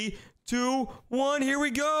 3, 2, 1. Here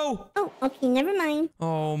we go. Oh, okay, never mind.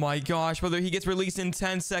 Oh my gosh, brother. He gets released in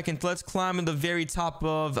 10 seconds. Let's climb in the very top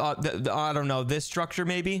of, I don't know, this structure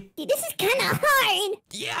maybe? Dude, this is kind of hard.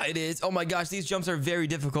 Yeah, it is. Oh my gosh, these jumps are very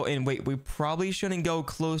difficult. And wait, we probably shouldn't go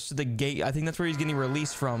close to the gate. I think that's where he's getting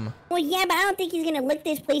released from. Well, yeah, but I don't think he's going to lick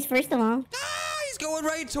this place first of all. Ah, he's going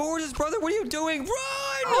right towards us, brother. What are you doing? Run!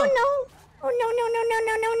 Oh, no.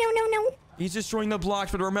 Oh, no. He's destroying the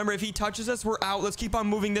blocks, but remember, if he touches us, we're out. Let's keep on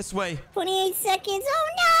moving this way. 28 seconds. Oh,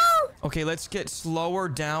 no. Okay, let's get slower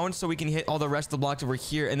down so we can hit all the rest of the blocks over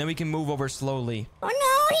here, and then we can move over slowly. Oh,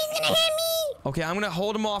 no. He's going to hit me. Okay, I'm going to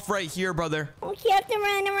hold him off right here, brother. Okay, I have to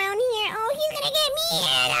run around here. Oh, he's going to get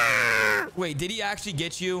me. Wait, did he actually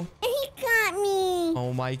get you? He got me.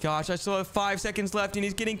 Oh my gosh, I still have 5 seconds left and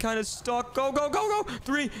he's getting kind of stuck. Go.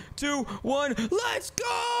 3, 2, 1, let's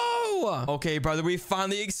go. Okay, brother, we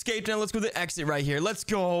finally escaped. Now let's go to the exit right here. Let's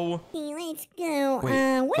go. Okay, let's go.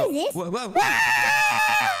 Wait, what is this? Whoa.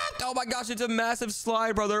 Oh my gosh, it's a massive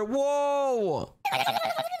slide, brother. Whoa.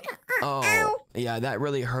 Ow. Yeah, that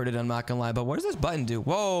really hurted, I'm not gonna lie. But what does this button do?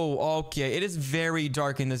 Whoa, okay. It is very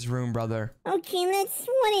dark in this room, brother. Okay,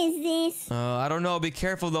 what is this? I don't know. Be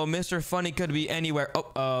careful, though. Mr. Funny could be anywhere.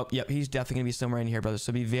 Yep, he's definitely gonna be somewhere in here, brother.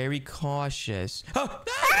 So be very cautious. Oh,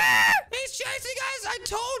 ah! He's chasing us! I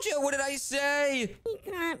told you! What did I say?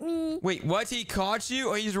 He got me. Wait, what? He caught you?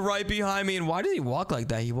 Oh, he's right behind me. And why does he walk like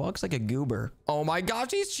that? He walks like a goober. Oh my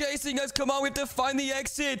gosh, he's chasing us. Come on, we have to find the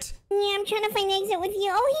exit. Yeah, I'm trying to find the exit with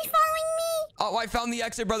you. Oh, he's following me. Oh, I found the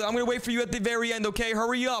exit, brother. I'm gonna wait for you at the very end, okay?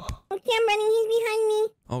 Hurry up. Okay, I'm running. He's behind me.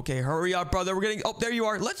 Okay, hurry up, brother. We're getting... Oh, there you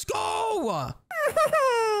are. Let's go!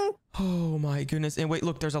 Oh my goodness. And wait,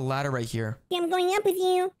 look, there's a ladder right here. Okay, I'm going up with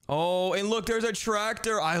you. Oh, and look, there's a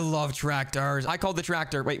tractor. I love tractors. I call the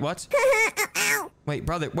tractor. Wait, what? Ow. Wait,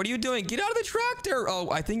 brother, what are you doing? Get out of the tractor. Oh,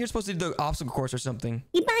 I think you're supposed to do the obstacle course or something.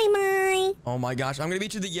 Bye-bye. Oh my gosh, I'm gonna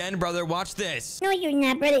beat you to the end, brother. Watch this. No, you're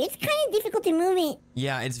not, brother. It's kind of difficult to move it.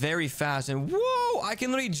 Yeah, it's very fast. And whoa, I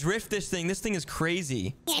can literally drift this thing. This thing is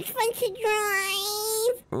crazy. Yeah, it's fun to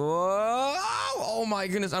drive. Whoa! Oh my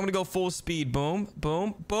goodness, I'm gonna go full speed. Boom,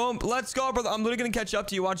 boom, boom. Let's go, brother. I'm literally gonna catch up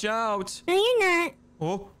to you. Watch out. No, you're not.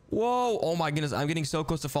 Oh, whoa. Oh my goodness, I'm getting so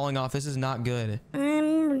close to falling off. This is not good.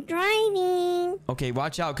 I'm driving. Okay,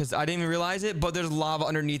 watch out, because I didn't even realize it, but there's lava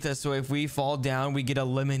underneath us, so if we fall down, we get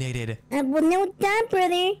eliminated. Well, no doubt,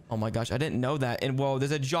 brother. Oh my gosh, I didn't know that. And whoa,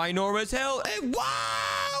 there's a ginormous hill. And wow!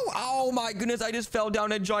 Oh my goodness, I just fell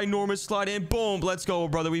down a ginormous slide, and boom, let's go,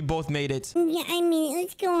 brother. We both made it. Yeah, I mean,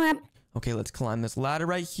 let's go up. Okay, let's climb this ladder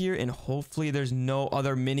right here, and hopefully there's no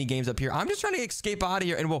other mini games up here. I'm just trying to escape out of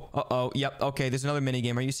here, and whoa, uh-oh, yep, okay, there's another mini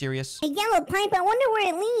game. Are you serious? A yellow pipe. I wonder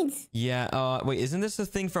where it leads. Yeah, wait, isn't this the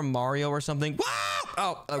thing from Mario or something? Wow!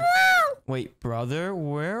 Oh, Whoa! wait, brother,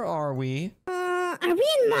 where are we? Are we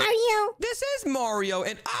in Mario? This is Mario,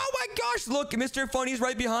 and oh my gosh, look, Mr. Funny's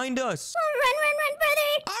right behind us. Oh, run,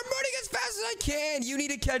 brother. I'm running as fast as I can. You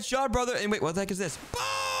need to catch up, brother. And wait, what the heck is this?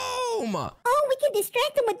 Boom! Oh, we can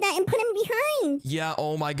distract him with that and put him behind. Yeah,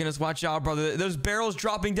 oh my goodness, watch out, brother. There's barrels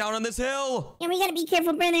dropping down on this hill. Yeah, we gotta be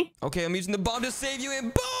careful, brother. Okay, I'm using the bomb to save you,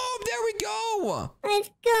 and boom! There we go. Let's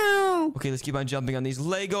go. Okay, let's keep on jumping on these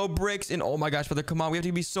Lego bricks. And oh my gosh, brother, come on. We have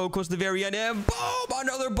to be so close to the very end. And boom!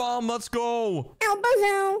 Another bomb. Let's go.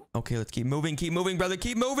 Elbozo. Okay, let's keep moving, brother.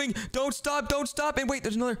 Keep moving. Don't stop, don't stop. And wait,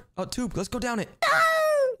 there's another tube. Let's go down it.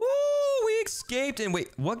 Oh! Woo! We escaped. And wait,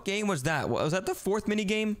 what game was that? Was that the fourth mini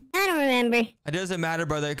game? I don't remember. It doesn't matter,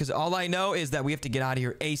 brother, because all I know is that we have to get out of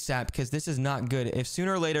here ASAP, because this is not good. If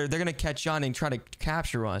sooner or later they're gonna catch on and try to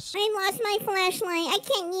capture us. I lost my flashlight. I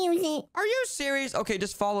can't use it. Are you serious? Okay,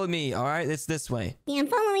 just follow me. All right, it's this way. Yeah, I'm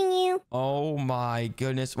following you. Oh my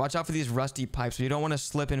goodness! Watch out for these rusty pipes. You don't want to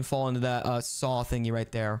slip and fall into that saw thingy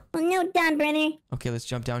right there. Well, no doubt, brother. Okay, let's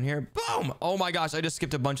jump down here. Boom! Oh my gosh, I just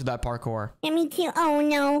skipped a bunch of that parkour. Yeah, me too. Oh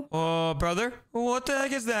no. Brother, what the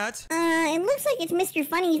heck is that? It looks like it's Mr.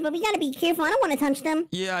 Funny's, but we gotta be careful. I don't want to touch them.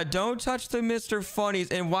 Yeah, don't touch the Mr.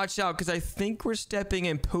 Funnies, and watch out, because I think we're stepping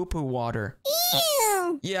in poo-poo water.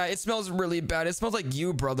 Ew. Yeah, it smells really bad. It smells like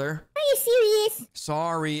you, brother. Are you serious?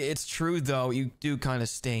 Sorry, it's true, though. You do kind of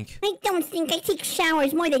stink. I don't think I take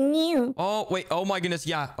showers more than you. Oh, wait. Oh, my goodness.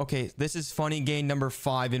 Yeah. Okay, this is funny game number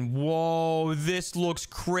 5, and whoa, this looks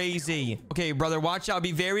crazy. Okay, brother, watch out.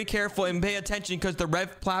 Be very careful and pay attention, because the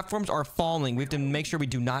red platforms are falling. We have to make sure we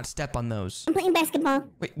do not step on those. I'm playing basketball.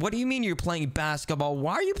 Wait, what do you mean you're playing basketball?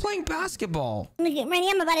 Why are you playing basketball? Look, get ready.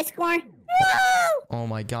 I'm about to score. Whoa! Oh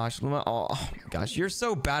my gosh. Oh my gosh. You're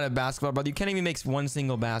so bad at basketball, brother. You can't even make one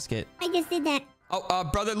single basket. I just did that. Oh,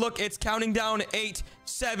 brother, look. It's counting down. 8,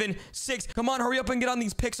 7, 6. Come on, hurry up and get on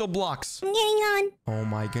these pixel blocks. I'm getting on. Oh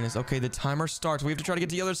my goodness. Okay, the timer starts. We have to try to get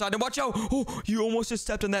to the other side. And watch out. Oh, you almost just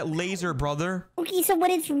stepped on that laser, brother. Okay, so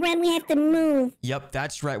when it's red, we have to move. Yep,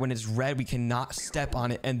 that's right. When it's red, we cannot step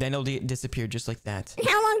on it. And then it'll disappear just like that.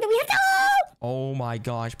 How long do we have to... Oh my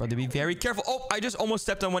gosh, brother. Be very careful. Oh, I just almost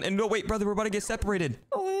stepped on one. And no, wait, brother. We're about to get separated.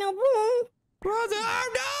 Oh, no. Boom. Brother,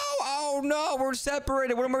 oh no! Oh no, we're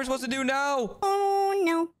separated. What am I supposed to do now? Oh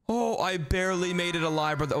no. Oh, I barely made it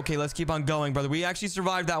alive, brother. Okay, let's keep on going, brother. We actually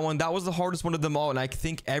survived that one. That was the hardest one of them all, and I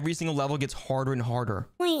think every single level gets harder and harder.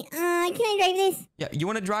 Wait, can I drive this? Yeah, you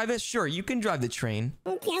want to drive it? Sure, you can drive the train.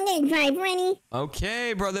 Okay, I'm gonna drive. Ready?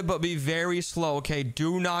 Okay, brother, but be very slow, okay?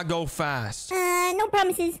 Do not go fast. No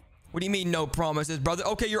promises. What do you mean, no promises, brother?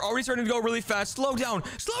 Okay, you're already starting to go really fast. Slow down.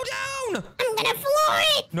 Slow down! I'm gonna floor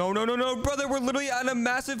it! No, brother. We're literally on a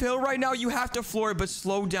massive hill right now. You have to floor it, but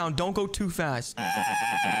slow down. Don't go too fast.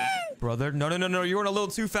 Brother, no. You're going a little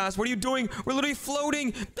too fast. What are you doing? We're literally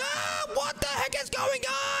floating. Ah, what the heck is going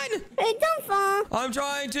on? Don't fall. I'm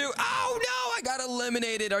trying to. Oh, no. I I got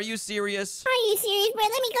eliminated. Are you serious? Are you serious, bro?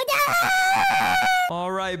 Let me go down.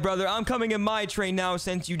 All right, brother. I'm coming in my train now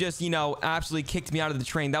since you just, absolutely kicked me out of the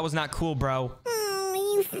train. That was not cool, bro.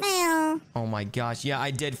 You fell. Oh my gosh. Yeah,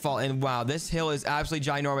 I did fall. And wow, this hill is absolutely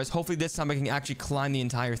ginormous. Hopefully this time I can actually climb the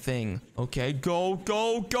entire thing. Okay, go,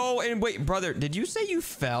 go, go. And wait, brother, did you say you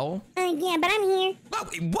fell? Yeah, but I'm here. Oh,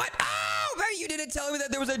 wait, what? Oh, man, you didn't tell me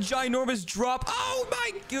that there was a ginormous drop. Oh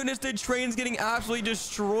my goodness, the train's getting absolutely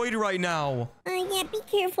destroyed right now. Yeah, be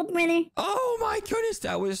careful, brother. Oh my goodness,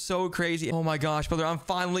 that was so crazy. Oh my gosh, brother, I'm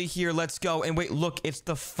finally here. Let's go. And wait, look, it's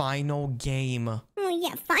the final game. Oh,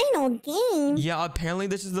 yeah, final game. Yeah, apparently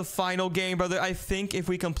this is the final game, brother. I think if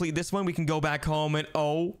we complete this one, we can go back home. And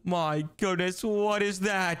oh my goodness, what is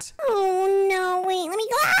that? Oh, no, wait, let me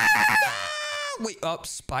go. Wait,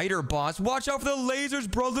 spider boss. Watch out for the lasers,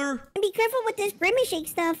 brother. And be careful with this Grimace Shake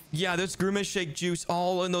stuff. Yeah, there's Grimace Shake juice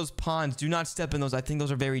all in those ponds. Do not step in those. I think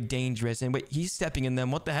those are very dangerous. And wait, he's stepping in them.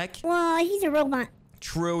 What the heck? Well, he's a robot.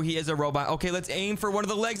 True, he is a robot. Okay, let's aim for one of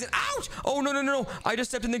the legs. And ouch! Oh, no, no, no, no. I just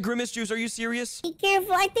stepped in the Grimace juice. Are you serious? Be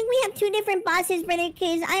careful. I think we have 2 different bosses, brother,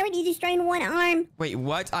 because I already destroyed one arm. Wait,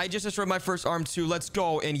 what? I just destroyed my first arm, too. Let's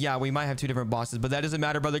go. And yeah, we might have 2 different bosses, but that doesn't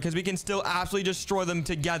matter, brother, because we can still absolutely destroy them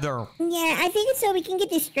together. Yeah, I think it's so we can get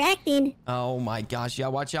distracted. Oh, my gosh. Yeah,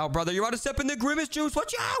 watch out, brother. You're about to step in the Grimace juice.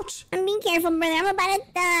 Watch out! I'm being careful, brother. I'm about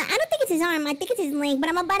to, I don't think it's his arm. I think it's his leg, but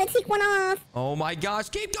I'm about to take one off. Oh, my gosh.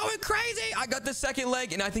 Keep going crazy. I got the second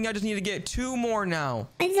leg, and I think I just need to get 2 more now.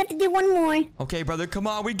 I just have to do 1 more. Okay, brother, come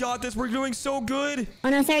on. We got this. We're doing so good. Oh,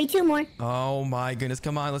 no, sorry, 2 more. Oh, my goodness.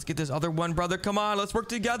 Come on. Let's get this other one, brother. Come on. Let's work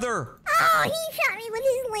together. Oh, he shot me with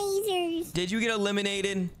his lasers. Did you get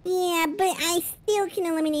eliminated? Yeah, but I still can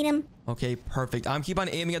eliminate him. Okay, perfect. I'm keep on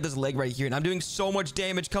aiming at this leg right here, and I'm doing so much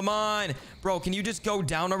damage. Come on. Bro, can you just go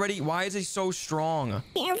down already? Why is he so strong?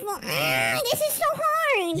 Careful. This is so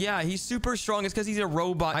hard. Yeah, he's super strong. It's because he's a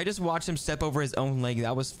robot. I just watched him step over his own leg.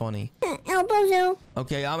 That was funny. Elbozo.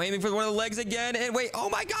 Okay, I'm aiming for one of the legs again. And wait, oh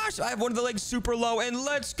my gosh. I have one of the legs super low, and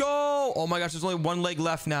let's go. Oh my gosh, there's only 1 leg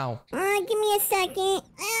left now. Give me a second.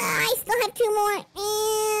 I still have 2 more,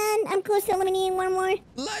 and I'm close to eliminating 1 more.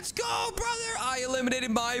 Let's go, brother. I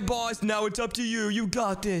eliminated my boss. Now it's up to you. You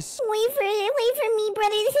got this. Wait for me,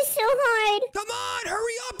 brother. This is so hard. Come on,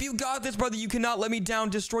 hurry up. You got this, brother. You cannot let me down.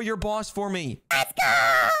 Destroy your boss for me. Let's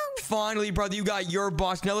go. Finally, brother, you got your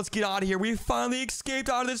boss. Now let's get out of here. We finally escaped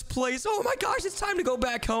out of this place. Oh my gosh, it's time to go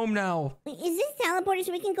back home now. Wait, is this teleporter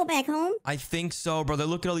so we can go back home? I think so, brother.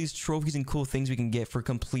 Look at all these trophies and cool things we can get for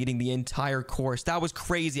completing the entire course. That was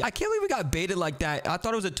crazy. I can't believe we got baited like that. I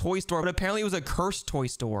thought it was a toy store, but apparently it was a cursed toy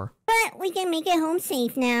store. But we can make it home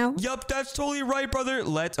safe now. Yup, that's totally right, brother.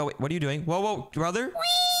 Oh, wait, what are you doing? Whoa, whoa, brother?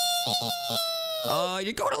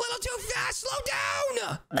 You're going a little too fast. Slow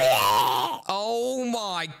down. Oh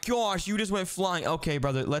my gosh, you just went flying. Okay,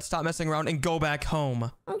 brother, let's stop messing around and go back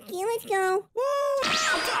home. Okay, let's go.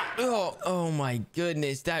 Oh my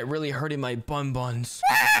goodness, that really hurted my buns.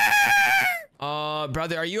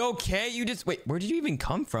 Brother, are you okay? Wait, where did you even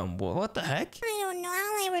come from? What the heck? I don't know.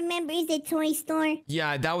 All I remember is the toy store.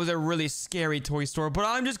 Yeah, that was a really scary toy store, but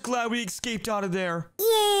I'm just glad we escaped out of there.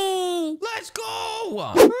 Yay! Let's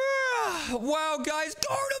go! Wow, guys,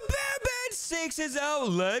 Garden Band 6 is out.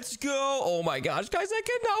 Let's go. Oh my gosh, guys, I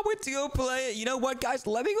cannot wait to go play it. You know what, guys?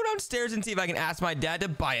 Let me go downstairs and see if I can ask my dad to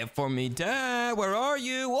buy it for me. Dad, where are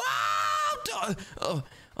you? Wow!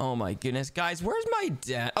 Oh my goodness, guys, where's my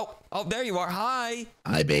dad? Oh, there you are. Hi.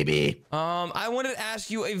 Hi, baby. I wanted to ask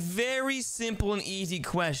you a very simple and easy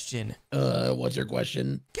question. What's your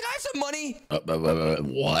question? Can I have some money?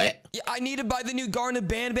 What? Yeah, I need to buy the new Garden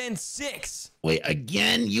Band 6. Wait,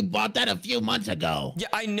 again? You bought that a few months ago. Yeah,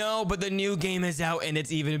 I know, but the new game is out and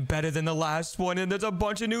it's even better than the last one, and there's a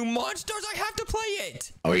bunch of new monsters. I have to play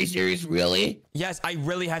it. Are you serious? Really? Yes, I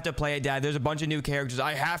really have to play it, Dad. There's a bunch of new characters.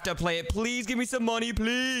 I have to play it. Please give me some money,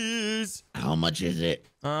 please. How much is it?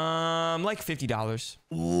 Like $50.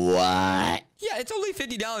 What? Yeah, it's only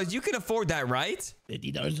 $50. You can afford that, right?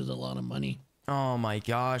 $50 is a lot of money. Oh my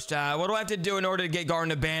gosh, Dad. What do I have to do in order to get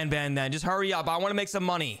Garden Band then? Just hurry up. I want to make some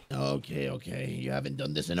money. Okay. You haven't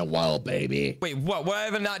done this in a while, baby. Wait, what? What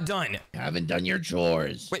have I not done? You haven't done your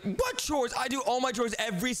chores. Wait, what chores? I do all my chores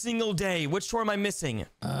every single day. Which chore am I missing?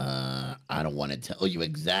 I don't want to tell you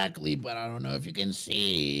exactly, but I don't know if you can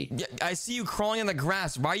see. Yeah, I see you crawling in the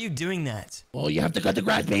grass. Why are you doing that? Well, you have to cut the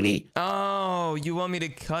grass, baby. Oh, you want me to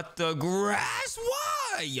cut the grass? Why?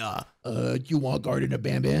 You want Garden of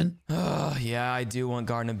Bam Bam? Oh, yeah, I do want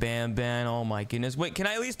Garden of Banban. Oh, my goodness. Wait, can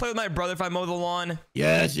I at least play with my brother if I mow the lawn?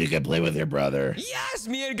 Yes, you can play with your brother. Yes,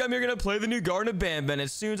 me and Gummy are gonna play the new Garden of Banban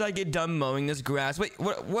as soon as I get done mowing this grass. Wait,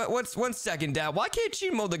 what's 1 second, Dad? Why can't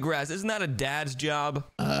you mow the grass? Isn't that a dad's job?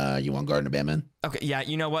 You want Garden of Banban? Okay, yeah,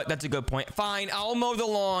 you know what? That's a good point. Fine, I'll mow the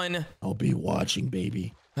lawn. I'll be watching,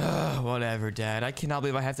 baby. Whatever, Dad. I cannot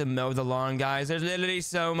believe I have to mow the lawn, guys. There's literally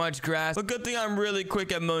so much grass. But good thing I'm really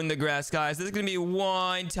quick at mowing the grass, guys. This is gonna be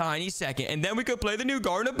 1 tiny second, and then we could play the new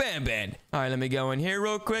Garden of Banban. All right, let me go in here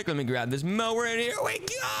real quick. Let me grab this mower, and here we go.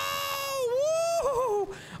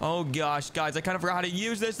 Woo! Oh gosh, guys, I kind of forgot how to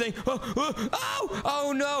use this thing.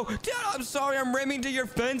 Oh no, Dad, I'm sorry. I'm ramming to your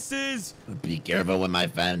fences. Be careful with my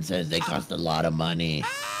fences. They cost a lot of money.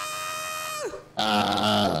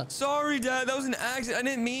 Sorry, Dad. That was an accident. I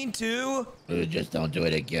didn't mean to. Just don't do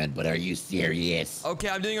it again. But are you serious? Okay,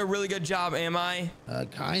 I'm doing a really good job, am I?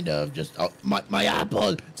 Kind of. Just my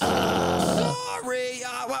apple. Sorry.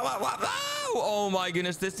 Oh my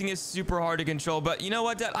goodness, this thing is super hard to control. But you know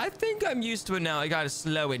what, Dad? I think I'm used to it now. I gotta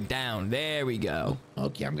slow it down. There we go.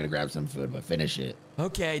 Okay, I'm gonna grab some food, but finish it.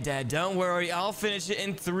 Okay, Dad, don't worry. I'll finish it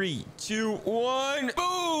in 3, 2, 1.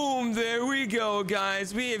 Boom! There we go,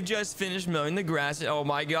 guys. We have just finished mowing the grass. Oh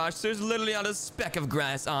my gosh, there's literally not a speck of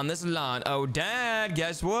grass on this lawn. Oh, Dad,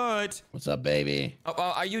 guess what? What's up, baby? Oh,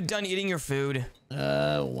 are you done eating your food?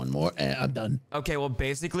 One more, and I'm done. Okay, well,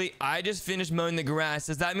 basically, I just finished mowing the grass.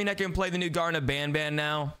 Does that mean I can play the new Garden of Banban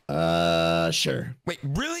now? Sure. Wait,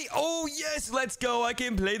 really? Oh, yes, let's go. I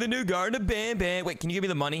can play the new Garden of Banban. Wait, can you give me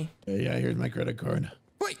the money? Yeah, here's my credit card.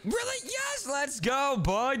 Wait, really? Yes, let's go.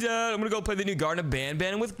 Bye, Dad. I'm gonna go play the new Garden of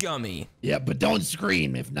Banban with Gummy. Yeah, but don't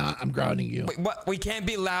scream. If not, I'm grounding you. Wait, what? We can't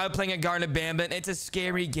be loud playing a Garden of Banban. It's a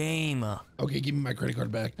scary game. Okay, give me my credit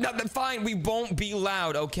card back. No, then fine. We won't be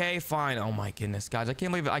loud, okay? Fine. Oh, my goodness, guys. I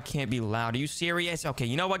can't believe I can't be loud. Are you serious? Okay,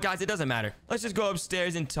 you know what, guys? It doesn't matter. Let's just go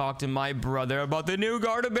upstairs and talk to my brother about the new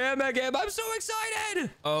Garden of Banban game. I'm so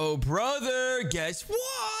excited. Oh, brother, guess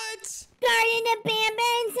what? Garden of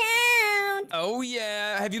Banban sound. Oh,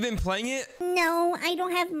 yeah. Have you been playing it? No, I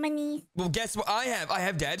don't have money. Well, guess what I have? I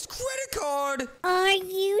have Dad's credit card. Are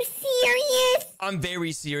you serious? I'm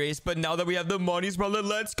very serious, but now that we have the monies, brother,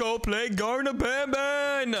 let's go play Garden of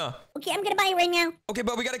Banban. Okay, I'm gonna buy it right now. Okay,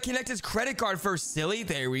 but we gotta connect his credit card first, silly.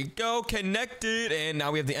 There we go, connected. And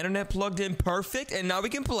now we have the internet plugged in, perfect. And now we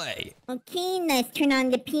can play. Okay, let's turn on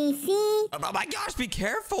the PC. Oh my gosh, be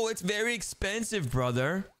careful. It's very expensive,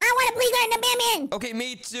 brother. I wanna play Garden of Banban. Okay,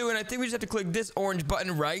 me too. And I think we just have to click this orange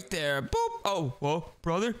button right there. Boop. Oh, whoa,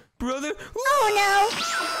 brother. Oh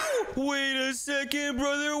no. Wait a second,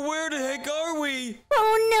 brother. Where the heck are we?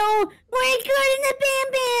 Oh no, we're at Garden of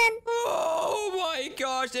Banban. Oh my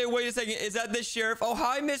gosh. Hey, wait a second. Is that the sheriff? Oh,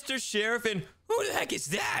 hi, Mr. Sheriff. And who the heck is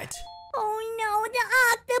that? Oh no, the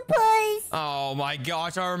octopus. Oh my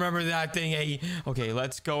gosh, I remember that thing. Hey, okay,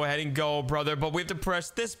 let's go ahead and go, brother. But we have to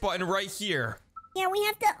press this button right here. Yeah, we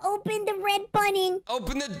have to open the red button.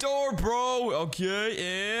 Open the door, bro.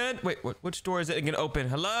 Okay, and wait, which door is it gonna open?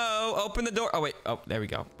 Hello? Open the door. Oh, wait. Oh, there we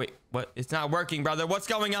go. Wait, what? It's not working, brother. What's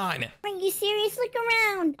going on? Are you serious? Look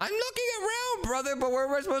around. I'm looking around, brother, but where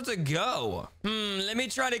am I supposed to go? Let me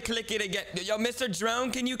try to click it again. Yo, Mr.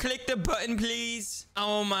 Drone, can you click the button, please?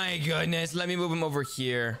 Oh my goodness. Let me move him over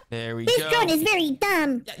here. There we go. This drone is very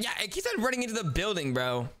dumb. Yeah, it keeps on running into the building,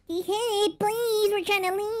 bro. Hey, please, we're trying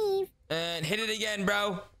to leave. And hit it again,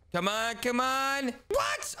 bro. Come on, come on.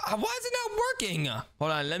 What? Why is it not working?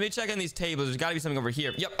 Hold on, let me check on these tables. There's gotta be something over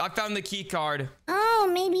here. Yep, I found the key card.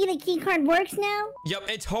 Oh, maybe the key card works now? Yep,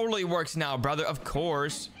 it totally works now, brother. Of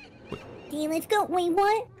course. Okay, let's go. Wait,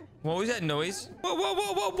 what? What was that noise? Whoa, what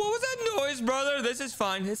was that noise, brother? This is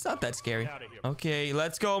fine. It's not that scary. Okay,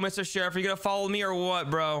 let's go, Mr. Sheriff. Are you gonna follow me or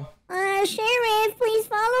what, bro? Sheriff, please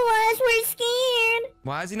follow us. We're scared.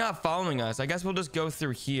 Why is he not following us? I guess we'll just go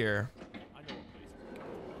through here.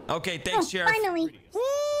 Okay, thanks, Sheriff. Finally.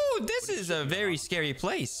 Woo, this is a very scary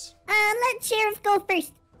place. Let Sheriff go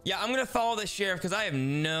first. Yeah, I'm gonna follow the sheriff because I have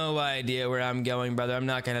no idea where I'm going, brother. I'm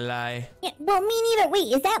not gonna lie. Yeah, well, me neither.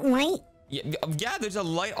 Wait, is that light? Yeah, there's a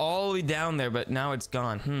light all the way down there, but now it's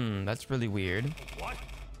gone. That's really weird. What?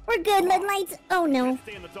 We're good. Let lights. Oh no.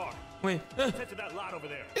 Stay in the dark. Wait. Attention to that lot over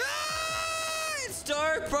there. It's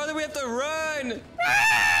dark, brother. We have to run. Run!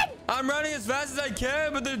 I'm running as fast as I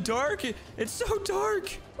can, but the dark. It's so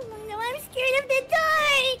dark. Oh no, I'm scared of the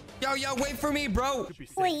dark. Yo, wait for me, bro. Should be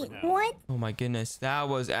safe Wait, for now. what? Oh my goodness, that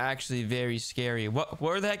was actually very scary.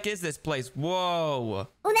 Where the heck is this place? Whoa.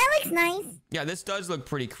 Oh, that looks nice. Yeah, this does look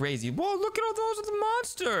pretty crazy. Whoa, look at all those are the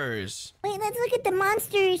monsters. Wait, let's look at the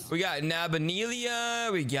monsters. We got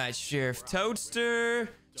Nabanelia, we got Sheriff Toadster,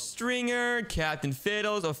 Stringer, Captain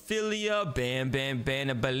Fiddles, Ophelia, Bam Bam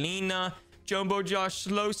Banabalina, Jumbo Josh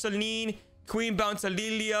Slow Celine, Queen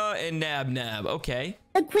Bouncalilia, and Nab Nab. Okay.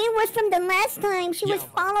 The queen was from the last time. She was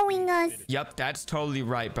following us. Yep, that's totally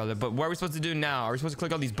right, brother. But what are we supposed to do now? Are we supposed to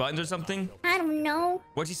click all these buttons or something? I don't know.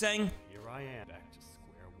 What's he saying? Here I am, back to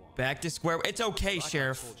square one. Back to square. It's okay, Like I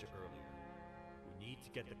Sheriff. told you earlier, we need to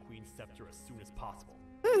get the Queen's scepter as soon as possible.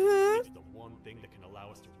 Mm-hmm. It's the one thing that can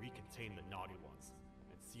allow us to recontain the naughty ones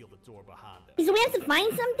and seal the door behind them. So we have to find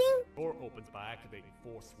something? The door opens by activating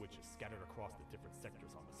 4 switches scattered across the different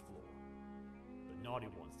sectors on this floor. The naughty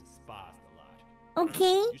ones despise the light.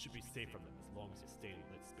 Okay. You should be safe from them as long as you stay in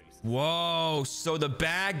lit spaces. Whoa, so the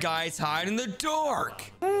bad guys hide in the dark.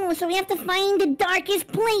 Oh, so we have to find the darkest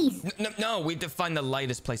place. No, we have to find the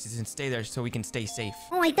lightest places and stay there so we can stay safe.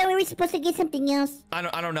 Oh, I thought we were supposed to get something else. I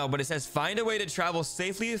don't know, but it says find a way to travel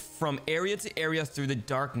safely from area to area through the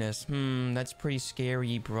darkness. That's pretty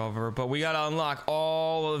scary, brother. But we gotta unlock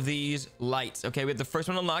all of these lights. Okay, we have the first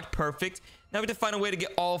one unlocked. Perfect. Now we have to find a way to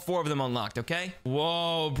get all 4 of them unlocked, okay?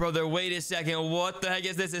 Whoa, brother, wait a second. What the heck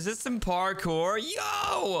is this? Is this some parkour? Yo!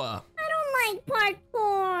 I don't like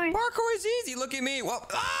parkour. Parkour is easy. Look at me. Whoa.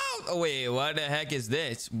 Oh, wait, what the heck is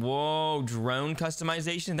this? Whoa, drone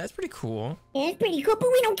customization. That's pretty cool. Yeah, it's pretty cool,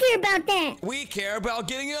 but we don't care about that. We care about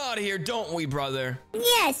getting out of here, don't we, brother?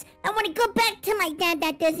 Yes, I want to go back to my dad.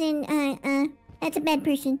 That doesn't, that's a bad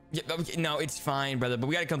person. Yeah, okay, no, it's fine, brother. But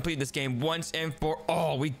we gotta complete this game once and for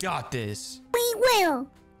all. We got this. We will.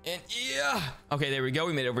 And yeah. Okay, there we go.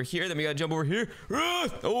 We made it over here. Then we gotta jump over here.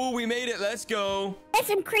 Oh, we made it. Let's go. That's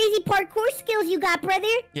some crazy parkour skills you got, brother.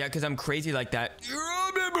 Yeah, because I'm crazy like that.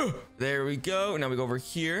 There we go. Now we go over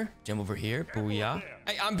here. Jump over here. Booyah.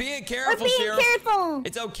 Hey, I'm being careful, We're being Sheriff. careful.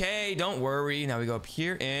 It's okay. Don't worry. Now we go up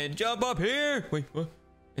here and jump up here. Wait, what?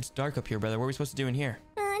 It's dark up here, brother. What are we supposed to do in here?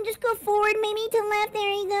 Just go forward, maybe to left. There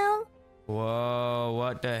you go. Whoa,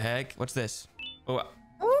 what the heck? What's this? Oh.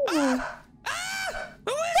 Ooh.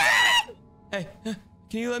 Who is that? Hey,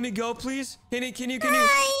 can you let me go, please? Can we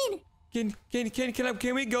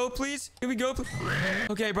go, please? Can we go?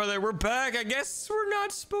 Okay, brother, we're back. I guess we're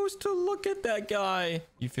not supposed to look at that guy.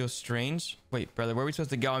 You feel strange? Wait, brother, where are we supposed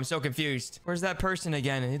to go? I'm so confused. Where's that person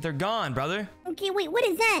again? They're gone, brother. Okay, wait, what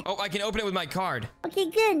is that? Oh, I can open it with my card. Okay,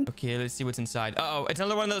 good. Okay, let's see what's inside. Uh-oh, it's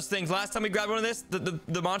another one of those things. Last time we grabbed one of this,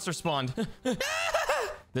 the monster spawned.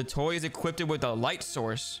 The toy is equipped with a light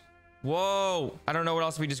source. Whoa, I don't know what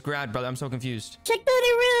else we just grabbed, brother. I'm so confused. Check the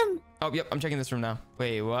other room. Oh, yep, I'm checking this room now.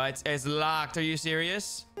 Wait, what? It's locked. Are you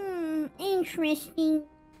serious? Interesting.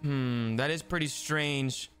 That is pretty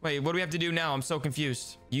strange. Wait, what do we have to do now? I'm so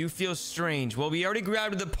confused. You feel strange. Well, we already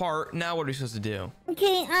grabbed the part. Now what are we supposed to do?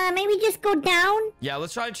 Okay, maybe just go down. Yeah,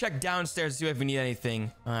 let's try to check downstairs to see if we need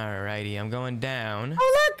anything. Alrighty, I'm going down.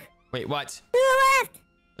 Oh, look. Wait, what? To the left.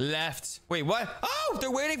 Left. Wait, what? Oh, they're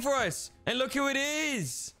waiting for us. And look who it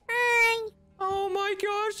is. Hi. Oh my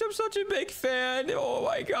gosh, I'm such a big fan. Oh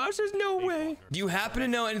my gosh, there's no way. Do you happen to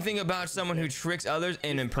know anything about someone who tricks others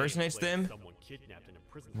and impersonates them? Someone kidnapped and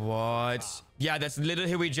imprisoned. What? Yeah, that's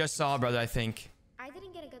literally who we just saw, brother, I think. I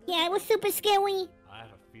didn't get a good look. Yeah, it was super scary. I have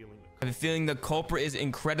a feeling I have a feeling the culprit is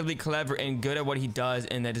incredibly clever and good at what he does,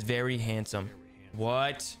 and that is very handsome.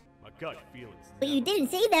 What? my gut feelings. But you didn't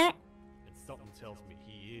say that. And something tells me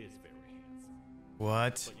he is very handsome.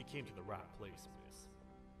 What? But you came to the right place, miss.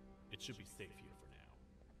 It should be safe here for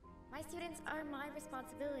now. My students are my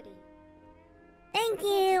responsibility. Thank I can't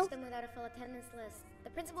you. teach them without a full attendance list. The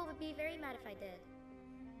principal would be very mad if I did.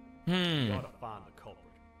 We gotta find the culprit.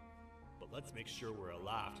 But let's make sure we're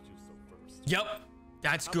alive to do so first. Yep.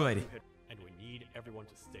 That's How about good. you hit- And we need everyone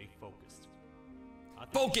to stay focused. I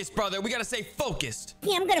think Focus, brother. We gotta stay focused.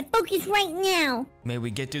 Okay, I'm gonna focus right now. May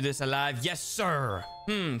we get through this alive? Yes, sir.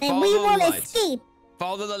 And Follow we the will lights. escape.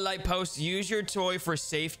 Follow the light post. Use your toy for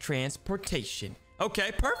safe transportation.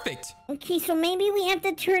 Okay, perfect. Okay, so maybe we have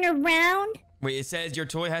to turn around. Wait, it says your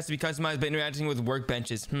toy has to be customized by interacting with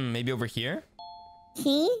workbenches. Maybe over here?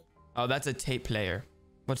 Okay. Oh, that's a tape player.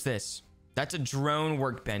 What's this? That's a drone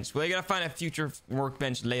workbench. Well, you gotta find a future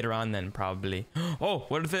workbench later on then, probably. Oh,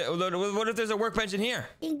 what if there's a workbench in here?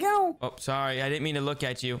 There you go. Oh, sorry. I didn't mean to look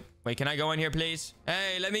at you. Wait, can I go in here, please?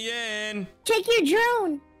 Hey, let me in. Check your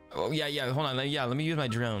drone. Oh, yeah. Hold on. Let me use my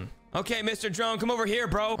drone. Okay, Mr. Drone, come over here,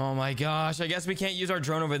 bro. Oh my gosh, I guess we can't use our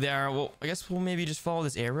drone over there. Well, I guess we'll maybe just follow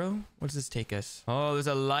this arrow. What does this take us? Oh, there's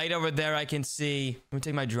a light over there I can see. Let me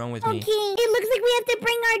take my drone with Okay, me. it looks like like we have to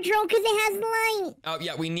bring our drone because it has light. Oh,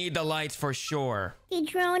 yeah, we need the lights for sure. Okay,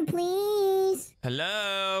 drone, please.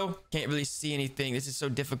 Hello? Can't really see anything. This is so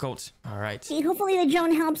difficult. All right. Okay, hopefully the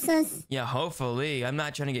drone helps us. Yeah, hopefully. I'm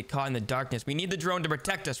not trying to get caught in the darkness. We need the drone to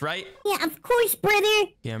protect us, right? Yeah, of course, brother.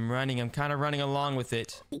 Yeah, I'm running. I'm kind of running along with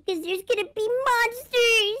it. Because there's gonna be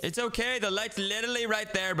monsters. It's okay. The light's literally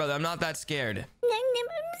right there, brother. I'm not that scared.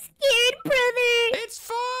 I'm scared, brother. It's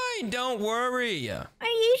fine. Don't worry. Are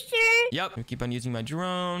you sure? Yep. I keep on using my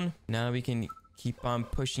drone. Now we can keep on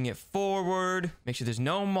pushing it forward. Make sure there's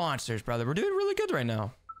no monsters, brother. We're doing really good right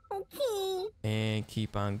now. Okay. And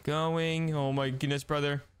keep on going. Oh my goodness,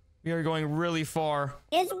 brother. We are going really far.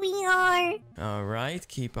 Yes, we are. All right.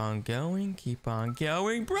 Keep on going. Keep on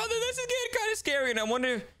going. Brother, this is getting kind of scary. And I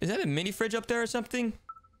wonder, is that a mini fridge up there or something?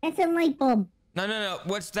 That's a light bulb. No.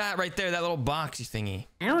 What's that right there? That little boxy thingy.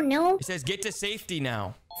 I don't know. It says get to safety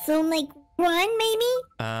now. So, like, run,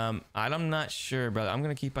 maybe? I'm not sure, brother. I'm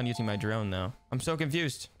going to keep on using my drone, though. I'm so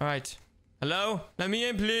confused. All right. Hello? Let me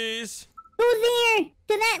in, please. Go there. To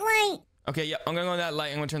that light. Okay, yeah. I'm going to go to that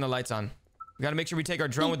light. I'm going to turn the lights on. We got to make sure we take our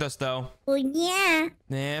drone with us, though. Oh, yeah.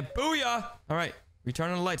 Yeah, booyah. All right. We turn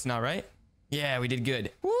on the lights now, right? Yeah, we did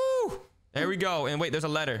good. Woo! There we go. And wait, there's a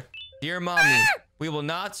letter. Dear Mommy, we will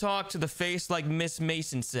not talk to the face like Miss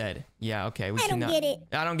Mason said. Yeah, okay. I don't get it.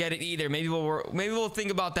 I don't get it either. Maybe we'll think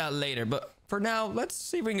about that later. But for now, let's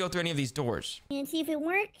see if we can go through any of these doors. And see if it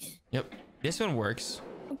works. Yep. This one works.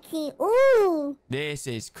 Okay. Ooh. This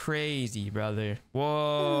is crazy, brother.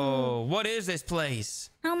 Whoa. What is this place?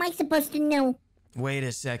 How am I supposed to know? Wait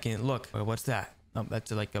a second. Look. Wait, what's that? Oh,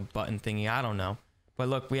 that's like a button thingy. I don't know. But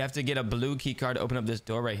look, we have to get a blue key card to open up this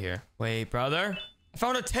door right here. Wait, brother. I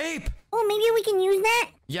found a tape. Oh, maybe we can use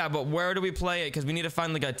that? Yeah, but where do we play it? Because we need to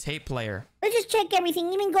find like a tape player. Let's just check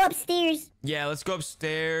everything. Even go upstairs. Yeah, let's go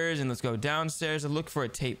upstairs and let's go downstairs and look for a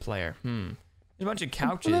tape player. There's a bunch of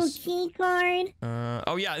couches. Blue key card.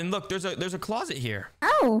 Oh yeah, and look, there's a closet here.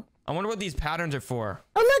 Oh. I wonder what these patterns are for.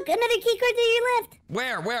 Oh, look, another key card to your left.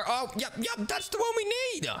 Where? Oh, yep, that's the one we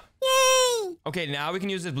need. Yay. Okay, now we can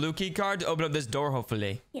use this blue key card to open up this door,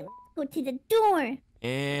 hopefully. Yeah, let's go to the door.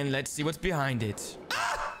 And let's see what's behind it.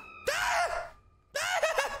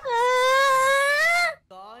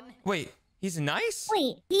 Wait, he's nice?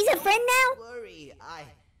 Wait, he's a friend now? Don't worry,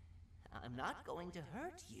 I'm not going to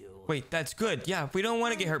hurt you. Wait, that's good. Yeah, we don't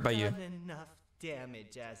want to get hurt by you. I've done enough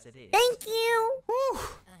damage as it is. Thank you. Whew.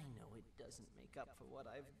 I know it doesn't make up for what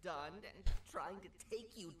I've done and trying to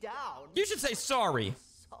take you down. You should say sorry.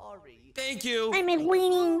 Sorry. Thank you. I'm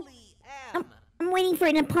waiting. Truly am. I'm waiting for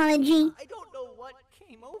an apology. I don't know what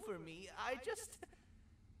came over me. I just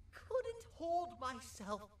couldn't hold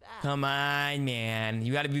myself back. Come on, man.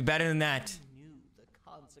 You got to be better than that. I knew the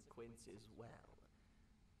consequences well.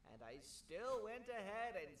 And I still went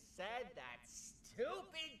ahead and said that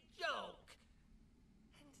stupid joke.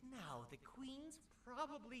 And now the queen's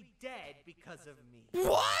probably dead because of me.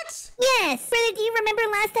 What? Yes. Brother, do you remember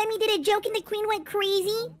last time you did a joke and the queen went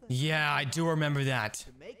crazy? Yeah, I do remember that.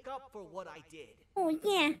 To make up for what I did. Oh,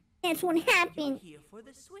 yeah. That's what You're happened. here for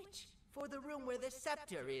the switch. For the room where the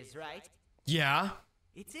scepter is, right? Yeah?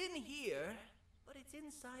 It's in here, but it's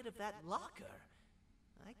inside of that locker.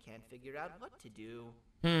 I can't figure out what to do.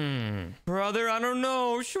 Brother, I don't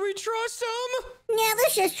know. Should we trust him? Yeah,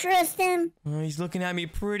 let's just trust him. Oh, he's looking at me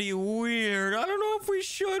pretty weird. I don't know if we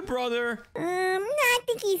should, brother. No, I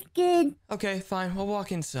think he's good. Okay, fine. We'll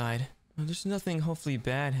walk inside. There's nothing hopefully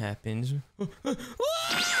bad happens.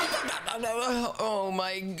 Oh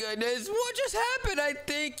my goodness. What just happened? I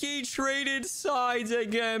think he traded sides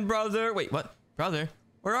again, brother. Wait, what? Brother?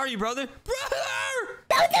 Where are you, brother? Brother!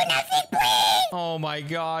 Don't do nothing, please! Oh my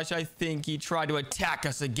gosh, I think he tried to attack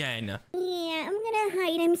us again. Yeah, I'm gonna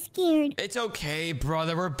hide. I'm scared. It's okay,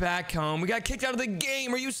 brother. We're back home. We got kicked out of the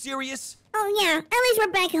game. Are you serious? Oh, yeah. At least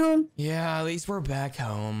we're back home. Yeah, at least we're back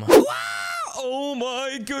home. Wow! Oh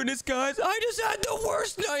my goodness, guys. I just had the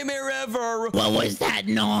worst nightmare ever. What was that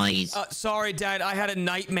noise? Sorry, Dad. I had a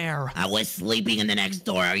nightmare. I was sleeping in the next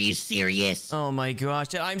door. Are you serious? Oh my gosh,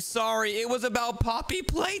 Dad. I'm sorry. It was about Poppy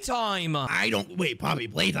Playtime. Wait, Poppy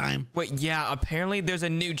Playtime? Wait, yeah. Apparently there's a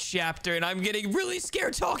new chapter, and I'm getting really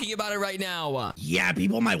scared talking about it right now. Yeah,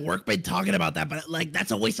 people at my work been talking about that, but like,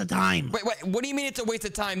 that's a waste of time. Wait. What do you mean it's a waste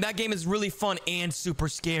of time? That game is really fun and super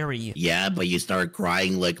scary. Yeah, but you start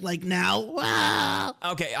crying like now. Wow.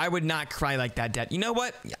 Okay, I would not cry like that, Dad. You know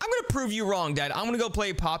what? I'm gonna prove you wrong, Dad. I'm gonna go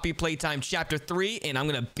play Poppy Playtime Chapter 3, and I'm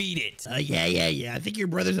gonna beat it. Yeah. I think your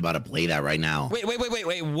brother's about to play that right now. Wait.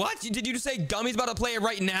 What? Did you just say Gummy's about to play it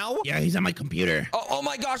right now? Yeah, he's on my computer. Oh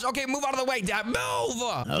my gosh. Okay, move out of the way, Dad.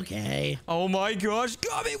 Move! Okay. Oh my gosh.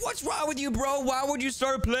 Gummy, what's wrong with you, bro? Why would you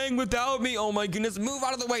start playing without me? Oh my goodness. Move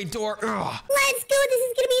out of the way, door. Ugh. Let's go. This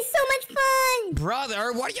is gonna be so much fun.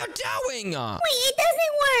 Brother, what are you doing? Wait, it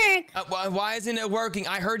doesn't work. Why isn't it working?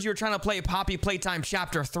 I heard you were trying to play Poppy Playtime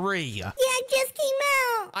Chapter 3. Yeah, it just came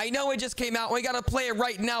out. I know it just came out. We gotta play it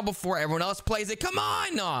right now before everyone else plays it. Come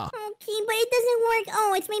on! Okay, but it doesn't work.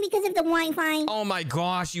 Oh, it's maybe because of the Wi-Fi. Oh my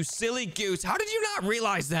gosh, you silly goose. How did you not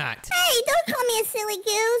realize that? Hey, don't call me a silly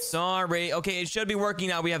goose. Sorry. Okay, it should be working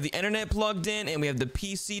now. We have the internet plugged in and we have the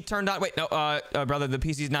PC turned on. Wait, no, brother, the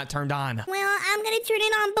PC's not turned on. Well, I'm gonna turn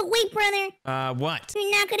it on, but wait, brother. What?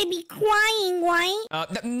 You're not gonna be crying, right?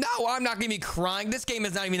 No, I'm not gonna be crying. This game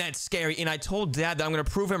is not even that scary, and I told Dad that I'm gonna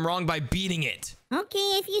prove him wrong by beating it. Okay,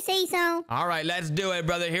 if you say so. All right, let's do it,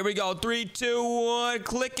 brother. Here we go. 3, 2, 1.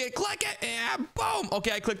 Click it, and boom.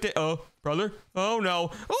 Okay, I clicked it. Oh, brother. Oh,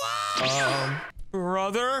 no.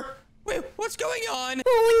 Brother? Wait, what's going on?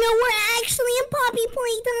 Oh, no, we're actually in Poppy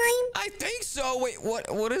Playtime. I think so. Wait,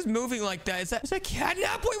 what is moving like that? Is that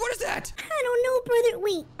catnap? Wait, what is that? I don't know, brother.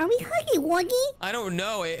 Wait, are we Huggy Wuggy? I don't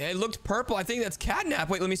know. It looked purple. I think that's catnap.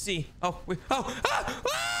 Wait, let me see. Oh, wait. Oh,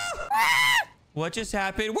 What just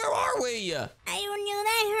happened? Where are we? I don't know.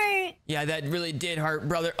 That hurt. Yeah, that really did hurt,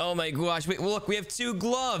 brother. Oh my gosh. Wait, look, we have 2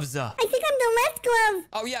 gloves. I think I'm the left glove.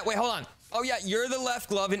 Oh, yeah. Wait, hold on. Oh, yeah, you're the left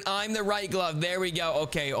glove and I'm the right glove. There we go.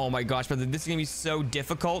 Okay. Oh my gosh, brother. This is going to be so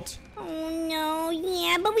difficult. Oh, no.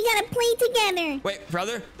 Yeah, but we gotta play together. Wait,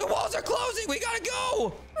 brother. The walls are closing. We gotta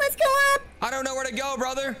go. Let's go up. I don't know where to go,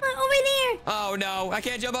 brother. Over there. Oh, no. I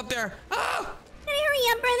can't jump up there. Oh! Hurry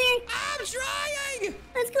up, brother. I'm trying.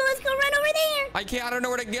 Let's go run over there. I can't. I don't know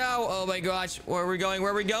where to go. Oh my gosh. Where are we going?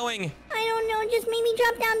 Where are we going? I don't know. Just maybe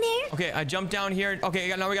drop down there. Okay, I jumped down here.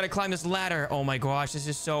 Okay, now we gotta climb this ladder. Oh my gosh, this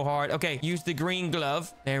is so hard. Okay, use the green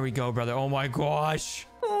glove. There we go, brother. Oh my gosh.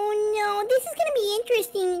 Oh no, this is gonna be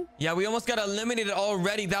interesting. Yeah, we almost got eliminated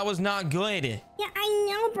already. That was not good. Yeah, I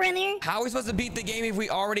know, brother. How are we supposed to beat the game if we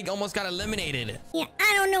already almost got eliminated? Yeah,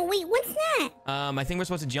 I don't know. Wait, what's that? I think we're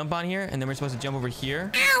supposed to jump on here, and then we're supposed to jump over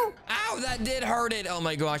here. Ow! Ow, that did hurt it. Oh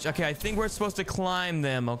my gosh. Okay, I think we're supposed to climb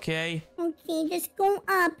them, okay? Okay, just go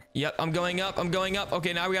up. Yep, I'm going up.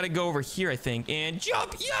 Okay, now we gotta go over here, I think. And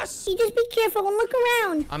jump! Yes! You just be careful and look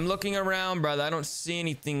around. I'm looking around, brother. I don't see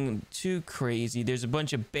anything too crazy. There's a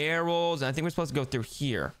bunch of barrels, and I think we're supposed to go through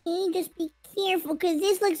here. Okay, just be careful, because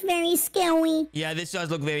this looks very scary. Yeah, this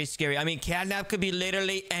does look very scary. I mean, catnap could be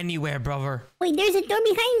literally anywhere, brother. Wait, there's a door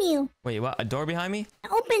behind you. Wait, what? A door behind me?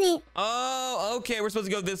 Open it. Oh, okay. We're supposed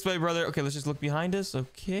to go this way, brother. Okay, let's just look behind us.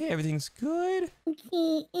 Okay, everything's good.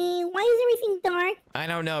 Okay, why is everything dark? I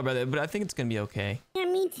don't know, brother, but I think it's gonna be okay. Yeah,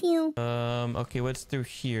 me too. Okay, what's through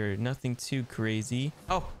here? Nothing too crazy.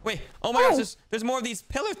 Oh, wait. Oh my gosh, there's more of these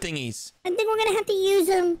pillar thingies. I think we're gonna have to use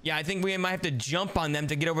them. Yeah, I think we might have to jump on them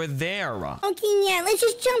to get over there. Okay, yeah, let's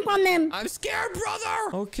just jump on them. I'm scared,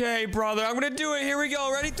 brother. Okay, brother, I'm gonna do it. Here we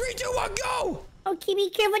go. Ready? 3, 2, 1, go. Okay, be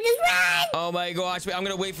careful. Just run. Oh my gosh. Wait, I'm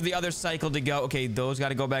gonna wait for the other cycle to go. Okay, those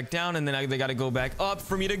gotta go back down, and then they gotta go back up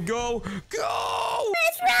for me to go. Go!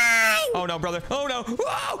 Let's run. Oh no, brother. Oh no.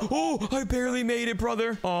 Whoa! Oh, I barely made it,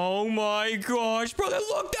 brother. Oh my gosh, brother.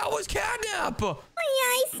 Look, that was catnap. Oh yeah,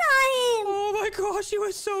 I saw him. Oh my gosh, he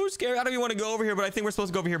was so scary. I don't even want to go over here, but I think we're supposed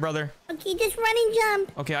to go over here, brother. Okay, just run and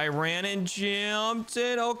jump. Okay, I ran and jumped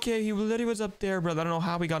it. Okay, he literally was up there, brother. I don't know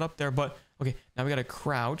how we got up there, but okay, now we gotta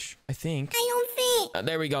crouch, I think. I don't fit.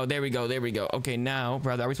 There we go. Okay, now,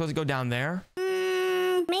 brother, are we supposed to go down there?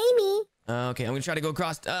 Maybe. Okay, I'm gonna try to go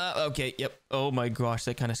across. Okay, yep. Oh my gosh,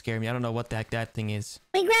 that kind of scared me. I don't know what the heck that thing is.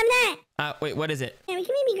 Wait, grab that. Wait, what is it? Yeah, we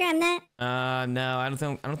can maybe grab that. No, I don't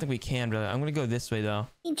think we can, brother. I'm gonna go this way though.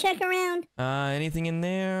 You check around. Anything in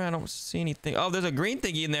there? I don't see anything. Oh, there's a green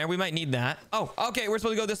thingy in there. We might need that. Oh, okay, we're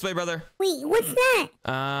supposed to go this way, brother. Wait, what's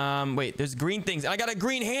that? Wait, there's green things. I got a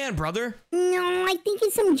green hand, brother. No, I think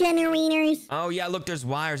it's some generators. Oh yeah, look, there's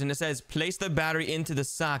wires, and it says place the battery into the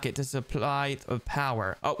socket to supply of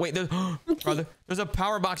power. Oh wait, there's brother, there's a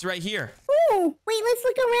power box right here. Oh, wait, let's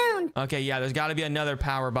look around. Okay, yeah, there's got to be another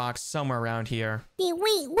power box somewhere around here. Hey,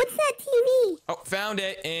 wait, what's that TV? Oh, found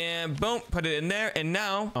it, and boom, put it in there, and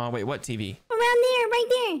now, oh wait, what TV? Around there,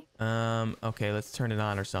 right there. Okay, let's turn it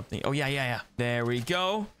on or something. Oh yeah. There we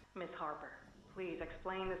go. Miss Harper, please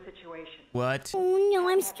explain the situation. What? Oh no,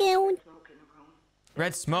 I'm scared. Smoke in the room.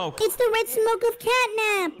 Red smoke. It's the red smoke of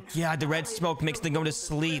catnap. Yeah, the red smoke makes them go to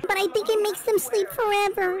sleep. But I think it makes them sleep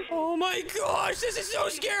forever. Oh my gosh, this is so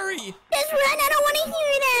scary. Just run, I don't want to hear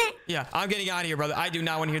that. Yeah, I'm getting out of here, brother. I do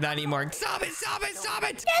not want to hear that anymore. Stop it, stop it, stop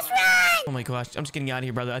it. Just run. Oh my gosh, I'm just getting out of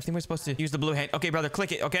here, brother. I think we're supposed to use the blue hand. Okay, brother,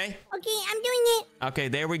 click it, okay? Okay, I'm doing it. Okay,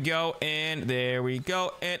 there we go, and there we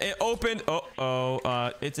go, and it opened.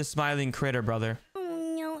 It's a smiling critter, brother.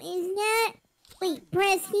 Oh no, is that? Wait,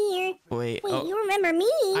 press here. Wait, Wait, you remember me?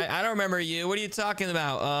 I don't remember you. What are you talking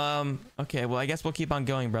about? Okay, well, I guess we'll keep on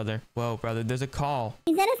going, brother. Whoa, brother, there's a call.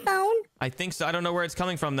 Is that a phone? I think so. I don't know where it's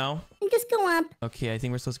coming from, though. Just go up. Okay, I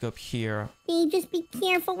think we're supposed to go up here. Hey, just be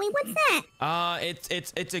careful. Wait, what's that?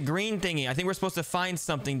 It's a green thingy. I think we're supposed to find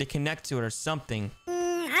something to connect to it or something.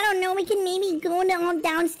 I don't know. We can maybe go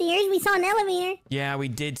downstairs. We saw an elevator. Yeah, we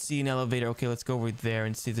did see an elevator. Okay, let's go over there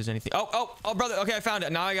and see if there's anything. Oh, brother. Okay, I found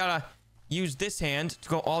it. Now I gotta use this hand to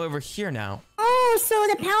go all over here now. Oh, so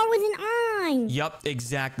the power wasn't on. Yup,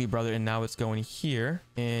 exactly, brother. And now it's going here.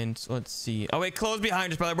 And let's see. Oh, wait, close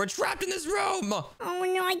behind us, brother. We're trapped in this room. Oh,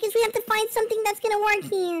 no. I guess we have to find something that's gonna work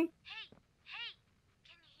here. Hey,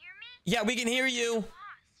 can you hear me? Yeah, we can hear you. Boss,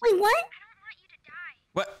 Wait, what? I don't want you to die.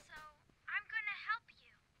 What? So, I'm gonna help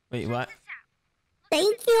you. Wait, what? Check this out.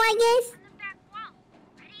 Thank you, I guess. On the back wall.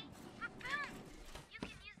 Ready? Boom! You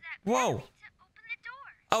can use that Whoa. battery to open the door.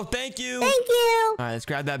 Oh, thank you. Thank you. All right, let's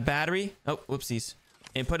grab that battery. Oh, whoopsies.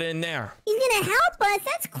 And put it in there. He's gonna help us.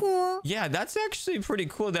 That's cool. Yeah, that's actually pretty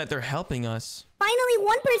cool that they're helping us. Finally,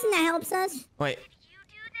 one person that helps us. Wait. Did you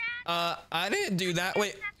do that? I didn't do that.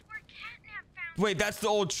 Wait, That's where Catnap found wait, that's the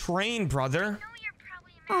old train, brother. you. I know you're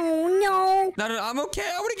probably mad. Oh, no. No, I'm okay.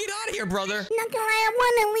 I want to get out of here, brother. Not gonna lie, I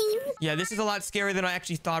wanna leave. Yeah, this is a lot scarier than I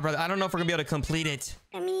actually thought, brother. I don't know if we're gonna be able to complete it.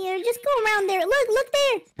 I mean, just go around there. Look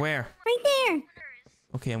there. Where? Right there.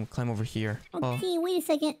 Okay, I'm gonna climb over here. Oh, Okay, wait a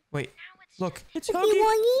second. wait. Look, it's Huggy Huggy.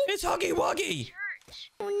 Wuggy? It's Huggy Wuggy.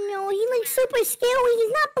 Church. Oh, no. He looks super scary.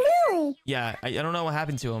 He's not blue. Yeah, I don't know what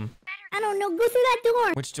happened to him. I don't know. Go through that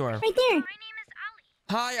door. Which door? Right there. My name is Ali.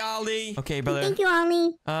 Hi, Ollie. Okay, brother. Thank you,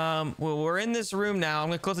 Ollie. Well, we're in this room now. I'm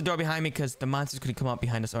gonna close the door behind me because the monsters could come up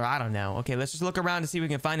behind us, or I don't know. Okay, let's just look around to see if we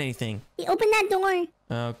can find anything. Hey, open that door.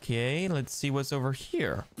 Okay, let's see what's over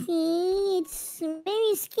here. Okay, it's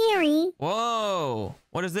very scary. Whoa!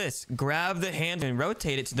 What is this? Grab the hand and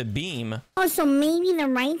rotate it to the beam. Oh, so maybe the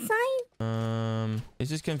right side? It's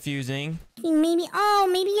just confusing. Okay, maybe. Oh,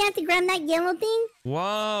 maybe you have to grab that yellow thing?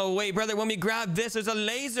 Whoa, wait, brother, when we grab this, there's a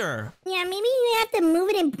laser. Yeah, maybe you have to move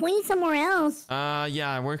it and point it somewhere else.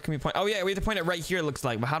 Yeah, where can we point? Oh, yeah, we have to point it right here, it looks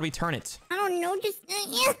like. But how do we turn it? I don't know. Just.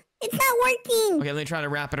 Yeah, it's not working. Okay, let me try to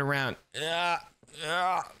wrap it around.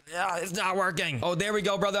 It's not working. Oh, there we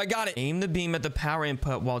go, brother. I got it. Aim the beam at the power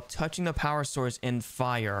input while touching the power source and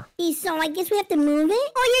fire. Okay, so I guess we have to move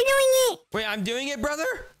it? Oh, you're doing it. Wait, I'm doing it, brother?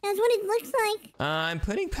 That's what it looks like. I'm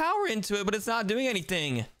putting power into it, but it's not doing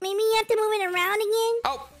anything. Maybe you have to move it around again?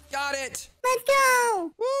 Oh, got it. Let's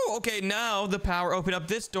go. Woo, okay, now the power opened up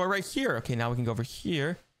this door right here. Okay, now we can go over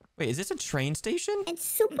here. Wait, is this a train station? It's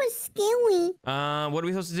super scary. What are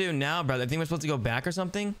we supposed to do now, brother? I think we're supposed to go back or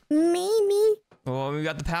something? Maybe. Well, we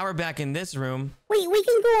got the power back in this room. Wait, we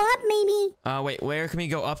can go up maybe. Wait, where can we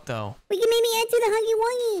go up, though? We can maybe enter the Huggy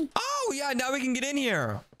Wuggy. Oh, yeah, now we can get in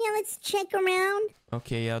here. Yeah, let's check around.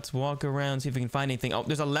 Okay, yeah, let's walk around, see if we can find anything. Oh,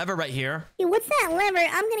 there's a lever right here. Hey, what's that lever?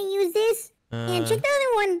 I'm gonna use this. And check the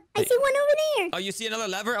other one. I see one over there. Oh, you see another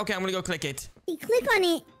lever? Okay, I'm gonna go click it. Hey, click on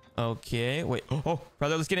it. Okay, wait. Oh,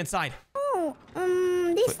 brother, let's get inside. Oh,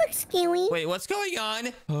 this looks scary. Wait, what's going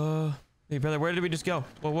on? Hey, brother, where did we just go?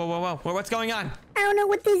 Whoa. What's going on? I don't know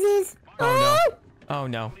what this is. Oh, no. Oh,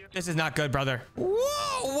 no. This is not good, brother.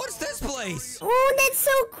 Whoa, what's this place? Oh, that's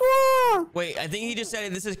so cool. Wait, I think he just said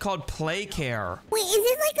this is called Play Care. Wait, is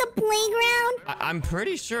this like a playground? I'm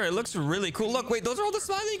pretty sure. It looks really cool. Look, wait, those are all the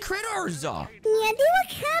smiling critters. Yeah, they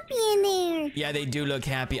look happy in there. Yeah, they do look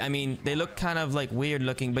happy. I mean, they look kind of like weird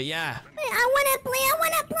looking, but yeah. I wanna play.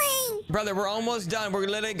 Brother, we're almost done. We're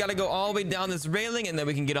literally gotta go all the way down this railing and then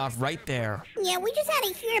we can get off right there. Yeah, we just had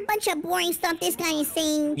to hear a bunch of boring stuff this guy is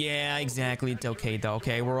saying. Yeah, exactly. It's okay though.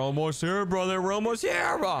 Okay, we're almost here, brother. We're almost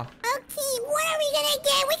here. Okay, what are we gonna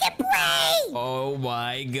get? We can play. Oh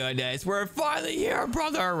my goodness. We're finally here,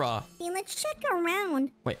 brother. Okay, let's check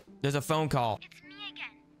around. Wait, there's a phone call. It's me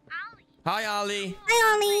again, Ali. Hi, Ollie.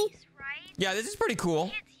 Hi, Ollie. Place, right? Yeah, this is pretty cool.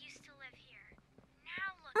 Kids used to live here.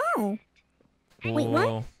 Now look Oh. at it. Wait, what?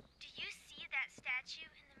 Whoa. Do you see that statue in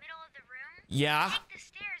the middle of the room? Yeah. Take the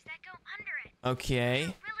stairs that go under it. Okay.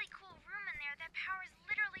 There's a really cool room in there that powers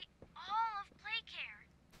literally all of Playcare.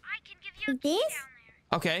 I can give you a key This? down there.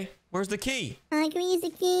 Okay, where's the key? Can we use the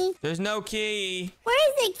key? There's no key. Where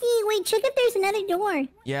is the key? Wait, check if there's another door.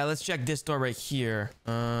 Yeah, let's check this door right here.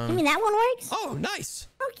 I mean, that one works? Oh, nice.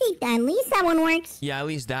 Okay, at least that one works. Yeah, at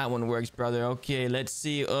least that one works, brother. Okay, let's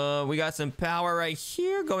see. We got some power right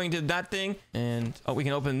here going to that thing. And, oh, we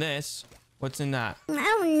can open this. What's in that? I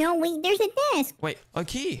don't know. Wait, there's a desk. Wait, a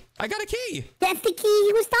key. I got a key. That's the key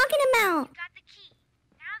he was talking about. Got the key.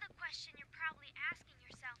 Now the question you're probably asking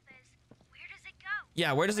yourself is, where does it go?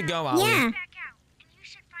 Yeah, where does it go, Ollie? Yeah. Back out, and you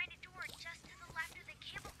should find a door just to the left of the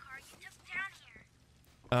cable car you took down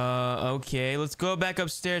here. Okay. Let's go back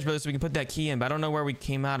upstairs, brother, so we can put that key in. But I don't know where we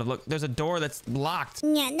came out of. Look, there's a door that's locked.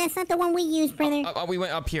 Yeah, that's not the one we used, brother. Oh, we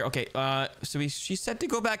went up here. Okay, so she said to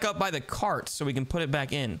go back up by the cart so we can put it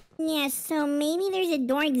back in. Yeah, so maybe there's a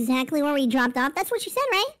door exactly where we dropped off. That's what she said,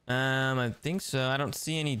 right? I think so. I don't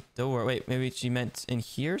see any door. Wait, maybe she meant in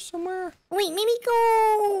here somewhere? Wait, maybe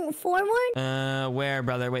go forward? Where,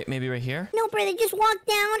 brother? Wait, maybe right here? No, brother, just walk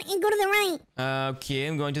down and go to the right. Okay,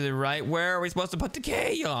 I'm going to the right. Where are we supposed to put the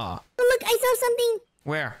key? Oh, look, I saw something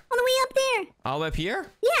Where? on the way up there. All the way up here?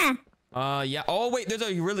 Yeah, Yeah. Oh, wait, there's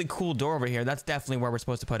a really cool door over here. That's definitely where we're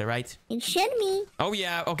supposed to put it, right? it should be. Oh,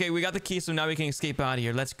 yeah. Okay, we got the key, so now we can escape out of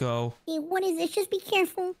here. Let's go. Hey, what is this? Just be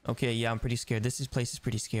careful. Okay, yeah, I'm pretty scared. Place is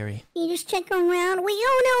pretty scary. You just check around. Wait,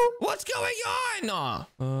 oh What's going on?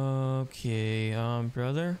 Okay,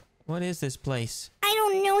 brother. What is this place? no. I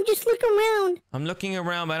don't know. Just look around. I'm looking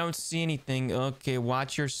around, but I don't see anything. Okay,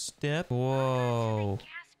 watch your step. Whoa. Gas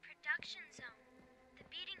production zone. The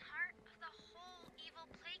beating heart of the whole evil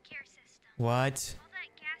plague care system. What? All that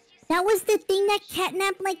gas you see That was the thing that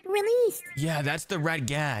Catnap, released. Yeah, that's the red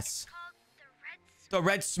gas. is called the red smoke. The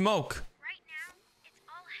red smoke. Right now, it's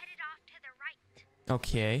all headed off to the right.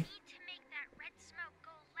 Okay. Need to make that red smoke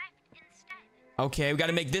go left instead. Okay, we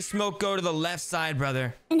gotta make this smoke go to the left side,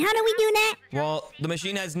 brother. And how do we do that? Well, the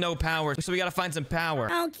machine has no power, so we gotta find some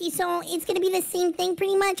power. Okay, so it's gonna be the same thing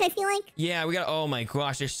pretty much, I feel like. Yeah, we got. Oh my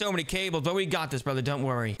gosh, there's so many cables, but we got this, brother. Don't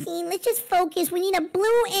worry. See, let's just focus. We need a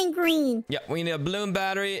blue and green. Yeah, we need a blue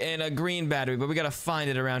battery and a green battery, but we gotta find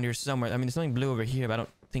it around here somewhere. I mean, there's something blue over here, but I don't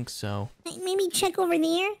think so. Maybe check over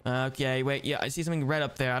there. Okay, wait. Yeah, I see something red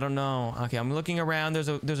up there. I don't know. Okay, I'm looking around. There's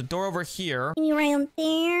a door over here. Maybe right up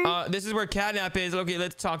there. This is where Catnap is. Okay,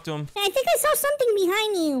 let's talk to him. I think I saw something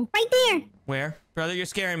behind you. Right there. Where? Brother, you're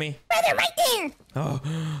scaring me. Brother, right there.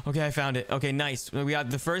 Oh, okay, I found it. Okay, nice. We got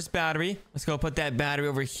the first battery. Let's go put that battery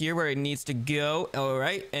over here where it needs to go. All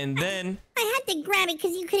right, and then... I had to grab it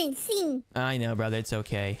because you couldn't see. I know, brother. It's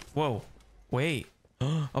okay. Whoa. Wait.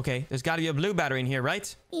 Okay, there's got to be a blue battery in here,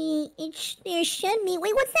 right? There should be.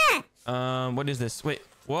 Wait, what's that? What is this? Wait.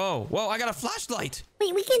 Whoa. Whoa, I got a flashlight.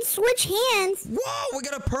 Wait, we can switch hands. Whoa, we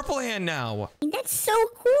got a purple hand now. That's so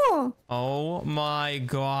cool. Oh my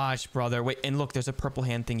gosh, brother. Wait, and look, there's a purple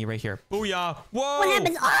hand thingy right here. Booyah. Whoa. What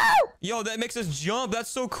happens? Oh! Yo, that makes us jump. That's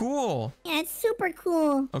so cool. Yeah, it's super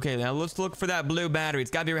cool. Okay, now let's look for that blue battery.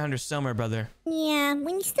 It's got to be around here somewhere, brother. Yeah,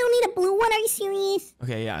 we still need a blue one. Are you serious?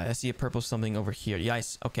 Okay, yeah, I see a purple something over here.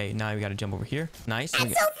 Yes. Okay, now we got to jump over here. Nice. That's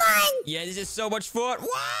so fun. Yeah, this is so much fun.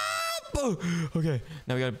 Whoa! Okay,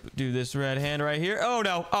 now we got to do this red hand right here. Oh,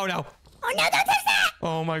 no. Oh, no. Oh, no, don't touch that.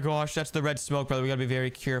 Oh, my gosh. That's the red smoke, brother. We got to be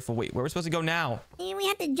very careful. Wait, where are we supposed to go now? We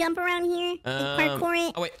have to jump around here. Parkour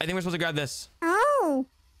it. Oh, wait. I think we're supposed to grab this. Oh.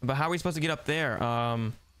 But how are we supposed to get up there?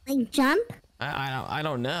 Jump? I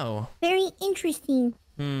don't know. Very interesting.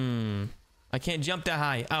 I can't jump that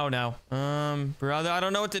high. Oh, no. Brother, I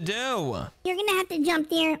don't know what to do. You're gonna have to jump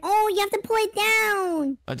there. Oh, you have to pull it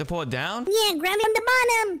down. I have to pull it down? Yeah, grab it on the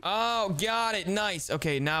bottom. Oh, got it. Nice.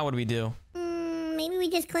 Okay, now what do we do? Maybe we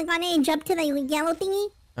just click on it and jump to the yellow thingy.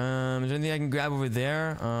 Is there anything I can grab over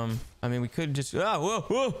there? I mean, we could just... Oh, whoa,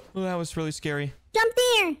 whoa. Oh, that was really scary. Jump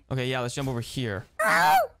there. Okay, yeah, let's jump over here.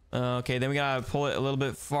 Oh. Okay, then we gotta pull it a little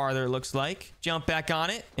bit farther, it looks like. Jump back on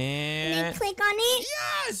it, And and... then click on it.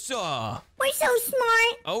 Yes! We're so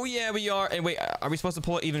smart. Oh, yeah, we are. And wait, are we supposed to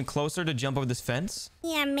pull it even closer to jump over this fence?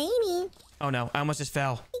 Yeah, maybe. Oh, no, I almost just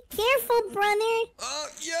fell. Be careful, brother. Oh,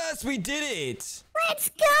 yes, we did it! Let's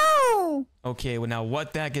go. Okay, well, now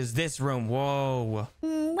what the heck is this room? Whoa.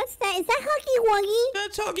 What's that? Is that Huggy Wuggy?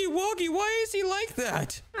 That's Huggy Wuggy. Why is he like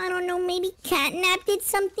that? I don't know. Maybe Catnap did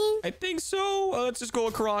something. I think so. Let's just go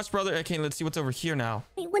across, brother. Okay, let's see what's over here now.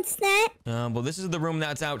 Wait, what's that? Well, this is the room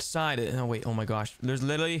that's outside. Oh, wait. Oh, my gosh.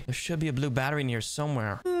 There should be a blue battery in here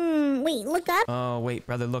somewhere. Wait, look up. Oh, wait,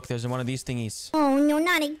 brother. Look, there's one of these thingies. Oh, no,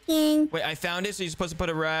 not again. Wait, I found it. So you're supposed to put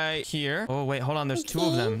it right here. Oh, wait. Hold on. There's two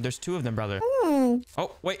of them. There's two of them, brother.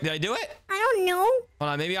 Oh, wait. Did I do it? I don't know.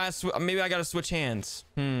 Hold on. Maybe I got to switch hands.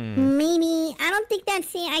 Maybe. I don't think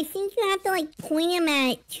that's it. I think you have to like point him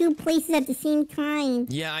at 2 places at the same time.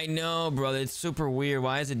 Yeah, I know, brother. It's super weird.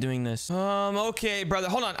 Why is it doing this? Okay, brother.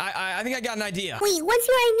 Hold on. I think I got an idea. Wait, what's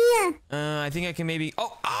your idea? I think I can maybe...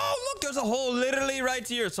 Oh, look, there's a hole literally right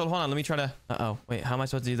here. So hold on, let me try to... Wait, how am I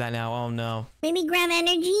supposed to do that now? Oh, no. Maybe grab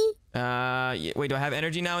energy? Yeah, wait, do I have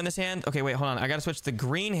energy now in this hand? Okay, wait, hold on. I gotta switch to the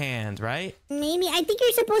green hand, right? Maybe. I think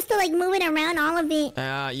you're supposed to like move it around, all of it.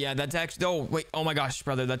 Yeah, that's actually... Oh, wait. Oh, my gosh,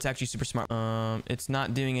 brother. That's actually super smart. It's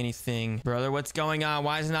not doing anything. Brother, what's going on?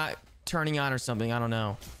 Why is it not turning on or something? I don't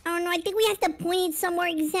know. I don't know. I think we have to point it somewhere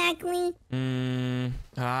exactly.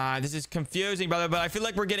 This is confusing, brother, but I feel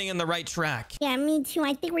like we're getting in the right track. Yeah, me too.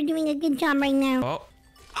 I think we're doing a good job right now.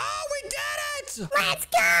 Oh, we did it! Let's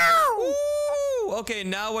go! Ooh, okay,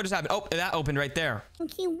 now what just happened? Oh, that opened right there.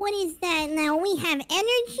 Okay, what is that now? We have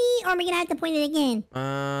energy, or are we gonna have to point it again?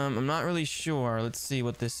 I'm not really sure. Let's see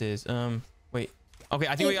what this is. Wait. Okay,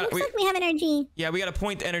 I think we got... Looks like we have energy. Yeah, we gotta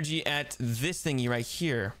point the energy at this thingy right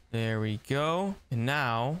here. There we go. And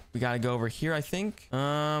now we gotta go over here, I think.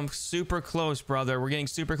 Super close, brother. We're getting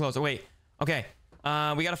super close. Oh, wait. Okay.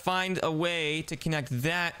 We gotta find a way to connect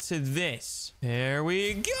that to this. There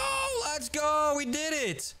we go. Let's go. We did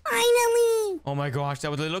it. Finally. Oh my gosh,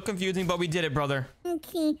 that was a little confusing, but we did it, brother.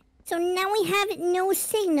 Okay. So now we have no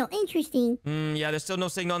signal. Interesting. Yeah, there's still no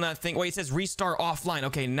signal on that thing. Wait, it says restart offline.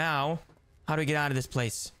 Okay, now how do we get out of this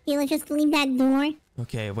place? Okay, let's just leave that door.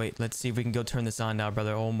 Okay, wait. Let's see if we can go turn this on now,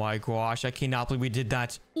 brother. Oh my gosh, I cannot believe we did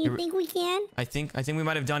that. You think we can? I think we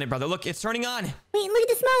might have done it, brother. Look, it's turning on. Wait, look at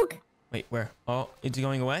the smoke. Wait, where? Oh, it's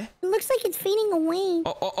going away? It looks like it's fading away.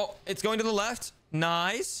 Oh, it's going to the left.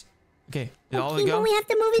 Nice. Okay, did all of Okay, it go? but we have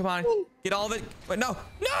to move it. Come on, get all of it. Wait, no!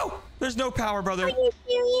 There's no power, brother. Are you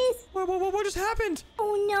serious? What just happened?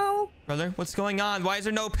 Oh no. Brother, what's going on? Why is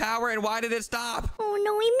there no power and why did it stop? Oh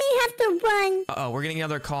no, we may have to run. Uh-oh, we're getting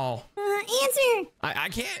another call. Answer. I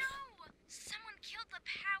can't. No! Someone killed the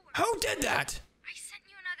power. Who did that? I sent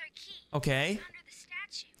you another key. Okay. Under the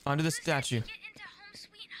statue. Under the Listen, statue. Get into Home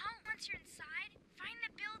Sweet Home. Once you're inside, find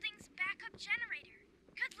the building's backup generator.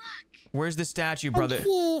 Good luck. Where's the statue, brother?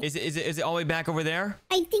 Okay. Is it all the way back over there?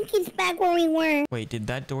 I think it's back where we were. Wait, did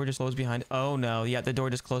that door just close behind? Oh no, yeah, the door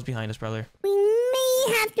just closed behind us, brother. We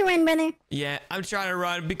may have to run, brother. Yeah, I'm trying to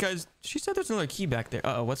run because she said there's another key back there.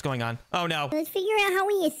 Uh-oh, what's going on? Oh no. Let's figure out how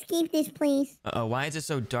we escape this place. Uh-oh, why is it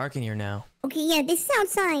so dark in here now? Okay, yeah, this is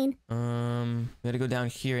outside. We gotta go down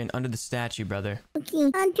here and under the statue, brother.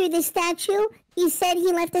 Okay, under the statue, he said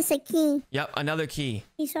he left us a key. Yep, another key.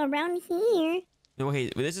 Okay, so around here.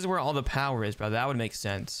 Okay, this is where all the power is, brother. That would make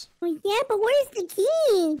sense. Well, yeah, but where's the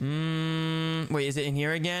key? Wait, is it in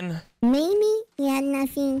here again? Maybe. Yeah,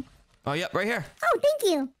 nothing. Oh, yep, right here. Oh,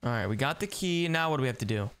 thank you. All right, we got the key. Now what do we have to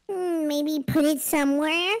do? Maybe put it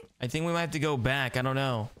somewhere. I think we might have to go back. I don't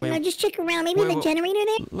know. No, just check around. Maybe the generator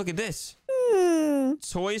there. Look at this.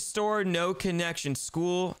 Toy store, no connection.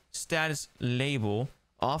 School status label.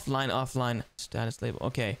 Offline status label.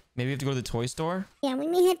 Okay, maybe we have to go to the toy store. Yeah, we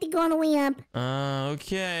may have to go all the way up.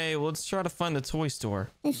 Okay. Well, let's try to find the toy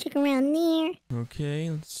store. Let's check around there.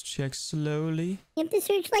 Okay, let's check slowly. You have to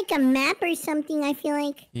search like a map or something, I feel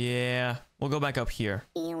like. Yeah, we'll go back up here.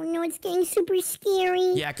 Oh no, it's getting super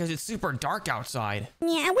scary. Yeah, because it's super dark outside.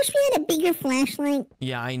 Yeah, I wish we had a bigger flashlight.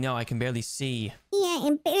 Yeah, I know. I can barely see. Yeah,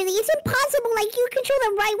 and barely. It's impossible. Like, you control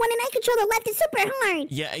the right one and I control the left. It's super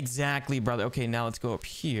hard. Yeah, exactly, brother. Okay, now let's go up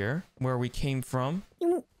here where we came from.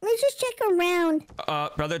 Let's just check around.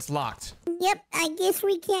 Brother, it's locked. Yep, I guess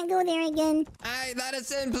we can't go there again. Hey, let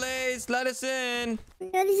us in, please. Let us in. No,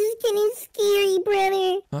 this is getting scary,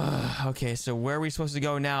 brother. Okay, so where are we supposed to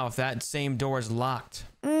go now if that same door is locked?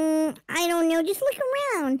 I don't know. Just look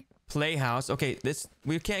around. Playhouse. Okay,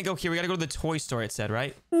 we can't go here. We gotta go to the toy store, it said,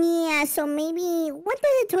 right? Yeah, so maybe... What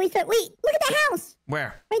does the toy store... Wait, look at the house.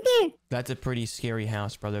 Where? Right there. That's a pretty scary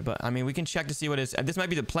house, brother. But, I mean, we can check to see what it is. This might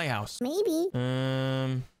be the playhouse. Maybe.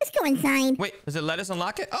 Let's go inside. Wait, does it let us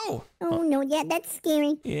unlock it? Oh. Oh, no. Yeah, that's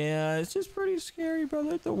scary. Yeah, it's just pretty scary,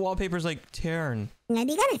 brother. The wallpaper's, like, tearing. Yeah,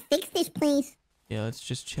 they gotta fix this place. Yeah, let's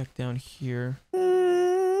just check down here. Yeah,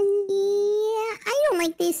 I don't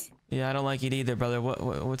like this. Yeah, I don't like it either, brother.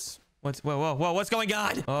 Whoa, what's going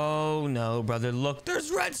on? Oh, no, brother. Look, there's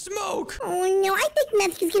red smoke. Oh, no, I think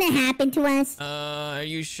nothing's gonna happen to us. Are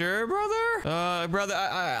you sure, brother? Brother,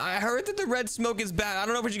 I heard that the red smoke is bad. I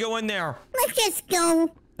don't know if we should go in there. Let's just go.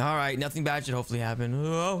 All right, nothing bad should hopefully happen.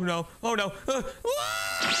 Oh, no. Oh, no.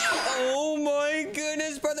 Oh, my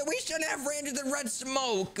goodness, brother. We shouldn't have ran into the red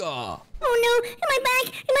smoke. Oh no, am I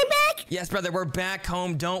back? Am I back? Yes, brother, we're back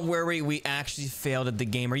home. Don't worry, we actually failed at the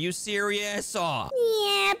game. Are you serious?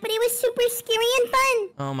 Yeah, but it was super scary and fun.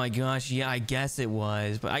 Oh my gosh, yeah, I guess it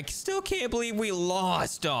was. But I still can't believe we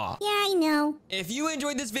lost. Yeah, I know. If you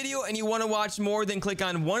enjoyed this video and you want to watch more, then click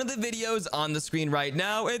on one of the videos on the screen right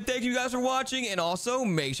now. And thank you guys for watching. And also,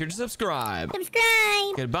 make sure to subscribe.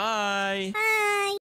 Subscribe. Goodbye. Bye.